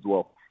offensive end as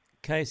well.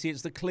 Casey,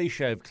 it's the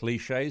cliche of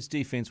cliches.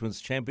 Defense wins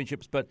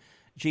championships, but,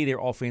 gee, their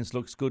offense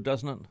looks good,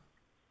 doesn't it?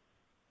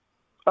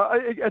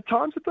 At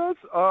times it does.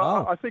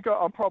 I think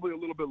I'm probably a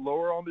little bit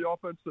lower on the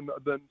offense than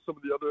some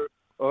of the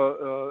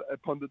other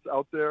pundits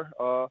out there.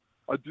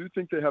 I do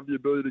think they have the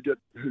ability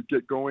to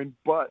get going,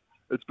 but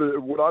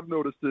what I've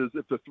noticed is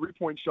if the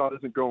three-point shot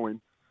isn't going,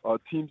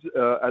 teams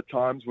at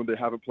times when they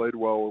haven't played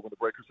well or when the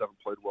Breakers haven't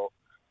played well,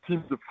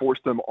 teams have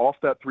forced them off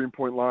that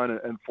three-point line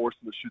and forced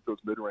them to shoot those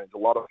mid-range. A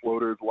lot of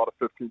floaters, a lot of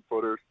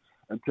 15-footers,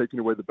 and taking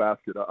away the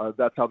basket.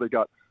 That's how they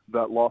got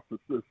that loss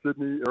to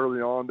Sydney early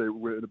on. They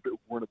were in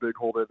a big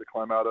hole they had to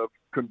climb out of.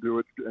 Couldn't do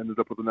it. Ended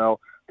up with an L.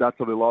 That's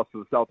how they lost to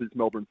the Southeast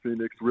Melbourne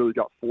Phoenix. Really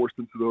got forced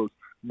into those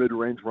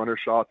mid-range runner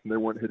shots, and they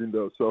weren't hitting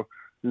those. So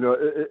You know,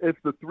 if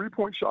the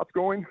three-point shot's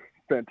going,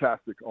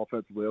 fantastic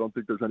offensively. I don't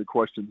think there's any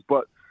questions.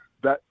 But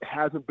that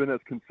hasn't been as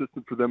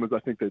consistent for them as I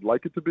think they'd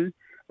like it to be.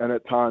 And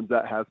at times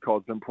that has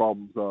caused them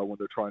problems when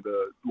they're trying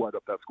to line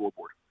up that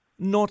scoreboard.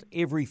 Not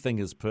everything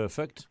is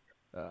perfect.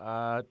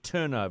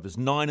 Turnovers,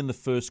 9 in the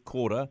first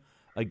quarter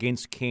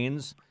against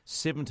Cairns,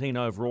 17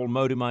 overall.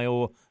 Mody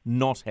Maor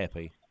not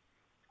happy.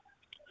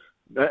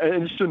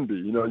 And you shouldn't be.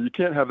 You know, you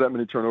can't have that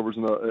many turnovers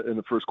in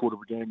the first quarter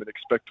of a game and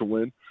expect to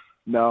win.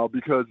 Now,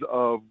 because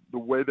of the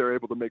way they're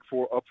able to make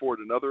up for it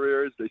in other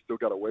areas, they still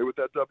got away with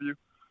that W.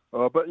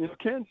 But, you know,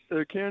 Cairns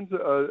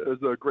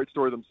is a great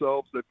story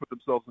themselves. They put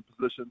themselves in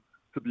position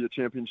to be a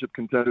championship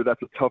contender.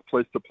 That's a tough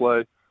place to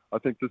play. I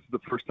think this is the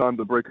first time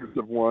the Breakers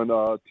have won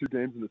 2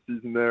 games in the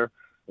season there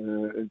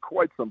in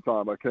quite some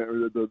time. I can't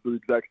the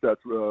exact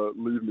stats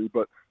leave me,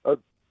 but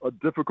a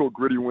difficult,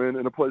 gritty win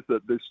in a place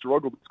that they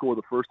struggled to score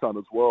the first time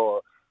as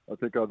well. I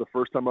think the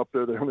first time up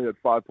there, they only had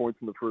 5 points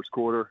in the first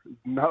quarter.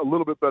 Not a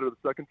little bit better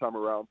the second time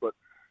around, but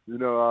you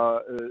know,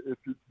 if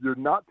you're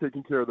not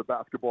taking care of the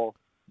basketball,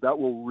 that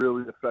will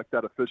really affect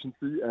that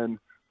efficiency. And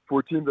for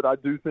a team that I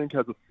do think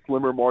has a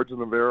slimmer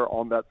margin of error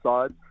on that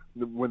side,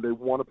 when they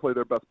want to play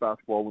their best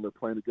basketball, when they're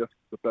playing against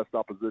the best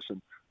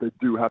opposition, they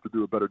do have to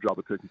do a better job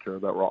of taking care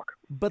of that rock.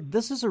 But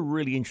this is a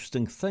really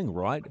interesting thing,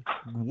 right?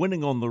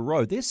 Winning on the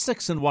road. They're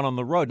 6-1 on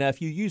the road. Now,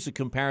 if you use a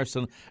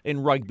comparison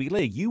in rugby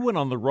league, you win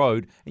on the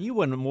road and you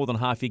win more than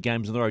half your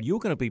games on the road, you're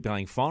going to be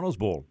playing finals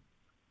ball.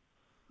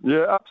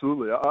 Yeah,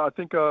 absolutely. I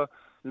think,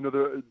 you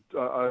know,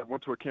 I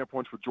went to a camp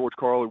once with George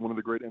Carlin, one of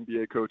the great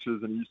NBA coaches,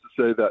 and he used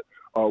to say that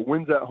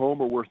wins at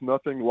home are worth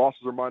nothing,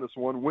 losses are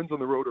 -1, wins on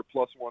the road are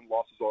 +1,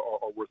 losses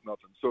are worth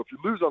nothing. So if you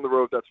lose on the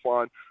road, that's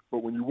fine, but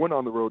when you win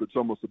on the road, it's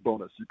almost a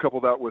bonus. You couple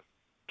that with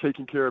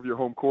taking care of your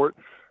home court,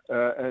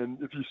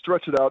 and if you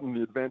stretch it out in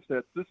the advanced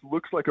stats, this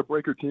looks like a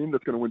Breaker team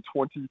that's going to win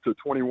 20 to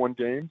 21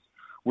 games,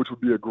 which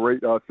would be a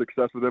great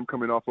success for them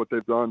coming off what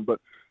they've done.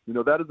 But, you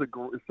know, that is a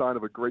sign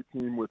of a great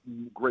team with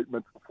great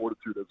mental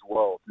fortitude as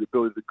well. The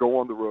ability to go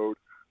on the road,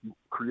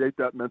 create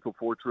that mental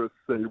fortress,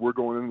 say we're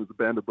going in as a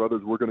band of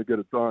brothers, we're going to get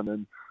it done.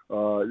 And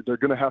they're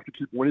going to have to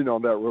keep winning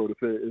on that road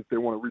if they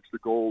want to reach the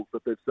goals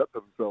that they've set for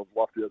themselves,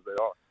 lofty as they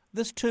are.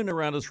 This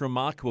turnaround is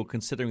remarkable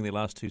considering their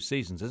last 2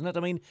 seasons, isn't it? I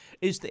mean,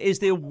 is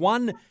there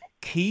one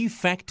key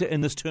factor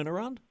in this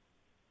turnaround?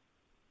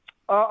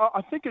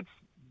 I think it's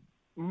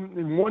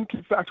one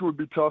key factor would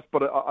be tough,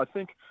 but I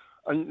think,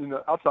 you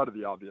know, outside of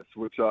the obvious,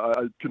 which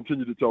I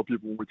continue to tell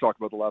people when we talk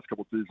about the last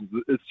couple of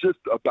seasons, it's just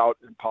about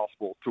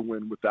impossible to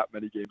win with that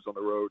many games on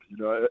the road. You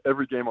know,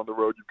 every game on the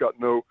road, you've got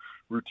no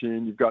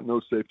routine, you've got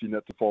no safety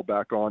net to fall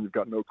back on, you've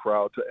got no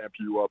crowd to amp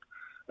you up,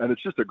 and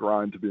it's just a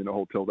grind to be in a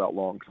hotel that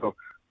long. So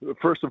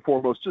first and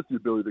foremost, just the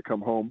ability to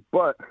come home.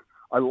 But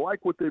I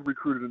like what they've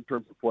recruited in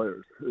terms of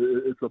players.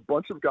 It's a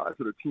bunch of guys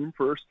that are team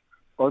first,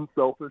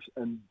 unselfish,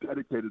 and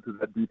dedicated to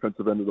that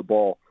defensive end of the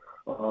ball.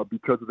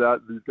 Because of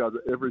that, these guys,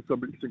 every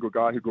single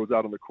guy who goes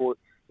out on the court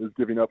is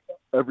giving up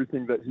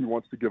everything that he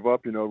wants to give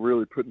up, you know,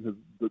 really putting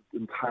the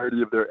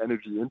entirety of their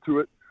energy into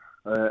it.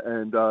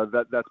 And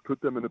that's put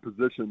them in a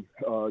position,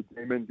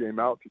 game in, game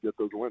out, to get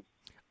those wins.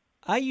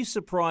 Are you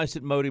surprised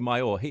at Mody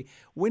Maor?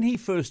 When he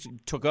first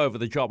took over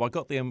the job, I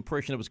got the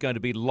impression it was going to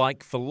be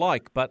like for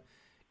like, but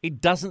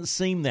it doesn't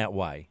seem that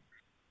way.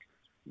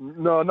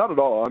 No, not at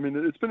all. I mean,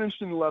 it's been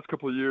interesting the last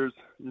couple of years,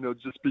 you know,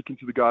 just speaking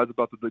to the guys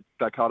about the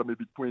dichotomy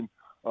between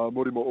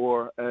Mody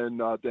Maor and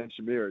Dan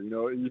Shamir. You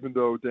know, even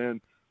though Dan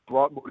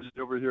brought Mody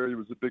over here, he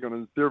was a big on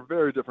it. They're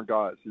very different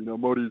guys. You know,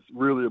 Mody's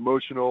really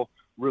emotional,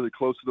 really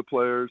close to the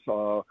players.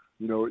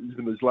 You know,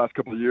 even these last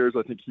couple of years,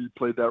 I think he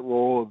played that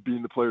role of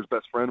being the player's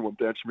best friend when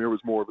Dan Shamir was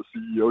more of a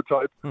CEO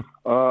type.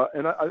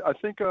 And I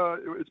think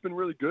it's been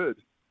really good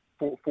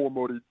for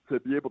Mody to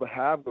be able to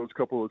have those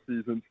couple of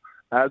seasons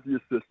as the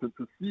assistant,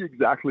 to see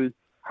exactly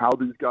how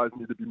these guys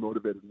need to be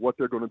motivated, what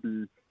they're going to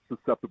be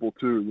susceptible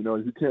to. You know,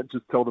 he can't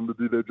just tell them to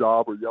do their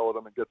job or yell at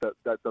them and get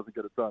that doesn't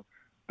get it done.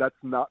 That's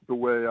not the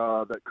way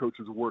that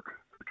coaches work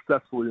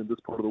successfully in this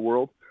part of the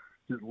world.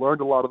 He's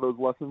learned a lot of those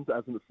lessons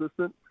as an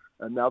assistant,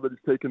 and now that he's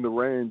taken the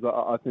reins,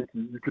 I think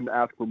you can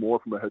ask for more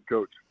from a head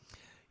coach.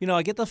 You know,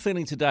 I get the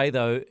feeling today,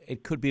 though,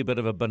 it could be a bit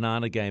of a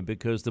banana game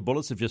because the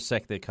Bullets have just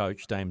sacked their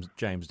coach,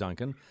 James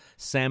Duncan.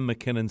 Sam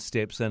McKinnon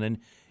steps in, and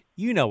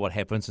you know what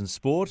happens in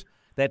sport.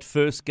 That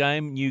first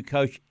game, new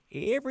coach,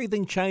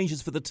 everything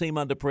changes for the team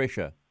under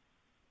pressure.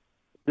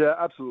 Yeah,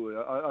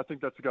 absolutely. I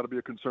think that's got to be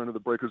a concern of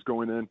the Breakers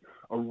going in,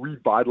 a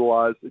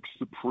revitalized,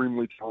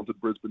 supremely talented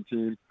Brisbane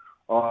team.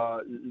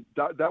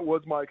 That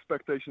was my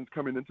expectations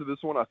coming into this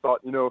one. I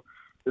thought, you know,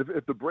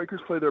 if the Breakers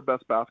play their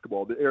best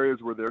basketball, the areas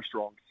where they're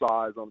strong,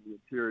 size on the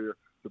interior,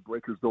 the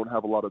Breakers don't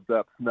have a lot of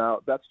depth. Now,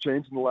 that's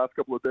changed in the last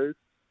couple of days.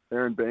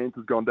 Aaron Baines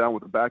has gone down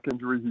with a back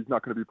injury. He's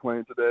not going to be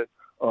playing today.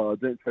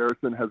 James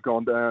Harrison has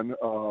gone down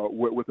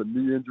with a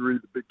knee injury.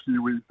 The big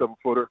Kiwi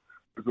 7-footer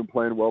who's been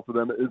playing well for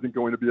them isn't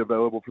going to be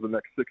available for the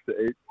next 6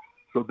 to 8.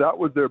 So that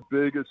was their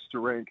biggest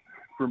strength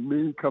for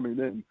me coming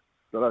in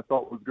that I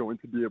thought was going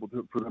to be able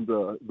to for them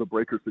the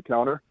Breakers to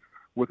counter.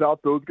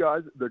 without those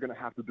guys, they're going to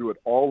have to do it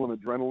all in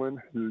adrenaline.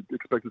 You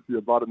expect to see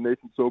a lot of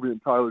Nathan Sobey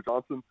and Tyler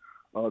Johnson,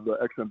 the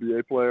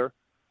ex-NBA player.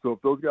 So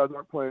if those guys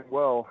aren't playing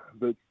well,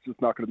 it's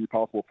just not going to be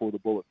possible for the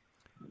Bullets.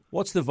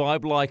 What's the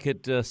vibe like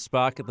at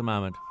Spark at the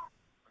moment?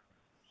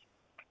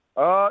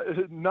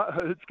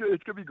 It's going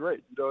to be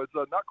great. It's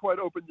not quite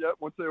open yet.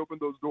 Once they open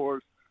those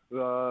doors,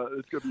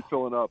 it's going to be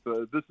filling up.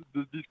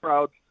 These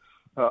crowds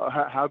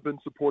have been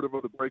supportive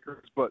of the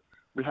Breakers, but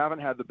we haven't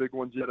had the big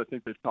ones yet. I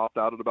think they've topped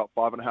out at about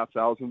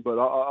 5,500. But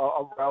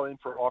I'm rallying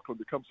for Auckland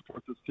to come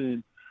support this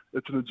team.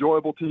 It's an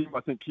enjoyable team.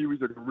 I think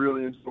Kiwis are going to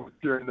really enjoy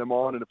cheering them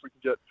on, and if we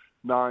can get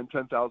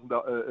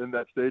 9,000-10,000 in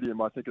that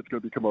stadium, I think it's going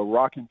to become a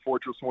rocking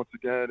fortress once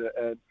again,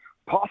 and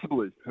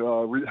possibly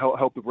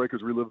help the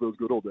Breakers relive those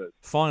good old days.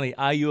 Finally,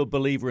 are you a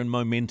believer in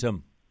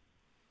momentum?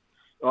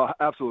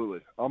 Absolutely.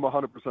 I'm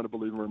 100% a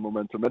believer in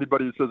momentum.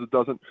 Anybody who says it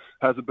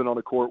hasn't been on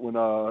a court when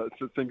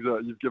things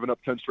you've given up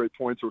 10 straight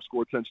points or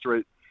scored 10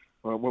 straight.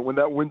 When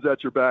that wind's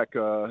at your back,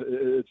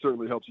 it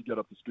certainly helps you get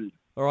up to speed.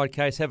 All right,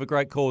 Case, have a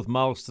great call with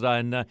Miles today,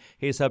 and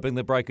here's hoping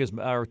the Breakers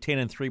are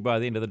 10-3 by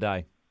the end of the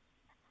day.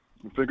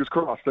 Fingers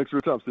crossed. Thanks for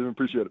your time, Stephen.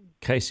 Appreciate it.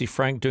 Casey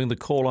Frank doing the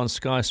call on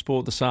Sky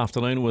Sport this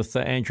afternoon with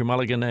Andrew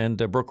Mulligan and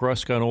Brooke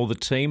Roscoe and all the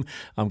team.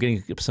 I'm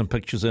getting some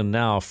pictures in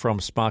now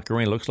from Spark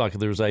Arena. Looks like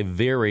there's a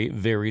very,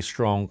 very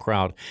strong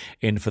crowd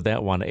in for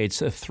that one.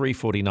 It's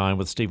 3:49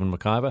 with Stephen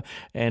McIver,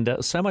 and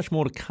so much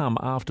more to come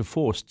after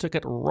 4. Stick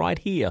it right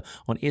here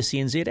on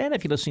SENZ, and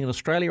if you're listening in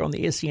Australia, on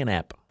the SEN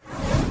app.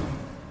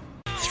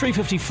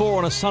 3:54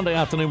 on a Sunday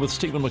afternoon with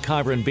Stephen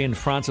McIver and Ben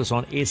Francis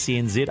on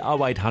SENZ,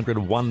 0800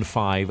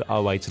 15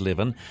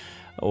 0811.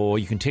 Or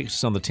you can text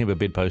us on the Timber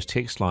Bedpost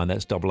text line,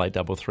 that's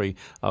 8833.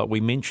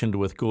 We mentioned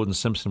with Gordon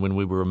Simpson when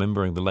we were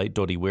remembering the late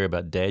Dottie Ware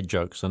about dad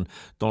jokes, and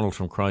Donald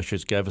from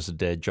Christchurch gave us a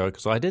dad joke.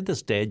 So I did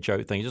this dad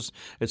joke thing,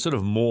 it sort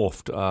of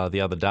morphed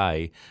the other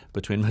day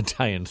between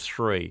midday and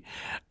 3,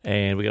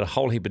 and we got a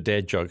whole heap of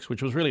dad jokes,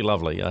 which was really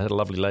lovely. I had a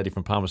lovely lady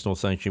from Palmerston North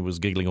saying she was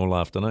giggling all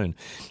afternoon,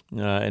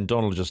 and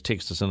Donald just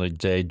texted us in a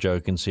dad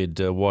joke and said,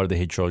 why did the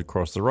hedgehog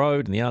cross the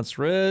road? And the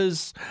answer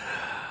is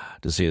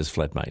to see his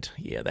flatmate.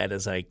 Yeah, that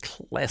is a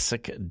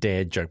classic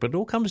dad joke. But it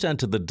all comes down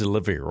to the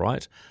delivery,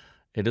 right?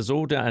 It is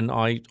all down. And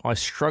I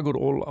struggled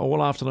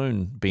all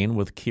afternoon, Ben,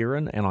 with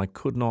Kieran, and I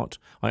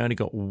only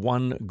got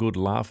one good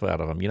laugh out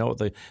of him. You know what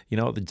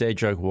the dad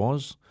joke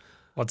was?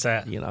 What's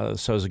that?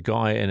 So there's a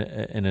guy in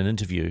an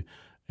interview,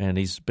 and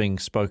he's being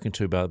spoken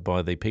to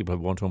by the people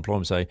who want to employ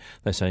him.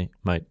 They say,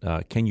 mate,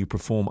 can you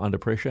perform under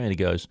pressure? And he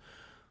goes,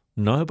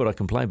 no, but I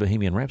can play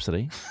Bohemian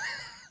Rhapsody.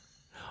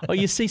 Oh,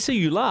 you see,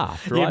 you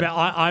laughed, right? Yeah, but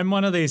I'm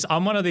one of these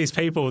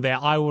people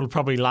that I will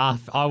probably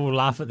laugh. I will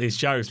laugh at these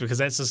jokes because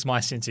that's just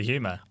my sense of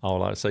humour.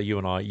 Oh, so you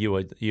and I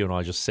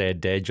just sad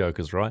dad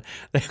jokers, right?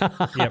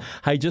 Yep.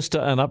 Hey, just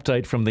an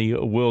update from the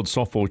World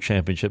Softball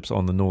Championships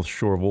on the North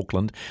Shore of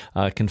Auckland,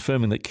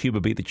 confirming that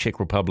Cuba beat the Czech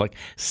Republic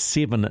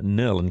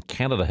 7-0, and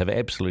Canada have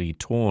absolutely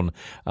torn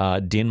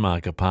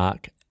Denmark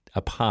apart.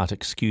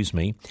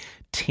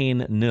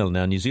 10-0.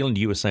 Now, New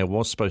Zealand-USA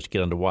was supposed to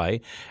get underway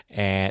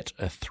at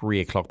 3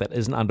 o'clock. That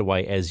isn't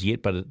underway as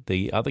yet, but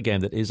the other game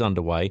that is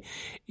underway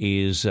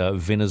is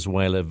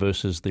Venezuela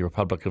versus the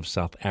Republic of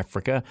South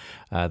Africa.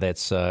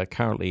 That's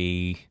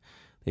currently...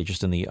 They're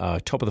just in the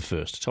top of the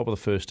first,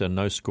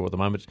 no score at the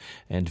moment,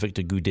 and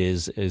Victor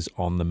Gudez is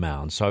on the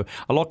mound. So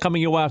a lot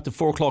coming your way after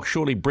 4 o'clock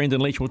shortly.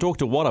 Brendan Leach. We'll talk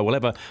to Watto.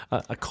 We'll have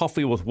a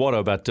coffee with Watto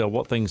about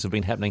what things have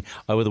been happening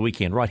over the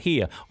weekend right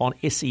here on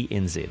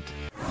SENZ.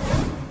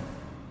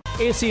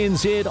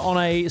 SENZ on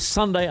a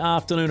Sunday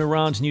afternoon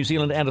around New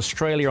Zealand and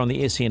Australia on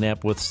the SEN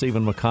app with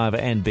Stephen McIver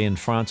and Ben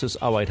Francis.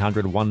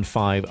 0800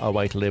 15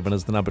 0811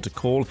 is the number to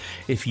call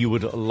if you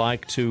would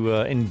like to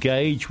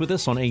engage with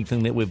us on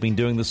anything that we've been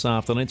doing this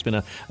afternoon. It's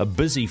been a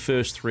busy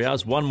first 3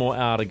 hours, one more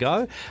hour to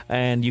go,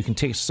 and you can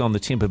text us on the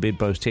Timber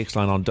Bedpost text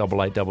line on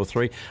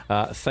 8833.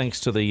 Thanks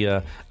to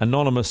the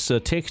anonymous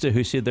texter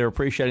who said they're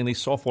appreciating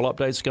these softball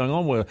updates going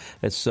on. We're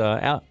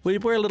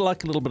a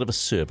little bit of a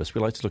service.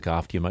 We like to look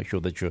after you, make sure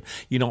that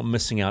you're not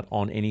missing out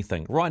on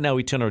anything. Right now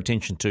we turn our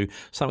attention to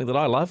something that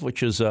I love,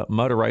 which is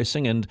motor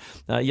racing, and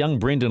young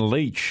Brendan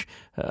Leach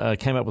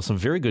came up with some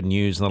very good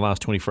news in the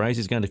last 24 hours.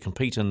 He's going to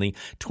compete in the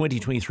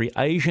 2023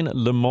 Asian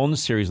Le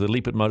Mans Series, the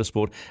Lippert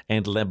Motorsport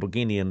and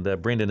Lamborghini, and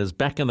Brendan is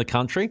back in the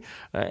country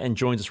and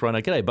joins us right now.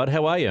 G'day, bud.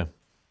 How are you?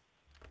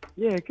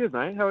 Yeah, good,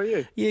 mate. How are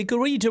you? Yeah, good.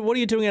 What are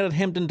you doing out at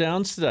Hampton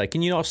Downs today?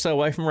 Can you not stay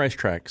away from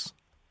racetracks?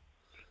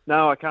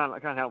 No, I can't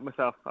help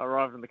myself. I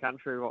arrived in the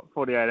country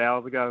 48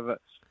 hours ago, but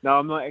no,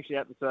 I'm not actually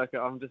at the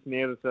circuit. I'm just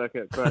near the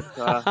circuit, but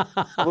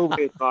we'll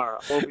be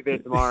there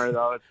tomorrow.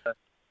 Though it's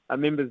a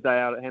members' day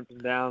out at Hampton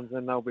Downs,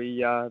 and they'll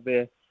be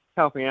there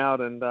helping out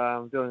and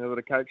doing a bit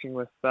of coaching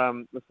with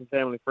some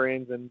family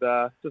friends, and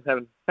just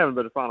having a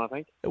bit of fun, I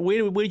think.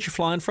 Where did you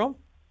fly in from?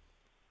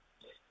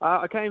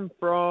 I came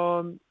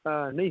from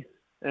Nice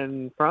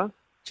in France.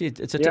 Gee,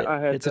 it's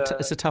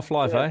a tough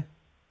life, eh?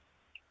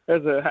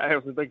 It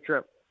was a big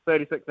trip.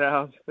 36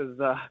 hours is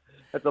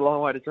it's a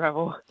long way to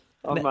travel.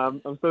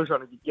 I'm still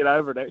trying to get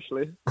over it,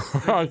 actually.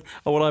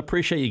 Well, I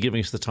appreciate you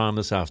giving us the time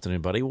this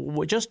afternoon, buddy.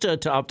 Just to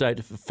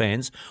update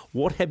fans,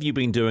 what have you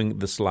been doing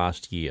this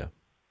last year?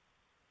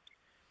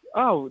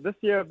 Oh, this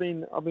year I've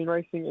been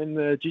racing in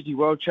the GT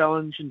World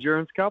Challenge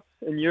Endurance Cup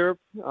in Europe,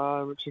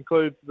 which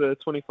includes the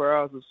 24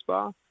 hours of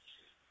Spa.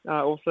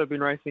 Also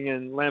been racing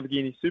in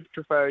Lamborghini Super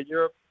Trofeo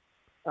Europe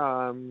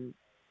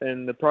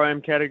in the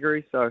Pro-Am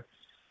category. So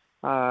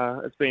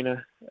it's been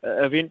an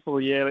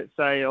eventful year, let's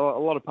say. A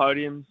lot of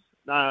podiums.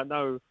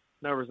 No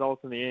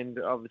results in the end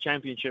of the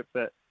championship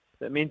that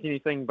meant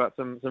anything, but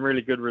some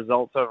really good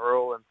results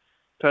overall, and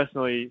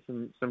personally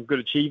some good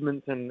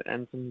achievements and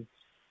some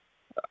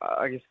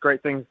I guess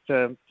great things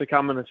to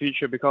come in the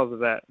future because of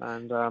that.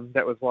 And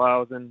that was why I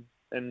was in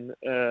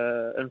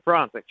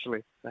France,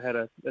 actually. I had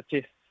a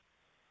test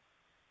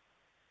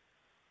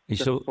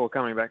before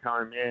coming back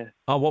home. Yeah.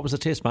 Oh, what was the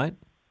test, mate?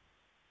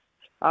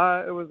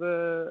 It was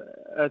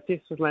a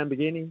test with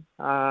Lamborghini.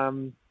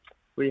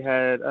 We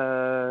had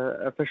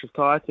official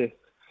tyre test.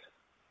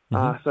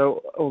 Mm-hmm.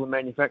 So all the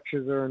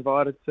manufacturers are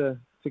invited to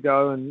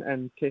go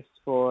and test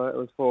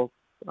for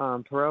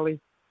Pirelli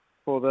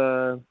for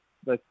the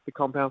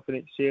compound for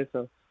next year.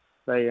 So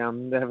they have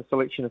a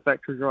selection of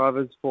factory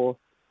drivers for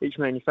each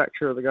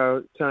manufacturer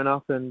to turn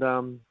up and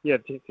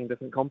testing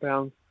different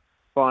compounds,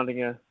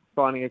 finding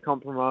a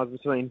compromise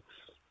between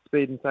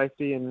speed and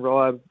safety and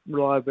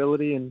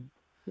reliability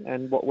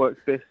and what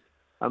works best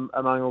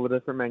among all the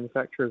different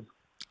manufacturers.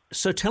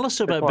 So tell us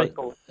about.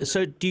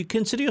 So do you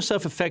consider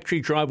yourself a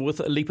factory driver with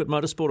Lippert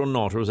Motorsport or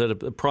not, or is that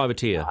a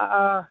privateer?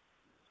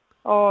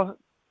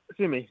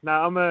 Excuse me. No,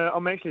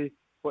 I'm actually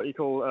what you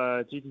call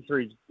a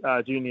GT3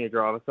 junior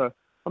driver. So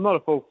I'm not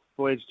a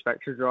full-fledged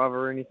factory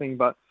driver or anything,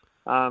 but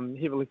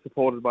heavily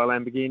supported by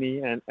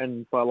Lamborghini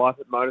and by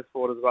Lippert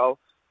Motorsport as well.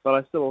 But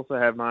I still also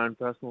have my own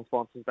personal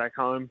sponsors back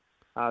home,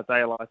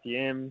 Dale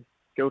ITM,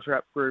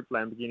 Giltrap Group,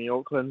 Lamborghini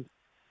Auckland,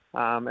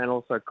 and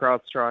also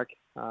CrowdStrike,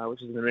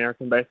 which is an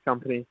American-based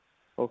company.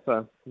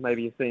 Also,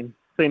 maybe you've seen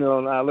it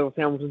on Lewis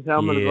Hamilton's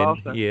helmet as well.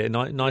 So,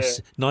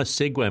 nice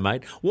segue,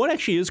 mate. What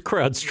actually is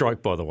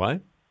CrowdStrike, by the way?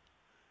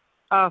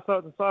 So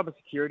it's a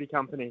cybersecurity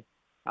company.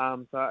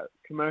 So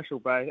commercial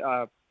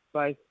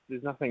based.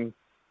 There's nothing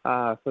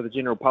for the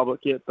general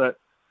public yet, but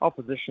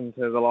opposition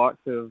to the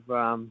likes of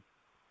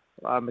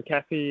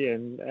McAfee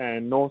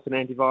and Norton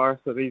Antivirus,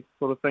 so these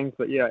sort of things.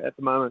 But yeah, at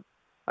the moment,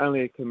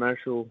 only a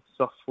commercial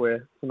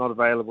software, so not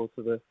available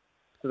to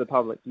the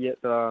public yet.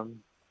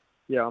 I'm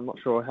not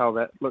sure how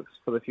that looks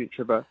for the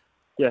future, but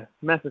yeah,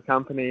 massive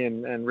company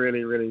and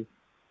really, really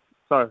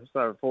so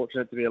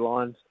fortunate to be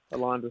aligned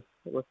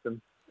with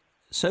them.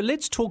 So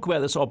let's talk about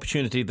this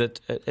opportunity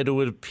that it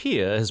would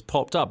appear has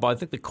popped up. I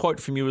think the quote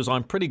from you is,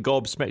 "I'm pretty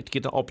gobsmacked to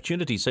get an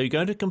opportunity." So you're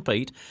going to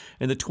compete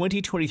in the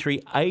 2023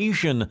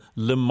 Asian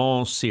Le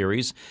Mans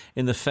Series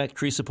in the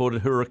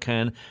factory-supported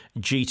Huracan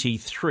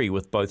GT3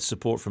 with both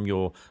support from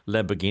your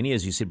Lamborghini,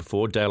 as you said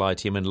before, Dale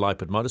ITM and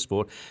Lippert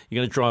Motorsport. You're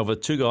going to drive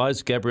with two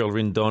guys, Gabriel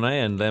Rindone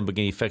and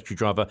Lamborghini factory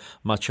driver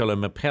Marcello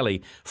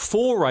Mappelli.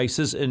 4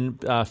 races in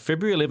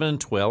February 11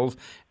 and 12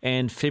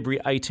 and February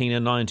 18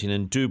 and 19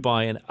 in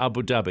Dubai and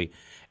Abu Dhabi.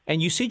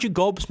 And you said you're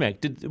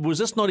gobsmacked. Was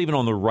this not even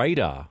on the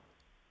radar?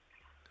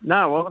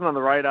 No, it wasn't on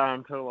the radar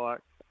until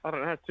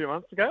 2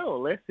 months ago or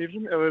less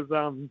even. It was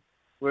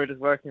we were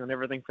just working on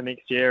everything for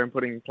next year and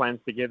putting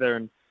plans together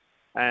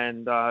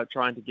and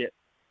trying to get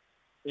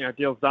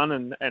deals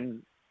done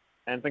and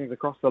things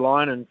across the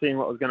line and seeing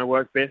what was going to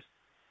work best,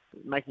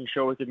 making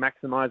sure we could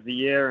maximise the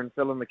year and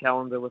fill in the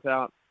calendar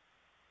without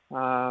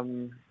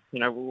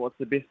what's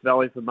the best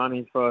value for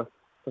money for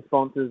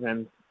sponsors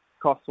and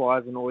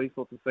cost-wise and all these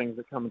sorts of things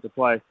that come into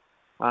play.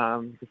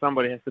 Because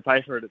somebody has to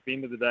pay for it at the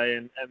end of the day.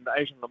 And the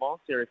Asian Le Mans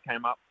Series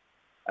came up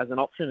as an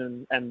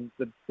option. And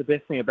the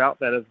best thing about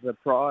that is the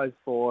prize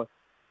for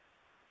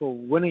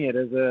winning it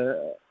as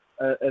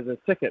a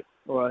ticket,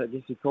 or I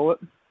guess you call it,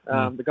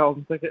 the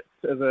golden ticket,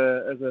 as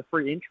a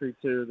free entry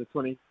to the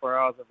 24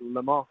 Hours of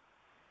Le Mans.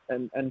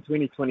 And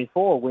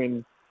 2024,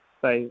 when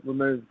they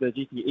removed the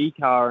GTE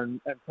car and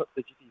put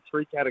the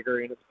GT3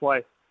 category in its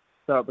place.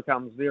 So it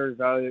becomes very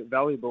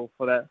valuable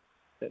for that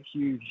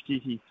huge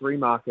GT3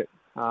 market.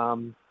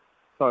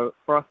 So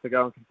for us to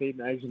go and compete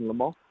in Asian Le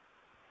Mans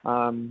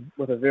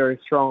with a very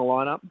strong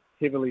lineup,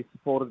 heavily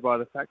supported by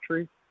the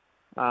factory,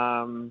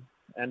 and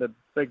a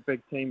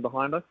big team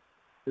behind us,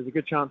 there's a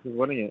good chance of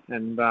winning it.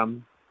 And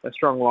a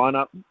strong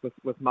lineup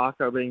with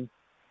Marco being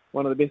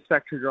one of the best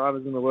factory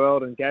drivers in the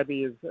world, and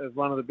Gabby is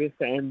one of the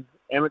best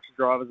amateur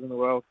drivers in the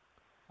world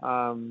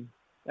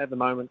at the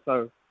moment.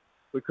 So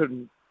we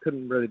couldn't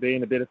really be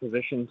in a better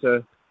position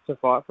to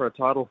fight for a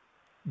title.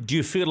 Do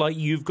you feel like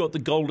you've got the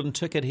golden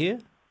ticket here?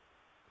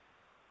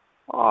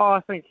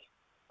 Oh, I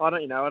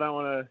don't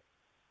want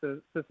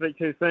to speak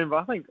too soon, but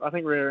I think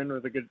we're in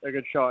with a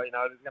good shot.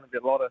 There's going to be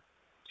a lot of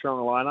strong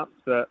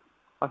lineups, but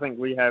I think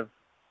we have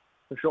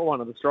for sure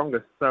one of the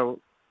strongest. So,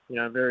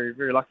 very,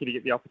 very lucky to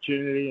get the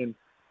opportunity, and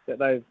that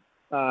they've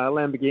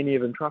Lamborghini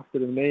have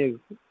entrusted in me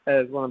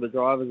as one of the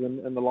drivers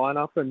in the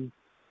lineup, and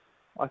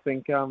I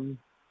think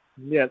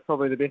it's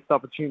probably the best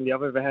opportunity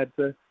I've ever had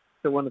to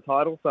win a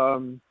title. So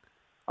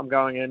I'm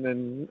going in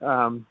and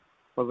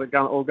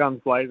all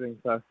guns blazing.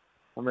 So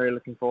I'm really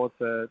looking forward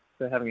to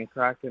having a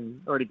crack,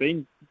 and already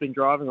been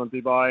driving on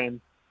Dubai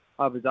and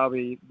Abu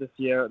Dhabi this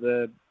year at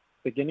the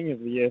beginning of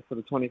the year for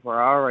the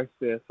 24-hour race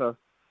there. So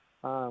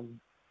I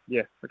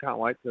can't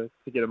wait to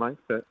get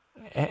amongst it.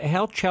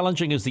 How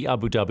challenging is the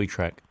Abu Dhabi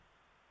track?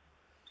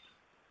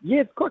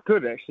 Yeah, it's quite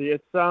good actually.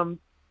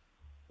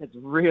 It's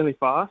really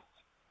fast.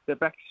 They're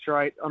back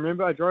straight. I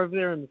remember I drove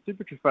there in the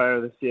Super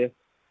Trofeo this year,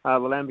 the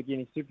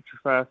Lamborghini Super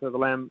Trofeo, so the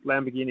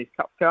Lamborghini's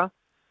Cup car,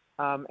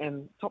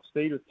 and top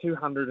speed was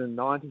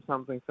 290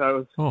 something.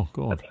 So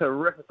it's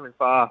terrifically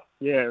fast.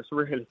 Yeah, it's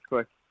really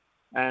quick,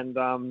 and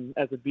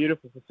it's a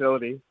beautiful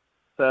facility.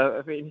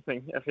 So if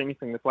anything,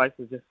 the place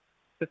is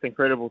just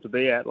incredible to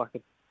be at. Like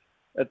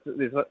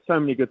there's so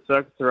many good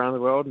circuits around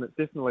the world, and it's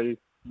definitely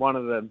one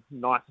of the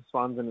nicest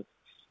ones. And it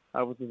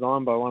was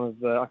designed by one of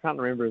the, I can't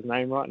remember his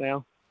name right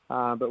now,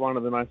 but one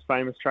of the most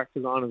famous track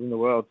designers in the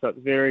world. So it's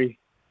very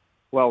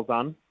well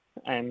done.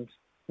 And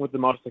with the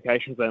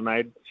modifications they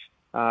made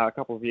a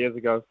couple of years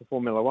ago for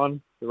Formula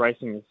One, the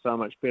racing is so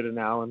much better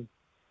now, and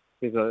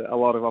there's a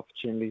lot of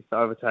opportunities to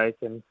overtake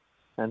and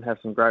have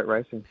some great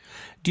racing.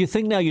 Do you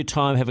think now your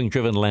time having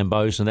driven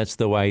Lambos, and that's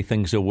the way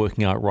things are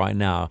working out right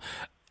now,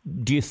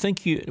 do you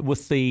think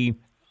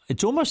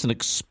it's almost an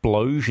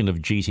explosion of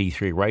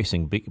GT3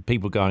 racing,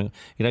 people going,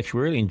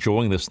 actually really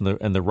enjoying this,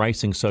 and the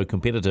racing so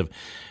competitive.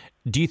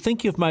 Do you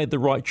think you've made the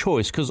right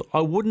choice? Because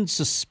I wouldn't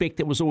suspect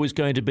it was always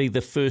going to be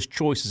the first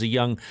choice as a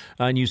young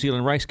New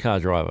Zealand race car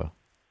driver.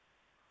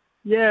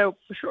 Yeah,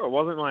 for sure. It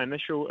wasn't my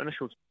initial.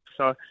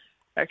 So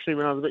actually,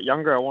 when I was a bit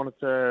younger, I wanted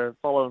to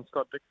follow in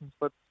Scott Dixon's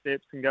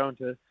footsteps and go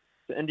into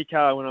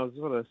IndyCar when I was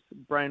sort of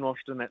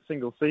brainwashed in that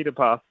single-seater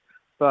path.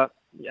 But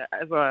yeah,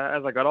 as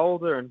I got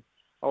older, and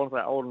I won't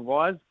say old and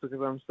wise because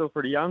I'm still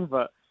pretty young,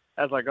 but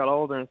as I got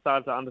older and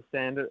started to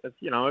understand it,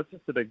 it's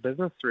just a big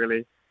business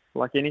really,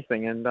 like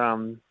anything.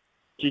 And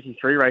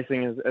GT3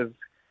 racing has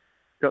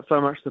got so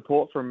much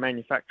support from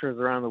manufacturers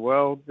around the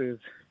world. There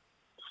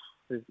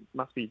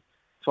must be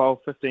 12,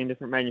 15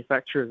 different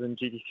manufacturers in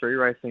GT3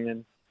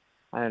 racing,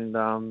 and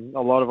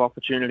a lot of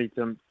opportunity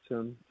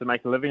to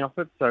make a living off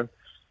it. So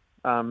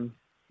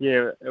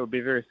it would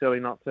be very silly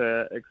not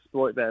to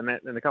exploit that.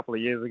 And a couple of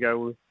years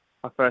ago,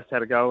 I first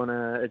had a go in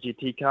a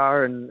GT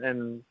car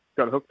and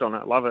got hooked on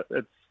it. Love it.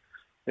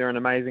 They're an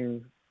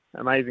amazing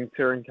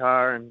touring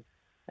car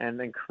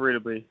and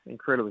incredibly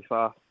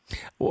fast.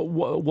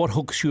 What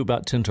hooks you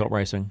about tin top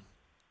racing?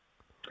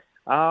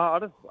 I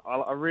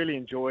really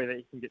enjoy that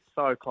you can get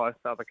so close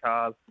to other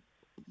cars.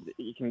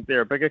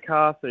 They're a bigger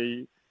car, so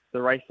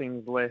the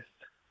racing's less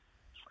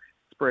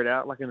spread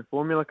out. Like in a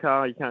Formula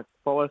car, you can't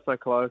follow so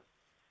close.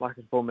 Like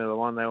in Formula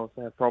One, they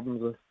also have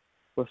problems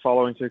with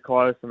following too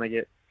close, and they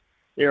get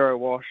aero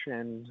wash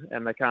and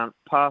they can't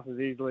pass as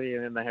easily,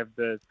 and then they have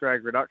the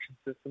drag reduction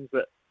systems.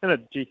 But in a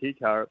GT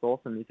car, it's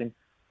awesome.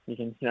 You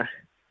can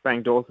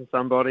bang doors with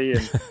somebody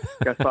and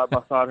go side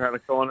by side around the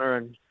corner,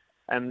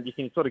 and you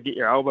can sort of get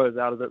your elbows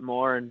out a bit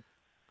more and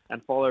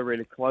follow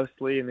really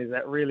closely. And there's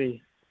that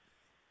really,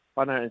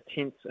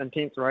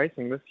 intense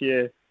racing. This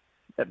year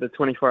at the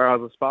 24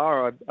 Hours of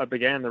Spa, I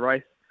began the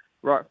race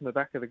right from the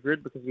back of the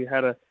grid because we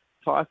had a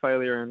tyre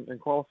failure in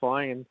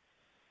qualifying,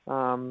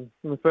 and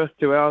in the first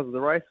 2 hours of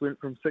the race went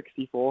from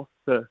 64th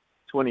to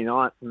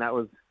 29th, and that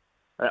was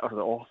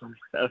awesome.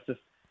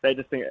 They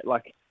just think,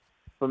 like,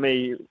 for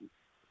me,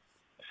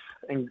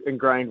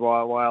 ingrained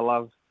why I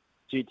love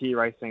GT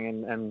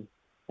racing and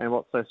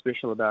what's so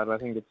special about it. I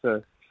think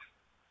it's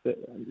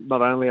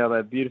not only are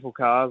they beautiful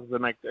cars that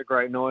make a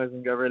great noise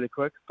and go really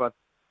quick, but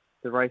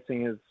the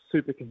racing is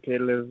super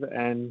competitive,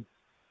 and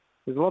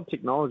there's a lot of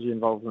technology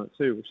involved in it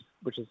too,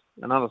 which is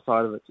another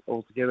side of it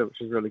altogether,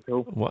 which is really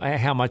cool. Well,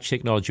 how much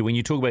technology? When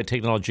you talk about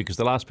technology, because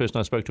the last person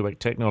I spoke to about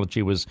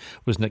technology was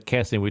Nick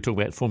Cassidy, and we talked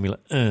about Formula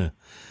 1.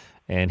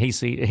 And he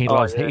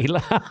loves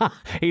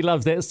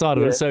that side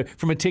of it. So,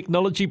 from a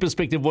technology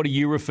perspective, what are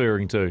you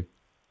referring to?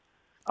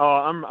 Oh,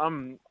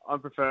 I'm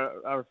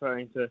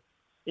referring to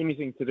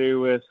anything to do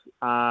with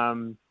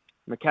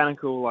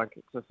mechanical, like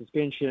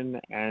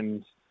suspension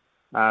and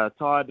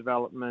tyre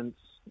development.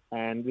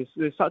 And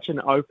there's such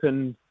an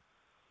open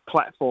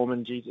platform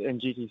in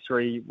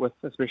GT3, with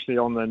especially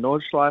on the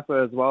Nordschleife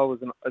as well,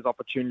 as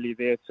opportunity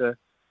there to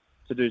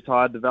do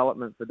tyre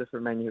development for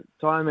different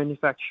tyre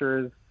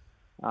manufacturers.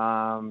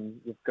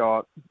 You've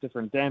got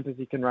different dampers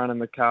you can run in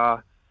the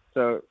car.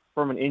 So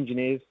from an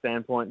engineer's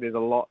standpoint, there's a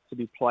lot to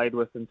be played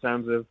with in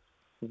terms of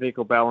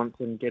vehicle balance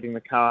and getting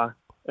the car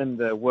in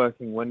the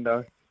working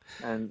window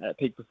and at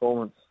peak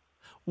performance.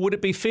 Would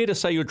it be fair to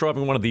say you're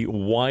driving one of the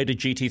wider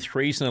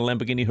GT3s in a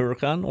Lamborghini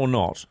Huracan, or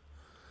not?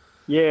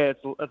 Yeah,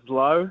 it's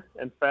low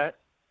and fat,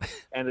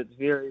 and it's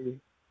very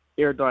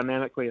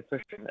aerodynamically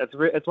efficient.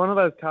 It's one of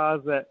those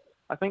cars that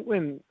I think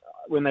when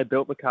they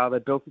built the car, they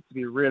built it to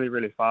be really,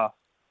 really fast.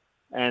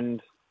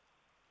 And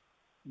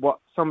what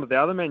some of the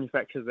other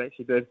manufacturers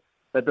actually did,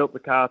 they built the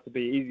car to be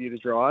easier to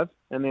drive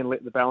and then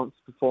let the balance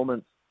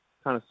performance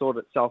kind of sort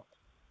itself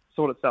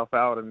sort itself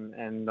out,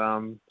 and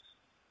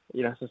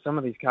so some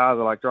of these cars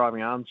are like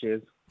driving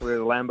armchairs, where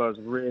the Lambo is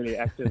really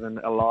active and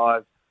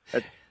alive.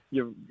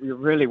 You're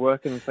really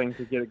working the thing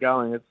to get it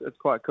going. It's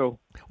quite cool.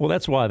 Well,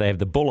 that's why they have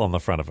the bull on the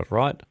front of it,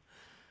 right?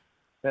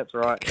 That's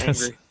right.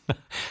 Angry.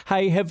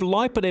 Hey, have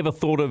Leipert ever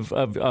thought of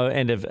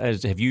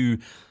have you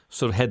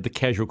sort of had the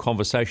casual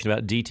conversation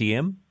about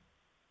DTM?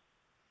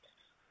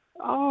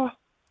 Oh,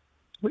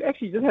 we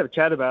actually did have a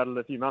chat about it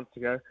a few months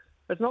ago.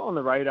 It's not on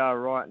the radar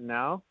right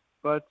now,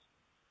 but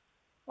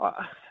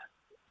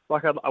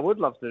I would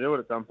love to do it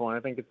at some point.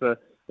 I think it's a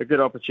good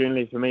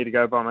opportunity for me to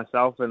go by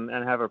myself and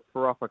have a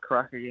proper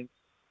crack against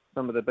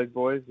some of the big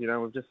boys.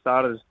 We've just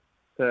started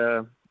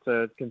to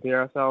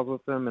compare ourselves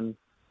with them, and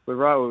we're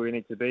right where we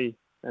need to be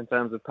in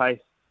terms of pace.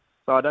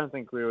 So I don't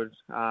think we would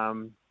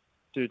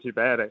do too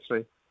bad,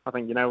 actually. I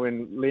think,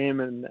 when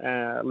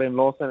Liam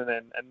Lawson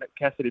and Nick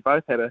Cassidy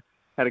both had a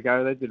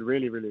go, they did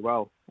really, really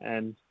well.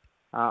 And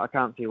I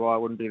can't see why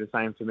it wouldn't be the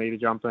same for me to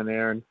jump in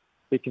there and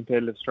be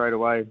competitive straight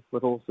away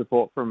with all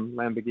support from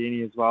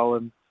Lamborghini as well.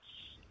 And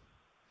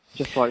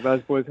just like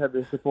those boys had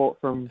their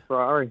support from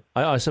Ferrari.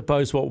 I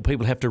suppose what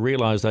people have to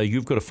realise, though,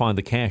 you've got to find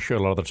the cash a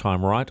lot of the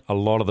time, right? A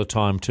lot of the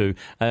time too,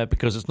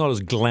 because it's not as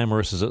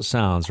glamorous as it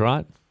sounds,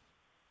 right?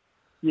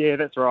 Yeah,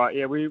 that's right.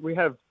 Yeah, we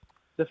have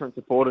different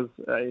supporters.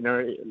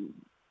 Every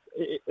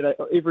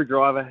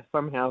driver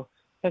somehow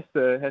has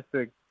to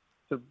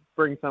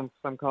bring some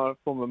kind of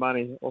form of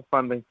money or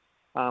funding.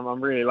 I'm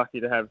really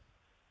lucky to have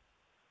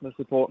the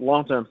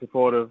long-term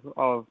support of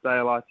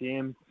Dale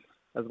ITM,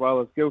 as well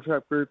as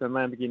Giltrap Group and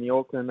Lamborghini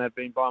Auckland. They've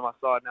been by my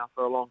side now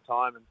for a long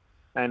time,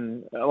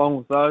 and along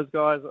with those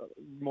guys,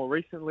 more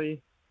recently,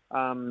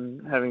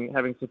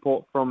 having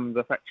support from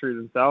the factory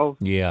themselves.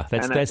 Yeah,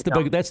 that's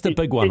the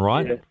big one,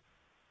 right? Yeah,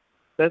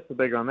 that's the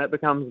big one. That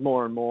becomes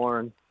more and more,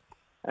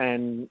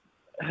 and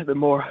the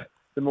more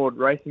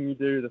racing you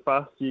do, the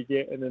faster you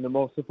get, and then the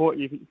more support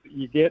you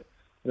get,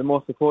 the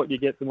more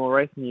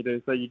racing you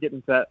do. So you get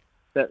into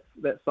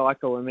that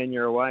cycle, and then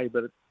you're away.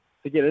 But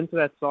to get into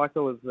that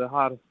cycle is the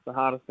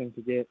hardest thing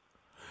to get.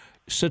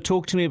 So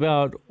talk to me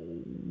about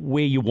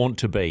where you want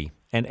to be,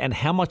 and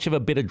how much of a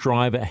better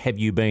driver have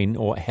you been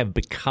or have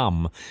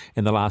become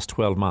in the last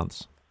 12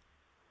 months?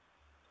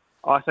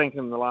 I think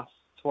in the last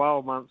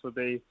 12 months would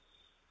be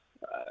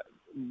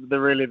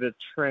the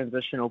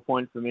transitional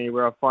point for me,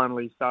 where I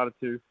finally started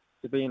to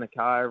be in a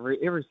car.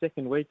 Every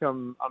second week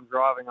I'm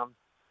driving on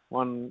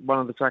one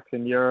of the tracks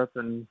in Europe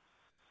and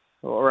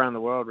around the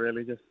world,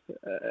 really, just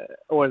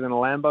always in a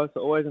Lambo,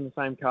 so always in the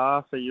same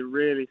car. So you're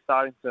really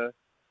starting to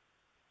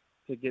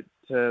get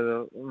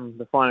to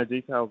the finer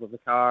details of the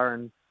car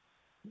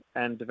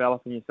and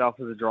developing yourself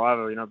as a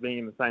driver. Being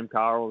in the same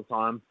car all the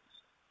time,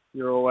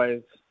 you're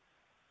always,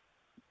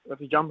 if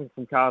you're jumping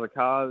from car to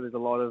car, there's a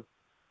lot of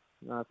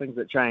things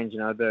that change.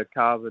 The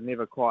cars are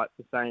never quite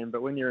the same,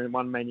 but when you're in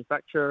one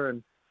manufacturer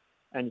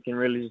and you can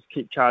really just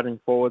keep charging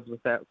forwards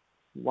with that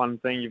one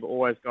thing, you've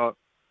always got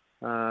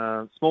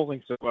small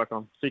things to work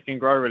on, so you can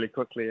grow really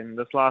quickly. And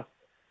this last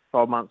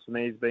 12 months for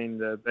me has been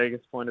the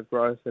biggest point of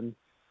growth, and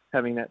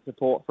having that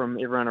support from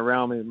everyone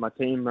around me. My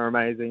team are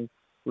amazing.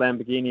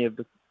 Lamborghini have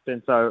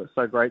been so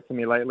great to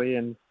me lately,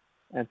 and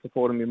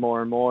supporting me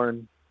more and more,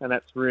 and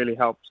that's really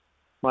helped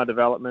my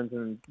development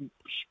and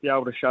be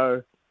able to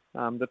show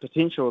the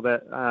potential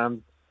that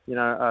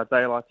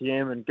Dale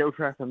ITM and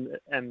Giltrap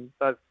and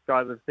those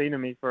guys have seen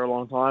in me for a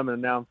long time,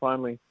 and now I'm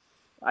finally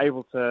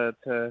able to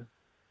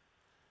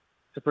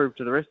prove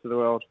to the rest of the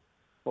world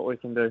what we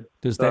can do.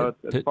 It's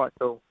quite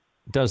cool.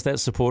 Does that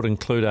support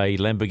include a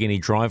Lamborghini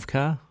drive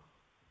car?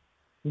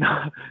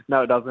 No,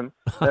 it doesn't.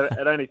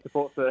 It only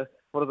supports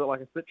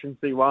like a Citroen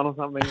C1 or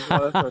something,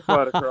 or a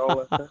Toyota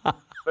Corolla.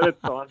 But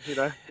it's fine,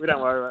 we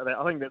don't worry about that.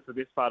 I think that's the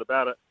best part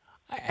about it.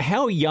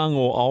 How young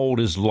or old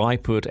is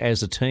Leipert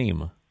as a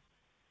team?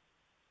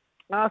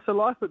 So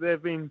Leipert,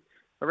 they've been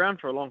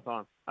around for a long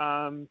time.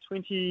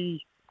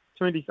 20,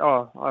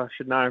 I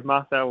should know.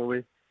 Marcel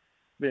will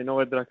be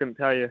annoyed that I couldn't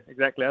tell you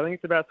exactly. I think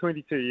it's about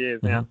 22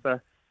 years now. So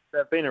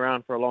they've been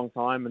around for a long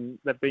time, and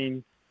they've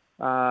been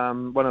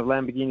one of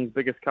Lamborghini's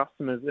biggest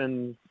customers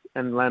in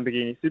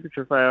Lamborghini Super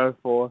Trofeo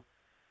for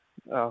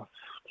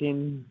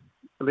 10,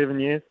 11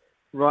 years,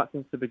 right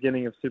since the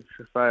beginning of Super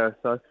Trofeo.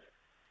 So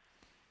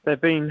they've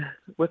been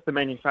with the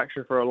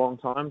manufacturer for a long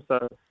time,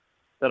 so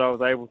that I was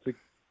able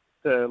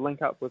to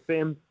link up with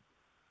them,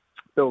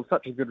 build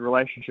such a good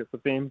relationship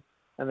with them,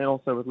 and then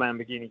also with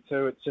Lamborghini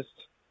too. It's just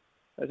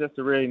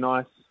a really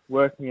nice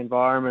working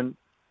environment.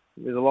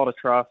 There's a lot of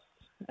trust,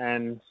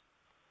 and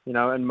in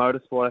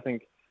motorsport, I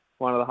think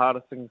one of the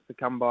hardest things to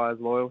come by is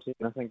loyalty,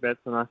 and I think that's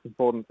the most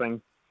important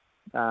thing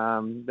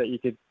that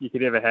you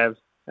could ever have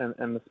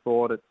in the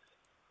sport.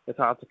 It's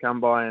hard to come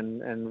by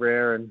and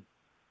rare, and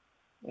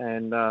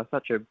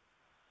such an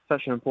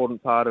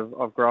important part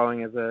of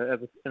growing in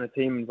a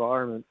team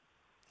environment.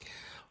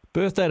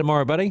 Birthday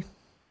tomorrow, buddy.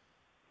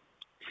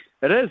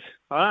 It is.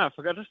 I know. I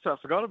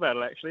forgot about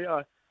it, actually.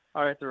 I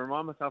had to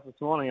remind myself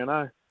this morning. I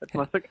know. It's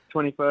my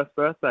 21st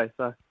birthday.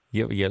 So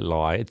you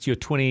lie. It's your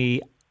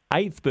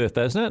 28th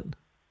birthday, isn't it?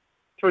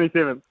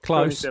 27th.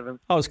 Close. 27th.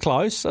 I was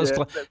close. That's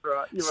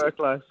right. You were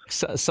close.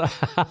 So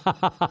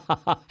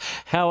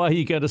how are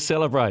you going to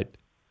celebrate?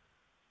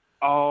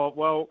 Oh,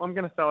 well, I'm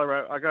going to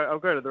celebrate. I'll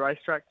go to the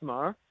racetrack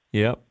tomorrow.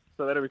 Yep.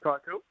 So that'll be quite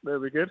cool. That'll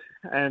be good.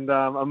 And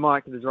I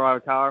might get to drive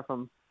a car if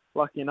I'm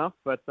lucky enough.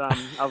 But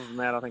other than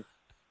that, I think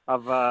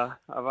I've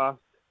asked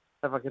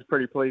if I could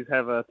pretty please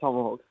have a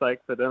tomahawk steak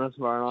for dinner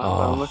tomorrow night.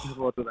 So I'm looking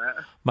forward to that.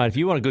 Mate, if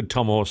you want a good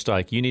tomahawk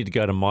steak, you need to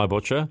go to My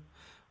Butcher.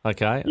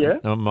 Okay?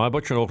 Yeah. My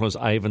Butcher in Auckland is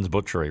Avon's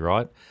Butchery,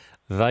 right?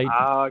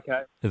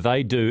 Okay.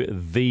 They do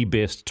the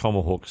best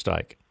tomahawk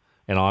steak.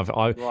 And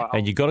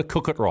and you got to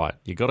cook it right.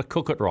 You got to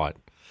cook it right.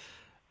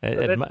 That's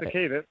the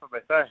key. That's what they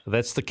say.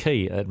 That's the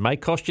key. It may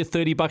cost you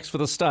 $30 for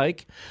the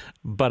steak,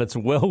 but it's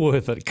well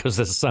worth it because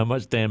there's so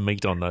much damn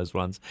meat on those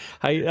ones.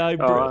 Hey,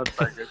 that's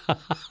so good.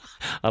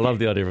 I love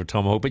the idea of a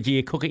tomahawk, but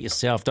yeah, cook it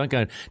yourself.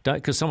 Don't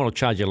because someone will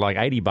charge you like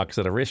 $80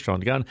 at a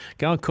restaurant. Go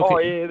and cook it. Oh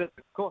yeah, that's,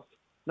 of course.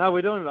 No,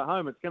 we're doing it at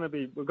home. It's going to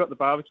be. We've got the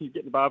barbecue.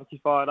 Get the barbecue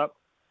fired up.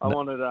 I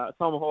wanted a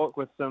tomahawk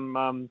with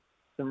some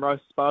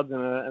roast spuds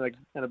and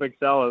a big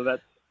salad.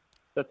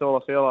 That's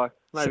all I feel like.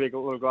 Maybe a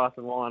little glass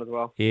of wine as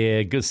well.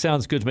 Yeah, good.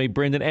 Sounds good to me.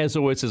 Brendan, as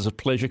always, it's a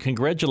pleasure.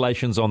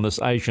 Congratulations on this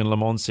Asian Le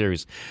Mans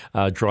Series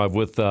drive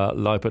with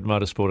Lopert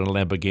Motorsport and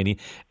Lamborghini.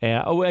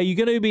 Are you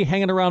going to be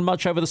hanging around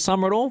much over the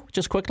summer at all?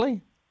 Just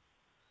quickly.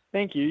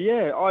 Thank you.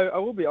 Yeah, I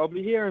will be. I'll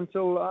be here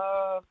until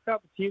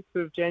about the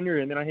 10th of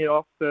January, and then I head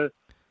off to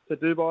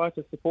Dubai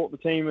to support the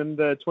team in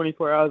the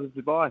 24 hours of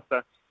Dubai.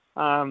 So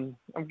I'm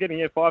getting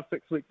 5-6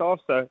 weeks off,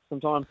 so some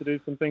time to do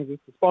some things with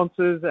the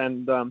sponsors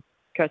and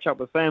catch up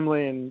with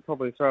family and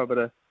probably throw a bit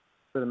of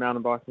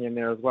mountain biking in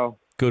there as well.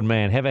 Good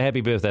man. Have a happy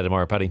birthday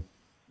tomorrow, Paddy.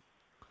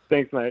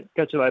 Thanks, mate.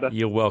 Catch you later.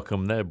 You're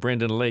welcome.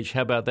 Brendan Leach,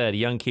 how about that? A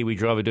young Kiwi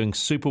driver doing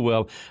super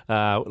well,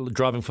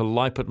 driving for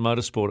Lopert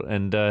Motorsport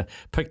and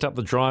picked up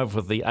the drive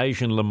with the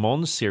Asian Le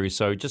Mans Series.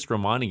 So just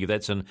reminding you,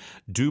 that's in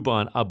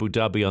Dubai and Abu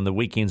Dhabi on the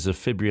weekends of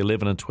February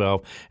 11 and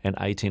 12 and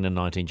 18 and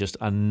 19. Just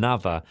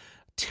another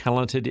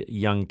talented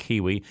young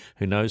Kiwi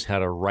who knows how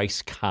to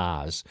race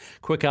cars.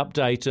 Quick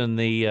update in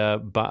the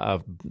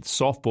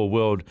Softball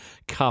World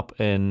Cup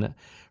in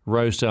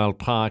Rosedale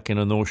Park in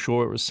the North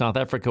Shore. It was South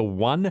Africa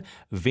 1,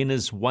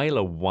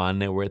 Venezuela 1.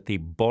 Now we're at the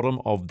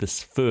bottom of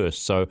this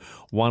first, so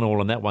 1-1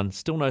 on that one.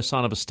 Still no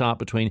sign of a start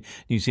between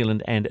New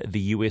Zealand and the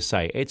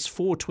USA. It's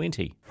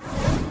 4:20.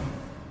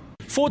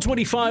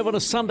 4:25 on a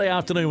Sunday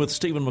afternoon with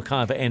Stephen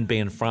McIver and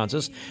Ben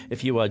Francis.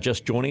 If you are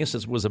just joining us,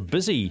 it was a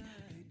busy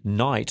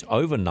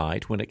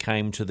overnight when it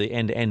came to the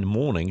end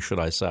morning, should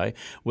I say,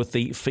 with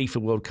the FIFA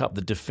World Cup.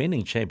 The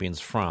defending champions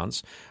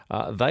France,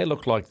 they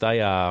look like they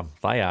are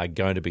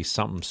going to be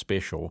something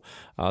special.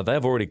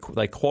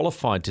 They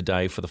qualified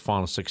today for the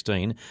final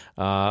 16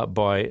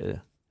 by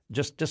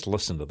just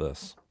listen to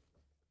this.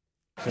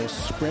 They'll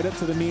spread it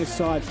to the near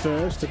side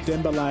first to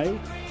Dembele.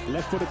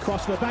 Left foot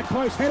across the back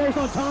post. Header's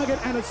on target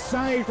and a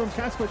save from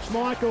Kasper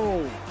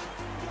Schmeichel.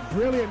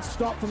 Brilliant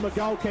stop from the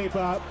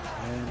goalkeeper.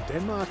 And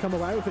Denmark come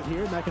away with it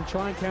here and they can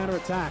try and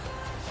counter-attack.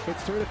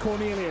 It's through to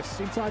Cornelius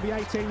inside the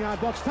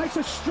 18-yard box. Takes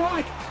a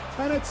strike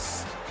and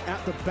it's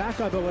out the back,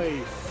 I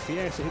believe.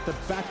 Yes, it hit the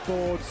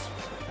backboards.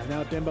 And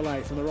now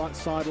Dembele from the right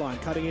sideline,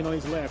 cutting in on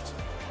his left,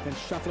 then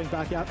shuffling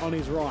back out on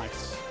his right.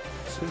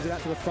 Swings it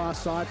out to the far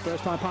side.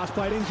 First time pass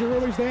played in.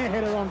 Giroud's there.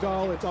 Header on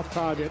goal. It's off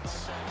target.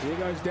 Here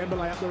goes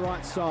Dembele up the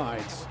right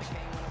side.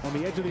 On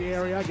the edge of the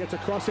area, gets a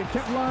crossing.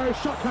 Kept low.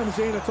 Shot comes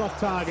in. It's off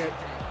target.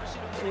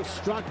 It was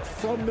struck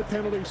from the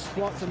penalty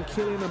spot from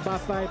Kylian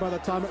Mbappe by the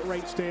time it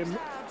reached him.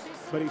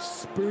 But he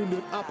spooned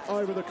it up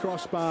over the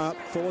crossbar.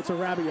 Forward to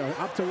Rabiot.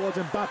 Up towards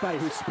Mbappe,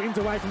 who spins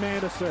away from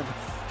Anderson.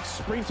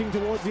 Sprinting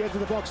towards the edge of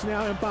the box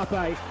now,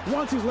 Mbappe.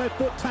 Once his left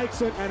foot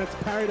takes it, and it's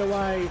parried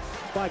away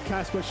by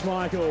Kasper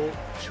Schmeichel.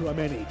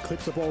 Tchouaméni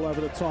clips the ball over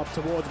the top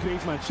towards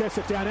Griezmann. Chests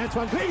it down.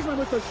 Antoine Griezmann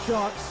with the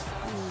shots.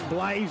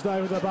 Blazed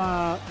over the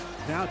bar.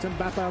 Now it's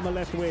Mbappe on the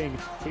left wing.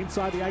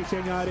 Inside the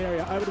 18-yard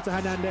area. Over to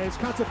Hernandez.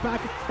 Cuts it back.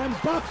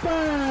 Mbappe!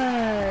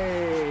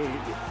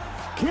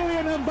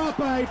 Kylian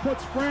Mbappe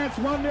puts France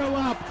 1-0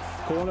 up.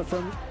 Corner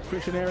from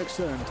Christian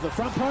Eriksen. To the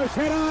front post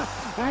header.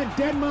 And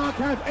Denmark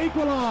have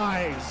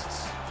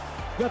equalised.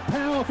 The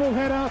powerful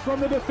header from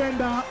the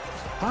defender,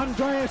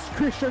 Andreas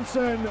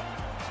Christensen.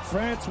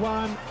 France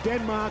 1,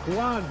 Denmark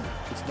 1.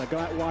 They go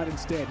out wide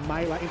instead.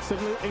 Mæhle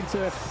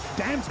into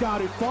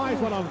Damsgaard, who fires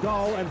one on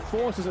goal and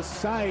forces a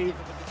save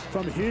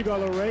from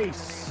Hugo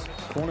Lloris.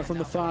 Corner from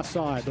the far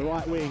side, the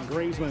right wing,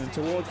 Griezmann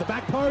towards the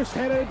back post,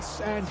 headed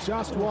and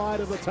just wide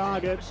of the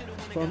target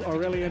from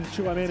Aurélien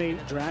Tchouaméni.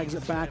 Drags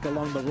it back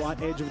along the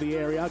right edge of the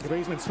area.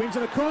 Griezmann swings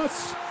it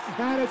across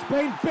and it's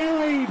been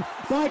buried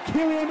by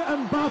Kylian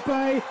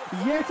Mbappe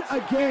yet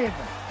again.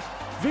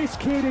 This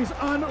kid is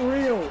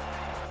unreal.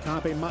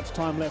 Can't be much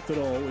time left at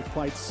all. We've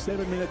played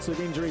 7 minutes of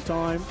injury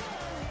time.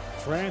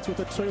 France with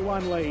a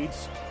 2-1 lead.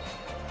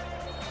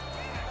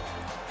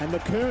 And the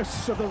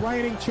curse of the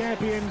reigning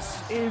champions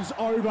is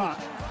over.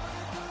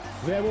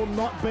 There will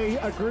not be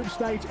a group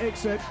stage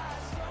exit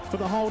for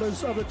the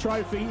holders of the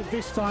trophy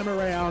this time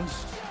around.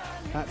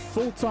 at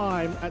full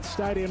time at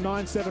Stadium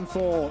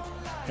 974.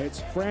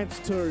 It's France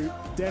 2,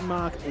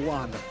 Denmark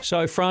 1.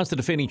 So France, the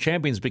defending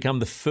champions, become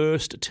the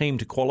first team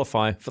to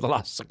qualify for the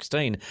last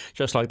 16,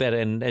 just like that.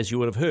 And as you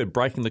would have heard,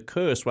 breaking the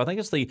curse. Well, I think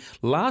it's the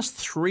last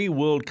 3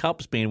 World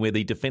Cups been where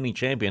the defending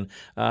champion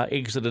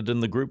exited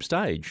in the group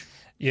stage.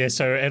 Yeah,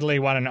 so Italy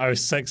won in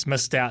 06,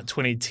 missed out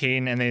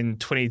 2010, and then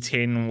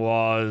 2010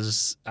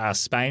 was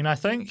Spain, I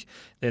think.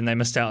 Then they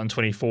missed out in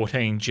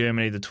 2014.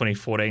 Germany, the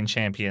 2014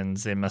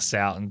 champions, then missed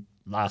out in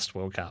last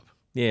World Cup.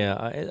 Yeah,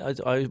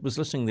 I was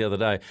listening the other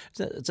day.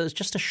 It's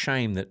just a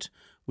shame that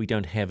we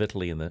don't have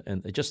Italy and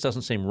it just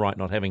doesn't seem right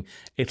not having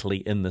Italy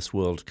in this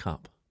World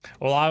Cup.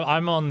 Well,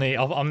 I'm in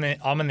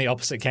the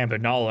opposite camp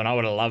of Noel, and I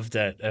would have loved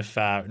it if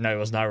there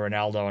was no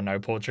Ronaldo and no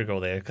Portugal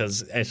there,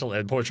 because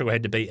Portugal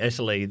had to beat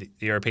Italy, the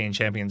European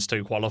champions,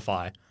 to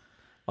qualify.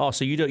 Oh,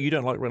 so you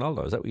don't like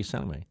Ronaldo? Is that what you're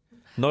telling me?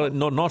 Not a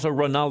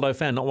Ronaldo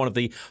fan, not one of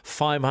the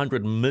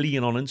 500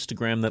 million on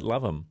Instagram that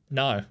love him.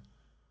 No.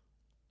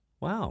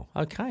 Wow.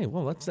 Okay.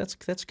 Well,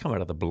 that's come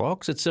out of the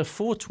blocks. It's a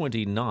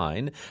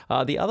 4:29.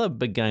 The other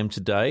big game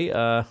today.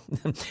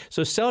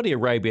 So Saudi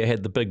Arabia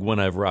had the big win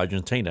over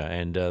Argentina,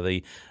 and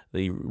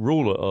the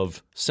ruler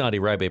of Saudi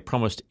Arabia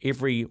promised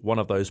every one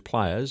of those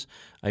players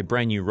a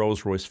brand new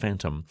Rolls-Royce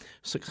Phantom,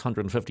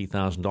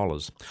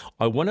 $650,000.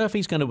 I wonder if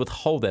he's going to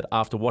withhold that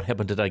after what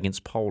happened today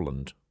against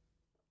Poland.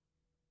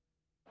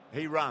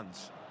 He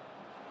runs.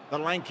 The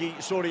lanky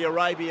Saudi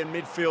Arabian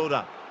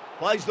midfielder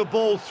plays the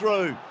ball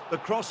through. The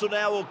crosser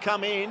now will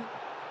come in.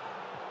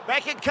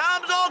 Back it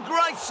comes. Oh,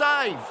 great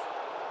save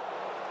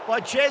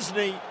by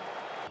Chesney.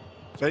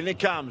 Then it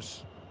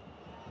comes.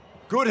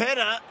 Good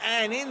header,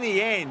 and in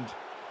the end,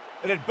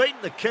 it had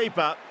beaten the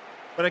keeper,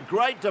 but a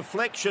great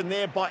deflection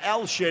there by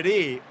Al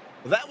Shadir.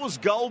 That was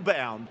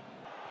goal-bound.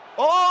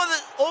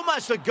 Oh,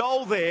 almost a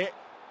goal there.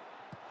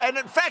 And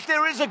in fact,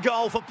 there is a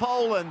goal for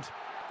Poland.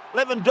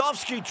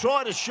 Lewandowski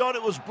tried a shot.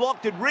 It was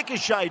blocked. It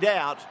ricocheted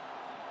out.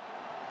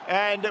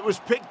 And it was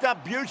picked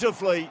up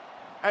beautifully.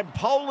 And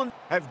Poland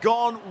have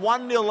gone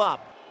 1-0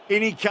 up.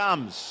 In he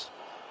comes.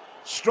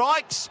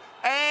 Strikes,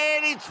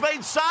 and it's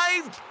been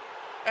saved.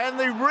 And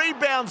the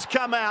rebounds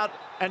come out.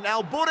 And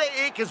Albuda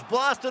Ek has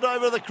blasted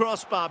over the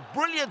crossbar.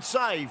 Brilliant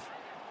save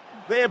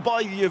there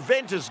by the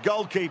Juventus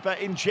goalkeeper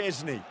in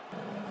Chesney.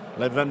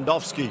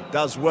 Lewandowski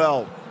does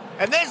well.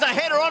 And there's a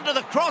header onto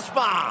the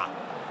crossbar.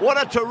 What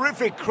a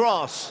terrific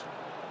cross.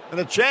 And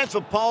a chance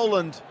for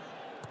Poland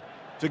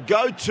to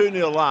go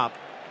 2-0 up.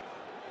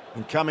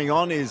 And coming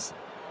on is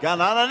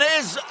Gunnar. And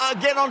there's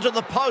again onto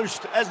the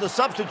post as the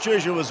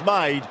substitution was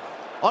made.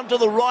 Onto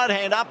the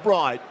right-hand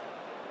upright.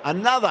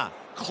 Another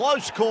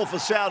close call for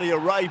Saudi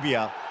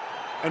Arabia.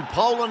 And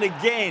Poland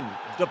again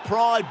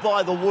deprived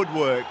by the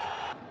woodwork.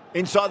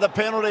 Inside the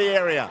penalty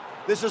area.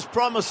 This is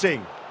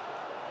promising.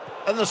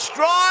 And the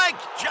strike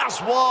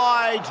just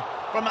wide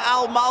from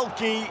Al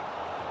Malki.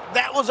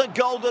 That was a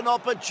golden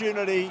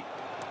opportunity.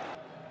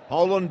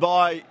 Poland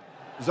by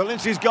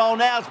Zielinski's goal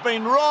now. It's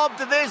been robbed,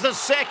 and there's a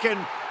second.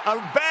 A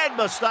bad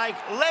mistake.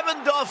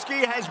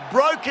 Lewandowski has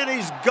broken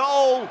his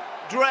goal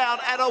drought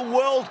at a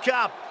World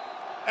Cup,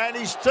 and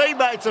his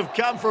teammates have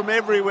come from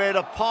everywhere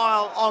to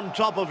pile on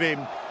top of him.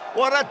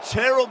 What a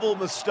terrible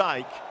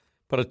mistake.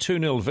 But a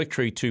 2-0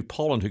 victory to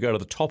Poland, who go to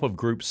the top of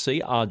Group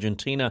C.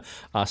 Argentina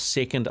are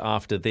second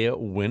after their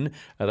win.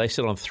 They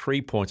sit on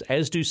 3 points,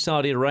 as do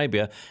Saudi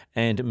Arabia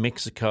and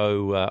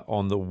Mexico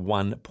on the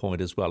 1 point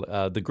as well.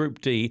 The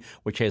Group D,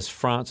 which has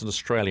France and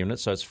Australia in it,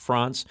 so it's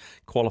France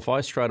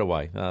qualify straight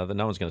away. No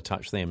one's going to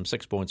touch them,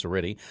 6 points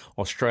already.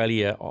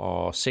 Australia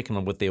are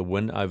second with their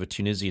win over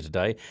Tunisia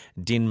today.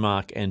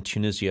 Denmark and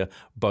Tunisia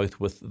both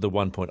with the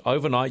 1 point.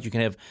 Overnight, you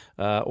can have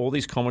all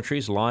these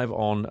commentaries live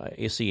on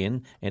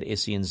SEN and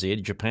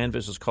SENZ. Japan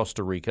versus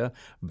Costa Rica,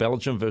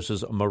 Belgium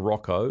versus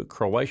Morocco,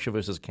 Croatia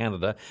versus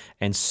Canada,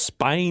 and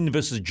Spain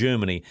versus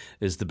Germany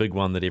is the big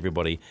one that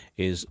everybody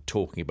is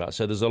talking about.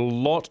 So there's a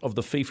lot of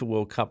the FIFA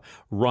World Cup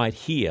right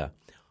here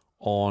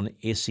on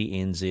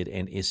SENZ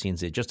and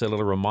SENZ. Just a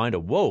little reminder,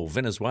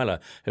 Venezuela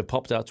have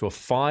popped out to a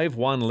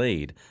 5-1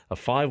 lead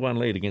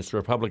against the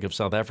Republic of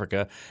South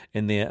Africa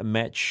in their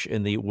match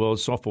in the World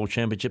Softball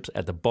Championships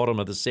at the bottom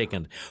of the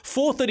second.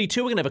 4:32,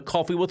 we're going to have a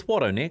coffee with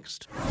Watto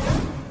next.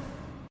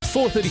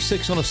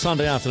 4:36 on a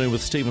Sunday afternoon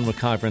with Stephen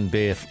McIver and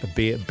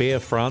Bear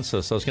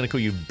Francis. I was going to call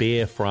you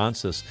Bear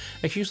Francis.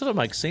 Actually, it sort of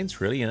makes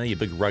sense, really. You know, your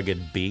big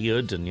rugged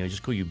beard, and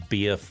just call you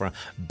Bear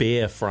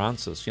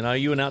Francis. You know, are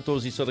you an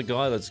outdoorsy sort of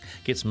guy that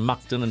gets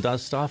mucked in and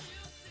does stuff?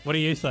 What do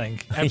you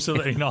think?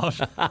 Absolutely not.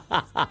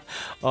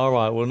 All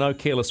right, well, no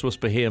careless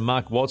whisper here.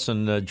 Mark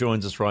Watson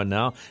joins us right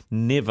now.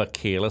 Never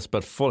careless,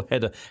 but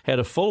had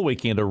a full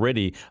weekend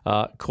already,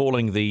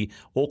 calling the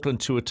Auckland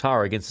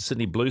Tuatara against the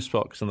Sydney Blue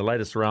Sox in the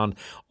latest round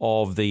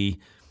of the,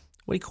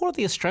 what do you call it,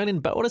 the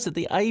Australian, what is it,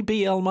 the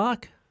ABL,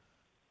 Mark?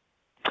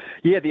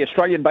 Yeah, the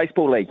Australian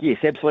Baseball League. Yes,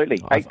 absolutely.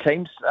 8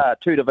 teams,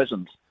 2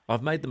 divisions.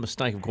 I've made the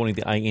mistake of calling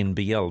the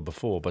ANBL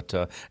before, but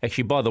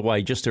actually, by the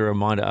way, just a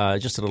reminder,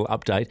 just a little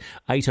update,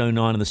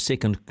 8:09 in the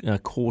second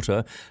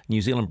quarter,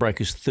 New Zealand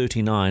Breakers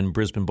 39,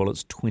 Brisbane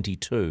Bullets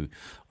 22.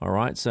 All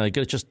right, so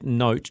just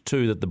note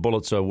too that the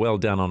Bullets are well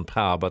down on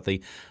power, but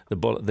the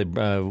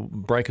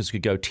Breakers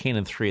could go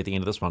 10-3 at the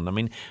end of this one. I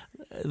mean,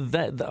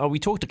 we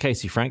talked to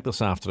Casey Frank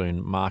this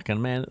afternoon, Mark,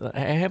 and man,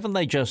 haven't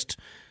they just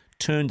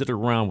turned it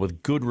around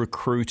with good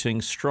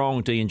recruiting,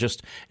 strong D, and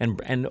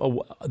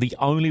the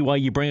only way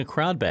you bring a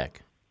crowd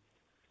back?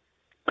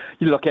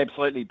 You look,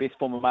 absolutely, best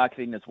form of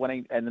marketing is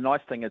winning, and the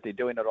nice thing is they're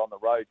doing it on the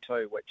road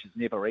too, which is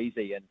never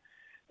easy. And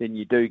then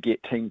you do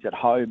get teams at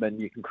home, and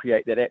you can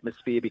create that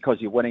atmosphere because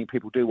you're winning.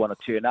 People do want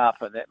to turn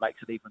up, and that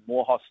makes it even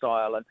more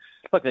hostile. And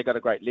look, they've got a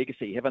great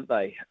legacy, haven't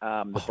they?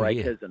 The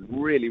Breakers, and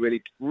really,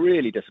 really,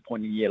 really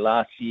disappointing year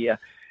last year.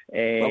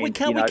 And, well, we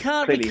can't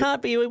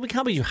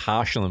be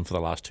harsh on them for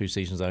the last two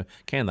seasons, though,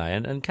 can they?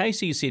 And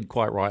Casey said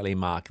quite rightly,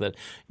 Mark, that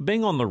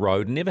being on the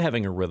road, never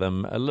having a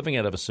rhythm, living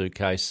out of a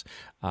suitcase,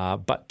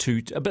 but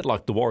a bit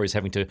like the Warriors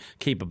having to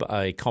keep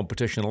a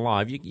competition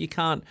alive, you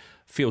can't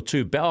feel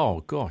too bad.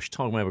 Oh, gosh,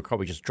 Tom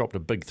Abercrombie just dropped a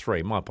big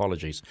three. My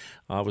apologies.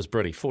 It was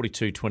Britty,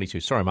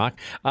 42-22. Sorry, Mark.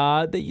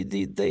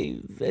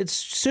 It's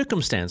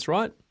circumstance,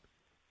 right?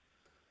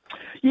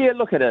 Yeah,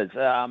 look, it is.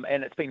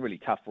 And it's been really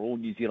tough for all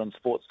New Zealand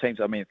sports teams.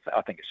 I mean,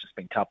 I think it's just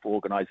been tough for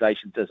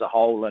organisations as a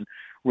whole. And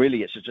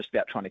really, it's just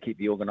about trying to keep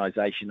the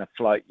organisation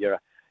afloat.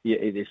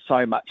 There's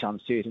so much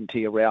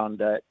uncertainty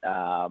around it,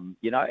 and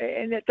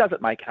it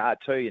doesn't make it hard,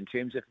 too, in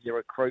terms of your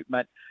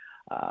recruitment,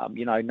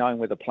 knowing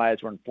whether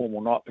players are in form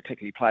or not,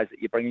 particularly players that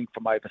you're bringing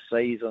from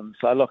overseas. And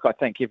so, look, I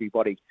think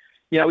everybody...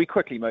 we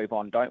quickly move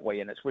on, don't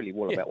we? And it's really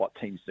all about what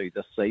teams do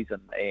this season.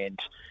 And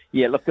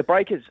look, the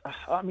Breakers.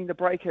 I mean, the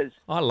Breakers.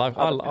 I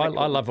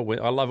love it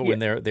when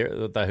they're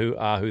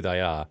who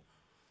they are.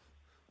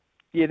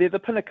 Yeah, they're the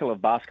pinnacle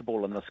of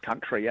basketball in this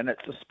country, and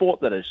it's a sport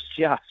that is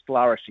just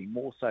flourishing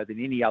more so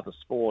than any other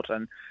sport.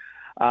 And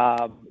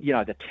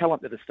the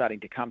talent that is starting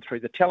to come through,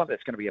 the talent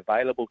that's going to be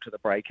available to the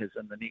Breakers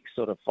in the next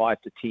sort of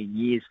 5 to 10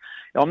 years.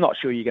 I'm not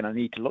sure you're going to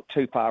need to look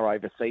too far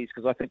overseas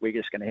because I think we're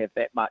just going to have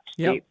that much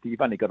depth.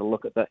 You've only got to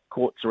look at the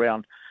courts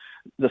around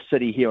the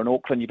city here in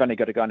Auckland. You've only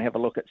got to go and have a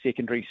look at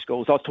secondary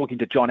schools. I was talking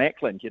to John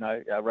Ackland,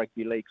 a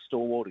rugby league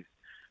stalwart, who's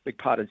a big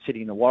part of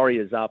setting the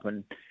Warriors up,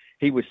 and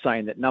he was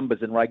saying that numbers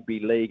in rugby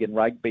league and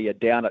rugby are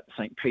down at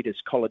St.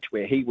 Peter's College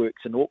where he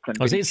works in Auckland.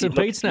 Oh, he's at St.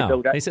 Peter's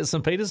now. He's at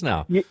St. Peter's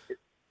now.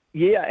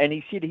 Yeah, and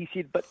he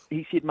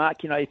said, Mark,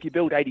 if you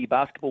build 80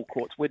 basketball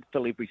courts, we'd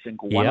fill every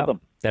single one of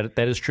them. That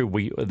is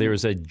true. There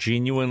is a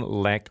genuine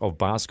lack of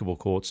basketball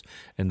courts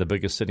in the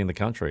biggest city in the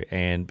country,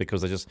 and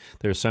because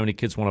there are so many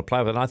kids who want to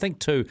play with it. And I think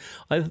too,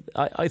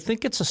 I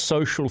think it's a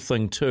social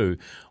thing too.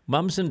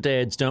 Mums and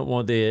dads don't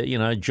want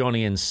their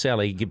Johnny and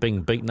Sally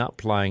being beaten up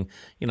playing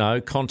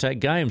contact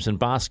games, and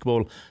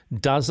basketball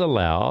does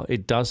allow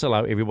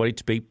everybody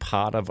to be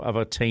part of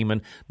a team,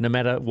 and no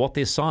matter what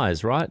their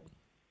size, right?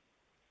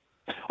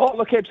 Oh,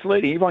 look,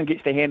 absolutely. Everyone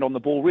gets their hand on the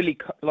ball. Really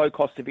low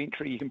cost of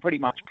entry. You can pretty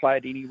much play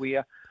it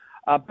anywhere.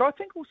 But I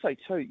think also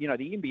too, the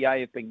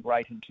NBA have been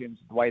great in terms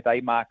of the way they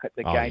market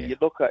the game.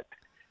 Yeah.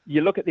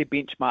 You look at their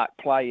benchmark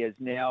players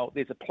now.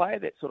 There's a player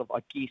that sort of, I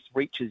guess,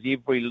 reaches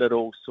every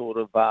little sort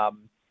of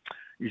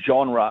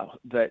genre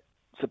that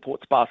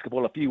supports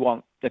basketball. If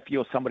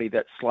you're somebody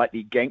that's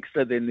slightly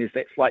gangster, then there's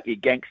that slightly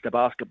gangster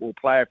basketball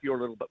player. If you're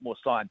a little bit more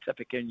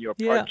scientific in your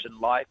approach in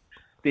life,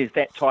 there's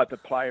that type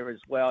of player as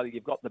well.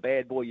 You've got the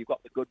bad boy, you've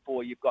got the good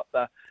boy, you've got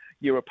the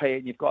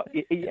European, you've got...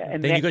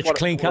 And then you've got your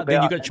clean cut.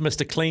 Then you've got your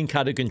Mr. Clean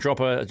Cut who can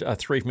drop a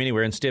three from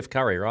anywhere, and Steph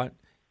Curry, right?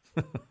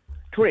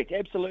 Correct,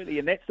 absolutely.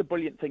 And that's the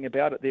brilliant thing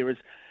about it. There is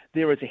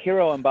a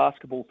hero in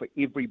basketball for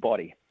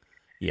everybody.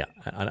 Yeah,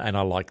 and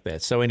I like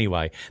that. So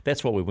anyway,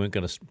 that's what we weren't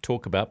going to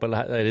talk about, but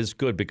it is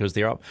good because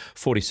they're up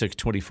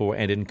 46-24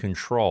 and in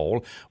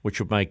control, which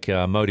would make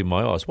Mody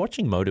Maor. I was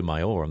watching Mody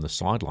Maor on the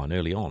sideline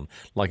early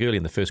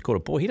in the first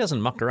quarter. Boy, he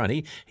doesn't muck around.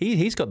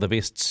 He's got the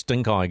best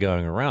stink eye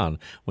going around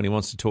when he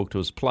wants to talk to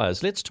his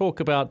players. Let's talk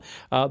about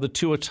the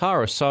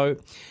Tuatara. So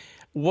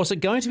was it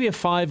going to be a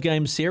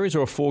 5-game series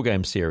or a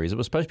 4-game series? It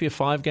was supposed to be a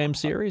 5-game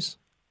series?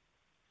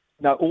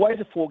 No, always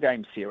a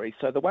 4-game series.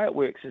 So the way it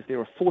works is there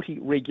are 40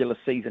 regular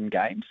season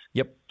games.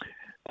 Yep.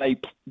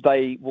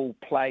 They will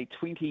play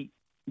 20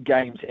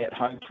 games at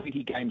home,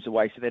 20 games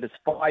away. So that is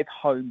 5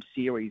 home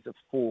series of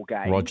 4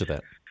 games. Roger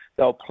that.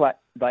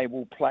 They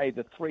will play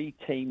the 3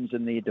 teams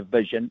in their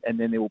division, and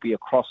then there will be a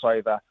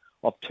crossover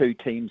of 2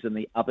 teams in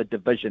the other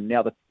division.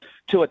 Now, the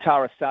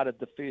Tuatara started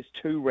the first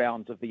 2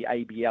 rounds of the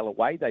ABL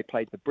away. They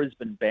played the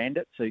Brisbane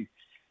Bandits, who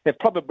have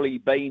probably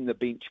been the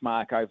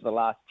benchmark over the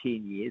last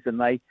 10 years, and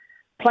they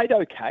played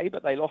okay,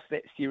 but they lost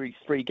that series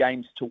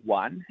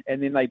 3-1,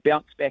 and then they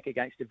bounced back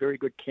against a very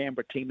good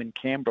Canberra team in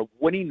Canberra,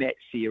 winning that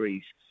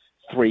series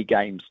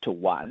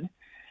 3-1.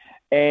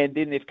 And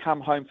then they've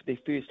come home for their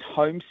first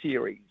home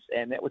series,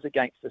 and that was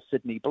against the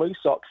Sydney Blue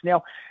Sox.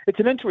 Now, it's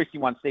an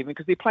interesting one, Stephen,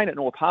 because they're playing at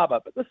North Harbour,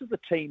 but this is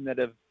a team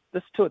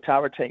this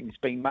Tuatara team has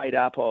been made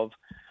up of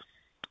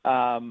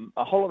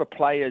a whole lot of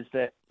players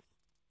that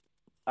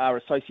are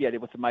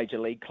associated with the major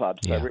league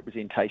clubs. So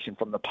representation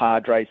from the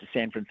Padres, the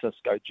San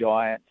Francisco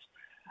Giants.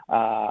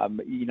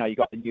 You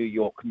got the New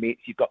York Mets,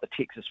 you've got the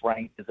Texas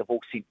Rangers have all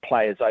sent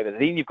players over.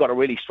 Then you've got a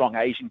really strong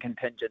Asian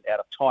contingent out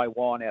of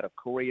Taiwan, out of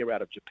Korea,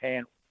 out of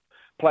Japan.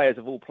 Players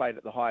have all played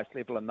at the highest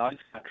level in those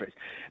countries.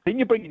 Then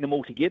you're bringing them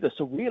all together.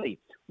 So really,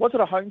 was it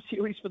a home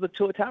series for the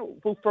Tuatara?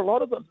 Well, for a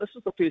lot of them, this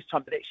was the first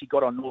time they actually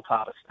got on North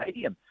Harbour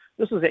Stadium.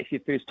 This was actually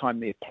the first time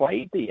they've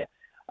played there.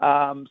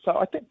 So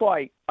I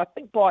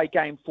think by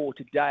Game 4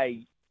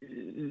 today,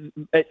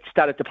 it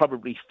started to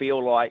probably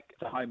feel like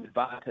the home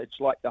advantage,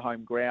 like the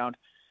home ground.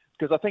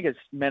 Because I think, as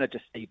manager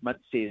Steve Mintz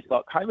says,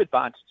 look, home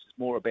advantage is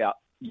more about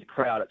your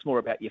crowd. It's more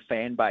about your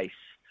fan base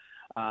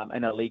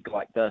in a league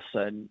like this.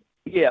 And,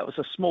 it was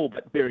a small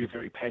but very,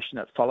 very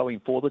passionate following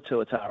for the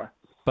Tuatara.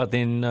 But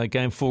then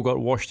Game 4 got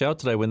washed out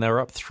today when they were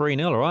up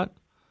 3-0, right?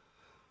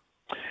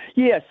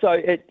 Yeah, so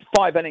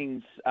 5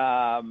 innings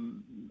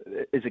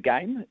is a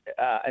game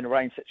in a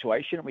rain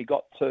situation. And we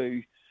got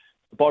to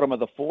the bottom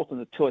of the fourth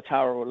and the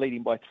Tuatara were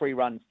leading by 3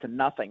 runs to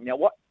nothing. Now,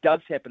 what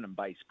does happen in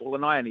baseball,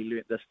 and I only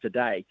learnt this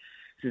today,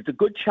 there's a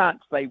good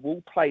chance they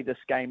will play this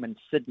game in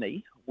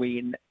Sydney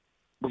when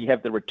we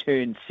have the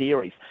return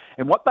series.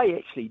 And what they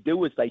actually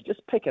do is they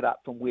just pick it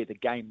up from where the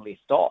game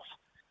left off.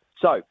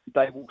 So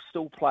they will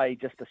still play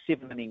just a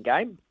 7-inning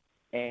game.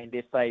 And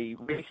if they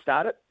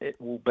restart it,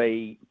 it will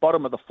be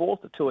bottom of the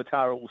fourth. The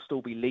Tuatara will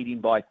still be leading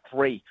by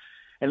 3.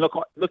 And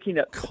looking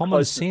at the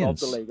closeness of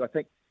the league, I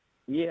think,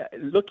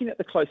 looking at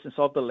the closeness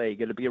of the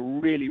league, it'll be a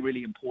really,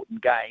 really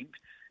important game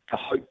to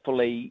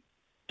hopefully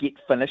get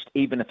finished,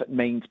 even if it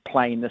means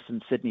playing this in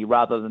Sydney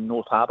rather than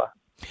North Harbour.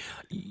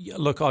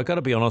 Look, I've got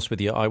to be honest with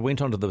you. I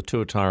went onto the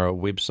Tuatara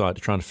website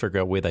to try and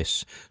figure out where they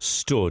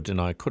stood, and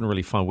I couldn't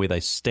really find where they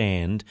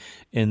stand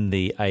in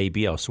the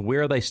ABL. So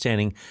where are they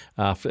standing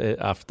after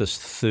this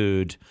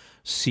third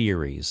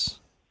series?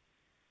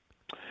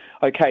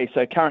 Okay,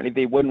 so currently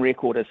their win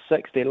record is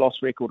 6, their loss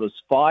record is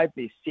 5.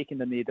 They're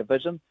second in their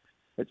division.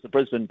 It's the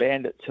Brisbane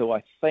Bandits who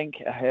I think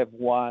have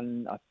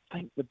won. I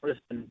think the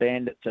Brisbane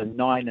Bandits are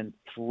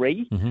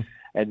 9-3,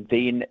 and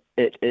then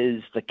it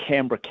is the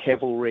Canberra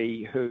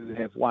Cavalry who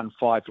have won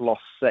 5,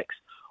 lost 6.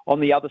 On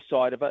the other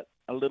side of it,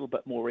 a little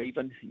bit more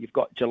even. You've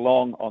got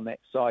Geelong on that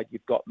side.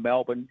 You've got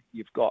Melbourne.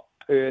 You've got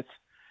Perth,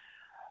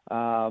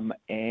 and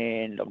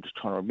I'm just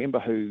trying to remember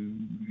who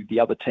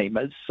the other team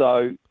is.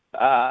 So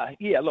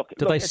look.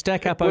 Do they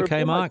stack up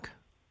okay, Mark?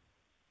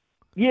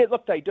 Yeah,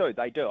 look, they do.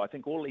 They do. I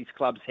think all these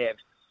clubs have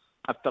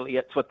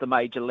affiliates with the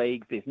major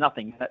leagues. There's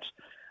nothing that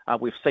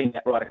we've seen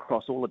that right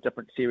across all the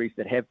different series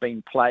that have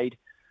been played.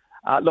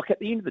 Look, at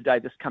the end of the day,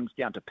 this comes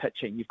down to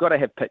pitching. You've got to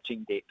have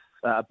pitching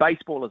depth.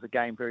 Baseball is a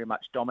game very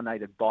much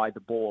dominated by the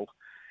ball.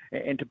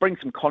 And to bring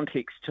some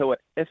context to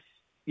it, if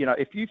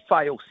you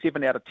fail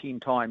 7 out of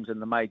 10 times in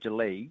the major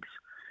leagues,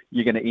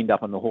 you're going to end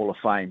up in the Hall of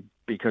Fame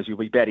because you'll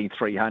be batting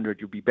 300,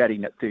 you'll be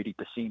batting at 30%,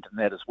 and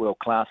that is world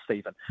class,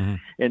 Stephen.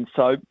 And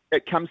so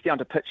it comes down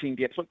to pitching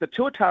depth. Look, the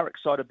Tuatara are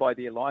excited by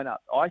their lineup.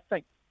 I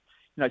think,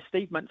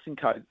 Steve Mintz and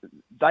co,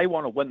 they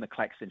want to win the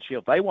Claxton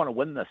Shield. They want to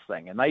win this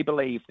thing, and they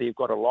believe they've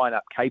got a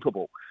lineup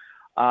capable.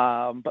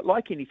 But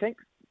like anything,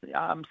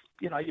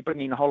 you're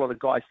bringing a whole lot of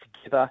guys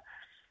together.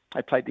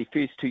 They played their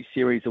first 2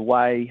 series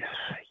away.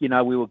 We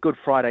were good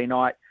Friday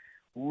night,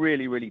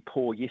 really, really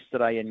poor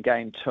yesterday in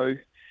Game 2.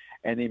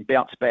 And then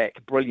bounced back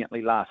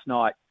brilliantly last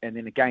night. And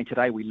then again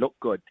today, we look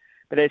good.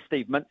 But as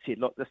Steve Mintz said,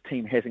 look, this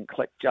team hasn't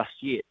clicked just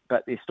yet,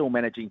 but they're still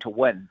managing to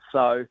win.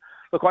 So,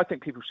 look, I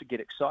think people should get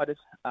excited.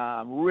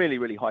 Really,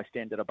 really high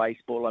standard of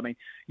baseball. I mean,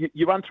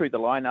 you run through the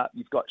lineup.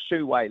 You've got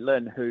Shu Wei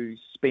Lin, who's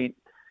spent,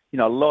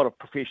 a lot of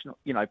professional,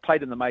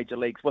 played in the major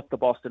leagues with the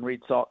Boston Red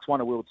Sox, won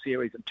a World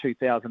Series in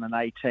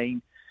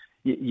 2018.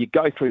 You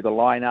go through the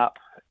lineup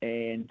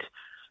and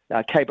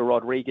Keibert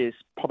Rodriguez,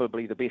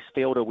 probably the best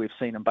fielder we've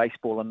seen in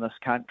baseball in this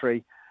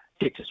country.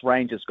 Texas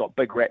Rangers got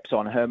big raps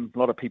on him. A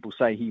lot of people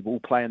say he will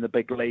play in the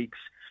big leagues.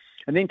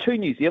 And then 2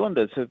 New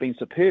Zealanders who have been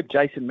superb,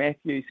 Jason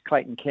Matthews,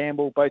 Clayton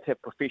Campbell, both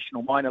have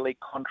professional minor league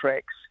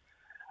contracts.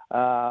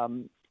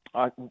 I'm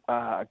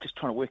just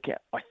trying to work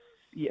out, I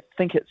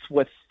think it's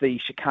with the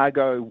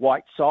Chicago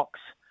White Sox.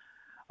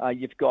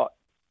 You've got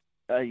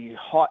the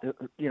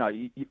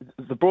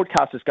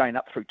broadcasters going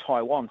up through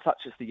Taiwan,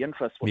 such as the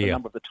interest with a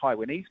number of the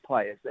Taiwanese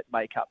players that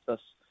make up this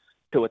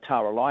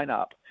Tuatara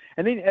lineup.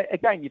 And then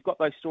again, you've got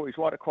those stories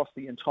right across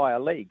the entire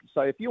league.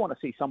 So if you want to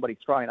see somebody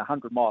throwing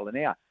 100 mile an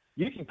hour,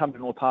 you can come to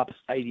North Harbour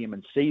Stadium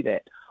and see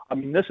that. I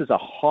mean, this is a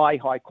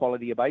high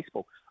quality of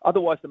baseball.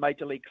 Otherwise, the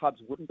major league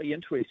clubs wouldn't be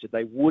interested.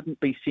 They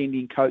wouldn't be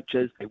sending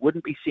coaches. They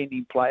wouldn't be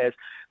sending players.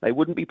 They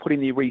wouldn't be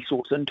putting their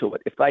resource into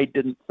it if they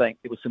didn't think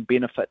there was some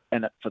benefit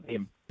in it for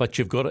them. But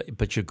you've got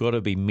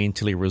to be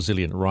mentally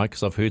resilient, right?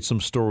 Because I've heard some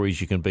stories.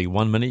 You can be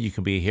 1 minute you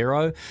can be a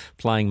hero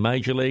playing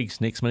major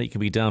leagues. Next minute you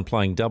can be down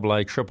playing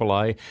AA,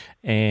 AAA,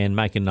 and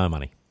making no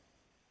money.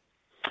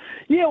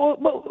 Yeah,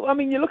 well, I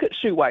mean, you look at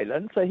Shu Wei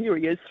Lin. So here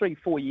he is,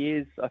 3-4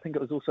 years. I think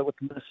it was also with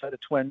the Minnesota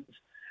Twins,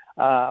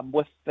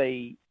 with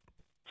the,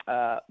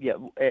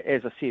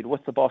 as I said,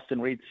 with the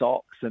Boston Red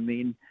Sox. And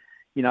then,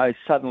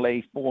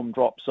 suddenly form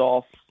drops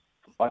off.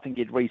 I think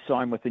he'd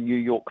re-sign with the New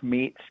York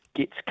Mets,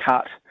 gets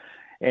cut,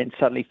 and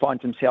suddenly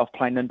finds himself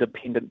playing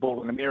independent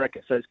ball in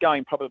America. So it's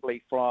going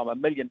probably from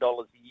 $1 million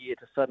a year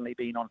to suddenly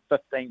being on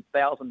 $15,000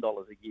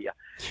 a year.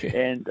 Yeah.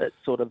 And it's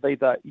sort of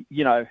either,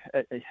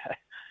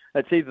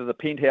 it's either the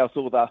penthouse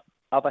or the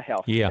other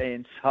house. Yeah.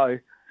 And so,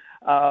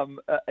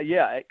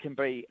 it can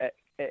be,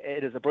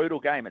 it is a brutal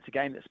game. It's a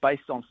game that's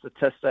based on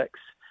statistics.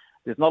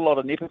 There's not a lot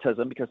of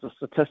nepotism because the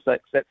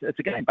statistics, it's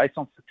a game based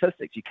on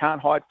statistics. You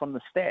can't hide from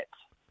the stats.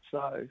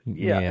 So,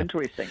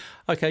 interesting.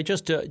 Okay,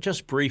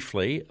 just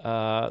briefly,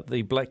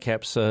 the Black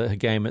Caps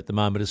game at the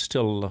moment is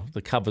still,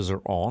 the covers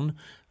are on.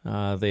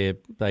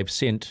 They've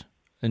sent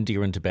India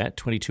into bat,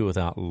 22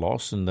 without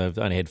loss, and they've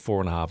only had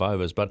 4.5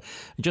 overs. But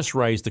it just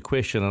raised the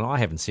question, and I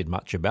haven't said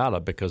much about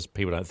it because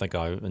people don't think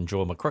I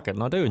enjoy my cricket,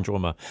 and I do enjoy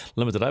my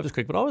limited overs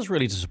cricket, but I was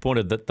really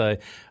disappointed that they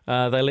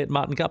let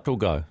Martin Guptill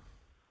go.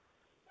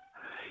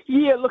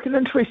 Yeah, look, an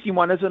interesting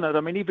one, isn't it? I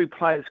mean, every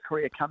player's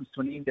career comes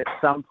to an end at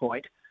some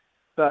point.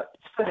 But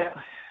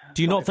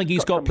do you not think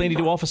he's got plenty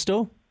to offer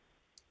still?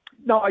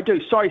 No, I do.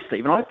 Sorry,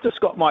 Stephen. I've just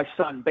got my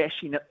son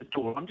bashing at the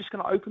door. I'm just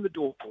going to open the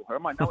door for her.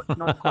 I know it's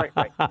not great,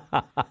 mate.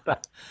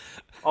 But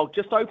I'll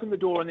just open the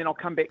door and then I'll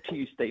come back to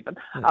you, Stephen.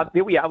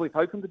 There we are. We've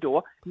opened the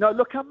door. No,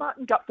 look,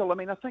 Martin Guptill, I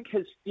mean, I think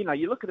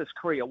you look at his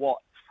career,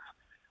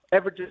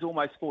 averages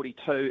almost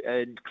 42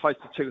 and close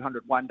to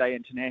 200 one-day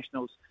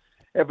internationals,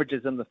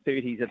 averages in the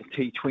 30s at a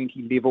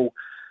T20 level.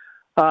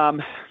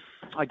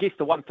 I guess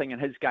the one thing in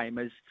his game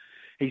is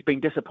he's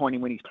been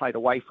disappointing when he's played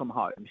away from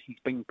home. He's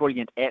been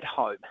brilliant at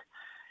home.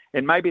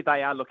 And maybe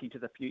they are looking to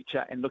the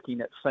future and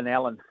looking at Finn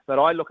Allen. But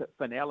I look at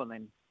Finn Allen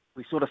and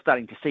we're sort of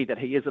starting to see that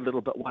he is a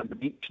little bit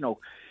one-dimensional.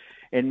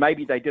 And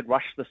maybe they did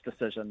rush this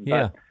decision.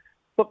 Yeah.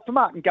 But look, for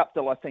Martin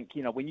Guptill, I think,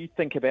 when you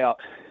think about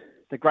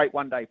the great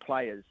one-day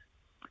players,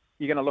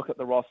 you're going to look at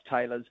the Ross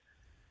Taylors,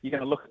 you're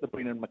going to look at the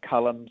Brendan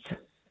McCullums,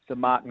 the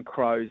Martin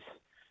Crows,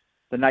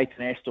 the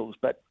Nathan Astles,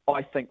 but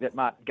I think that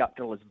Martin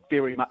Guptill is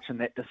very much in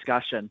that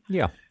discussion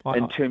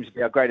in terms of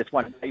our greatest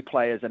one-day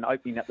players and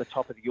opening at the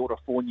top of the order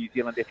for New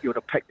Zealand if you were to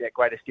pick that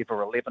greatest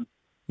ever 11.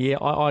 Yeah,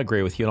 I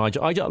agree with you. And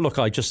I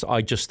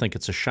just think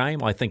it's a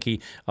shame. I think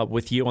he,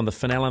 with you on the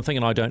Finn Allen thing,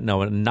 and I don't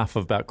know enough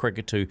about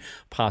cricket to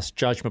pass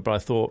judgment, but I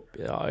thought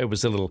it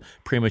was a little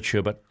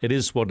premature, but it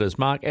is what it is.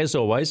 Mark, as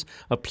always,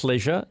 a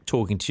pleasure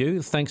talking to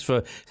you. Thanks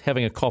for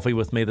having a coffee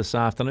with me this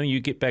afternoon. You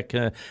get back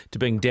to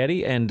being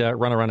daddy and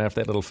run around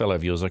after that little fellow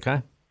of yours,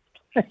 okay?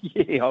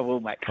 Yeah, I will,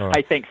 mate. Right.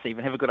 Hey, thanks,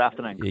 Stephen. Have a good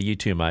afternoon. Yeah, you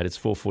too, mate. It's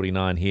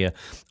 4:49 here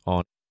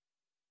on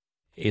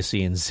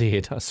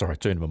SENZ. Sorry, I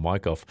turned my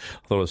mic off.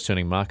 I thought I was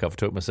turning Mark off. I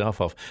took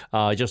myself off.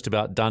 Just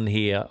about done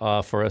here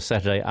for a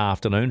Saturday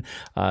afternoon.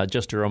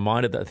 Just a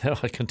reminder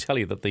that I can tell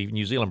you that the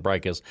New Zealand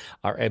Breakers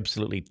are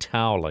absolutely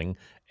toweling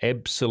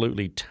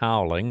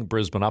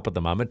Brisbane up at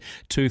the moment.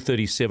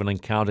 2:37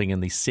 and counting in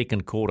the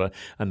second quarter,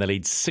 and they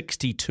lead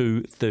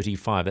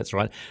 62-35. That's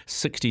right,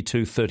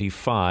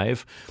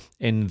 62-35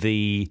 in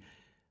the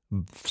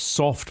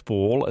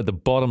softball at the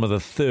bottom of the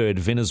third.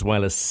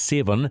 Venezuela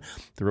 7,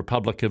 the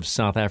Republic of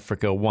South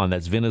Africa 1.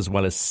 That's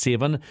Venezuela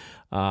 7,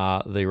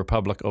 the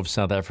Republic of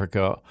South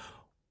Africa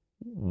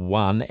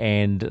 1,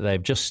 and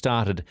they've just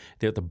started.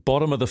 They're at the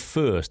bottom of the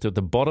first. They're at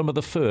the bottom of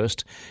the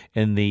first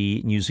in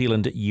the New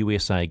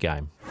Zealand-USA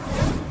game.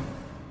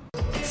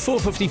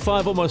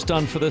 4:55, almost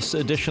done for this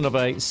edition of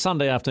a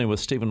Sunday afternoon with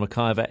Stephen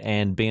McIver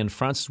and Ben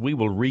Francis. We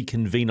will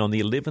reconvene on the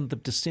 11th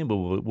of December,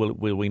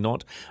 will we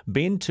not,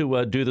 Ben,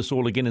 to do this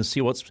all again and see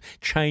what's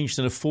changed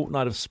in a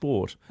fortnight of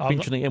sport.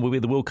 Eventually, and we'll be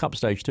at the World Cup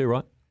stage too,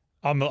 right?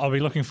 I'll be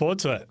looking forward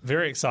to it.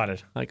 Very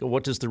excited. Okay,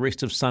 what does the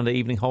rest of Sunday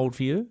evening hold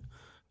for you?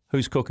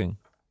 Who's cooking?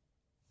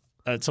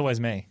 It's always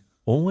me.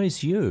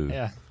 Always you?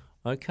 Yeah.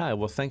 Okay,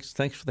 well, thanks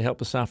for the help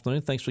this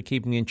afternoon. Thanks for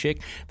keeping me in check.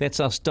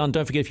 That's us done.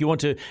 Don't forget, if you want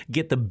to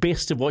get the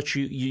best of what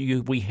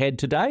we had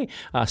today,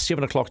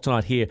 7 o'clock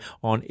tonight here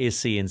on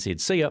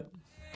SENZ. See ya.